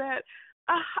just that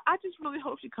I just really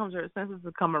hope she comes to her senses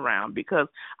and come around, because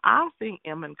I think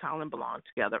Emma and Colin belong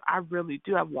together. I really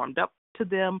do. I've warmed up to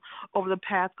them over the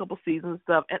past couple seasons and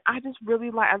stuff, and I just really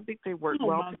I think they work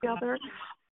well together. God.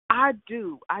 I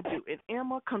do. And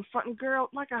Emma confronting girl,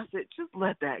 like I said, just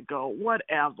let that go.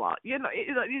 Whatever.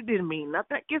 It didn't mean nothing.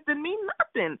 That kiss didn't mean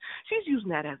nothing. She's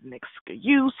using that as an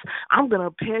excuse. I'm going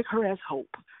to peg her as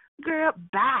hope. Girl,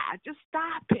 bye. Just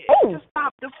stop it. Ooh. Just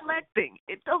stop deflecting.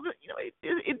 It doesn't,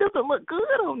 it doesn't look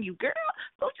good on you, girl.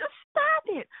 So just stop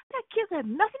it. That kiss had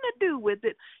nothing to do with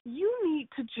it. You need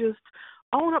to just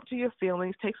own up to your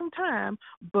feelings, take some time,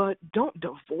 but don't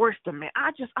divorce the man.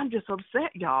 I'm just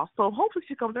upset, y'all. So hopefully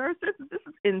she comes to her senses.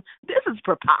 This is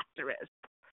preposterous.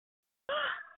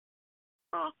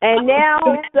 And now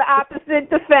the opposite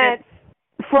defense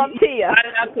from Tia.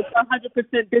 I could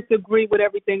 100% disagree with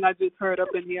everything I just heard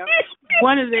up in here.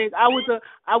 One of the things, I was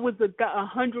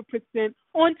 100%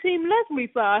 on Team Leslie's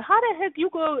side. How the heck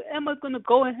Emma's going to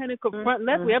go ahead and confront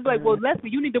Leslie? I'd be like, well, Leslie,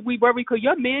 you need to be worried because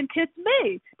your man kissed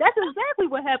me. That's exactly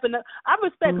what happened. I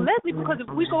respect Leslie because if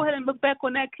we go ahead and look back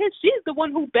on that kiss, she's the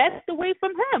one who backed away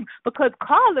from him. Because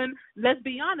Colin, let's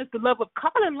be honest, the love of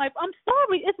Colin life, I'm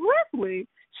sorry, it's Leslie.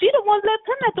 She the one left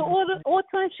him at the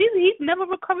altar. He's never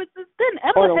recovered since then.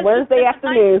 On a Wednesday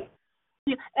afternoon.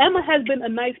 Emma has been a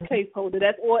nice placeholder.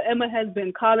 That's all Emma has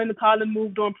been. Colin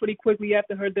moved on pretty quickly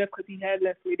after her death because he had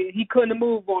Leslie there. He couldn't have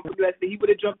moved on from Leslie. He would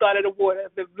have jumped out of the water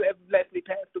if Leslie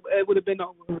passed away. It would have been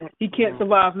over. He can't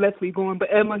survive Leslie going.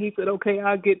 But Emma, he said, okay,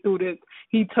 I'll get through this.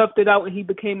 He toughed it out and he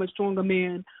became a stronger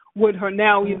man with her.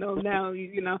 Now.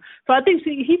 So I think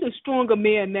he's a stronger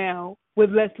man now with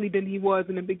Leslie than he was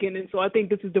in the beginning. So I think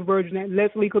this is the version that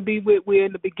Leslie could be with, where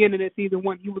in the beginning of season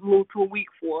 1 he was a little too weak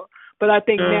for. But I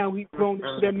think now he's grown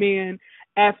into that man,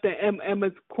 after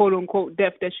Emma's quote-unquote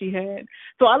death that she had.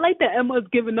 So I like that Emma's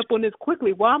giving up on this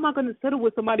quickly. Why am I going to settle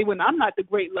with somebody when I'm not the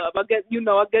great love? I guess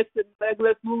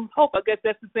let's lose hope. I guess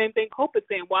that's the same thing Hope is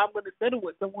saying. Why I'm going to settle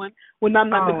with someone when I'm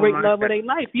not the great love of their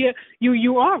life? Yeah,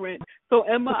 you aren't. So,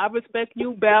 Emma, I respect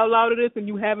you. Bow out of this, and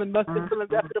you having lusted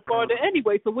feelings after the father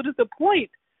anyway. So what is the point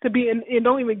to be in? And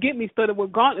don't even get me started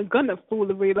with Gunner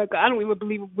foolery. Like, I don't even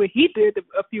believe what he did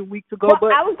a few weeks ago. Well,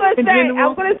 but I was going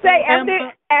to say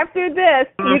after this,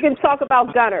 you can talk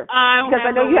about Gunner. I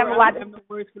know you have a lot.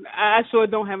 I sure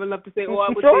don't have enough to say. All I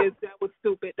would say is that was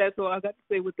stupid. That's all I got to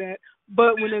say with that.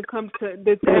 But when it comes to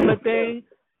this Emma thing,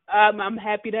 I'm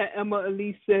happy that Emma at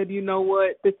least said, you know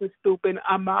what, this is stupid.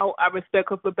 I'm out. I respect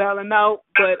her for bailing out,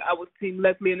 but I was Team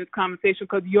Leslie in this conversation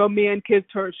because your man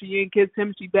kissed her. She ain't kissed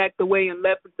him. She backed away and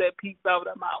left and said, peace out,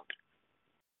 I'm out.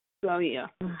 So, yeah,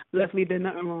 Leslie did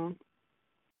nothing wrong.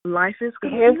 Life is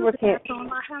confusing. That's all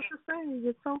I have to say.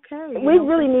 It's okay. We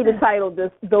really need to title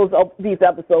these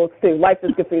episodes, too. Life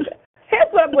is confusing.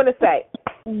 Here's what I'm going to say.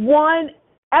 One,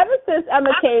 ever since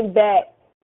Emma came back,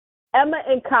 Emma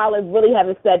and Colin really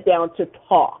haven't sat down to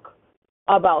talk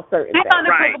about certain things. It's not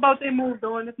to talk about. They moved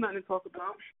on. It's not to talk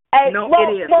about. It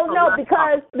is.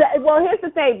 Well, here's the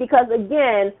thing. Because,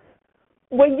 again,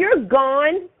 when you're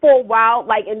gone for a while,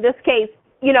 like in this case,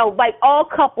 you know, like all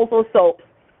couples on soaps,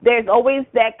 there's always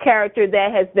that character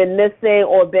that has been missing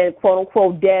or been,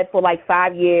 quote-unquote, dead for like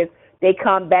 5 years. They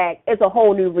come back. It's a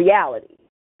whole new reality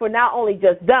for not only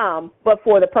just them, but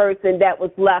for the person that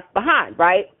was left behind,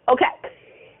 right? Okay.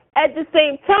 At the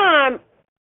same time,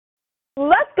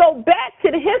 let's go back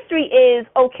to the history is,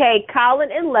 okay, Colin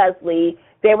and Leslie,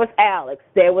 there was Alex,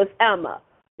 there was Emma.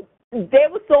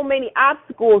 There were so many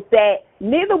obstacles that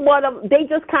neither one of them, they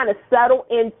just kind of settle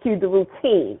into the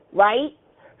routine, right?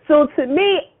 So to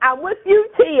me, I'm with you,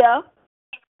 Tia.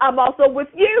 I'm also with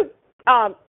you,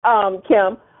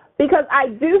 Kim, because I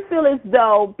do feel as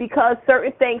though because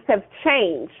certain things have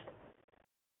changed,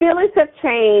 feelings have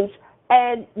changed,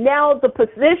 and now the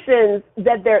positions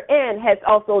that they're in has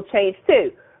also changed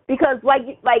too. Because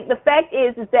like the fact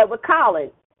is that with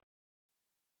Colin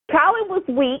was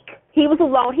weak. He was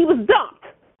alone. He was dumped.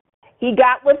 He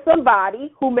got with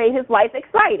somebody who made his life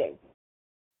exciting.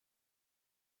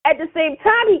 At the same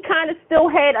time, he kind of still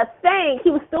had a thing.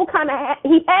 He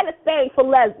had a thing for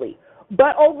Leslie.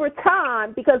 But over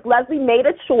time, because Leslie made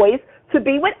a choice to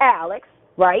be with Alex,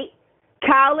 right?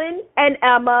 Colin and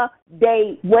Emma,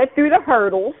 they went through the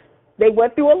hurdles. They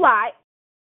went through a lot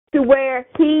to where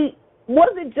she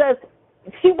wasn't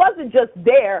just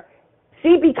there.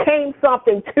 She became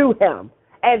something to him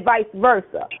and vice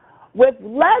versa. With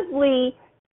Leslie,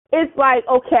 it's like,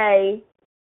 okay,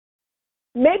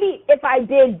 maybe if I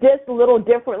did this a little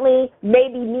differently,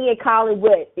 maybe me and Colin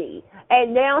would be.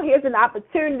 And now here's an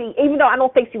opportunity, even though I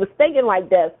don't think she was thinking like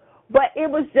this, but it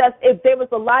was just, if there was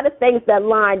a lot of things that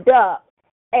lined up,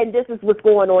 and this is what's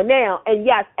going on now. And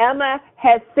yes, Emma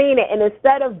has seen it, and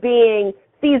instead of being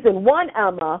season 1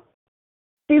 Emma,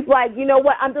 she's like, you know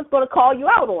what, I'm just going to call you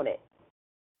out on it.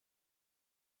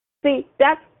 See,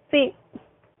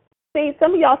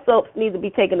 some of y'all soaps need to be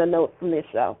taking a note from this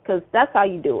show, because that's how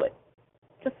you do it.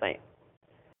 Just saying.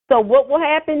 So what will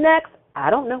happen next? I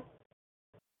don't know.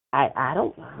 I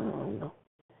don't know.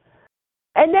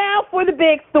 And now for the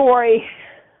big story.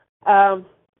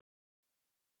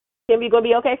 Kim, you gonna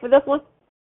be okay for this one?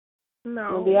 No. You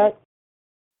gonna be all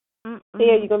right?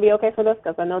 Yeah, you gonna be okay for this?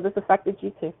 Because I know this affected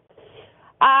you too.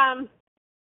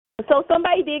 So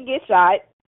somebody did get shot,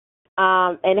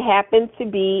 and it happened to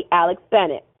be Alex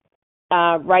Bennett.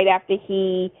 Right after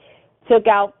he took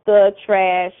out the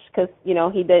trash, because he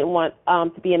didn't want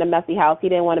to be in a messy house. He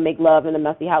didn't want to make love in a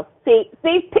messy house. See,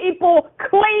 people,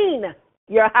 clean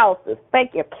your houses.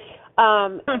 Thank you.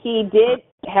 He did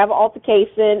have an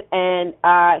altercation, and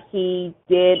he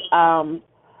did,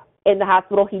 in the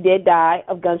hospital, he did die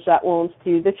of gunshot wounds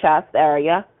to the chest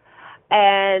area,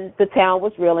 and the town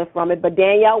was reeling from it. But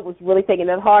Danielle was really taking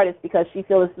it hardest because she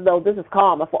feels as though this is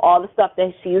karma for all the stuff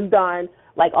that she's done,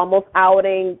 like almost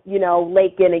outing,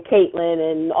 Laken and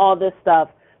Caitlin and all this stuff.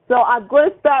 So I'm going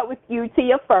to start with you,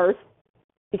 Tia, first,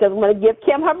 because I'm going to give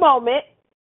Kim her moment.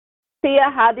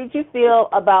 Tia, how did you feel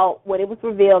about when it was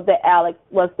revealed that Alex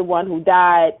was the one who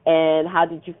died, and how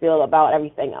did you feel about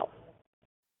everything else?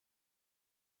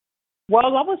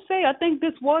 Well, I would say I think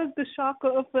this was the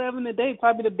shocker of Forever and a Day,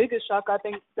 probably the biggest shock I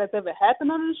think that's ever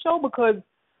happened on the show, because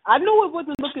I knew it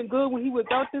wasn't looking good when he was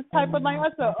out this type of night. I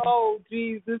said, oh,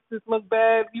 geez, this just look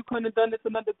bad. You couldn't have done this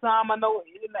another time. I know.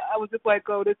 I was just like,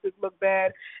 oh, this just look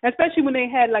bad. Especially when they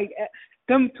had, like,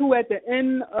 them two at the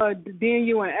end,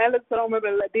 Daniel and Alex. I don't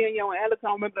remember Daniel and Alex. I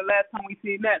don't remember the last time we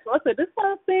seen that. So I said, this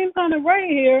kind of seems kind of right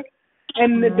here.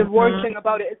 And the worst thing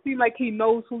about it seemed like he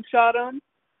knows who shot him.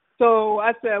 So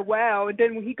I said, wow. And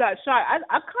then when he got shot,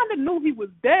 I kind of knew he was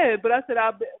dead. But I said,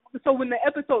 so when the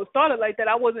episode started like that,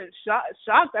 I wasn't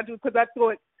shocked. Because I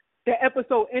thought the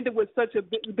episode ended with such a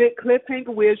big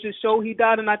cliffhanger where it just showed he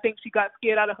died. And I think she got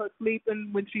scared out of her sleep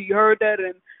and when she heard that.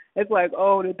 And it's like,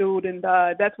 oh, the dude didn't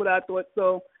die. That's what I thought.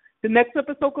 So the next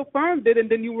episode confirmed it. And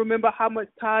then you remember how much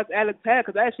ties Alex had,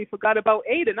 because I actually forgot about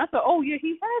Aiden. I thought, oh, yeah,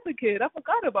 he has a kid. I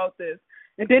forgot about this.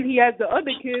 And then he has the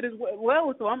other kid as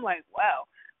well. So I'm like, wow.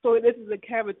 So this is a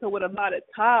character with a lot of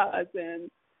ties.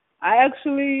 And I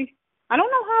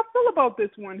don't know how I feel about this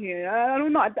one here. I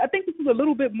don't know. I think this is a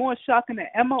little bit more shocking than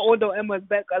Emma, although Emma is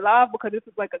back alive, because this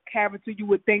is like a character you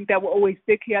would think that would always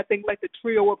stick here. I think like the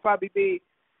trio would probably be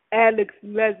Alex,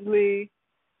 Leslie.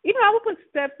 Even I would put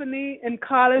Stephanie and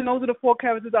Colin. Those are the four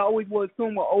characters I always would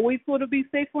assume will always sort of be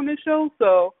safe on this show.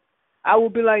 So I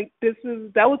would be like, that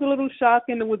was a little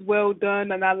shocking. It was well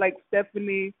done, and I like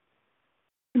Stephanie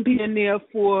being there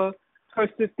for her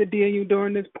sister Daniel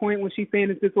during this point when she's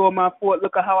saying, "Is this all my fault?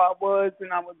 Look at how I was,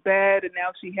 and I was bad, and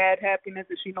now she had happiness,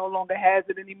 and she no longer has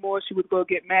it anymore. She was going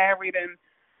to get married." And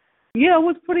yeah, it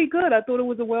was pretty good. I thought it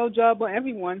was a well job by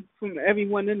everyone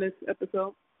in this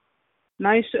episode.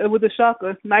 Nice. It was a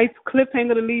shocker. Nice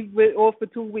cliffhanger to leave it off for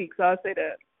 2 weeks. I'll say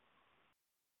that.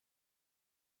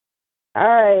 All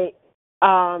right.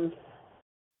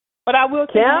 But I will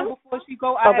say before she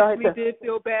go, I did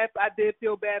feel bad. I did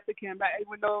feel bad for Kim.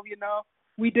 Even though,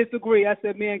 we disagree. I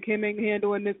said, man, Kim ain't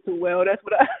handling this too well. That's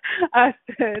what I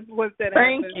said once that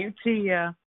happened. Thank you,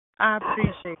 Tia. I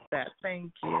appreciate that.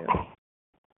 Thank you.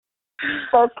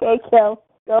 Okay, Kim.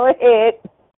 Go ahead.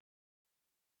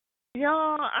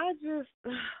 Y'all,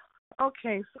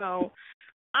 okay, so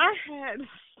I had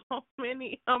so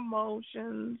many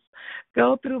emotions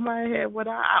go through my head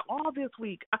all this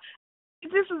week.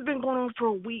 This has been going on for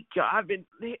a week, y'all.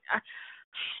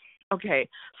 Okay,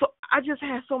 so I just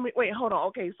had so many. Wait, hold on.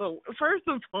 Okay, so first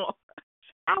of all,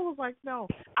 I was like, no.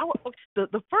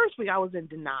 The first week I was in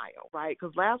denial, right?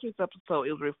 Because last week's episode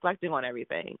it was reflecting on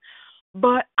everything,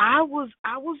 but I was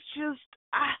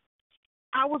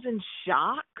in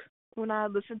shock when I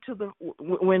listened to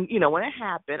when it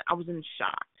happened. I was in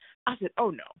shock. I said, oh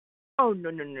no. Oh no.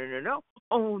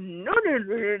 Oh no.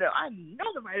 I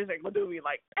know the writers ain't gonna do me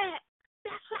like that.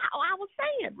 That's how I was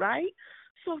saying, right?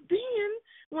 So then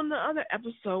when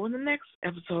the next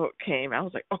episode came, I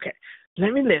was like, okay,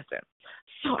 let me listen.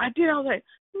 So I did. I was like,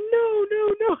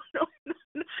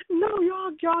 no,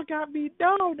 y'all got me.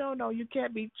 No, you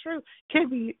can't be true. Can't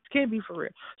be for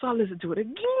real. So I listened to it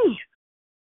again.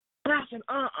 And I said,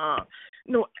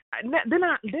 no. Then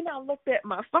I looked at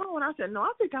my phone. I said, no,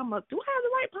 I think do I have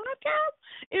the right podcast?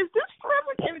 Is this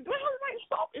forever? Do I have the right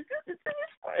song? Is this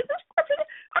forever?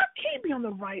 I can't be on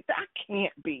the right. I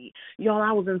can't be. Y'all,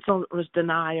 I was in so much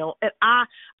denial. And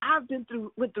I've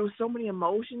went through so many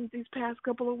emotions these past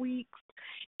couple of weeks.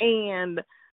 And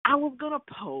I was gonna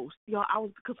post, y'all.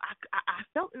 Because I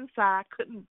felt inside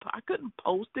I couldn't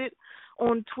post it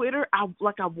on Twitter. I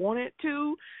wanted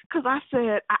to, because I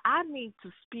said I need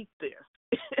to speak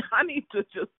this. I need to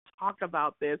just talk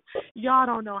about this. Y'all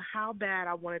don't know how bad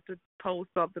I wanted to post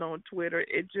something on Twitter.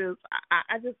 It just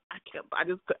I can't.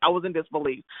 I was in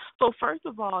disbelief. So first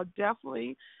of all,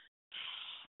 definitely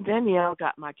Danielle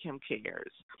got my Kim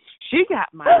Cares. She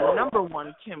got my number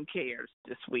one Kim Cares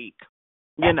this week.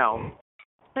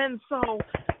 And so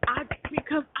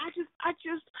because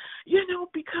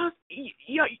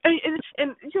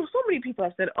so many people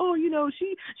have said, oh,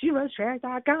 she runs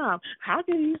trash.com. How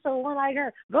can you someone like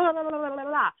her? Blah, blah, blah, blah, blah,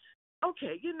 blah.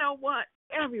 Okay, you know what?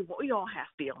 We all have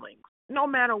feelings. No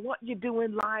matter what you do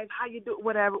in life, how you do it,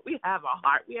 whatever, we have a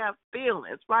heart. We have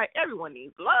feelings, right? Everyone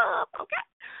needs love, okay?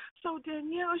 So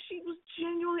Danielle, she was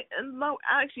genuinely in love.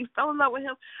 I actually fell in love with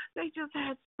him. They just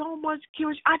had so much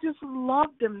chemistry. I just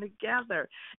loved them together.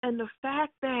 And the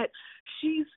fact that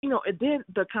she's, and then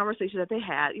the conversation that they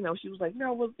had, she was like,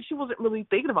 she wasn't really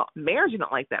thinking about marriage,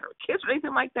 like that, or kids or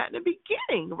anything like that in the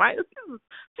beginning, right?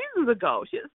 Seasons ago,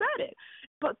 she had said it.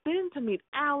 But then to meet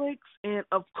Alex, and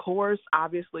of course,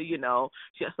 obviously, she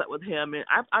had slept with him, and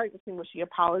I can see when she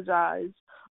apologized.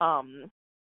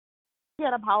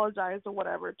 had apologized or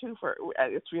whatever too for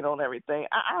at his funeral and everything.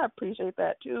 I appreciate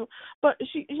that too. But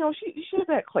she had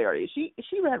that clarity. She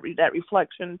had that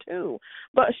reflection too.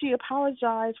 But she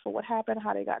apologized for what happened,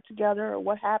 how they got together, or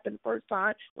what happened first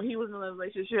time when he was in a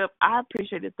relationship. I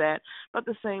appreciated that. But at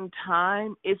the same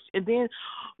time, and then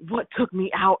what took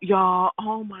me out, y'all?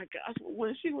 Oh my gosh,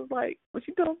 when she told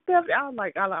Stephanie, I was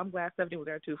like, I'm glad Stephanie was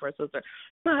there too for her sister.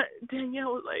 But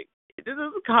Danielle was like, this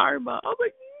is karma. I was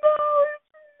like, no, it's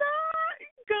not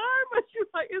karma. She was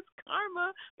like, it's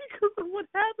karma because of what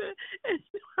happened and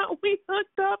how we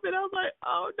hooked up. And I was like,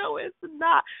 oh, no, it's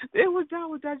not.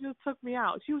 That just took me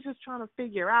out. She was just trying to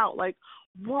figure out, like,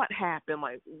 what happened,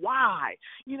 like, why?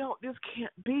 This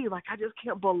can't be. Like, I just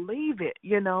can't believe it,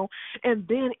 And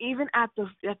then even at the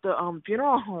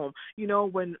funeral home,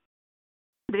 when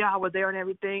they all were there and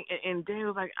everything, and Dan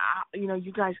was like,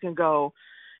 you guys can go.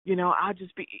 I'll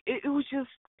just be. It was just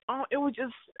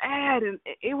sad, and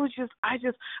it was just. I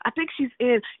think she's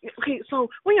in. Okay, so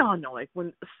we all know, like,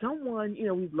 when someone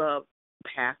we love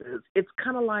passes, it's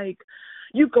kind of like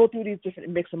you go through these different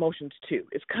mixed emotions too.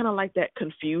 It's kind of like that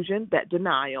confusion, that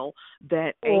denial,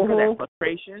 that anger, that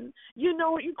frustration. You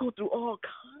go through all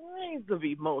kinds of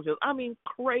emotions. I mean,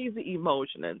 crazy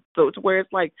emotion. And so it's where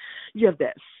it's like you have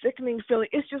that sickening feeling.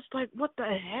 It's just like, what the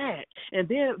heck? And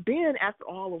then after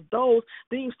all of those,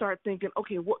 then you start thinking,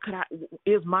 okay, what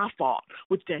is my fault?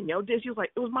 Which Danielle did. She was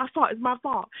like, it was my fault. It's my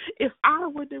fault. If I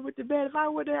went there with the bed, if I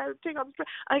went there to take off the stress,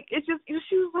 like, it's just,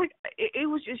 she was like, it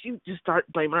was just, you just start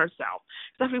blaming herself.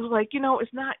 Stephanie was like,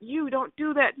 it's not you. Don't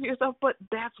do that to yourself. But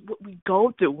that's what we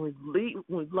go through when we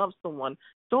love someone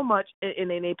so much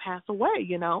and then they pass away,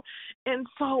 And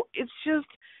so it's just,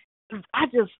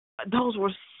 those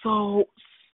were so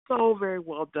very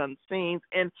well done scenes.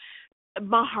 And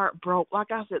my heart broke.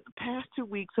 Like I said, the past 2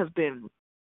 weeks have been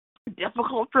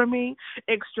difficult for me,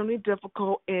 extremely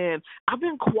difficult. And I've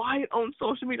been quiet on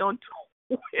social media, on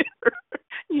Twitter.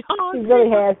 Y'all, she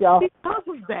really has, y'all. Because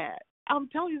of that. I'm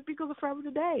telling you, it's because of Forever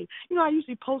Today. I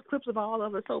usually post clips of all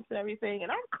of the soaps and everything,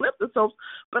 and I clip the soaps,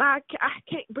 but I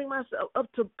can't bring myself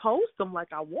up to post them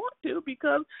like I want to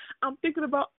because I'm thinking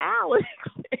about Alex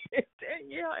and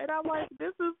Danielle, and I'm like,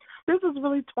 this is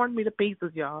really torn me to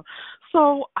pieces, y'all.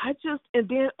 So and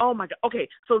then, oh my God, okay,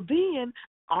 so then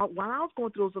while I was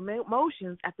going through those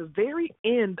emotions at the very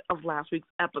end of last week's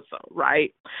episode,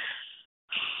 right?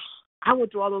 I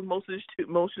went through all those emotions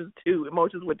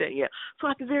with Danielle. So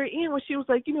at the very end, when she was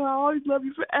like, I always love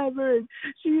you forever, and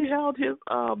she held his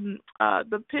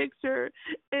the picture,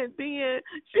 and then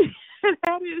she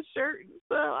had his shirt, and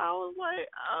so I was like,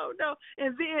 oh no.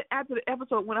 And then after the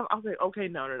episode went up, I was like, okay,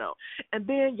 no. And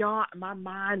then, y'all, my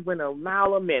mind went a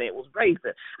mile a minute. It was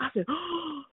racing. I said,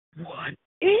 oh, what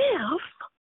if?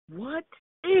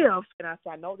 And I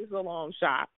said, I know this is a long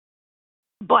shot,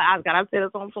 but I've got to say this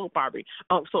on Soul Party.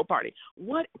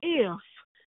 What if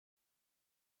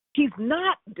he's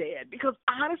not dead? Because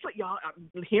honestly, y'all,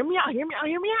 hear me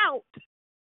out.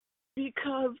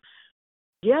 Because,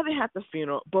 yeah, they had the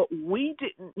funeral, but we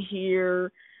didn't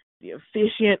hear the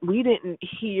officiant. We didn't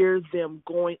hear them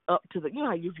going up to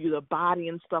how you view the body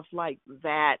and stuff like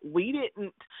that. We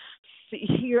didn't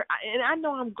hear, and I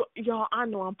know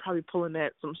I'm probably pulling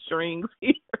at some strings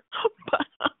here, but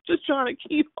I'm just trying to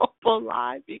keep hope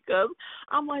alive because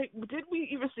I'm like, did we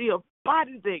even see a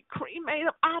body? Did they cremate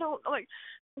him? I don't like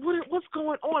what's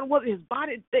going on. What his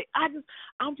body? I'm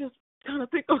just trying to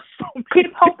think of so many.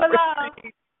 Keep hope alive.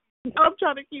 I'm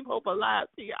trying to keep hope alive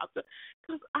here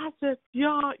because I said,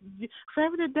 y'all,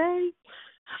 Forever Today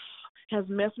has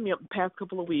messed me up the past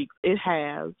couple of weeks. It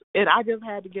has. And I just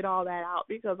had to get all that out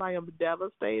because I am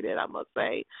devastated, I must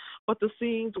say. But the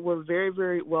scenes were very,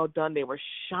 very well done. They were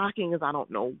shocking as I don't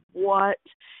know what.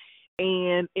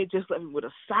 And it just left me with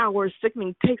a sour,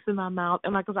 sickening taste in my mouth.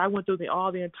 And because I went through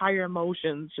all the entire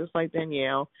emotions, just like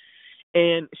Danielle.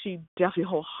 And she definitely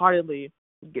wholeheartedly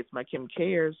gets my Kim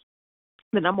Cares.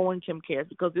 The number one Kim Cares,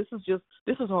 because this is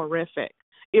horrific.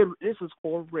 This is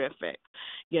horrific,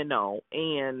 and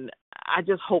I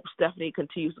just hope Stephanie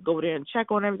continues to go there and check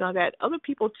on everything like that. Other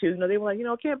people too, they were like,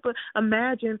 can't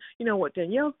imagine, what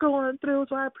Danielle's going through.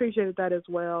 So I appreciated that as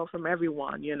well from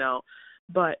everyone,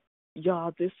 But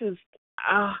y'all, this is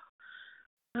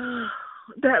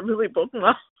that really broke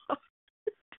my heart.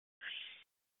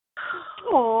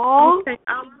 Aww. Okay,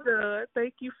 I'm done.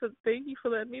 Thank you for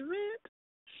letting me vent.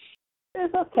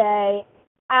 It's okay.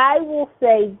 I will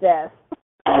say this.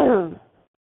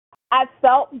 I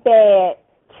felt bad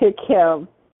to Kim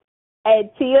and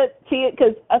Tia,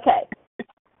 because, okay.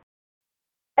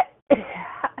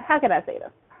 How can I say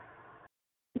this?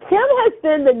 Kim has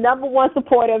been the number one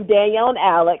supporter of Danielle and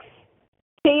Alex.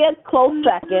 Tia's close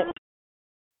second.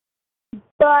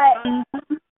 But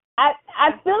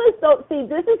I feel as though, see,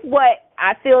 this is what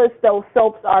I feel as though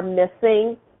soaps are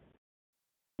missing.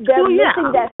 They're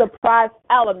missing that surprise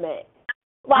element.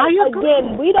 Like,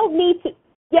 again, we don't need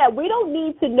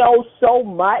to know so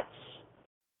much.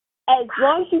 As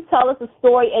long as you tell us a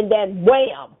story and then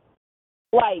wham,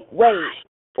 like, wait,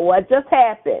 what just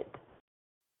happened?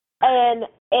 And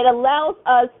it allows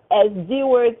us as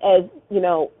viewers, as,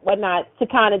 whatnot, to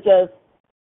kind of just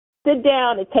sit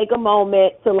down and take a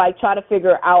moment to, like, try to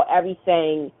figure out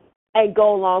everything and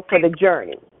go along for the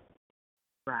journey.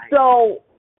 Right. So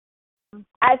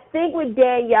I think with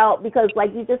Danielle, because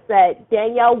like you just said,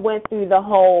 Danielle went through the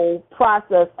whole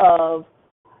process of,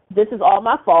 this is all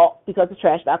my fault because of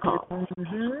Trash.com.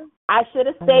 Mm-hmm. I should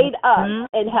have stayed up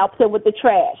and helped him with the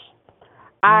trash.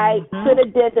 I should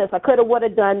have did this. I could have, would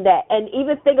have done that. And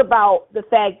even think about the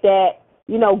fact that,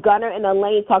 Gunnar and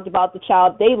Elaine talked about the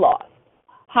child they lost.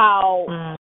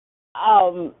 How,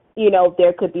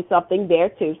 there could be something there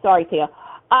too. Sorry, Tia.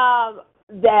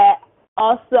 That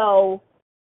also,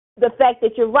 the fact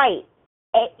that you're right.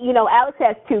 Alex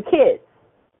has 2 kids.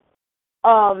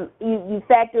 You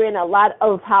factor in a lot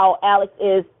of how Alex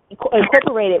is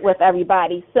incorporated with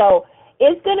everybody. So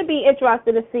it's going to be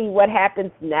interesting to see what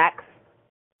happens next,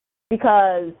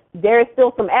 because there is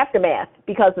still some aftermath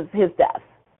because of his death.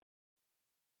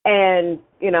 And,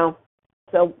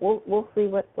 so we'll see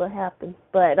what happens.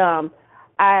 But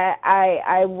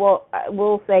I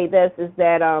will say this, is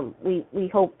that we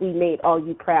hope we made all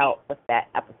you proud with that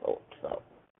episode. So,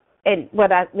 and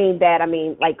what I mean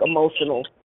like emotional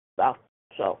stuff.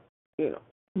 So,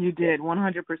 You did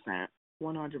 100%.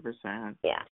 100%.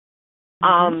 Yeah.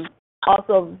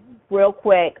 Also, real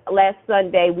quick, last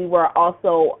Sunday we were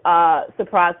also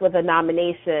surprised with a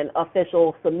nomination,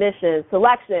 official submission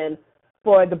selection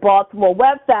for the Baltimore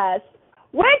Web Fest,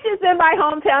 which is in my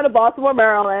hometown of Baltimore,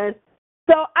 Maryland.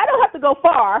 So I don't have to go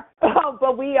far,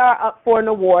 but we are up for an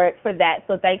award for that.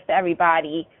 So thanks to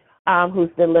everybody who's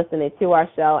been listening to our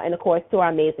show, and, of course, to our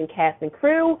amazing cast and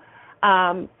crew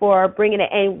for bringing it.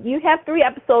 And you have 3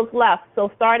 episodes left,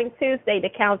 so starting Tuesday, the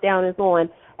countdown is on.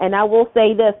 And I will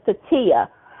say this to Tia.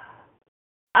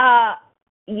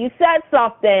 You said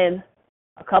something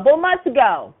a couple of months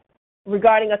ago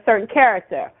regarding a certain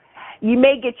character. You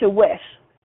may get your wish.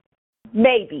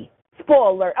 Maybe. Spoiler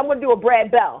alert. I'm going to do a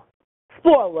Brad Bell.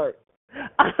 Spoiler alert.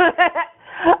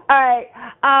 All right.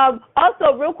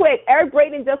 Also, real quick, Eric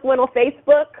Braden just went on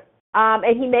Facebook,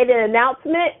 and he made an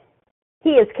announcement.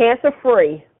 He is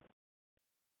cancer-free.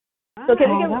 So can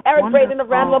we give Eric Braden a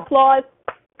round of applause?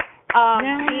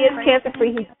 He is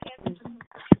cancer-free.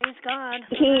 Praise God.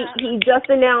 He just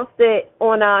announced it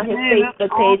on his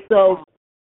Facebook page.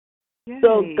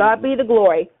 So God be the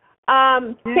glory.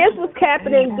 Here's what's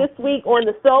happening this week on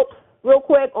the soaps. Real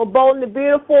quick, on Bold and the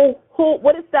Beautiful.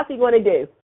 What is Steffi going to do?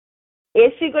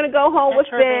 Is she going to go home with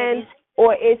Finn,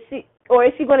 or is she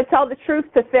going to tell the truth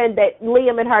to Finn that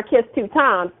Liam and her kissed 2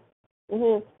 times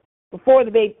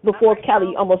before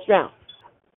Kelly almost drowned?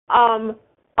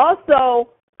 Also,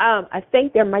 I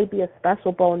think there might be a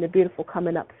special Bold and the Beautiful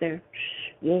coming up soon.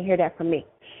 Shh, you didn't hear that from me.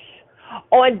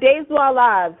 On Days of Our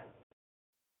Lives,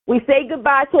 we say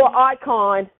goodbye to an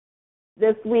icon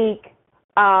this week.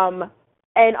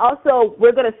 And also,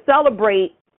 we're going to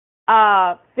celebrate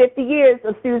 50 years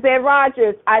of Suzanne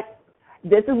Rogers.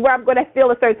 This is where I'm going to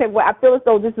feel a certain way. I feel as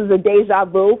though this is a deja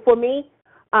vu for me,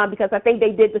 because I think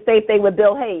they did the same thing with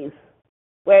Bill Hayes,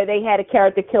 where they had a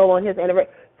character killed on his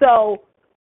anniversary. So,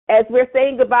 as we're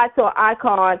saying goodbye to an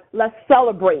icon, let's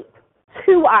celebrate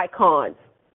 2 icons.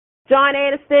 John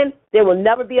Aniston, there will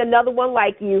never be another one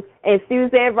like you, and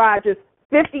Suzanne Rogers,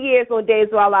 50 years on Days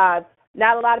of Our Lives.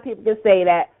 Not a lot of people can say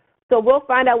that. So we'll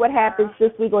find out what happens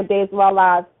this week on Days of Our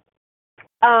Lives.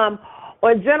 On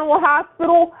General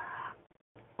Hospital.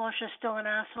 Portia's still an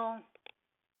asshole.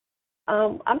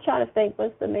 I'm trying to think.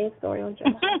 What's the main story on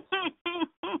General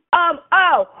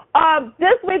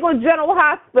this week on General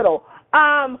Hospital.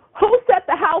 Who set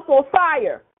the house on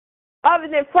fire other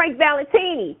than Frank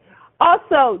Valentini?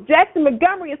 Also, Jackson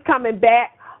Montgomery is coming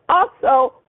back.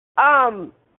 Also,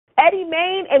 Eddie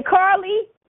Main and Carly,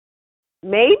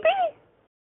 maybe?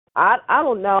 I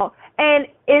don't know. And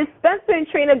is Spencer and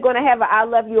Trina going to have an I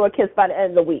love you or kiss by the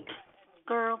end of the week?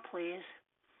 Girl, please.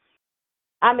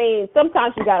 I mean,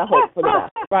 sometimes you got to hope for the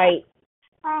best, right?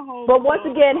 But once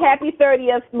again, happy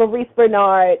 30th, Maurice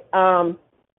Bernard.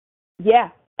 Yeah.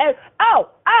 And,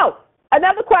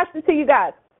 another question to you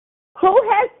guys. Who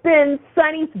has been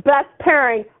Sonny's best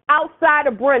pairing outside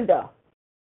of Brenda?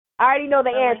 I already know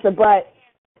the answer, but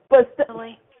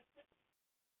Really?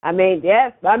 I mean,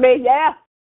 yeah.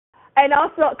 And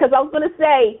also, because I was going to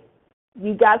say,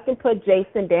 you guys can put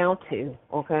Jason down too,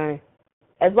 okay?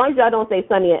 As long as y'all don't say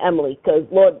Sonny and Emily, because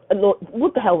Lord,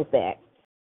 what the hell was that?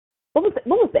 What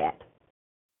was that?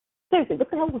 Seriously, what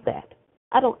the hell was that?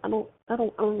 I don't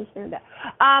understand that.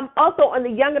 Also, on the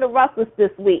Young and the Restless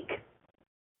this week,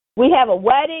 we have a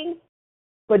wedding,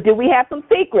 but do we have some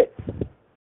secrets?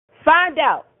 Find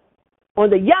out on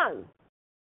the Young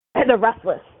and the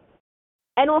Restless.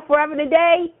 And on Forever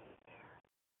Today,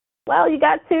 well, you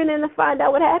got to tune in to find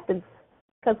out what happens.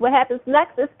 Because what happens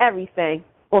next is everything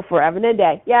on Forever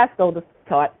Today. Yeah, I stole the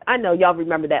taught. I know y'all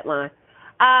remember that line.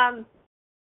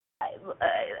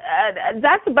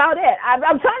 That's about it.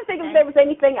 I'm trying to think if there was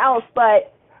anything else,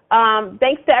 but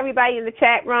thanks to everybody in the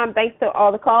chat room. Thanks to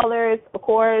all the callers, of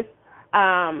course.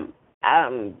 And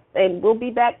we'll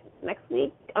be back next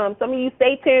week. Some of you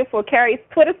stay tuned for Carrie's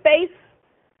Twitter space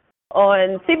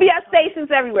on CBS stations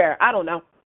everywhere. I don't know.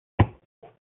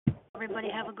 Everybody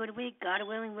have a good week. God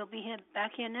willing, we'll be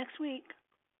back here next week.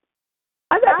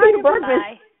 I got Peter Bergman.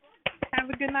 Bye. Have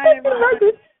a good night,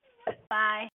 everyone.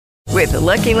 Bye. With the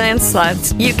Lucky Land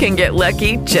Slots, you can get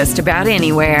lucky just about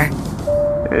anywhere.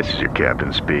 This is your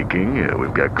captain speaking.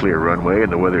 We've got clear runway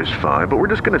and the weather's fine, but we're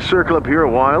just going to circle up here a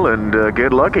while and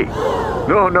get lucky.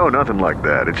 No, nothing like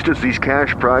that. It's just these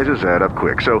cash prizes add up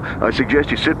quick. So I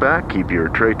suggest you sit back, keep your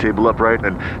tray table upright,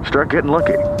 and start getting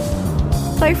lucky.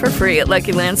 Play for free at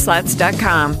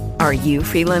LuckyLandSlots.com. Are you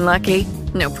feeling lucky?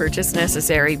 No purchase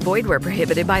necessary. Void where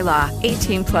prohibited by law.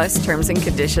 18+ terms and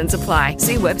conditions apply.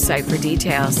 See website for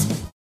details.